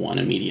dice by 1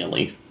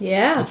 immediately.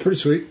 Yeah, That's pretty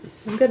sweet.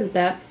 I'm good with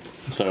that.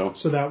 So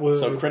So that would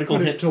So critical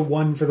put hit- it to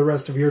 1 for the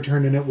rest of your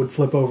turn, and it would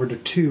flip over to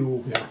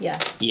 2, Yeah.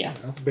 yeah.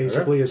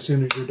 basically, as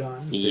soon as you're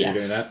done. so you're Yeah.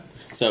 doing that.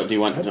 So do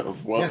you want to...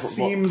 That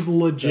seems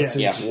legit.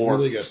 yeah, war.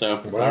 really good. So,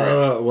 all right.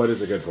 Well, what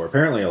is it good for?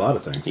 Apparently, a lot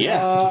of things.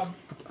 Yeah.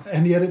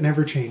 And yet it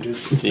never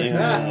changes.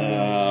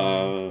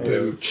 Yeah.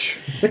 Booch.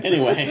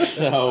 Anyway,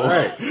 so... All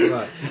right. Who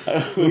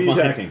are you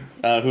attacking?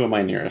 who am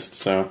I nearest?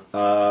 So,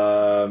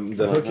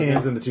 The hook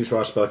hands and the 2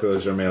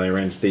 swashbucklers are melee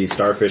range. The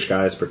starfish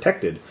guy is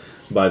protected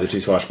by the 2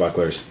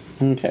 swashbucklers.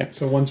 okay.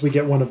 So once we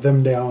get one of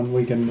them down,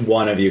 we can...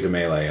 One of you can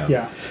melee him.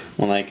 Yeah.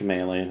 Well, I can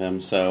melee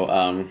them. So,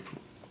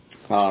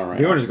 all right.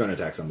 Bjorn is going to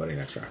attack somebody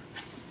next round.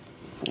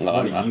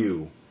 One of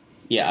you,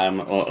 Yeah, I'm...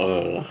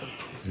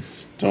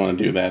 don't want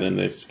to do that in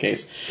this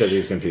case. because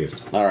he's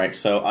confused. All right,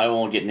 so I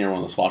will get near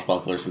one of the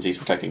swashbucklers since he's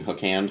protecting Hook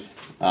Hand.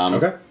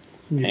 Okay.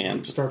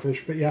 And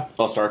Starfish, but yeah.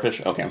 oh,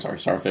 Starfish. Okay, I'm sorry,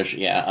 Starfish.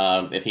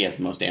 Yeah, if he has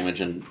the most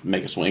damage and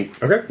make a swing.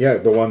 Okay. Yeah,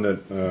 the one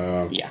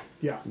that Yeah.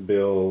 Yeah.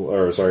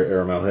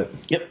 Aramel hit.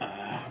 Yep.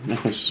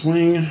 Make a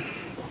swing.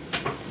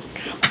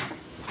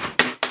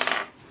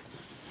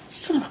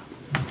 Son of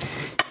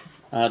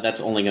a...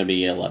 that's only going to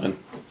be 11.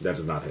 That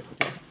does not hit.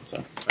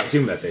 So I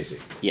assume that's AC.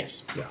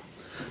 yes. Yeah.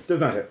 Does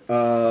not hit.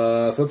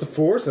 So that's a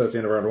 4, so that's the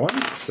end of round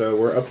 1. So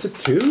we're up to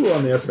 2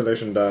 on the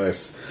escalation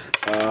dice.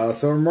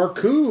 So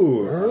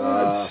Marku.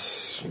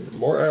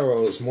 More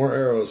arrows, more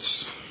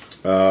arrows.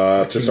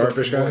 To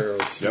Starfish More guy.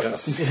 arrows, Yep.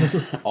 yes.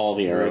 All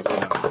the arrows.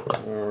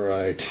 All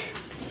right.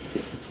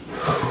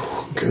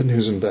 Good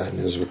news and bad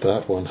news with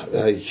that one.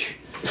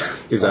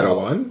 Is that a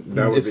 1?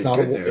 That would It's be not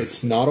good a, news.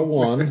 it's not a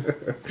 1.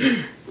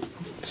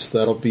 So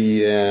that'll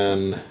be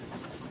an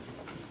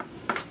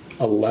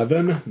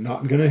 11.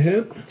 Not gonna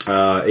hit.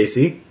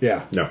 AC?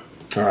 Yeah. No.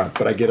 All right,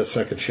 but I get a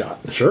second shot.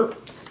 Sure.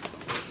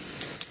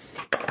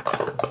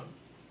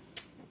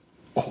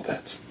 Oh,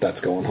 that's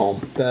going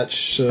home.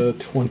 That's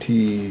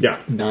 29.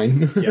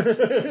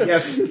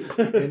 Yes.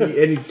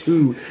 Any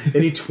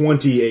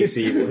 20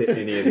 AC will hit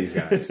any of these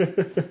guys.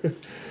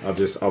 I'll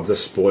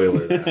just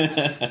spoiler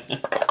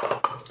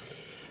that.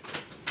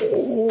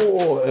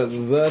 Oh,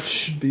 and that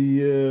should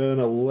be an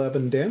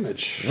 11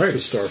 damage Right. to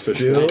Starfish.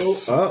 Still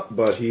Nice. up,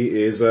 but he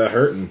is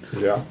hurting.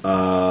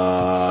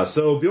 Yeah.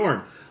 So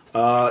Bjorn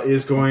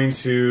is going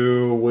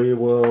to. We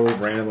will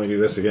randomly do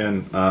this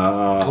again.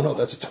 Oh no,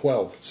 that's a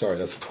 12. Sorry,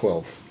 that's a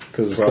 12.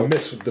 Because 12?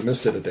 the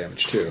miss did a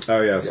damage too.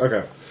 Oh yes.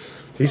 Okay.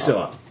 He's still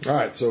up. All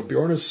right, so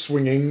Bjorn is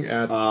swinging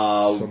at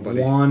somebody.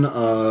 One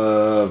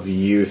of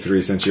you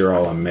 3, since you're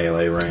all in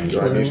melee range. Do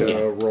I need right?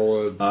 to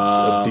roll a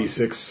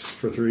d6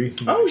 for 3?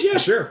 Oh yeah,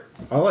 sure.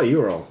 I'll let you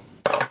roll.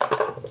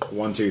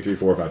 1, 2, 3,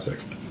 4, 5,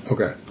 6.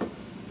 Okay.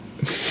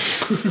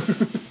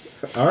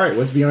 All right.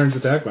 What's Bjorn's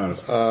attack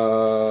bonus?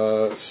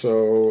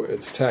 So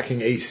it's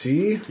attacking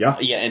AC. Yeah.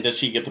 Yeah, and does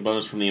she get the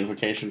bonus from the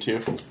invocation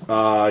too?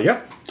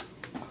 Yeah.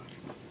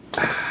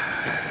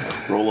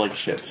 Roll like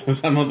shit.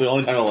 I'm not the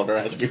only time I'll ever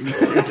ask you to do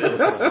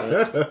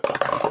this.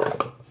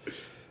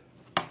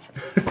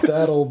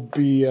 That'll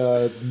be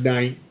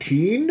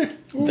 19.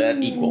 That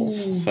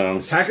equals. So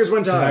Attackers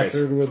win ties.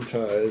 Third with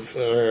ties.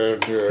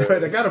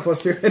 But I got a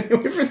 +2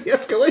 anyway for the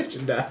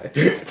escalation die.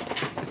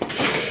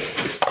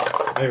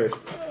 Anyways.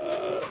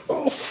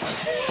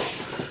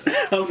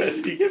 how bad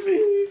did you give me?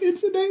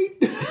 It's an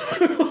 8.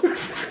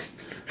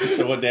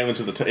 So what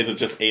damage is is it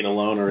just 8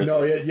 alone, or is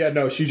No, it? yeah,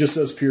 no. She just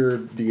does pure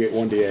D8,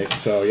 1d8.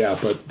 So yeah,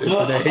 but it's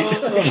an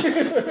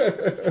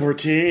 8.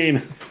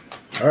 14.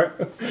 All right.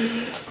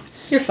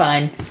 You're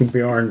fine.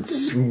 Bjorn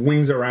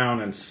swings around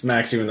and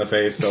smacks you in the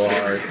face so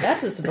hard.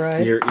 That's a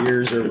surprise. Your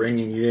ears are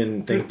ringing. You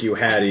didn't think you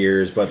had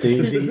ears, but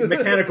the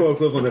mechanical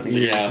equivalent of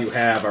ears Yeah. you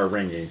have are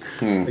ringing.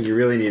 You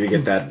really need to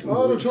get that.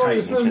 Auditory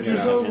tightened, sensors you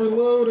know.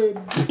 overloaded.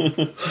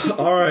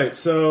 All right,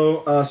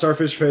 so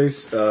Starfish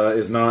Face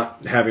is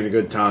not having a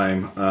good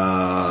time.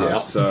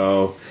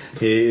 So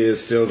he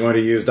is still going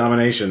to use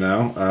domination,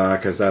 though,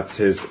 because that's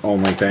his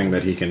only thing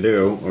that he can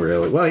do.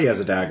 Really, well, he has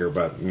a dagger,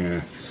 but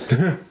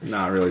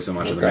not really so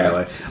much of the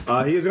melee.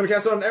 He is going to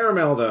cast it on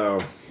Aramel,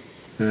 though.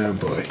 Oh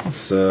boy.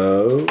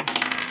 So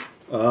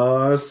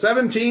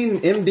 17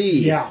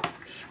 MD. Yeah.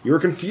 You were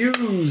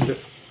confused.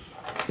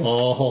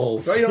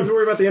 Balls. Well, you don't have to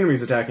worry about the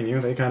enemies attacking you.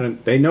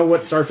 They know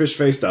what Starfish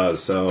Face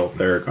does, so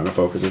they're going to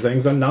focus on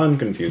things on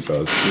non-confused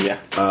foes. Yeah.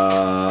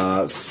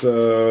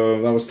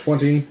 So that was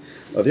 20.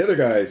 The other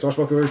guy,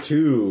 Swashbuckler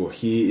 2,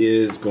 he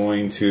is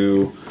going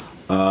to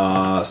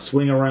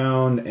swing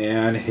around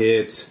and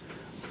hit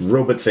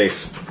Robot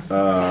Face.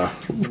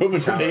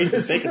 Robot Face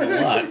is taking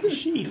a lot.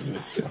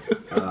 Jesus.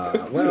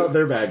 Well,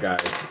 they're bad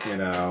guys, you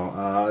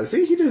know.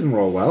 See, he doesn't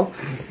roll well.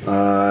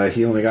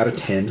 He only got a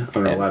 10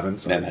 or an 11.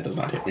 So Then that does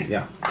not hit me.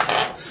 yeah.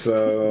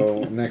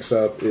 So next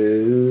up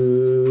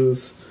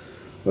is,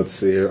 let's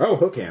see here. Oh,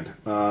 Hookhand.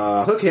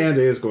 Hookhand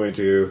is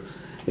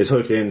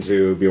hooked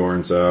into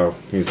Bjorn, so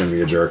he's going to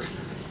be a jerk.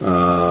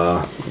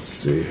 Let's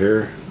see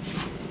here.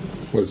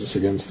 What is this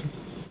against?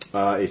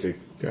 AC.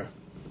 Okay.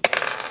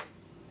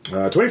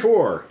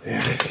 24.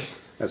 Yeah.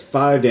 That's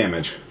 5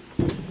 damage.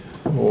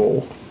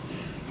 Oh.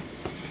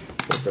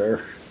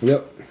 Fair.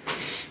 Yep.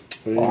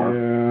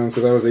 And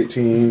so that was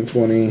 18,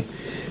 20,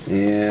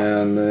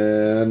 and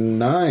then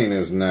 9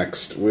 is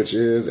next, which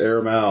is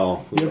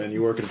Aramel. And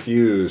you were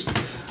confused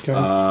till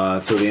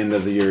the end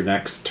of your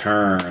next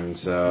turn.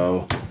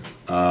 So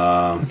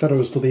I thought it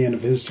was till the end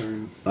of his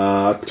turn.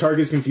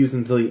 target's confused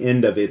until the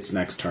end of its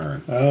next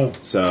turn. Oh.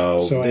 So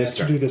I this have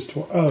turn. to do this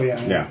twice. Oh,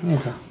 yeah. Yeah.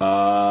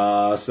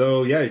 Okay.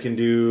 So yeah, you can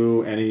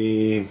do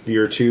any of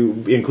your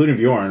two, including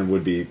Bjorn.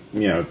 Would be,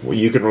 you know,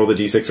 you can roll the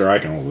d6 or I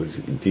can roll the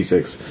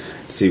d6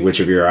 to see which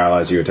of your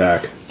allies you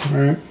attack. All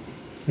right.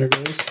 There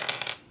goes.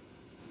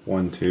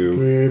 1,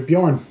 2.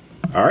 Bjorn.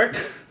 All right.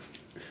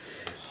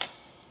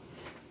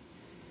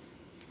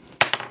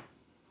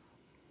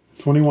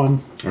 $21.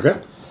 Okay.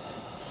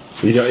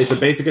 You know, it's a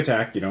basic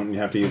attack. You don't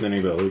have to use any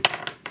ability.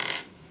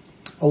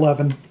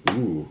 11.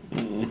 Ooh.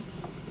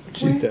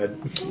 She's dead.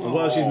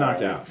 Well, she's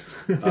knocked out.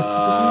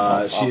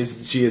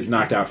 She is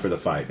knocked out for the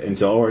fight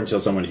until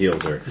someone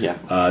heals her.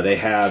 Yeah. They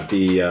have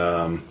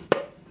the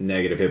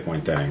negative hit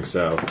point thing,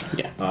 so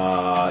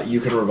Yeah.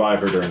 you can revive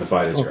her during the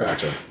fight as your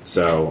action.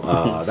 So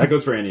that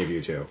goes for any of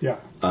you too. Yeah.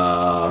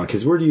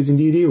 Because we're using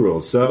D&D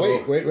rules. So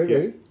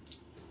Wait.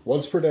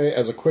 Once per day,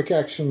 as a quick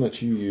action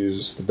that you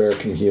use, the bear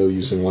can heal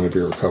using one of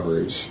your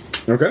recoveries.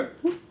 Okay.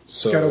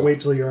 So Gotta wait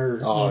till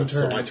your own it's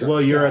still turn. my turn. Well,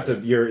 you're at the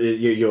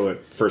you're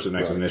at first of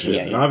next Right. initiative,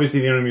 Yeah, and yeah.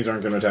 obviously the enemies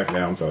aren't going to attack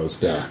down foes.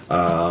 Yeah.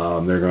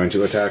 They're going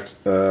to attack.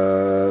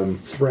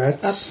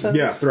 Threats.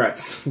 Yeah,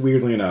 threats.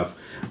 Weirdly enough,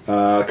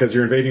 because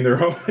you're invading their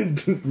home, and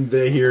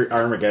they hear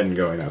Armageddon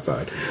going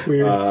outside.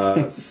 Weird.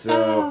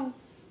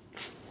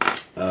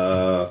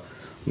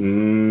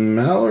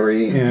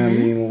 Mallory and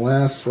the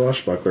last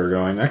swashbuckler are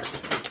going next.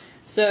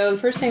 So the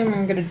first thing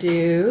I'm going to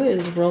do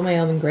is roll my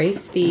Elven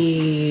Grace.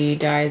 The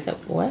die is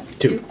up what?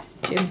 2.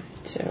 2.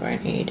 So I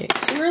need a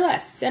 2 or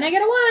less. And I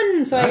get a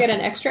 1! So I Nice. get an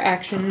extra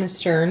action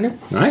this turn.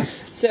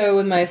 Nice. So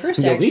with my first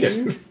You'll need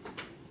action... it.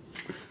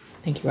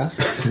 Thank you, Ross.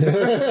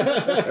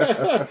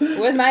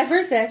 With my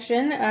first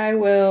action, I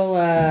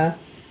will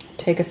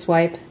take a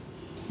swipe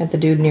at the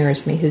dude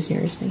nearest me. Who's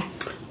nearest me?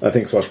 I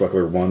think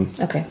swashbuckler 1.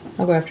 Okay,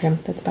 I'll go after him.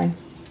 That's fine.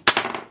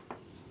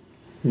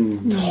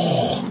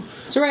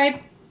 It's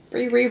alright.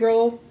 Free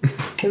reroll.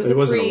 It wasn't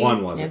a 3.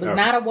 1, was it? It was Okay.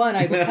 not a 1.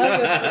 I will tell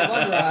you if it's a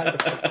 1,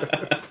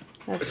 Ross.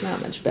 That's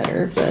not much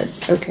better,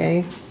 but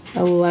okay.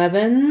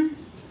 11.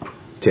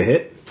 To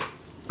hit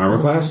armor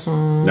class?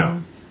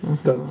 No.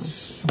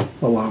 That's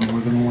a lot more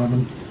than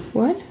 11.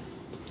 What?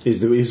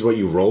 Is what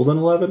you rolled an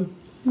 11?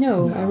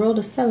 No, I rolled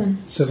a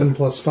 7. 7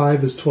 plus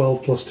 5 is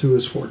 12, plus 2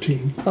 is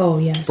 14. Oh,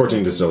 yeah.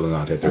 14 to still does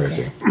not hit their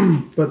AC.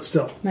 But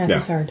still. Math Yeah.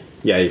 is hard.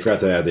 Yeah, you forgot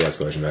to add the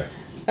escalation die.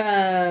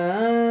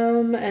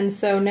 And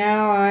so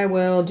now I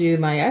will do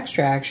my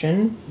extra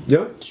action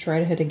Yep. to try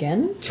to hit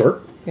again.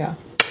 Sure. Yeah.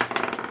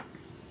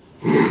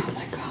 Oh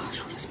my gosh,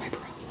 what is my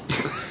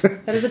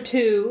problem? That is a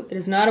 2. It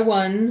is not a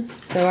 1.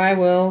 So I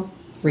will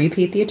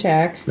repeat the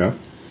attack. Yeah.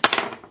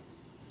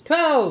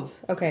 12!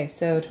 Okay,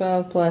 so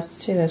 12 plus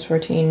 2, that's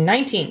 14.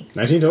 19.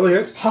 19 totally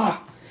hits.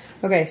 Ha!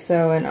 Okay,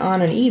 so and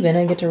on an even,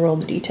 I get to roll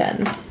the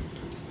d10.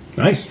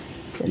 Nice.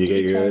 It's a You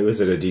get your, D10. was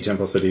it a D10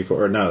 plus a D4?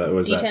 Or no, that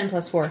was D10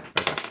 plus 4.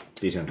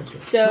 D10 plus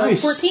 4. So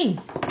Nice. 14.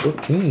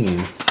 14.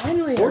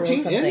 Finally, I rolled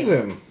 14 something. ends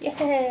him.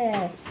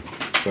 Yeah!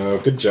 So,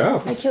 good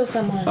job. I kill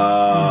someone.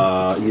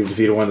 You've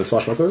defeated one of the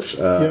swashbucklers.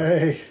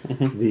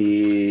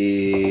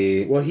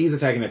 Yay. Well, he's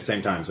attacking at the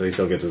same time, so he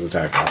still gets his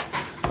attack off.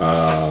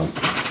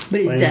 But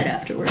he's Lame. dead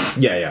afterwards.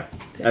 Yeah.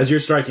 As you're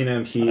striking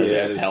him, he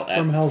is...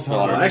 From Hell's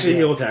Hall. actually,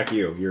 he'll attack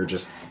you. You're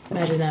just...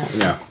 Imagine that.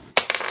 Yeah.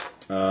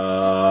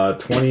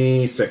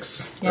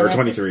 26. Yeah, or that-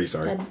 23,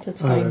 sorry.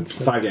 That's Oh, fine. that's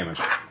 5 damage.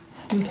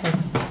 Okay.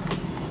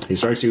 He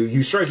strikes you.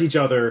 You strike each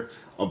other,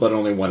 but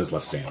only one is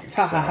left standing.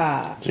 Ha ha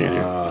ha.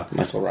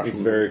 Nice little rock. It's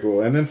very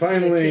cool. And then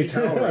finally,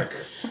 Talric.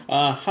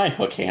 Hi,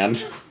 Hook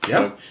Hand. Yeah.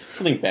 So,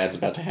 something bad's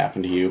about to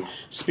happen to you.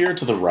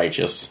 Spirits of the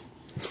Righteous.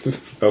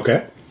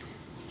 Okay.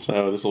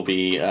 So, this will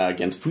be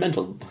against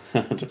mental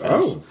defense.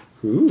 Oh.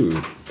 Ooh.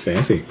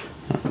 Fancy.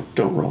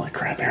 Don't roll like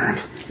crap, Aaron.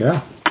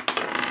 Yeah.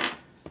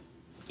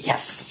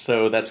 Yes.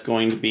 So, that's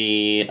going to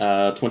be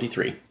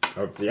 23.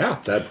 Yeah,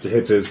 that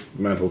hits his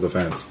mental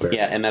defense. Fair.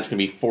 Yeah, and that's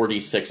going to be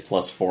 4d6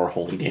 plus 4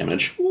 holy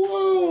damage.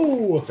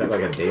 Whoa! Is that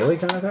like a daily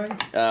kind of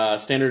thing?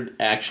 Standard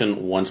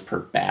action once per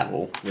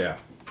battle. Yeah,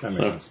 that makes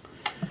So- sense.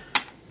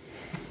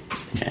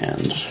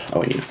 And, I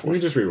need a 4. We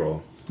can just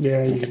re-roll.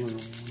 Yeah, you will.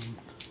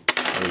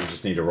 Or you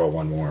just need to roll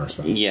one more.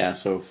 So. Yeah,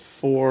 so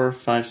 4,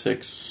 5,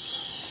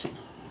 6,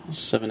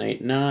 7,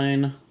 8,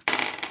 9,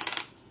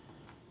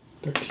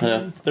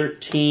 13.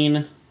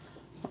 13.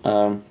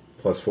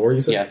 Plus 4,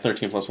 you said? Yeah,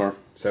 13 plus 4.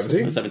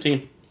 17?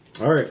 17.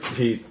 All right.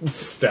 He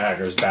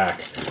staggers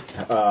back,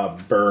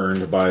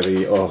 burned by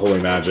the holy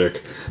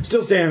magic.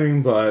 Still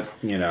standing, but,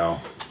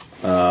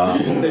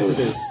 bits of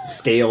his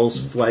scales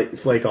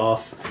flake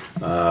off.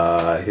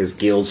 His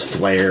gills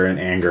flare in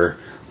anger.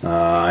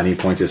 And he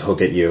points his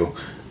hook at you.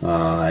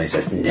 And he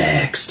says,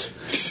 next.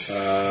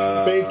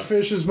 Baked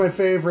fish is my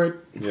favorite.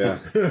 Yeah.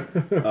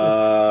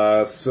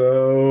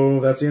 So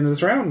that's the end of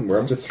this round. We're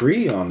up to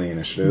 3 on the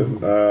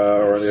initiative,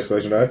 or on the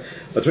escalation die.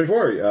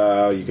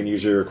 24. You can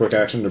use your quick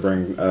action to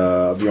bring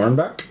Bjorn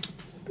back.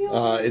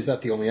 Is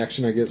that the only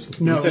action I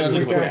get? No, said it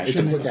was a quick quick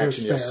action action. is a It's a quick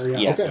spare. action, Yeah.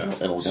 Yeah, Okay.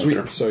 so it'll go Sweet.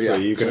 through. So yeah, So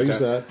you can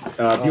use attack.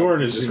 that.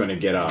 Bjorn is just going to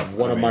get up.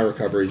 One of my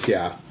recoveries,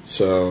 yeah.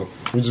 So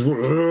Just,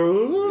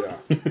 yeah.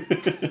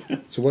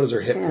 So what is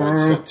her hit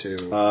points set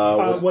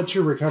to? What's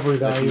your recovery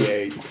value?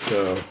 D8.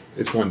 So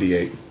it's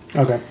 1d8.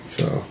 Okay.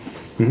 So,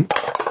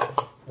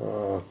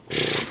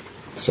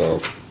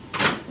 so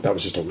that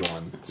was just a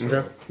 1. So.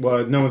 okay.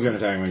 Well, no one's going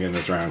to attack him again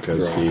this round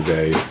because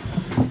Right.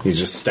 he's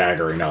just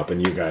staggering up,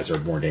 and you guys are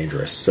more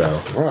dangerous.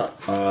 So, All right.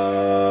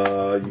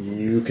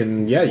 you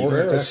can, you More can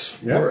arrows.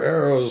 attack. Yeah. More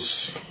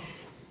arrows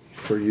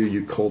for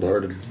you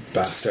cold-hearted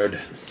bastard.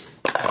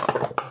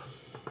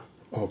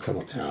 Oh, come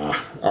on.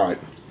 All right.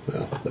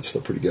 Well, that's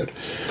still pretty good.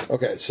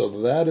 Okay, so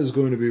that is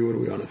going to be, what are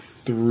we on, a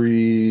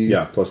 3?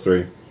 Yeah, plus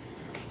 3.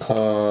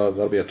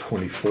 That'll be a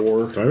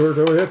 24. 24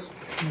 totally hits.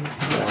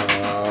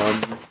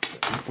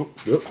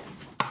 Yep.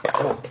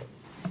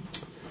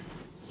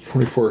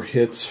 24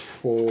 hits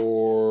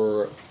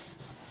for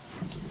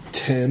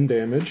 10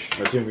 damage.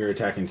 I assume you're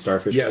attacking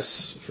Starfish.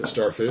 Yes, for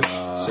Starfish.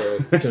 So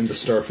 10 to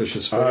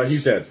Starfish's face.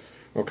 He's dead.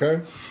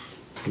 Okay.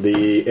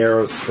 The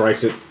arrow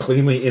strikes it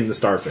cleanly in the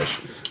Starfish.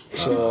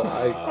 So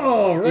I...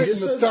 Oh, right. He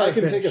just in the says I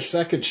can starfish. take a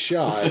second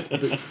shot.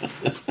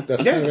 That's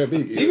Yeah, kind of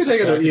big. you can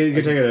take it. You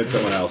can take it at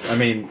someone else. I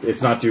mean,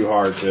 it's not too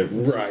hard to.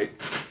 Right.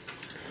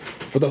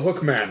 For the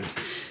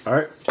Hookman. All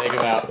right. Take it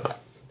out.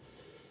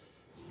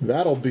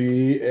 That'll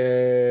be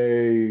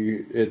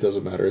a... It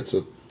doesn't matter. It's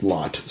a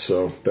lot,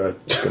 so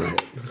that's going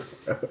to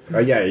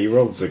hit. Yeah, you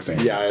rolled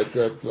 16. Yeah, I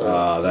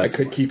that's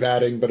could keep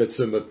adding, but it's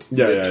in the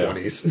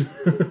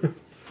mid-20s.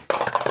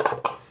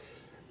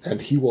 And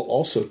he will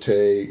also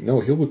take... No,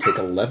 he will take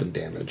 11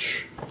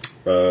 damage.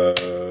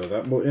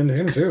 That will end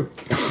him too.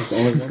 It's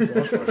only one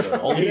swashbuckler.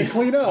 Holy,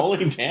 clean up.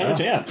 holy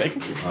damage, yeah. Take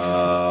it.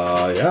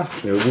 Yeah.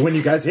 When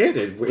you guys hit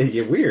it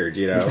get weird,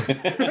 We're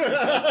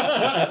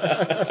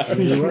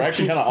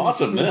actually kind of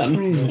awesome then.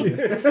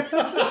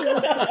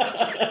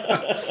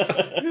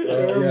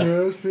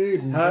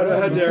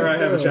 How dare I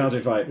have a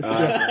challenging fight?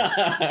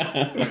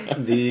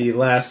 The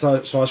last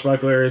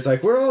swashbuckler is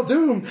like, we're all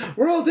doomed.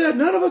 We're all dead.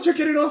 None of us are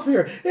getting off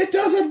here. It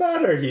doesn't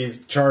matter. He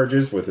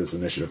charges with his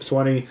initiative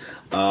 20.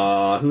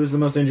 Who is the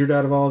most injured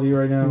out of all of you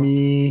right now?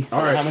 Me.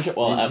 All right. How much?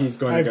 Well, he's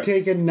going to I've go.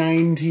 taken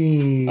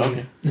 19.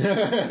 okay.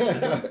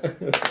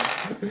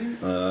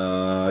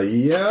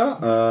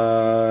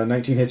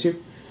 19 hits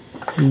you.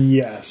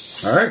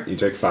 Yes. All right, you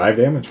take 5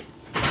 damage.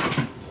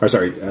 Or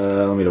sorry,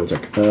 let me double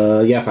check. 5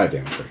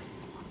 damage. Sorry.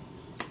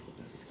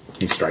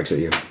 He strikes at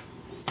you.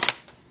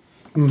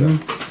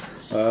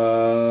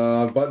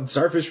 So, but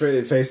Starfish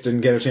Face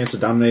didn't get a chance to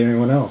dominate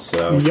anyone else.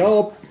 So,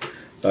 Yup.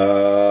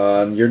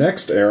 you're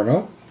next,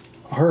 Aramel.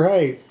 All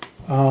right.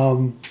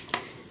 I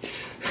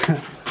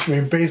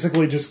mean,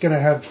 basically just going to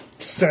have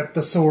set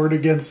the sword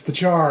against the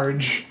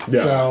charge.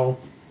 Yeah. So,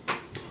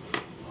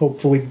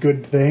 hopefully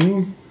good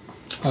thing.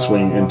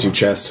 Swing into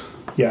chest.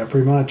 Yeah,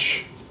 pretty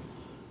much.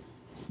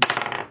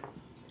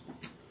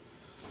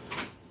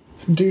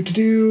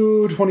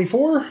 Do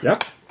 24.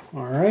 Yep.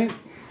 All right.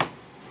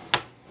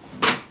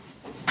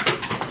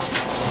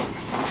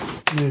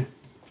 Eh.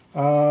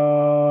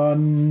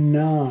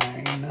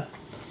 9.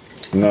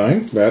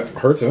 9. That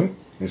hurts him.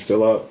 He's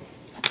still up.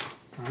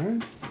 All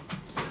right.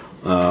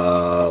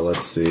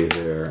 Let's see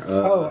here.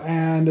 Oh,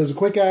 and as a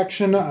quick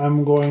action,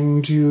 I'm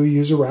going to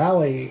use a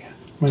rally,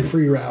 my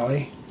free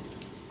rally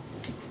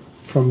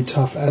from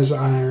Tough as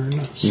Iron.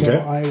 So Okay.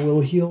 I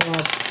will heal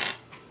up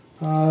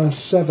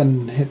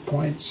 7 hit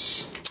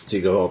points. So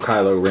you go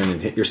Kylo Ren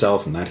and hit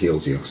yourself, and that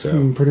heals you.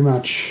 So, Pretty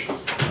much.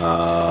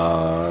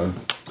 all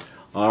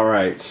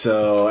right.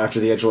 So after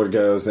the edgelord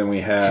goes, then we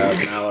have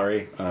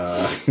Mallory.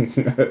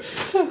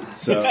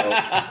 So,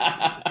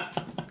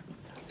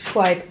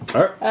 Swipe.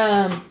 all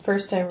right.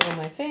 First I roll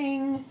my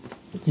thing.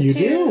 It's a You 2,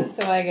 do.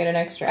 so I get an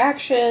extra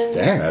action.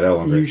 Dang, that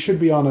Ellen. You should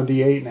be on a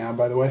D8 now,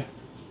 by the way.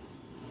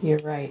 You're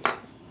right.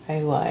 I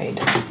lied.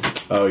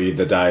 Oh,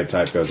 the die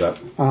type goes up.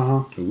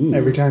 Uh-huh.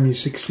 Every time you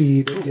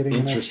succeed at getting an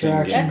Interesting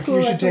extra action. That's cool,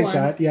 You should that's a take one.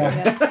 that,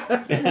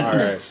 yeah. All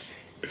right.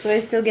 So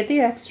I still get the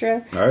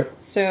extra. All right.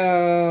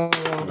 So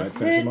Might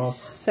finish him off.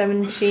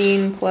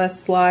 17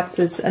 plus slots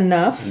is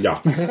enough.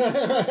 Yeah.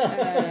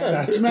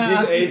 That's His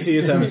math. AC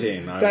is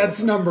 17.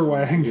 That's number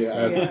wang.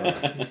 That's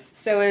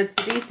So it's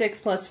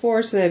d6 plus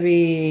 4, so that'd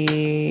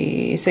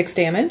be 6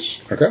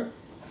 damage. okay.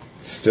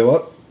 Still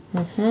up.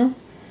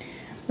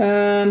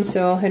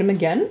 So I'll hit him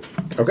again.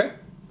 Okay.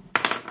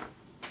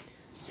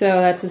 So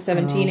that's a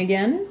 17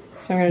 again.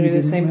 So I'm going to do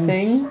the didn't same miss.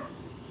 thing.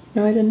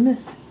 No, I didn't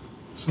miss.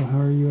 So how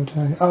are you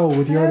attacking? Oh,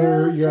 with your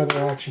other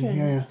action.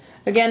 Yeah.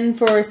 Again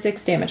for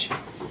 6 damage.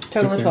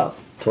 Total 16. of 12.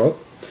 12?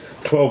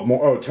 12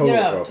 more. Oh, total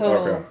No, 12.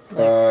 total,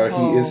 Okay.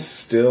 like, He is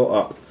still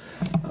up.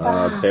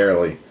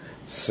 Barely.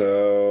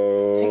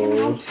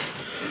 So.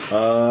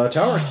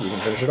 Tower, you can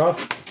finish it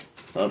off.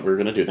 We're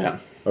going to do that.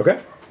 Okay.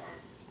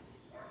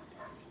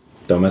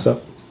 Don't mess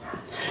up.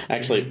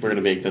 Actually, we're going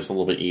to make this a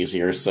little bit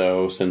easier.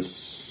 So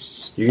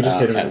since You can just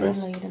hit him in the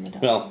Saturday-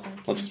 face. Well,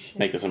 let's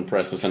make this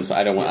impressive since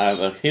I don't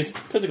want his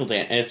physical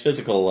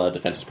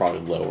defense is probably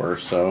lower.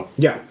 So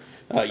Yeah.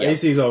 yeah,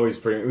 AC is always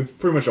pretty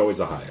much always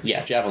the highest.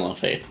 yeah, Javelin of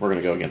Faith. We're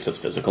going to go against his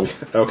physical.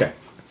 Okay.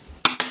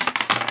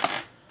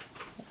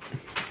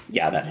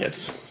 Yeah, that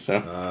hits. So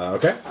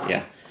Okay.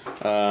 yeah,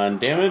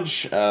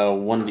 damage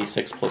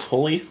 1d6 plus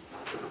holy.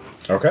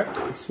 Okay.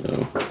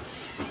 So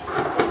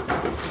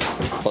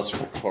plus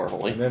 4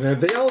 holy. And then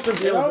the elephant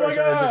heals Oh are my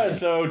charging. god!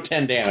 So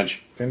 10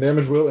 damage. 10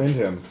 damage will end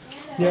him.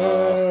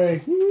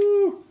 Yay.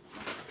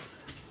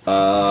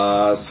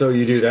 So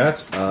you do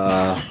that.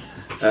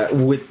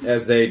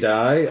 As they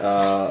die,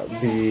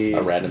 the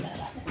A random.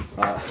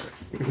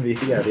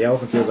 the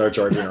elephant seals are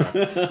charging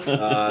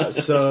around.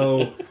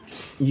 So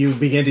you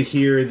begin to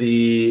hear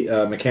the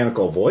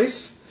mechanical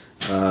voice.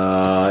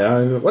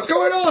 What's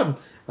going on?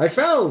 I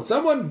fell.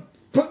 Someone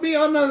prop me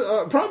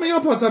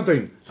up on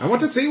something. I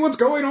want to see what's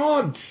going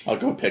on. I'll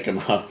go pick him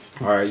up.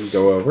 All right, you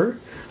go over,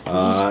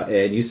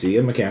 and you see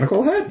a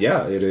mechanical head.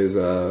 Yeah, it is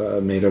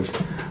made of.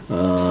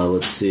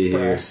 Let's see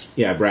Brass.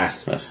 here. Yeah,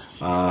 brass. Yes.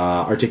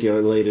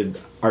 Articulated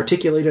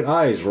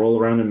eyes roll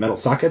around in metal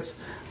sockets.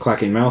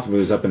 Clacking mouth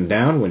moves up and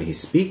down when he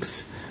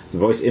speaks. The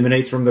voice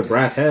emanates from the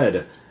brass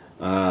head.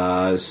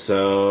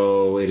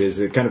 So it is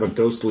a kind of a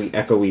ghostly,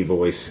 echoey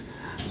voice.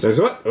 Says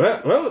what?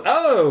 Well,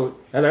 oh,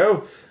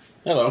 hello.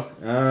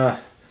 Hello.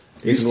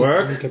 Decent Look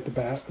work. at the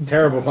bat.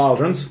 Terrible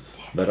pauldrons,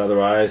 but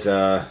otherwise,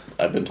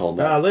 I've been told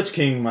that. Lich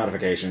King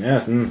modification.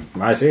 Yes,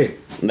 I see.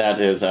 That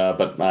is,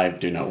 but I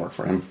do not work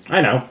for him.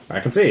 I know. I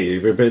can see.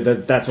 But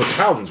that's what the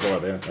pauldron's for.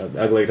 The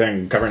ugly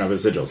thing covering up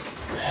his sigils.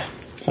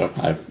 So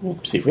I will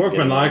see if we can get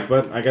Workmanlike,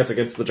 but I guess it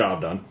gets the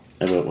job done.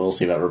 And we'll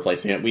see about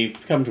replacing it. We've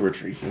come to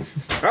retreat.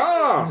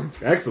 Ah,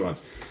 excellent.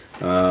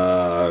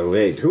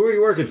 Wait, who are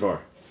you working for?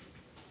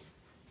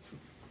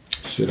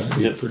 Should I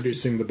be Yes.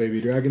 producing the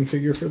baby dragon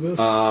figure for this?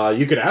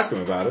 You could ask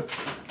him about it.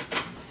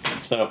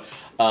 So,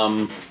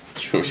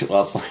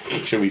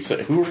 should we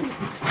say who?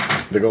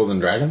 The Golden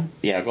Dragon?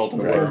 Yeah, Golden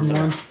Dragon.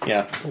 golden one?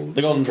 Yeah,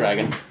 the Golden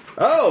Dragon.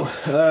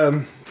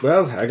 Oh,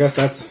 well, I guess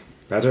that's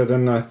better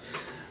than.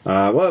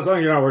 Well, as long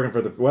as you're not working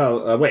for the.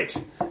 Well, wait.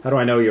 How do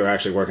I know you're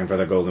actually working for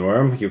the Golden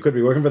Worm? You could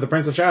be working for the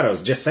Prince of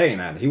Shadows. Just saying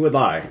that. He would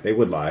lie. They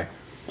would lie.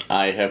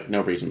 I have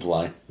no reason to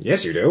lie.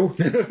 Yes, you do.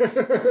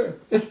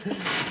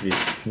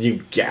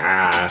 you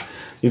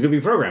could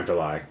be programmed to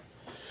lie.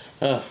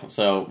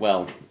 So,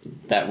 well,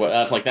 that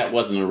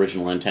wasn't an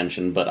original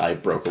intention, but I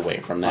broke away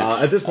from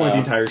that. At this point, the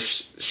entire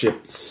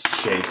ship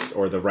shakes,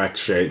 or the wreck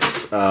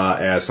shakes,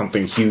 as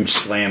something huge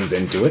slams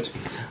into it.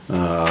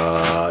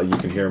 You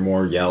can hear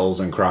more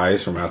yells and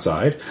cries from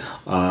outside.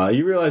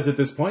 You realize at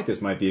this point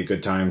this might be a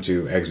good time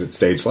to exit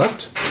stage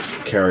left,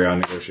 carry on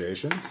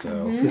negotiations.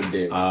 So,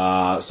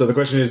 so the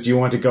question is: do you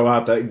want to go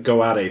out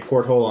a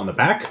porthole on the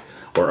back,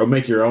 or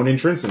make your own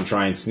entrance and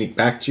try and sneak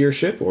back to your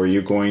ship, or are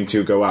you going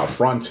to go out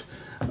front?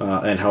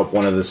 And help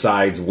one of the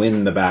sides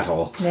win the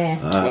battle.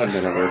 Nah.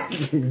 Never.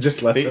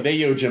 Just let They them.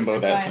 Yojimbo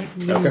that. Fine.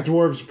 These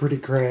dwarves are pretty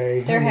cray.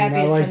 They're I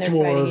happiest like when they're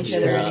fighting dwarves. each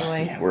other yeah.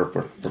 anyway. Yeah,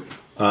 we're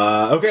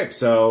Okay,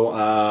 so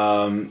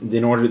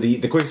in order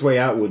the quickest way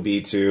out would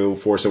be to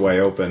force a way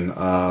open.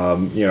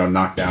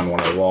 Knock down one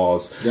of the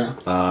walls.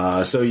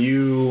 Yeah. So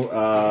you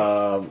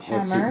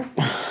let's see. Hammer.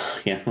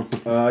 yeah.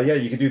 Yeah,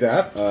 you could do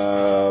that.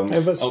 I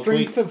have a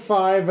strength of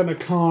 5 and a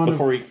con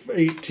Before of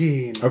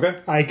 18. Okay.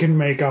 I can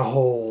make a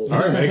hole. All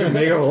right,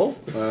 make a hole.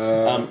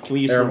 Can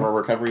we use some more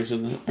recoveries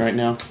right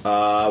now?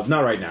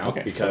 Not right now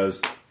Okay.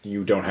 because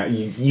you don't have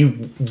you.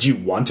 Do you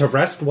want to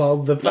rest while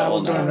the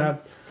battle's no. going on?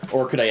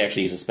 Or could I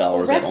actually use a spell,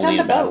 or is Rest that only on in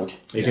the battle? boat.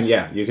 You can.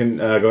 Yeah, you can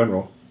go ahead and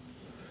roll.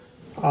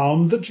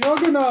 The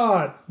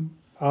Juggernaut.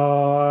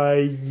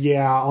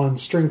 On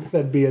strength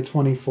that'd be a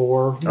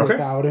 24 Okay.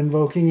 without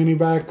invoking any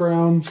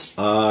backgrounds.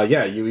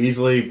 Yeah, you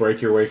easily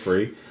break your way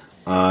free.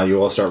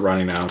 You all start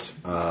running out.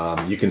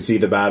 You can see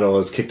the battle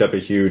has kicked up a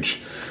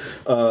huge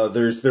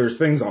there's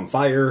things on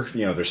fire.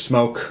 There's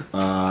smoke.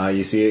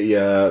 You see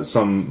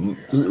some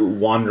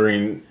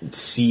wandering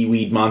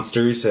seaweed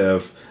monsters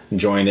have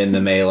joined in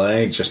the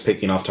melee, just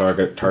picking off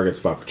targets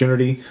of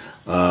opportunity.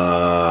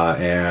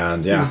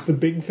 And yeah, Is the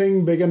big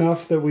thing big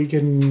enough that we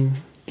can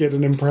get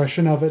an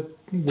impression of it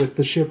with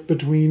the ship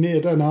between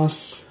it and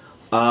us?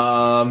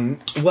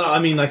 Well, I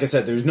mean, like I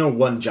said, there's no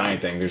one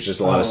giant thing. There's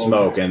just a lot of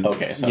smoke, and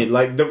so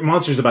like the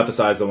monsters about the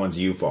size of the ones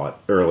you fought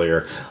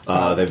earlier.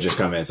 They've just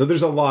come in, so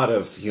there's a lot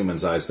of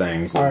human-sized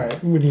things. All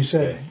right, when you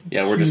said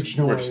we're just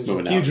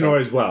moving out. Huge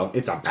noise. Well,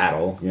 it's a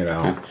battle,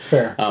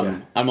 Fair.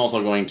 I'm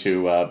also going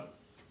to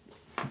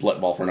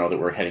let Balfour know that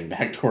we're heading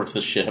back towards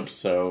the ship,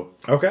 so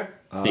Okay.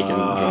 he can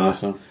join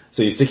us.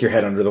 So you stick your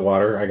head under the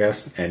water, I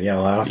guess, and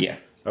yell out. Yeah.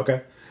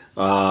 Okay.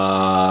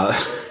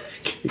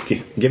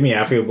 Give me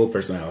affable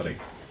personality.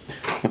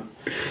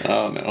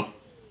 Oh no.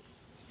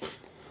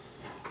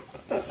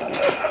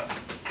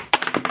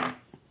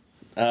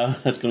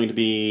 That's going to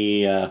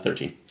be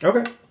 13.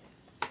 Okay.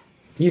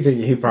 You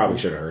think he probably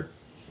should have heard.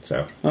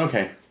 So.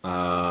 Okay.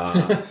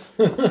 I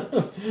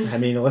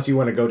mean, unless you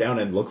want to go down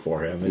and look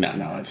for him.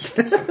 No, it's.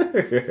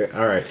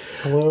 All right.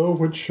 Hello,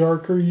 which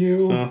shark are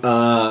you?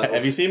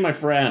 Have you seen my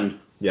friend?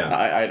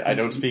 Yeah. I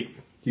don't speak.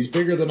 He's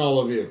bigger than all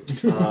of you.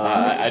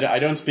 I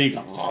don't speak.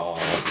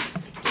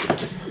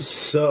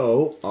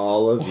 So,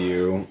 all of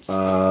you.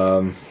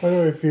 Why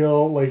do I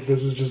feel like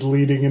this is just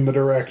leading in the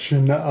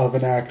direction of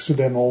an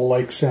accidental,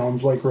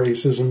 sounds like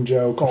racism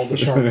joke? All the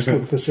sharks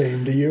look the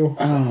same to you.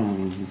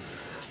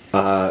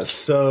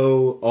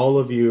 So all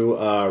of you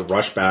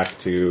rush back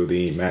to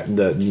the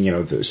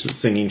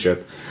singing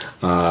ship,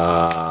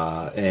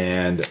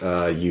 and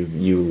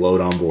you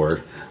load on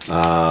board.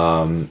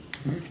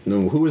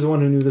 Who was the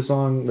one who knew the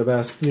song the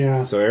best?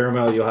 Yeah. So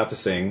Aramel, you'll have to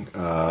sing.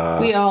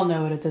 We all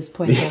know it at this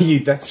point.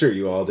 That's true.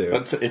 You all do.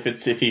 But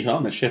if he's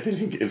on the ship,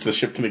 is the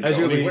ship going to As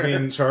go you're anywhere?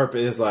 leaving, Sharp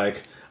is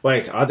like,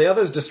 "Wait, are the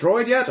others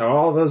destroyed yet? Are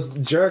all those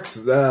jerks,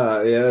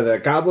 the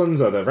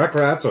goblins or the wreck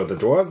rats or the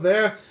dwarves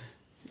there?"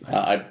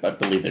 I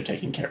believe they're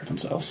taking care of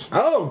themselves.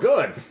 Oh,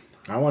 good.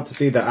 I want to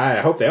see that.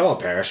 I hope they all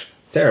perish.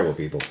 Terrible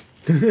people.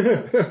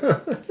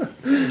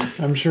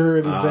 I'm sure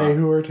it is they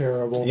who are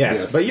terrible.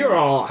 Yes, but you're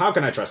all. How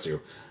can I trust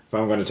you? If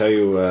I'm going to tell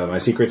you my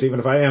secrets, even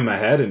if I am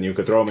ahead and you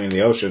could throw me in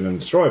the ocean and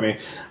destroy me,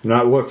 I'm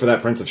not work for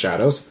that Prince of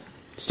Shadows.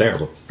 It's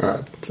terrible. All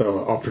right,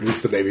 so I'll produce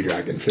the baby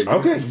dragon figure.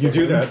 Okay, you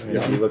do that.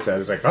 Yeah. He looks at it.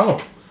 He's like,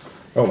 oh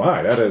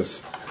my, that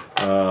is.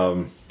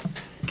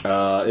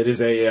 It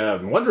is a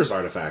wondrous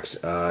artifact.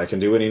 It can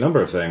do any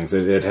number of things.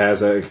 It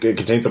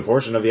contains a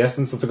portion of the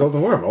essence of the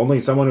golden worm.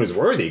 Only someone who's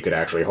worthy could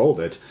actually hold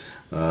it.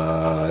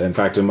 In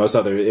fact, in most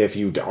other, if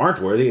you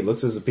aren't worthy, it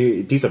looks as a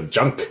piece of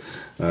junk.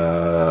 You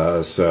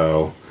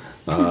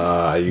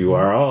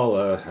are all.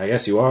 I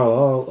guess you are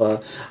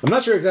all. I'm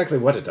not sure exactly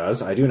what it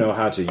does. I do know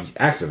how to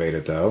activate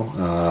it,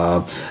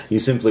 though. You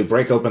simply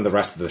break open the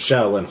rest of the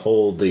shell and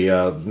hold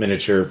the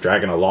miniature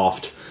dragon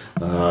aloft.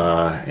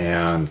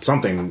 And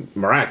something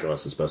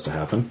miraculous is supposed to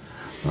happen.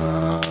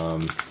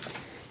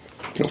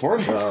 Go for it.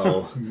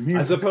 So,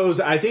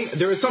 I think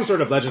there is some sort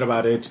of legend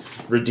about it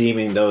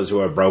redeeming those who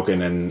are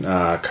broken and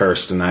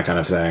cursed and that kind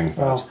of thing.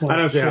 Well, I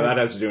don't see how that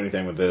has to do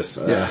anything with this.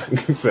 So,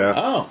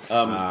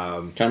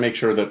 can I make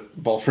sure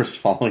that Balfour's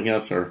following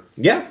us, or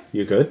yeah,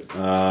 you could.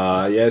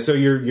 So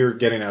you're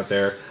getting out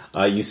there.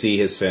 You see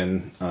his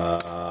fin.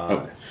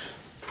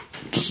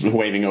 just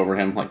waving over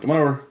him, like, come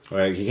over.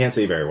 Well, he can't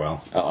see very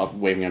well.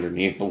 Waving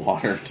underneath the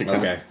water to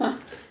come. Okay.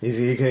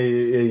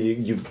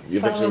 You eventually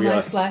Follow my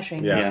realize.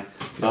 slashing. Yeah.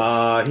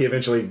 He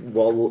eventually,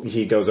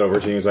 he goes over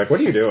to you. He's like, "What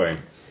are you doing?"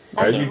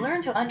 As you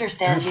learn to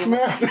understand you,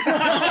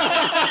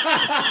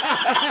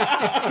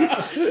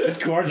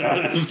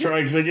 Cortana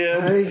strikes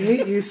again. I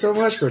hate you so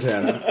much,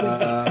 Cortana.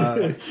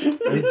 I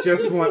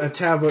just want a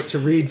tablet to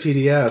read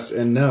PDFs,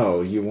 and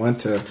no, you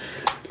want to.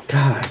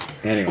 God.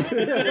 Anyway.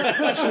 This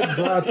session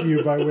brought to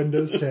you by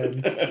Windows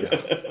 10.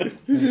 Thank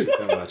you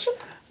so much.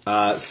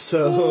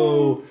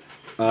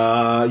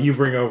 You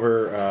bring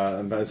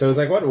over. So it's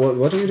like,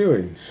 what are you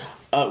doing?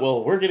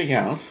 Well, we're getting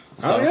out.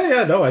 So,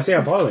 Yeah. No, I see.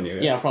 I'm following you.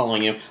 Yeah,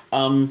 following you.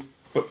 Well,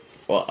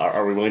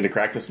 are we willing to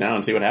crack this now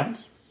and see what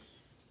happens?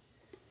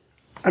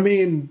 I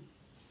mean,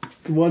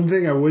 one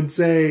thing I would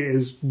say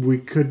is we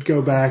could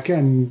go back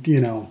and,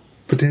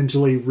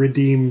 potentially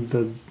redeem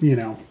the,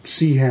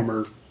 Sea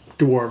Hammer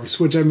dwarves,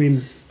 which, I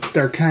mean,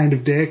 they're kind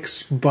of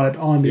dicks, but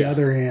on the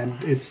other hand,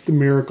 it's the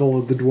miracle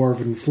of the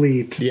dwarven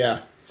fleet.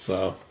 Yeah,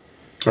 so...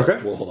 Okay.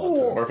 We'll hold on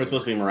to it. Or if it's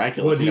supposed to be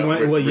miraculous, Well, you'd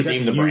have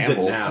redeem to the use it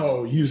brambles. now.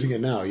 Oh, using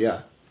it now,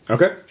 yeah.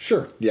 Okay.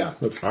 Sure, yeah.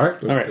 Let's do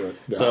it.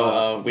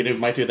 So we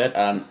might do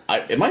that.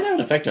 It might have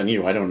an effect on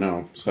you. I don't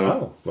know.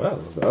 So It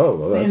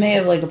That's... may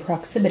have like a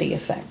proximity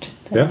effect.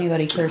 That Yeah.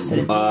 anybody cursed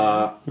it.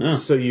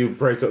 So you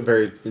break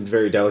very,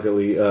 very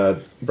delicately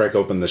break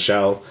open the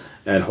shell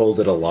and hold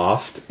it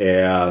aloft,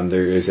 and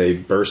there is a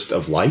burst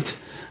of light,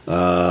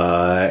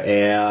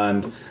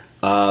 and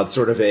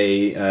sort of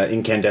a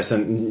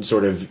incandescent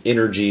sort of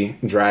energy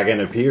dragon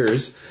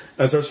appears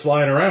and starts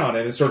flying around,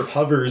 and it sort of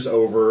hovers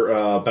over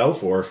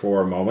Belfour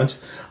for a moment,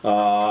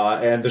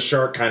 and the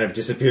shark kind of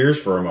disappears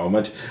for a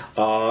moment,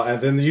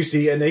 and then you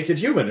see a naked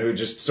human who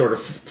just sort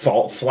of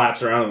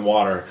flaps around in the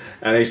water,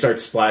 and he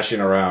starts splashing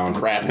around.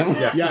 Grab him.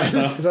 Yeah.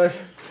 He's like,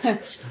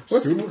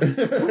 what's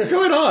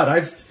going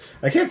on?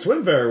 I can't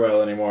swim very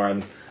well anymore,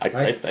 and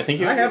I think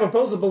you I have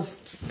opposable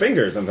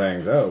fingers and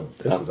things. Oh,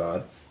 this is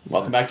odd.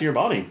 Welcome back to your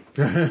body.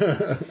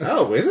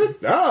 Oh, is it?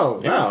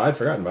 Oh, wow, I'd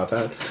forgotten about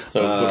that.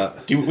 So,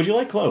 would you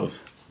like clothes?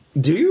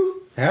 Do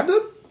you have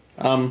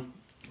them?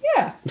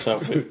 Yeah. So,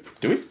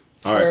 do we?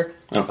 All right.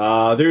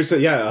 Or There is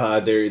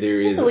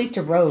just at least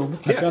a robe.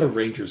 I've got a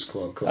ranger's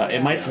cloak.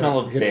 It might smell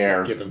of We're gonna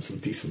bear. Give him some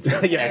decency.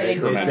 yeah, it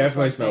excrement.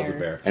 definitely smells of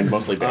bear. And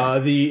mostly bear.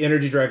 The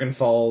energy dragon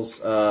falls,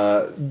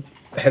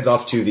 heads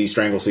off to the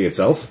Strangle Sea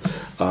itself,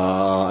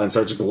 and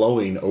starts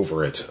glowing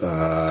over it.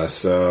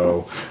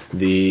 So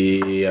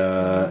the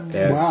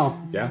Wow.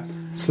 yeah.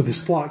 So this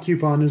plot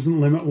coupon isn't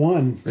limit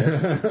 1.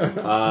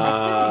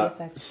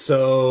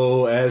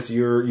 So as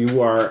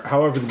you are,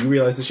 however, you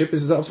realize the ship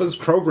is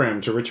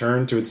programmed to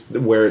return to its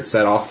where it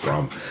set off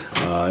from.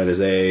 It is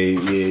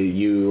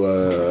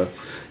you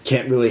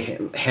can't really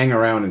hang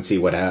around and see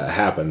what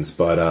happens,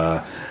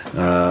 but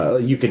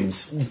you can,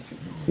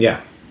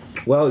 yeah.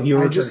 Well,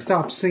 I just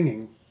stopped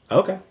singing.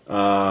 okay.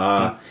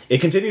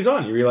 It continues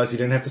on. You realize you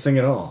didn't have to sing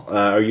at all,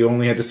 or you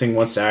only had to sing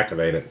once to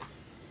activate it.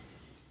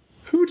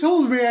 Who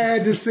told me I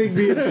had to sing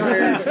the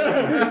entire show?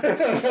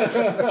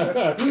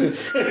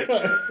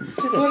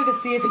 Just wanted to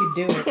see if you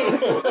do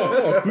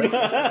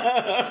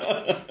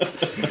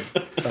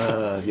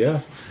it. Yeah.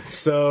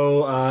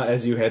 So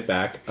as you head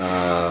back,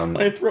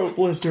 My throat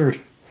blistered.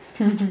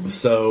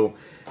 so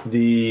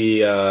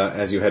the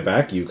as you head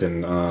back, you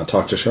can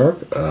talk to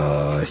Sharp.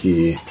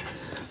 He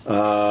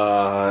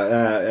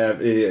after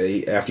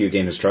you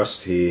gain his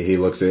trust, he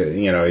looks at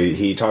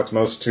he talks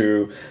most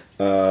to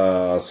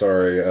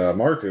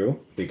Marku,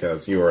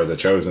 because you are the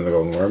chosen, the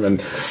Golden Worm, and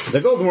the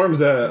Golden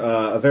Worm's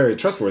a very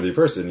trustworthy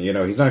person.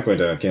 He's not going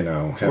to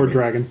have Or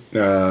dragon.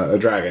 A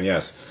dragon,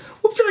 yes.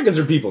 Well, dragons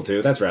are people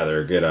too. That's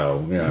rather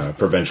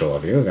provincial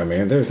of you. I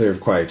mean, they're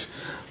quite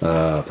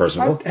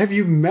personable. Have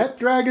you met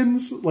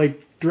dragons?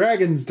 Like,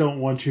 dragons don't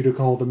want you to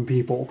call them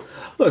people.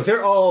 Look,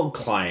 they're all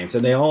clients,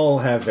 and they all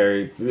have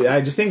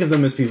I just think of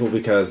them as people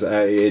because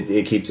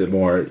it keeps it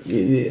more.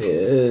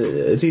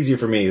 It's easier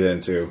for me than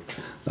to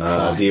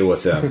deal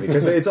with them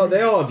because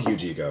they all have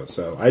huge egos.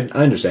 So I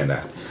understand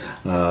that.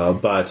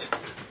 But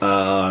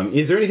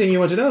is there anything you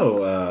want to know,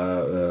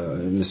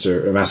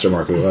 Master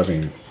Marku? I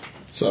mean,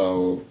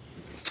 So,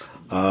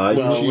 Well,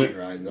 machine,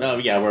 right? no,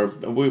 yeah,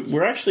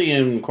 we're actually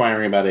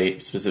inquiring about a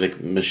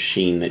specific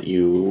machine that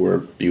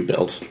you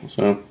built.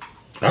 So,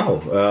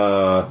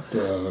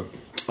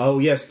 oh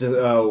yes, the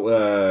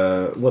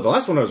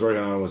last one I was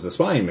working on was the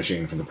spying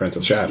machine from the Prince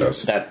of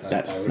Shadows.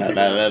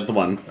 that's the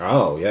one.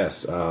 Oh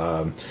yes,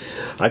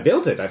 I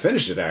built it. I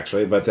finished it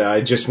actually, but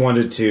I just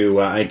wanted to.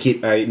 I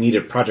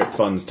needed project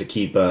funds to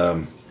keep,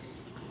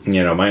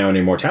 my own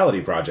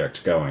immortality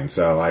project going.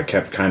 So I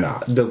kept kind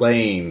of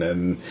delaying,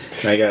 and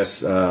I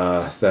guess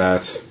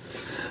that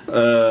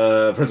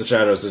Prince of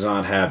Shadows does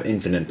not have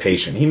infinite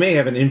patience. He may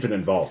have an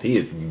infinite vault. He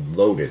is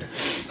loaded,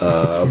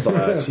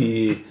 but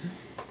he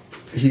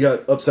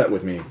got upset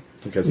with me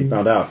because he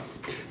found out.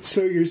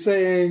 So you're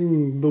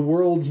saying the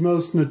world's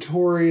most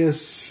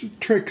notorious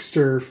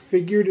trickster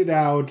figured it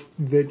out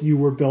that you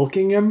were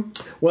bilking him?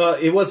 Well,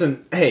 it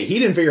wasn't. Hey, he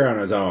didn't figure it out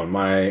on his own.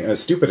 My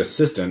stupid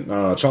assistant,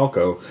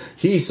 Chalco,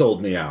 he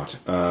sold me out,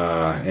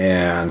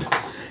 and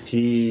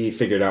he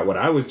figured out what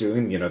I was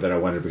doing. That I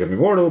wanted to become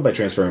immortal by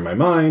transferring my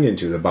mind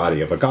into the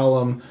body of a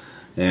golem,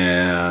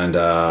 and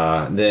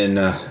then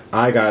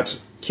I got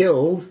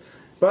killed.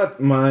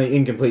 But my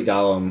incomplete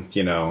golem,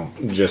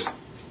 just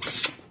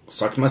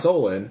sucked my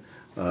soul in.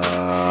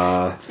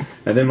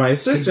 And then my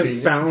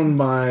assistant found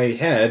my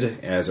head,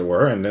 as it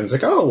were, and then it's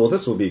like, oh, well,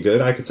 this will be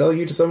good. I could sell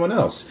you to someone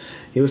else.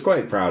 He was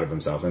quite proud of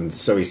himself, and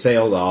so he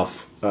sailed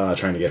off,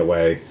 trying to get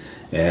away,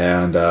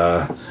 and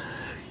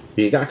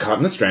he got caught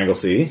in the Strangle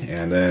Sea,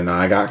 and then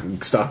I got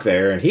stuck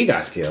there, and he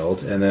got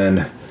killed, and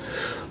then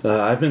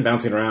I've been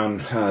bouncing around.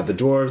 The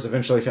dwarves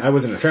eventually. I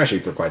was in a trash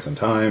heap for quite some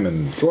time,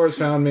 and dwarves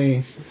found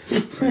me. We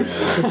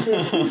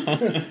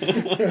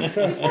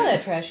saw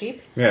that trash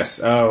heap. Yes.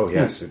 Oh,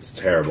 yes. It's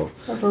terrible.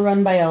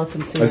 Overrun by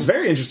elephants. There's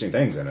very interesting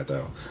things in it,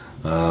 though.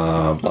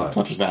 Not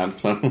just that.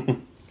 So.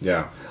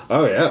 Yeah.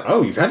 Oh, yeah.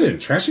 Oh, you've had it in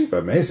trash heap?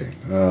 Amazing.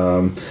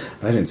 I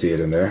didn't see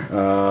it in there.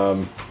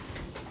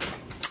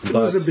 It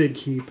was a big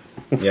heap.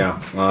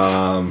 Yeah.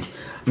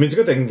 I mean, it's a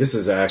good thing this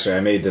is actually, I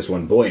made this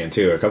one buoyant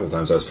too. A couple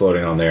times I was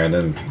floating on there, and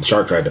then a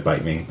shark tried to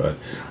bite me, but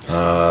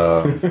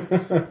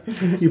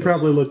You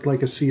probably looked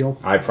like a seal.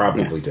 I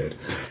probably did.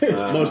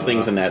 Most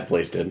things in that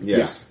place did.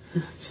 Yes.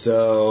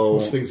 So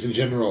Most things in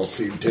general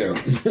seem to.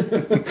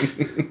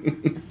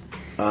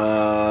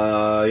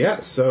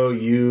 yeah, so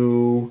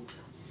you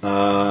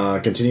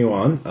continue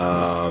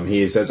on.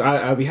 He says,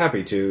 I'll be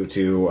happy to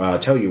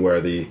tell you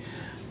where the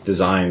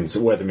designs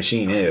where the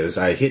machine is.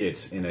 I hid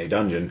it in a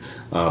dungeon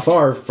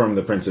far from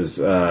the prince's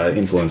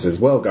influences,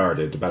 well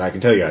guarded, but I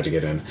can tell you how to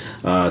get in,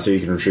 so you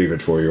can retrieve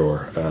it for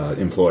your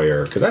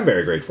employer, because I'm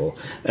very grateful.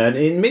 And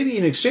maybe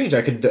in exchange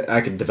I could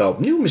develop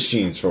new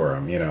machines for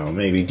him,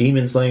 maybe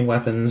demon slaying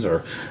weapons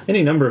or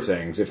any number of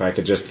things, if I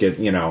could just get,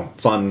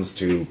 funds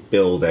to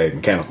build a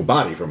mechanical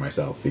body for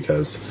myself,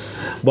 because,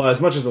 well,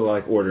 as much as I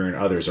like ordering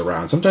others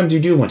around, sometimes you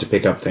do want to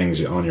pick up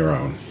things on your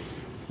own.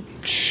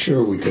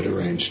 Sure, we could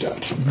arrange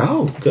that.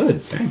 Oh,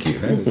 good. Thank you.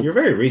 You're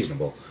very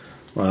reasonable.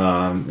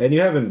 And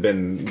you haven't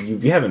been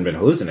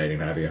hallucinating,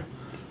 have you?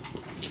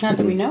 Not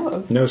that we know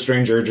of. No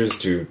strange urges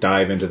to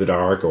dive into the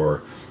dark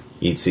or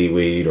eat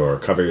seaweed or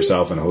cover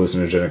yourself in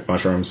hallucinogenic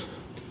mushrooms?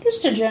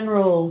 Just a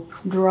general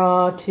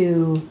draw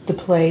to the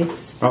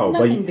place. Oh,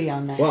 nothing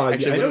beyond that. Well,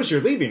 Actually, I notice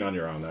you're leaving on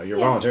your own, though. You're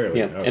voluntarily.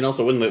 Yeah, Oh. and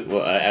also,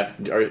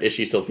 is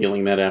she still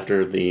feeling that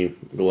after the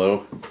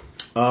glow?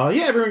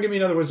 Yeah, everyone give me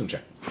another wisdom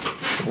check.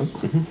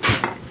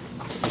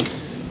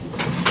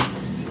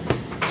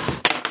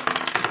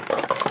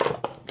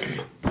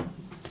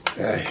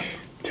 Hey,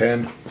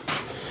 10.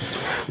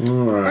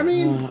 I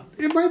mean,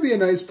 it might be a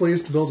nice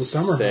place to build a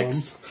summer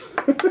 6.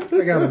 home.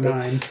 I got a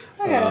 9.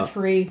 I got a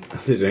 3.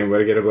 Did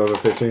anybody get above a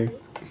 15?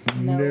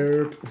 No.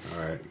 Nope.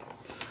 All right.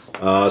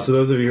 So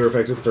those of you who were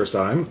affected the first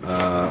time,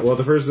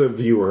 the first of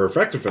you who were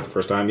affected for the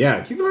first time,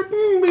 yeah, you're like,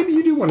 maybe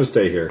you do want to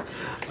stay here.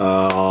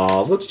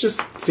 Let's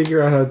just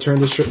figure out how to turn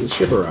this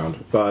ship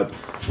around. But,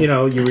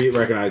 you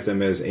recognize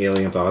them as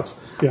alien thoughts.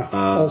 Yeah.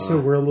 Also,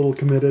 we're a little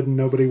committed and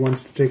nobody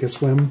wants to take a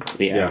swim.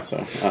 Yeah.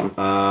 So,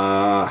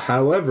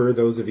 however,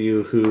 those of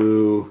you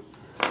who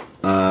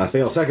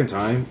fail a second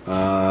time,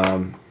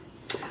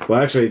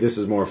 well, actually, this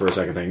is more for a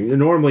second thing.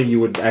 Normally, you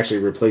would actually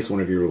replace one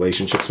of your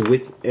relationships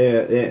with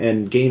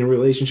and gain a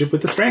relationship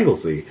with the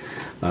Stranglesea,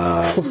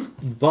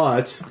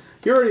 but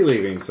you're already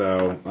leaving,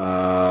 so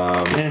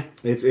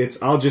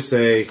it's. I'll just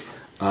say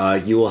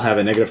you will have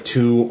a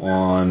 -2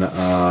 on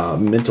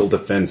mental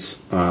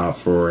defense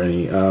for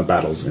any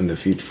battles in the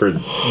future. For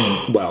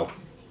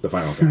the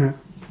final encounter.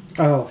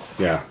 Oh,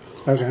 Yeah.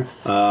 okay.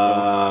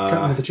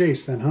 Cutting to the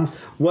chase then, huh?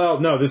 Well,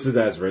 no, this is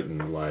as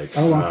written. Like,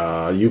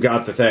 you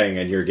got the thing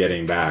and you're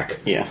getting back.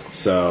 yeah.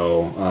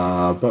 So,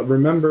 but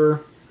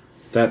remember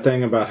that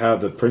thing about how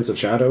the Prince of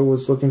Shadow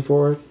was looking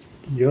for it?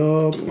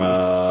 Yup.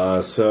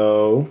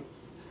 So,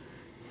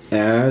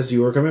 as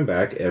you are coming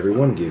back,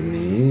 everyone give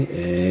me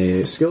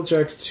a skill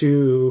check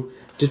to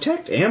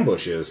detect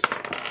ambushes.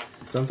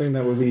 Something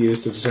that would be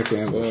used to detect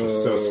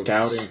ambushes. So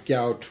scouting.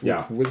 Scout with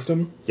Yeah.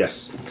 wisdom?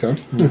 Yes. Okay.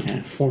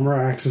 Former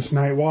Axis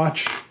Night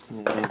Watch.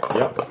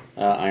 Yep.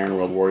 Iron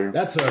World Warrior.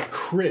 That's a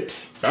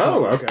crit.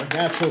 Oh, okay.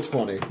 Natural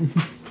 20.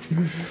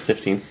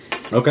 15.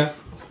 Okay.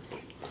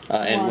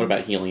 And what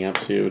about healing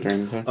up too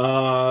during the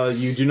time?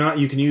 You do not.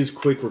 You can use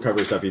quick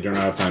recovery stuff. You do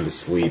not have time to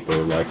sleep or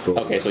like.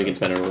 Okay, so you can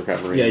spend a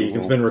recovery. Yeah, you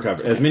can spend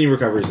as many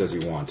recoveries as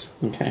you want.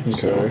 Okay,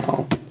 so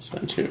I'll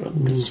spend 2 of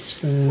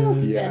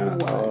them. Yeah,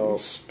 I'll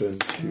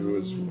spend 2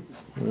 as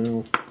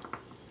well.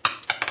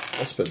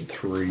 I'll spend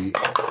 3.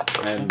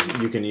 And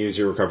you can use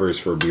your recoveries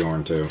for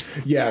Bjorn too.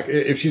 Yeah,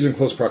 if she's in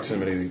close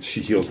proximity,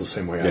 she heals the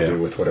same way I do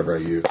with whatever I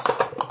use.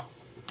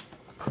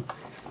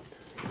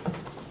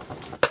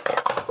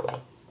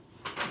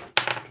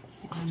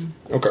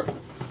 Okay.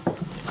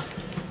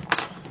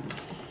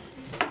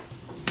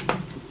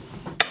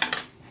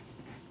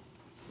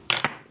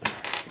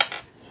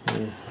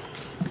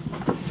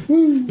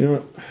 You know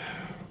what?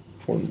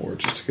 One more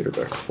just to get her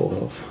back to full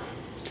health.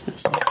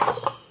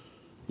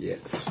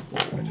 Yes.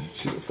 Alright,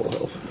 she's at full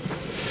health.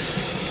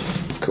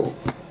 Cool.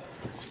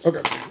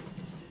 Okay.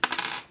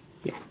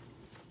 Yeah.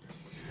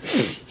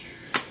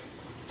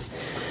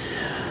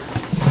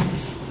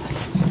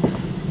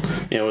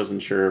 Yeah, I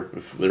wasn't sure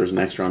if there was an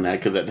extra on that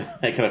because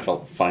that kind of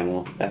felt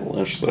final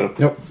battle-ish. So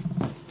Nope.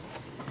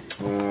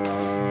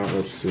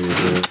 Let's see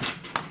here.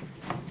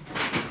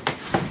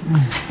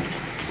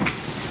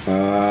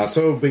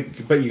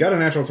 But you got a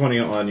natural 20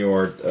 on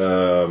your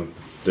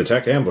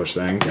detect ambush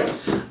thing.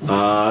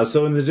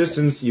 So in the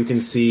distance, you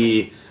can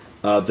see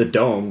the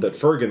dome that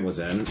Fergan was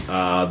in.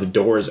 The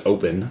door is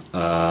open,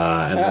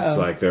 and it looks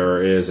like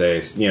there is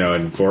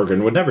and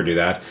Fergan would never do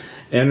that.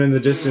 And in the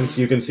distance,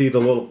 you can see the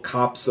little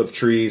copse of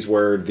trees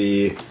where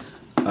the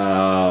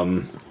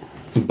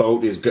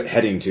boat is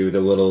heading to, the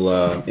little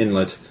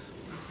inlet.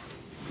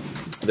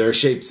 There are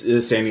shapes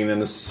standing in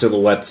the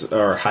silhouettes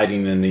or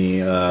hiding in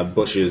the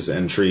bushes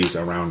and trees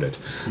around it.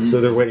 So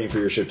they're waiting for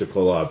your ship to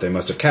pull up. They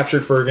must have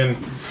captured Fergan.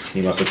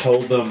 He must have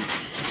told them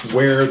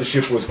where the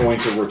ship was going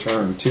to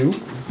return to.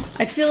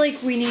 I feel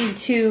like we need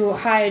to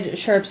hide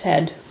Sharp's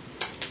head.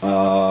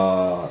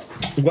 Well,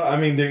 I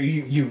mean,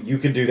 you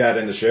can do that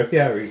in the ship,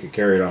 yeah, or you could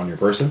carry it on your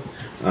person.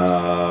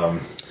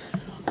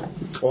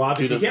 Well,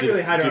 obviously, you can't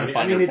really hide it on.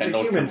 I mean, it's a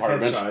human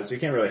head size, so you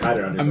can't really hide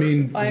it on your I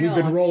mean, person. we've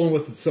been rolling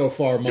with it so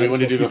far. do we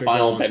want to do the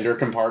final bender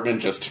compartment?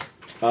 Just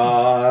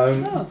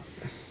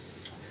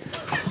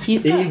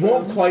He's He got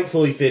won't room. quite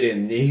fully fit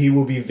in. He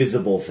will be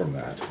visible from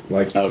that.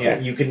 Like you Okay.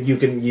 can't.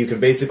 You can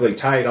basically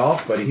tie it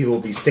off, but he will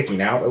be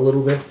sticking out a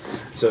little bit,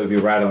 so he'll be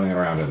rattling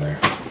around in there.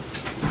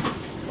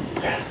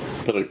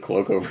 Put a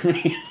cloak over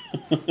me.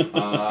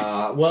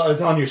 Well,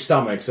 it's on your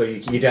stomach, so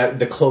you'd have,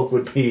 the cloak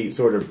would be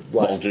sort of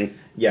like, Bulging.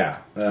 Yeah,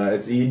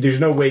 there's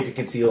no way to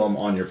conceal him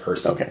on your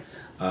person. Okay.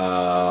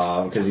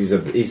 Because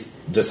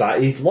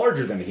he's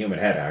larger than a human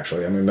head.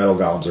 Actually, I mean, metal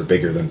golems are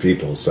bigger than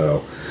people.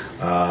 So,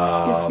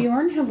 Does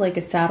Bjorn have like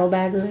a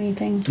saddlebag or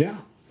anything? Yeah.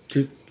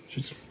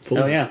 She's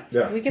fully, Oh yeah.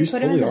 yeah, We could He's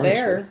put him in the fully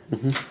bear.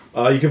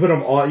 you can put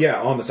him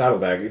on the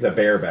saddlebag, the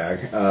bear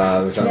bag,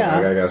 the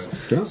saddlebag, Yeah. I guess.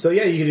 Yeah. So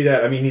yeah, you can do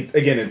that. I mean,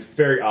 again, it's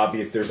very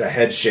obvious. There's a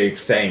head-shaped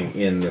thing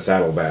in the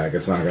saddlebag.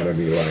 It's not going to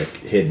be like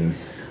hidden.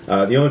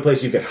 The only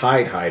place you could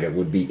hide it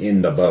would be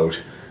in the boat.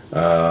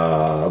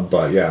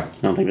 But yeah.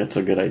 I don't think that's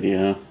a good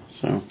idea.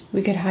 So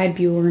We could hide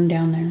Bjorn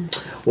down there.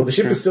 Well, the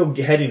ship is still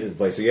heading to the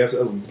place, so you have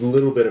a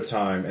little bit of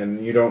time,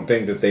 and you don't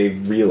think that they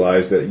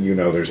realize that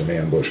there's an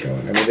ambush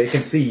going. I mean, they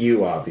can see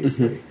you,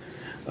 obviously.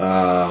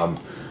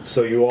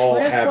 So you all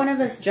What if have... one of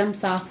us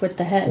jumps off with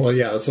the head? Well,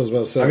 yeah, that's what I was about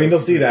to say. I mean, they'll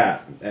see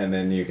that, and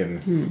then you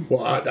can...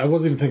 Well, I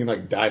wasn't even thinking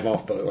like dive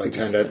off, but like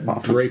kind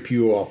of drape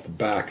you off the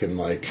back and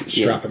like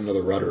strap him to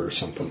the rudder or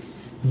something.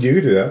 You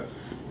could do that.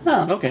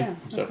 Oh, okay. yeah,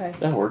 So okay.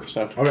 that works.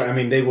 So Okay, I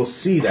mean, they will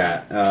see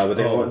that, but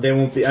they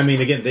won't be... I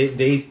mean, again,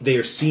 they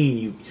are seeing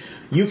you.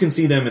 You can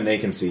see them, and they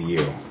can see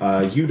you.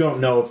 You don't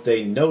know if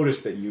they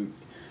notice that you...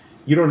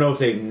 You don't know if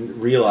they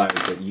realize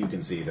that you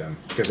can see them,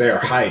 because they are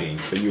hiding,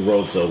 but you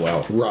rolled so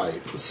well. Right.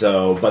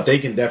 So, but they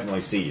can definitely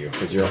see you,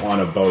 because you're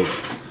on a boat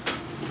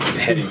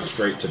heading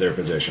straight to their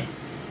position.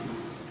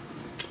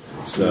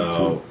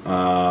 So,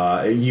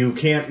 you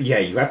can't... Yeah,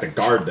 you have to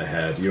guard the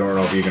head. You don't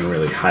know if you can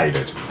really hide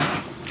it.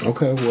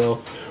 Okay,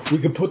 well, we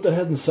could put the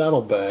head in the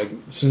saddlebag.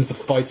 As soon as the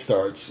fight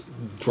starts,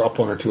 drop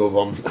one or two of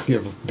them,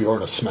 give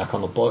Bjorn a smack on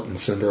the butt, and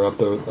send her up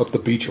the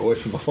beach away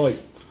from the fight.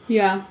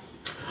 Yeah.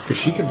 Because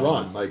she can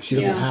run. Like, she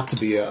doesn't Yeah. have to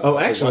be a... Oh,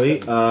 actually,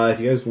 a weapon. if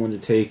you guys want to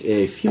take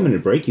a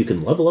few-minute break, you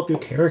can level up your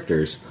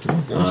characters.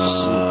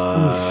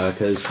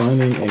 Because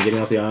finding and getting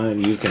off the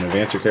island, you can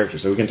advance your character.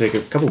 So we can take a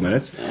couple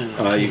minutes.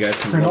 You guys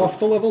can Print level- off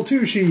the level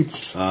 2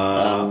 sheets.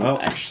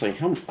 actually,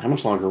 how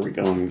much longer are we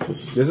going?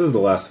 Because This is the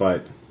last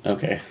fight.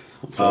 okay.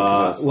 So,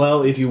 'cause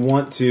Well, if you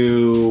want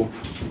to,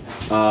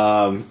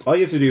 all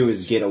you have to do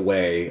is get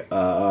away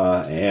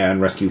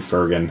and rescue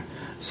Fergan.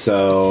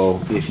 So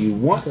if you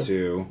want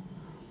to,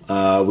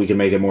 we can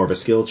make it more of a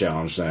skill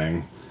challenge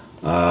thing.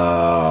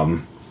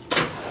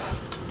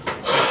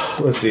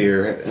 Let's see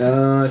here.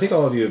 I think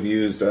all of you have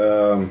used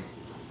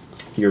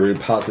your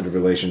positive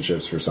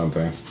relationships for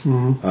something.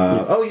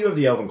 Oh, you have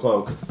the Elven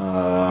Cloak.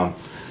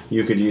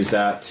 You could use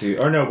that to...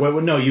 Or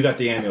no, you got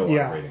the annual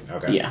Yeah. rating.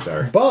 Okay, Yeah.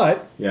 sorry.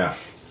 But Yeah.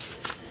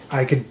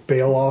 I could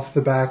bail off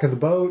the back of the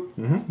boat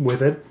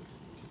with it.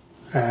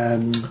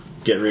 And,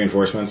 Get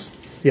reinforcements.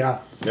 yeah.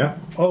 Yeah.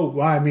 Oh,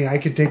 well, I mean, I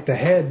could take the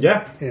head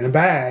Yeah. in a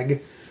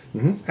bag,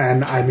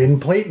 and I'm in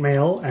plate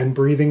mail and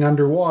breathing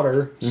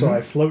underwater, so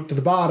I float to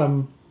the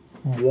bottom,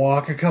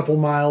 walk a couple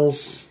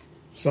miles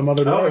some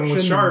other Oh, direction. and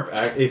with Sharp,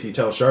 if you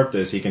tell Sharp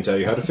this, he can tell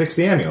you how to fix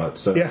the amulet.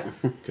 So, Yeah.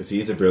 because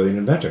he's a brilliant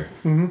inventor.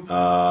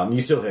 You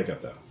still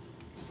hiccup though.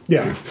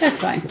 Yeah. That's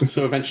fine.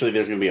 so eventually,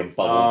 there's going to be a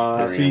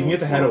bubble. So you can get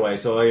the head away.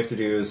 So all you have to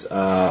do is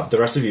the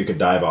rest of you could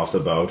dive off the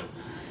boat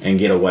and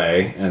get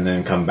away, and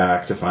then come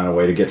back to find a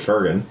way to get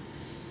Fergan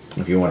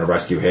if you want to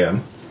rescue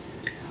him.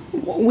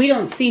 We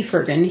don't see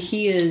Fergan.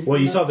 He is. Well,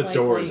 you saw most the likely-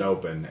 doors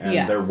open, and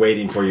Yeah. they're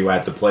waiting for you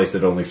at the place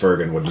that only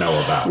Fergan would know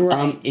about.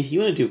 Right. If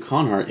you want to do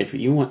Conhart, if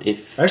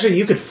Actually,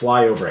 you could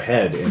fly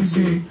overhead and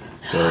see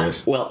where it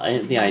is. well, I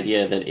have the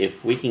idea that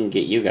if we can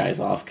get you guys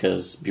off,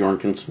 because Bjorn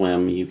can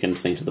swim, you can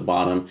sink to the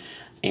bottom,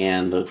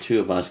 and the two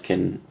of us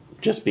can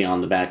just be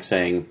on the back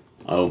saying,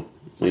 "Oh,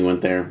 we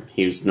went there.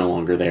 He's no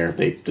longer there.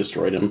 They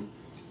destroyed him."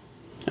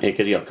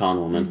 Because you have con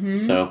woman,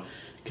 so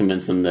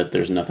convince them that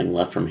there's nothing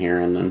left from here,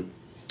 and then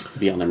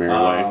be on their merry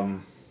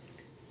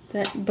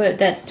way. But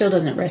that still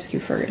doesn't rescue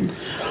Fergan.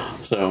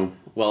 So,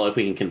 well, if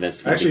we can convince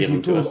them Actually, to if give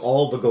you them to pulled us,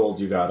 all the gold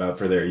you got up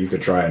for there, you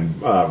could try and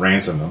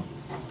ransom them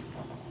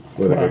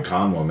with a good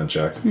con woman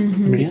check.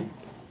 yeah,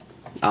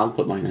 I'll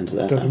put mine into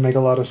that. Doesn't make a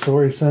lot of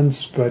story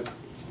sense, but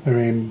I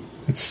mean,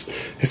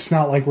 it's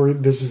not like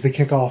this is the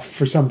kickoff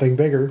for something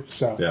bigger.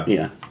 So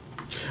Yeah.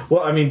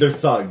 Well, I mean, they're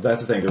thug.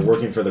 That's the thing. They're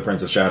working for the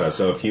Prince of Shadow.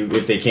 So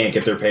if they can't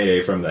get their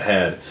payday from the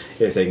head,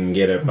 if they can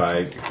get it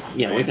by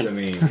Yeah, we can-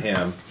 ransoming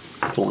him,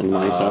 Pulling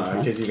money stuff.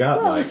 because you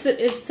got Well, like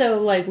if so,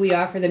 like we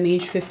offer them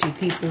each 50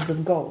 pieces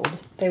of gold,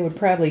 they would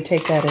probably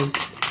take that as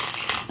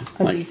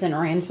a Like- decent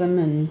ransom.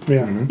 And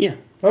yeah. Yeah.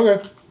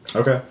 Okay.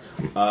 okay.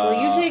 well,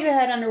 you take the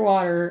head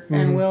underwater,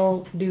 and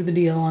we'll do the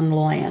deal on the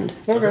land.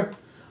 Okay.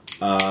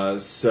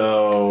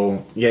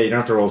 So yeah, you don't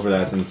have to roll for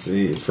that since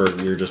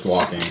you're just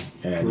walking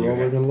and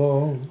Rolling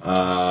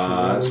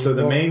along. so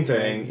the main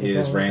thing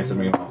is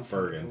ransoming off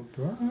Fergan.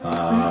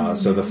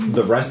 So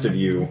the rest of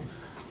you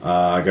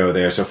go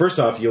there. So first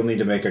off, you'll need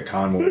to make a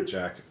con ward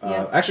check.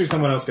 Actually,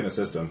 someone else can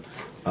assist him.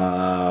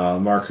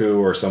 Marku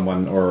or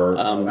someone, or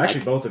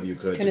actually both of you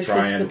could Can to try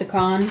assist and with the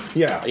con.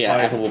 yeah.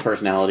 Affable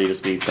personality to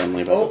speak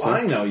friendly about Oh, this.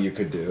 I know you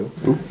could do.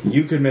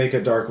 You could make a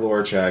dark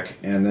lore check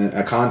and then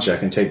a con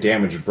check and take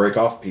damage, break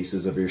off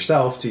pieces of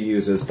yourself to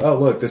use as, oh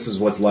look, this is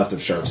what's left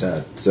of Sharp's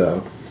head.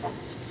 So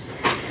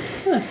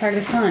Oh, that's part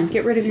of the con.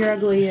 Get rid of your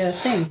ugly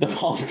thing. The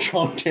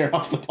pauldron, tear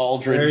off the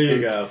pauldrons. there you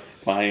and- go.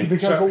 Fine.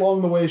 Because Sharp.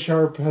 along the way,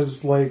 Sharp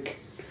has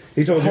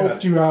He told you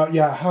helped that. you out.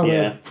 Yeah, how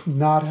Yeah. to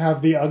not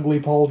have the ugly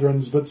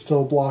pauldrons, but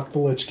still block the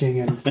Lich King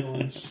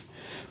influence.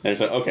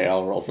 There's okay,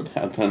 I'll roll for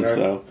that then. Alright.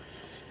 So,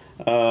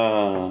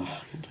 I'll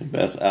take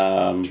this.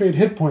 Trade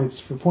hit points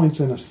for points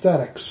in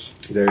aesthetics.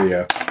 There you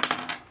go.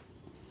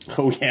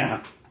 Oh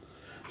yeah.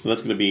 So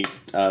that's going to be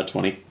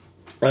 20.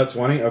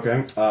 20.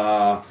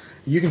 Okay.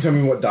 You can tell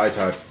me what die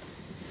type.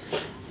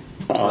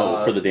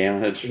 For the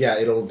damage. Yeah,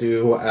 it'll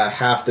do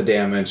half the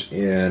damage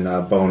in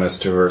bonus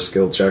to her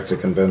skill check to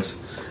convince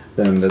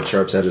them that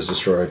Sharp's head is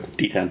destroyed.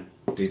 D10.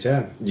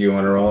 D10. Do you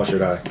want to roll or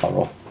should I? I'll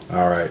roll.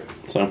 All right.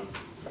 So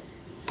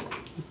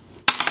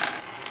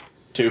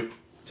 2.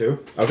 2.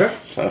 Okay.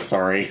 So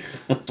sorry.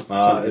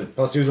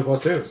 +2 is a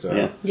 +2. So.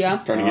 Yeah. Yeah.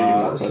 Starting to get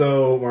even more.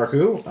 So,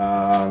 Marku,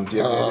 do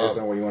you have any ideas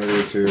on what you want to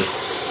do to...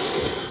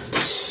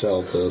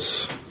 Sell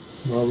this.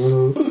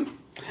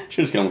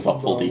 Should just gone with a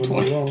full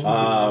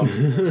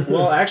D20.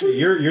 Well, actually,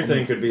 your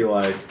thing could be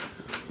like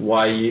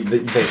why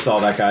they saw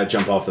that guy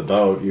jump off the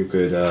boat. You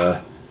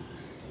could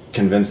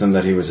convince them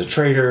that he was a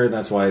traitor, and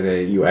that's why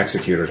you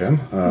executed him.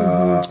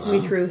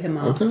 We threw him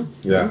off. Okay.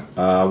 Yeah.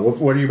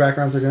 What are your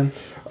backgrounds again?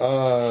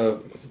 I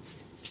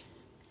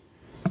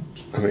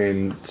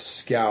mean,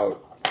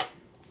 scout,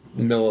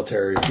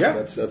 military. Yeah.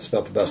 That's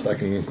about the best I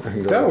can go.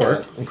 That'll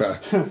with work.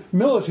 That. Okay.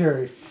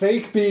 Military,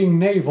 fake being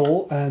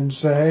naval, and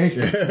say...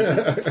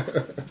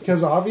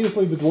 Because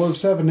obviously the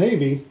dwarves have a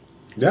navy,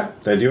 Yeah,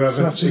 they do have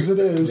such as it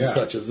is. Yeah.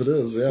 Such as it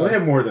is. Yeah. Well, they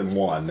have more than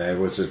one. That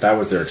was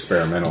their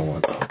experimental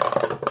one.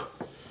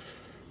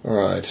 All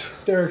right.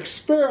 Their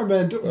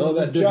experiment Well, was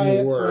a that didn't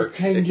giant work.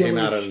 It rectangular came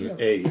out ship. an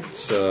 8.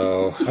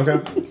 So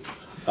Okay.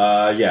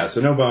 Yeah.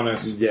 So no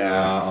bonus.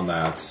 Yeah. On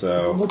that.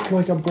 So. Looked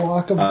like a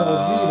block of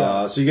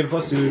Velveeta. So you get a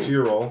 +2 to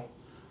your roll.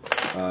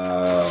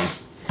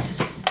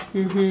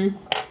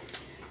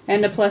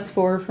 And a +4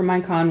 for my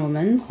con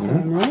woman. So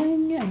I'm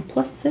rolling at a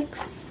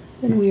 +6.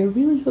 And we are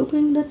really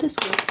hoping that this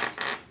works.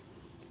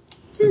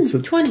 it's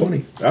a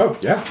 20. Oh,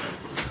 yeah.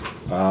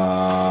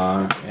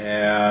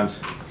 And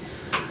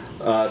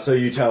so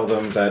you tell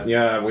them that,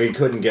 yeah, we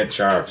couldn't get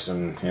Sharps,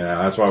 and,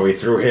 that's why we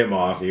threw him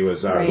off. He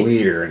was our Right.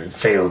 leader, and he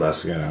failed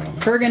us,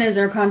 Kurgan is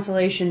our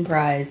consolation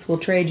prize. We'll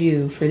trade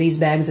you for these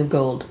bags of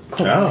gold.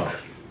 Oh.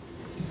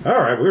 All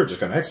right, we were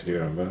just going to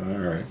execute him, but all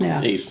right.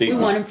 Yeah. He's We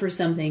not- want him for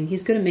something.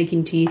 He's good at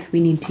making teeth.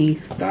 We need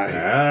teeth.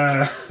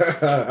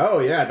 Oh,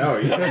 yeah, no.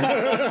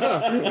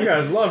 You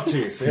guys love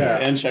teeth, yeah.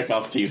 And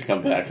Chekhov's teeth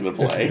come back into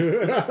play.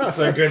 That's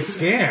a good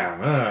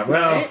scam.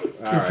 Well, Right?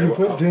 all If you right.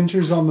 put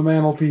dentures on the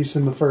mantelpiece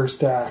in the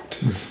first act,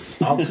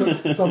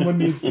 someone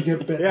needs to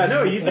get bitten. Yeah,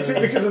 no, you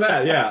succeed because of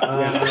that,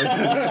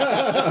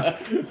 yeah.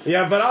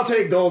 Yeah, but I'll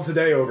take gold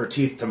today over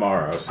teeth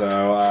tomorrow. So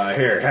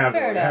here, have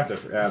Fair enough.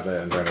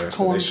 the inventors,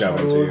 so they shove I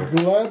them to will you.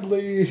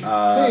 gladly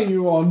pay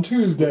you on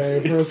Tuesday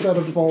for a set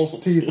of false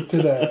teeth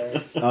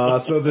today.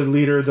 So the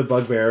leader, the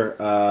bugbear,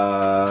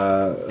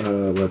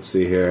 let's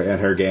see here,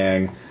 and her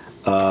gang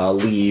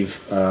leave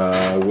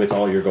with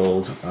all your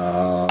gold.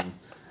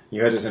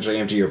 You had to essentially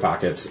empty your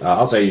pockets.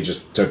 I'll say you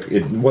just took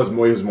it was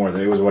more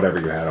than it was whatever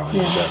you had on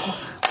you. So.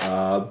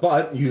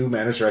 But you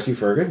managed to rescue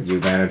Fergus. You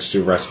managed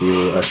to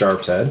rescue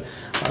Sharp's head,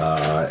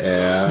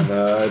 and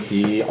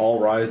the All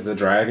Rise the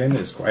Dragon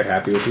is quite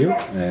happy with you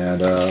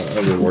and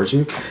rewards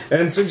you.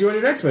 And sends you on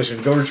your next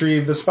mission. Go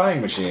retrieve the spying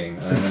machine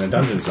in a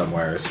dungeon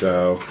somewhere.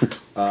 So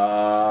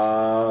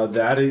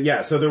that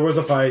is So there was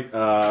a fight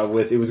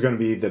with. It was going to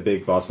be the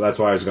big boss, but that's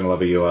why I was going to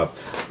level you up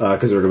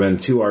because there would have been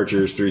 2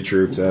 archers, 3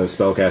 troops, a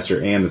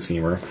spellcaster, and the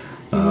schemer.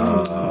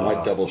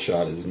 my double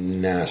shot is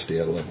nasty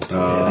at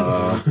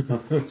level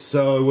 2.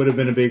 So it would have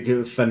been a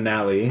big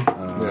finale,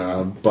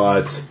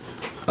 but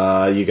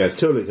you guys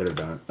totally could have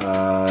done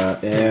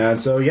it. And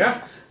so,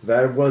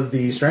 that was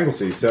the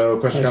Stranglesea. So,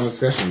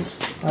 questions?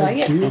 I Like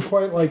it. do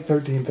quite like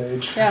 13th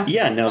Age. Yeah.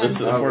 Yeah, no, this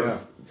is Oh,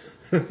 important.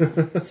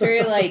 It's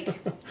very like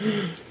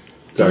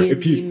Sorry,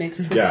 D&D mixed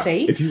with yeah,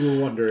 faith. If you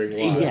were wondering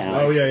why. Yeah.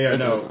 Oh, yeah,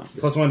 That's no. just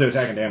 +1 to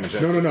attack and damage.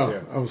 No.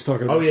 Yeah. I was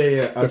talking about. Oh,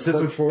 yeah. The Obsessed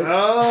quirk with for it?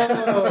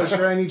 Oh,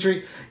 shiny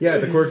tree. Yeah,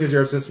 the quirk is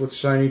you're obsessed with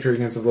shiny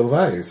trinkets of little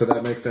value. So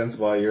that makes sense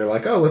why you're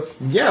like, oh, let's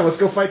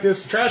go fight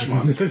this trash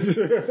monster.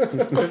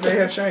 Because they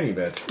have shiny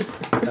bits.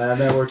 And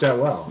that worked out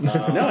well.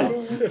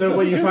 So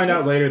what you find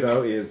out later,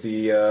 though, is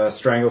the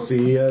Strangle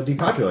Sea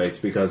depopulates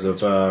because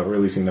of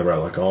releasing the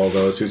relic. All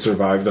those who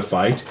survived the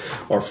fight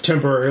are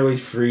temporarily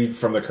freed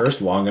from the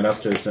curse long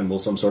enough to assemble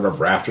some sort of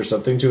raft or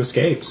something to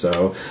escape.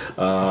 So, Good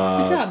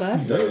job,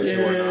 us. those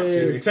who are not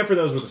too, except for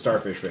those with the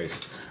starfish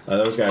face,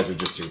 those guys are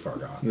just too far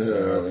gone.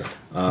 So,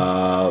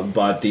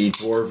 but the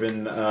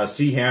dwarven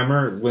sea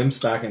hammer limps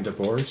back into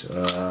port.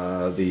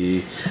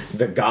 The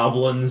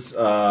goblins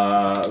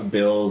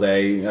build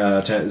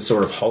a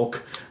sort of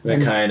hulk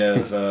that kind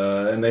of,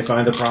 and they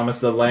find the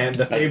promised land,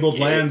 the fabled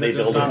land. They that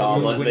does build a not move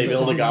goblin. when They you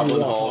build a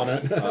goblin hall.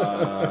 and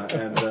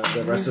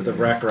the rest of the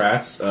wreck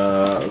rats,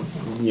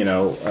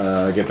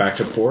 get back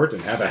to port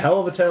and have a hell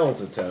of a tale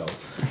to tell.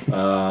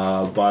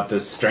 But the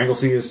Strangle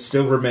Sea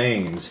still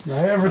remains. Did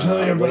I ever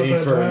tell you about waiting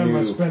that for a time I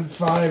new- spent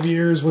 5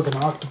 years with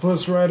an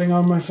octopus riding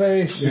on my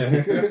face?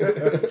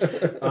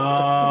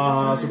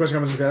 So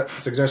question,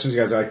 comments, suggestions? You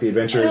guys like the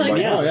adventure? I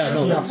like it. Oh, yeah,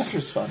 no, That that's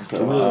was fun. I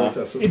really like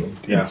that system.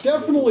 Yeah. It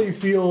definitely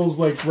feels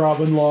like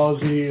Robin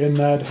Lawsey in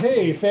that,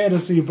 hey,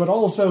 fantasy, but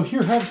also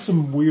here have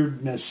some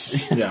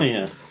weirdness. Yeah.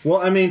 Yeah.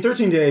 Well, I mean,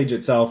 13 to Age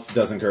itself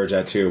does encourage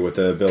that too, with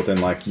the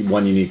built-in like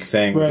one unique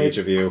thing with Right. each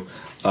of you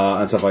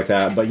and stuff like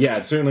that. But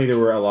yeah, certainly there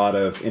were a lot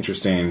of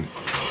interesting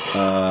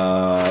little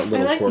I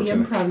like the quirks.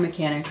 improv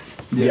mechanics.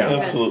 Yeah.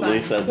 Absolutely.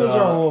 That's Said Those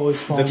are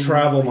always fun. The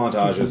travel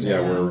montages,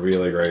 were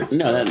really great.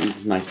 No,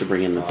 that's nice to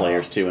bring in the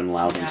players too and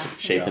allow them to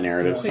shape the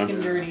narrative. Quick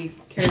and So. dirty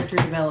character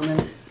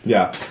development.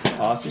 Yeah.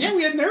 So yeah,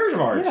 we had narrative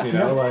arcs. You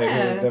know,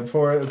 like the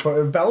poor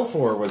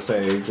Belfour was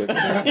saved.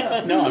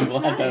 No, I'm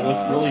glad that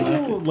was really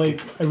nice. Also,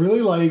 like, I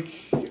really like.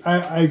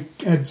 I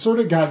had sort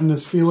of gotten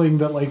this feeling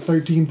that like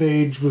 13th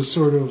Age was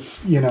sort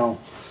of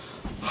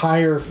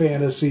higher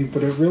fantasy,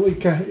 but it really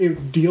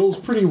it deals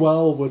pretty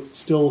well with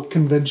still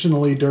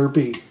conventionally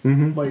derpy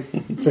like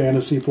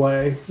fantasy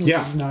play, which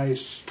Yeah. is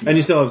nice. And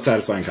you still have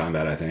satisfying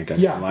combat, I think.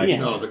 Yeah. Like, Yeah.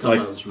 No, the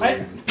combat was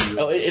really.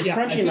 Oh, it's Yeah, I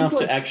crunchy think, enough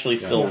like- to actually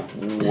still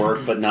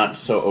work, but not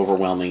so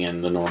overwhelming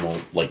in the normal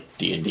like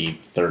D&D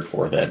third,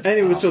 fourth ed. And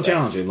it was still aspect.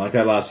 challenging. Like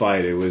that last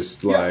fight, it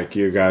was like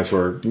you guys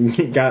were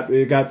it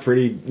got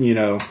pretty,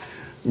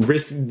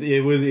 risk.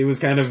 It was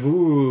kind of,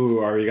 ooh,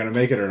 are we going to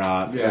make it or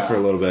not? Yeah. For a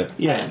little bit.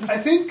 Yeah. I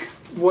think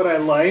what I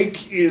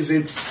like is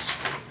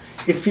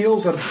it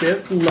feels a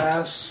bit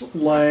less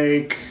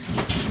like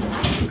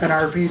an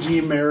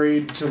RPG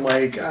married to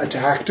like a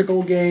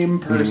tactical game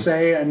per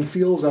se, and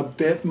feels a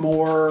bit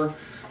more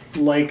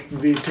like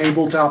the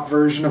tabletop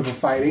version of a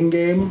fighting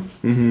game,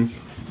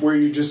 where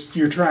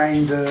you're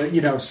trying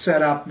to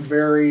set up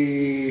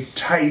very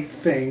tight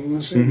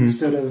things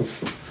instead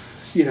of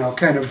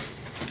kind of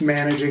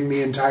managing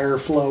the entire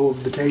flow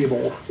of the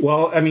table.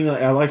 Well, I mean,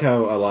 I like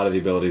how a lot of the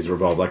abilities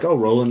revolve, like,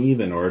 roll an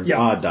even or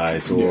odd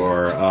dice,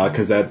 or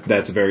because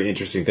that's a very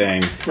interesting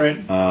thing, Right.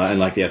 And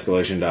like the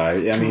escalation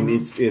die. I mean,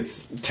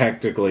 it's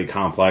technically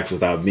complex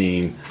without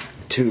being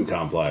too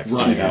complex.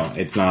 Right.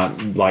 It's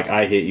not like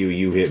I hit you,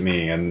 you hit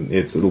me, and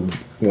it's a little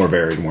more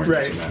varied, more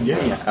interesting. Right. than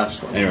that. So, Yeah,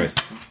 absolutely. anyways,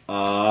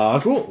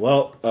 cool.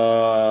 Well,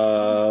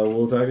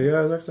 we'll talk to you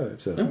guys next time.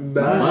 So.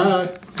 Bye.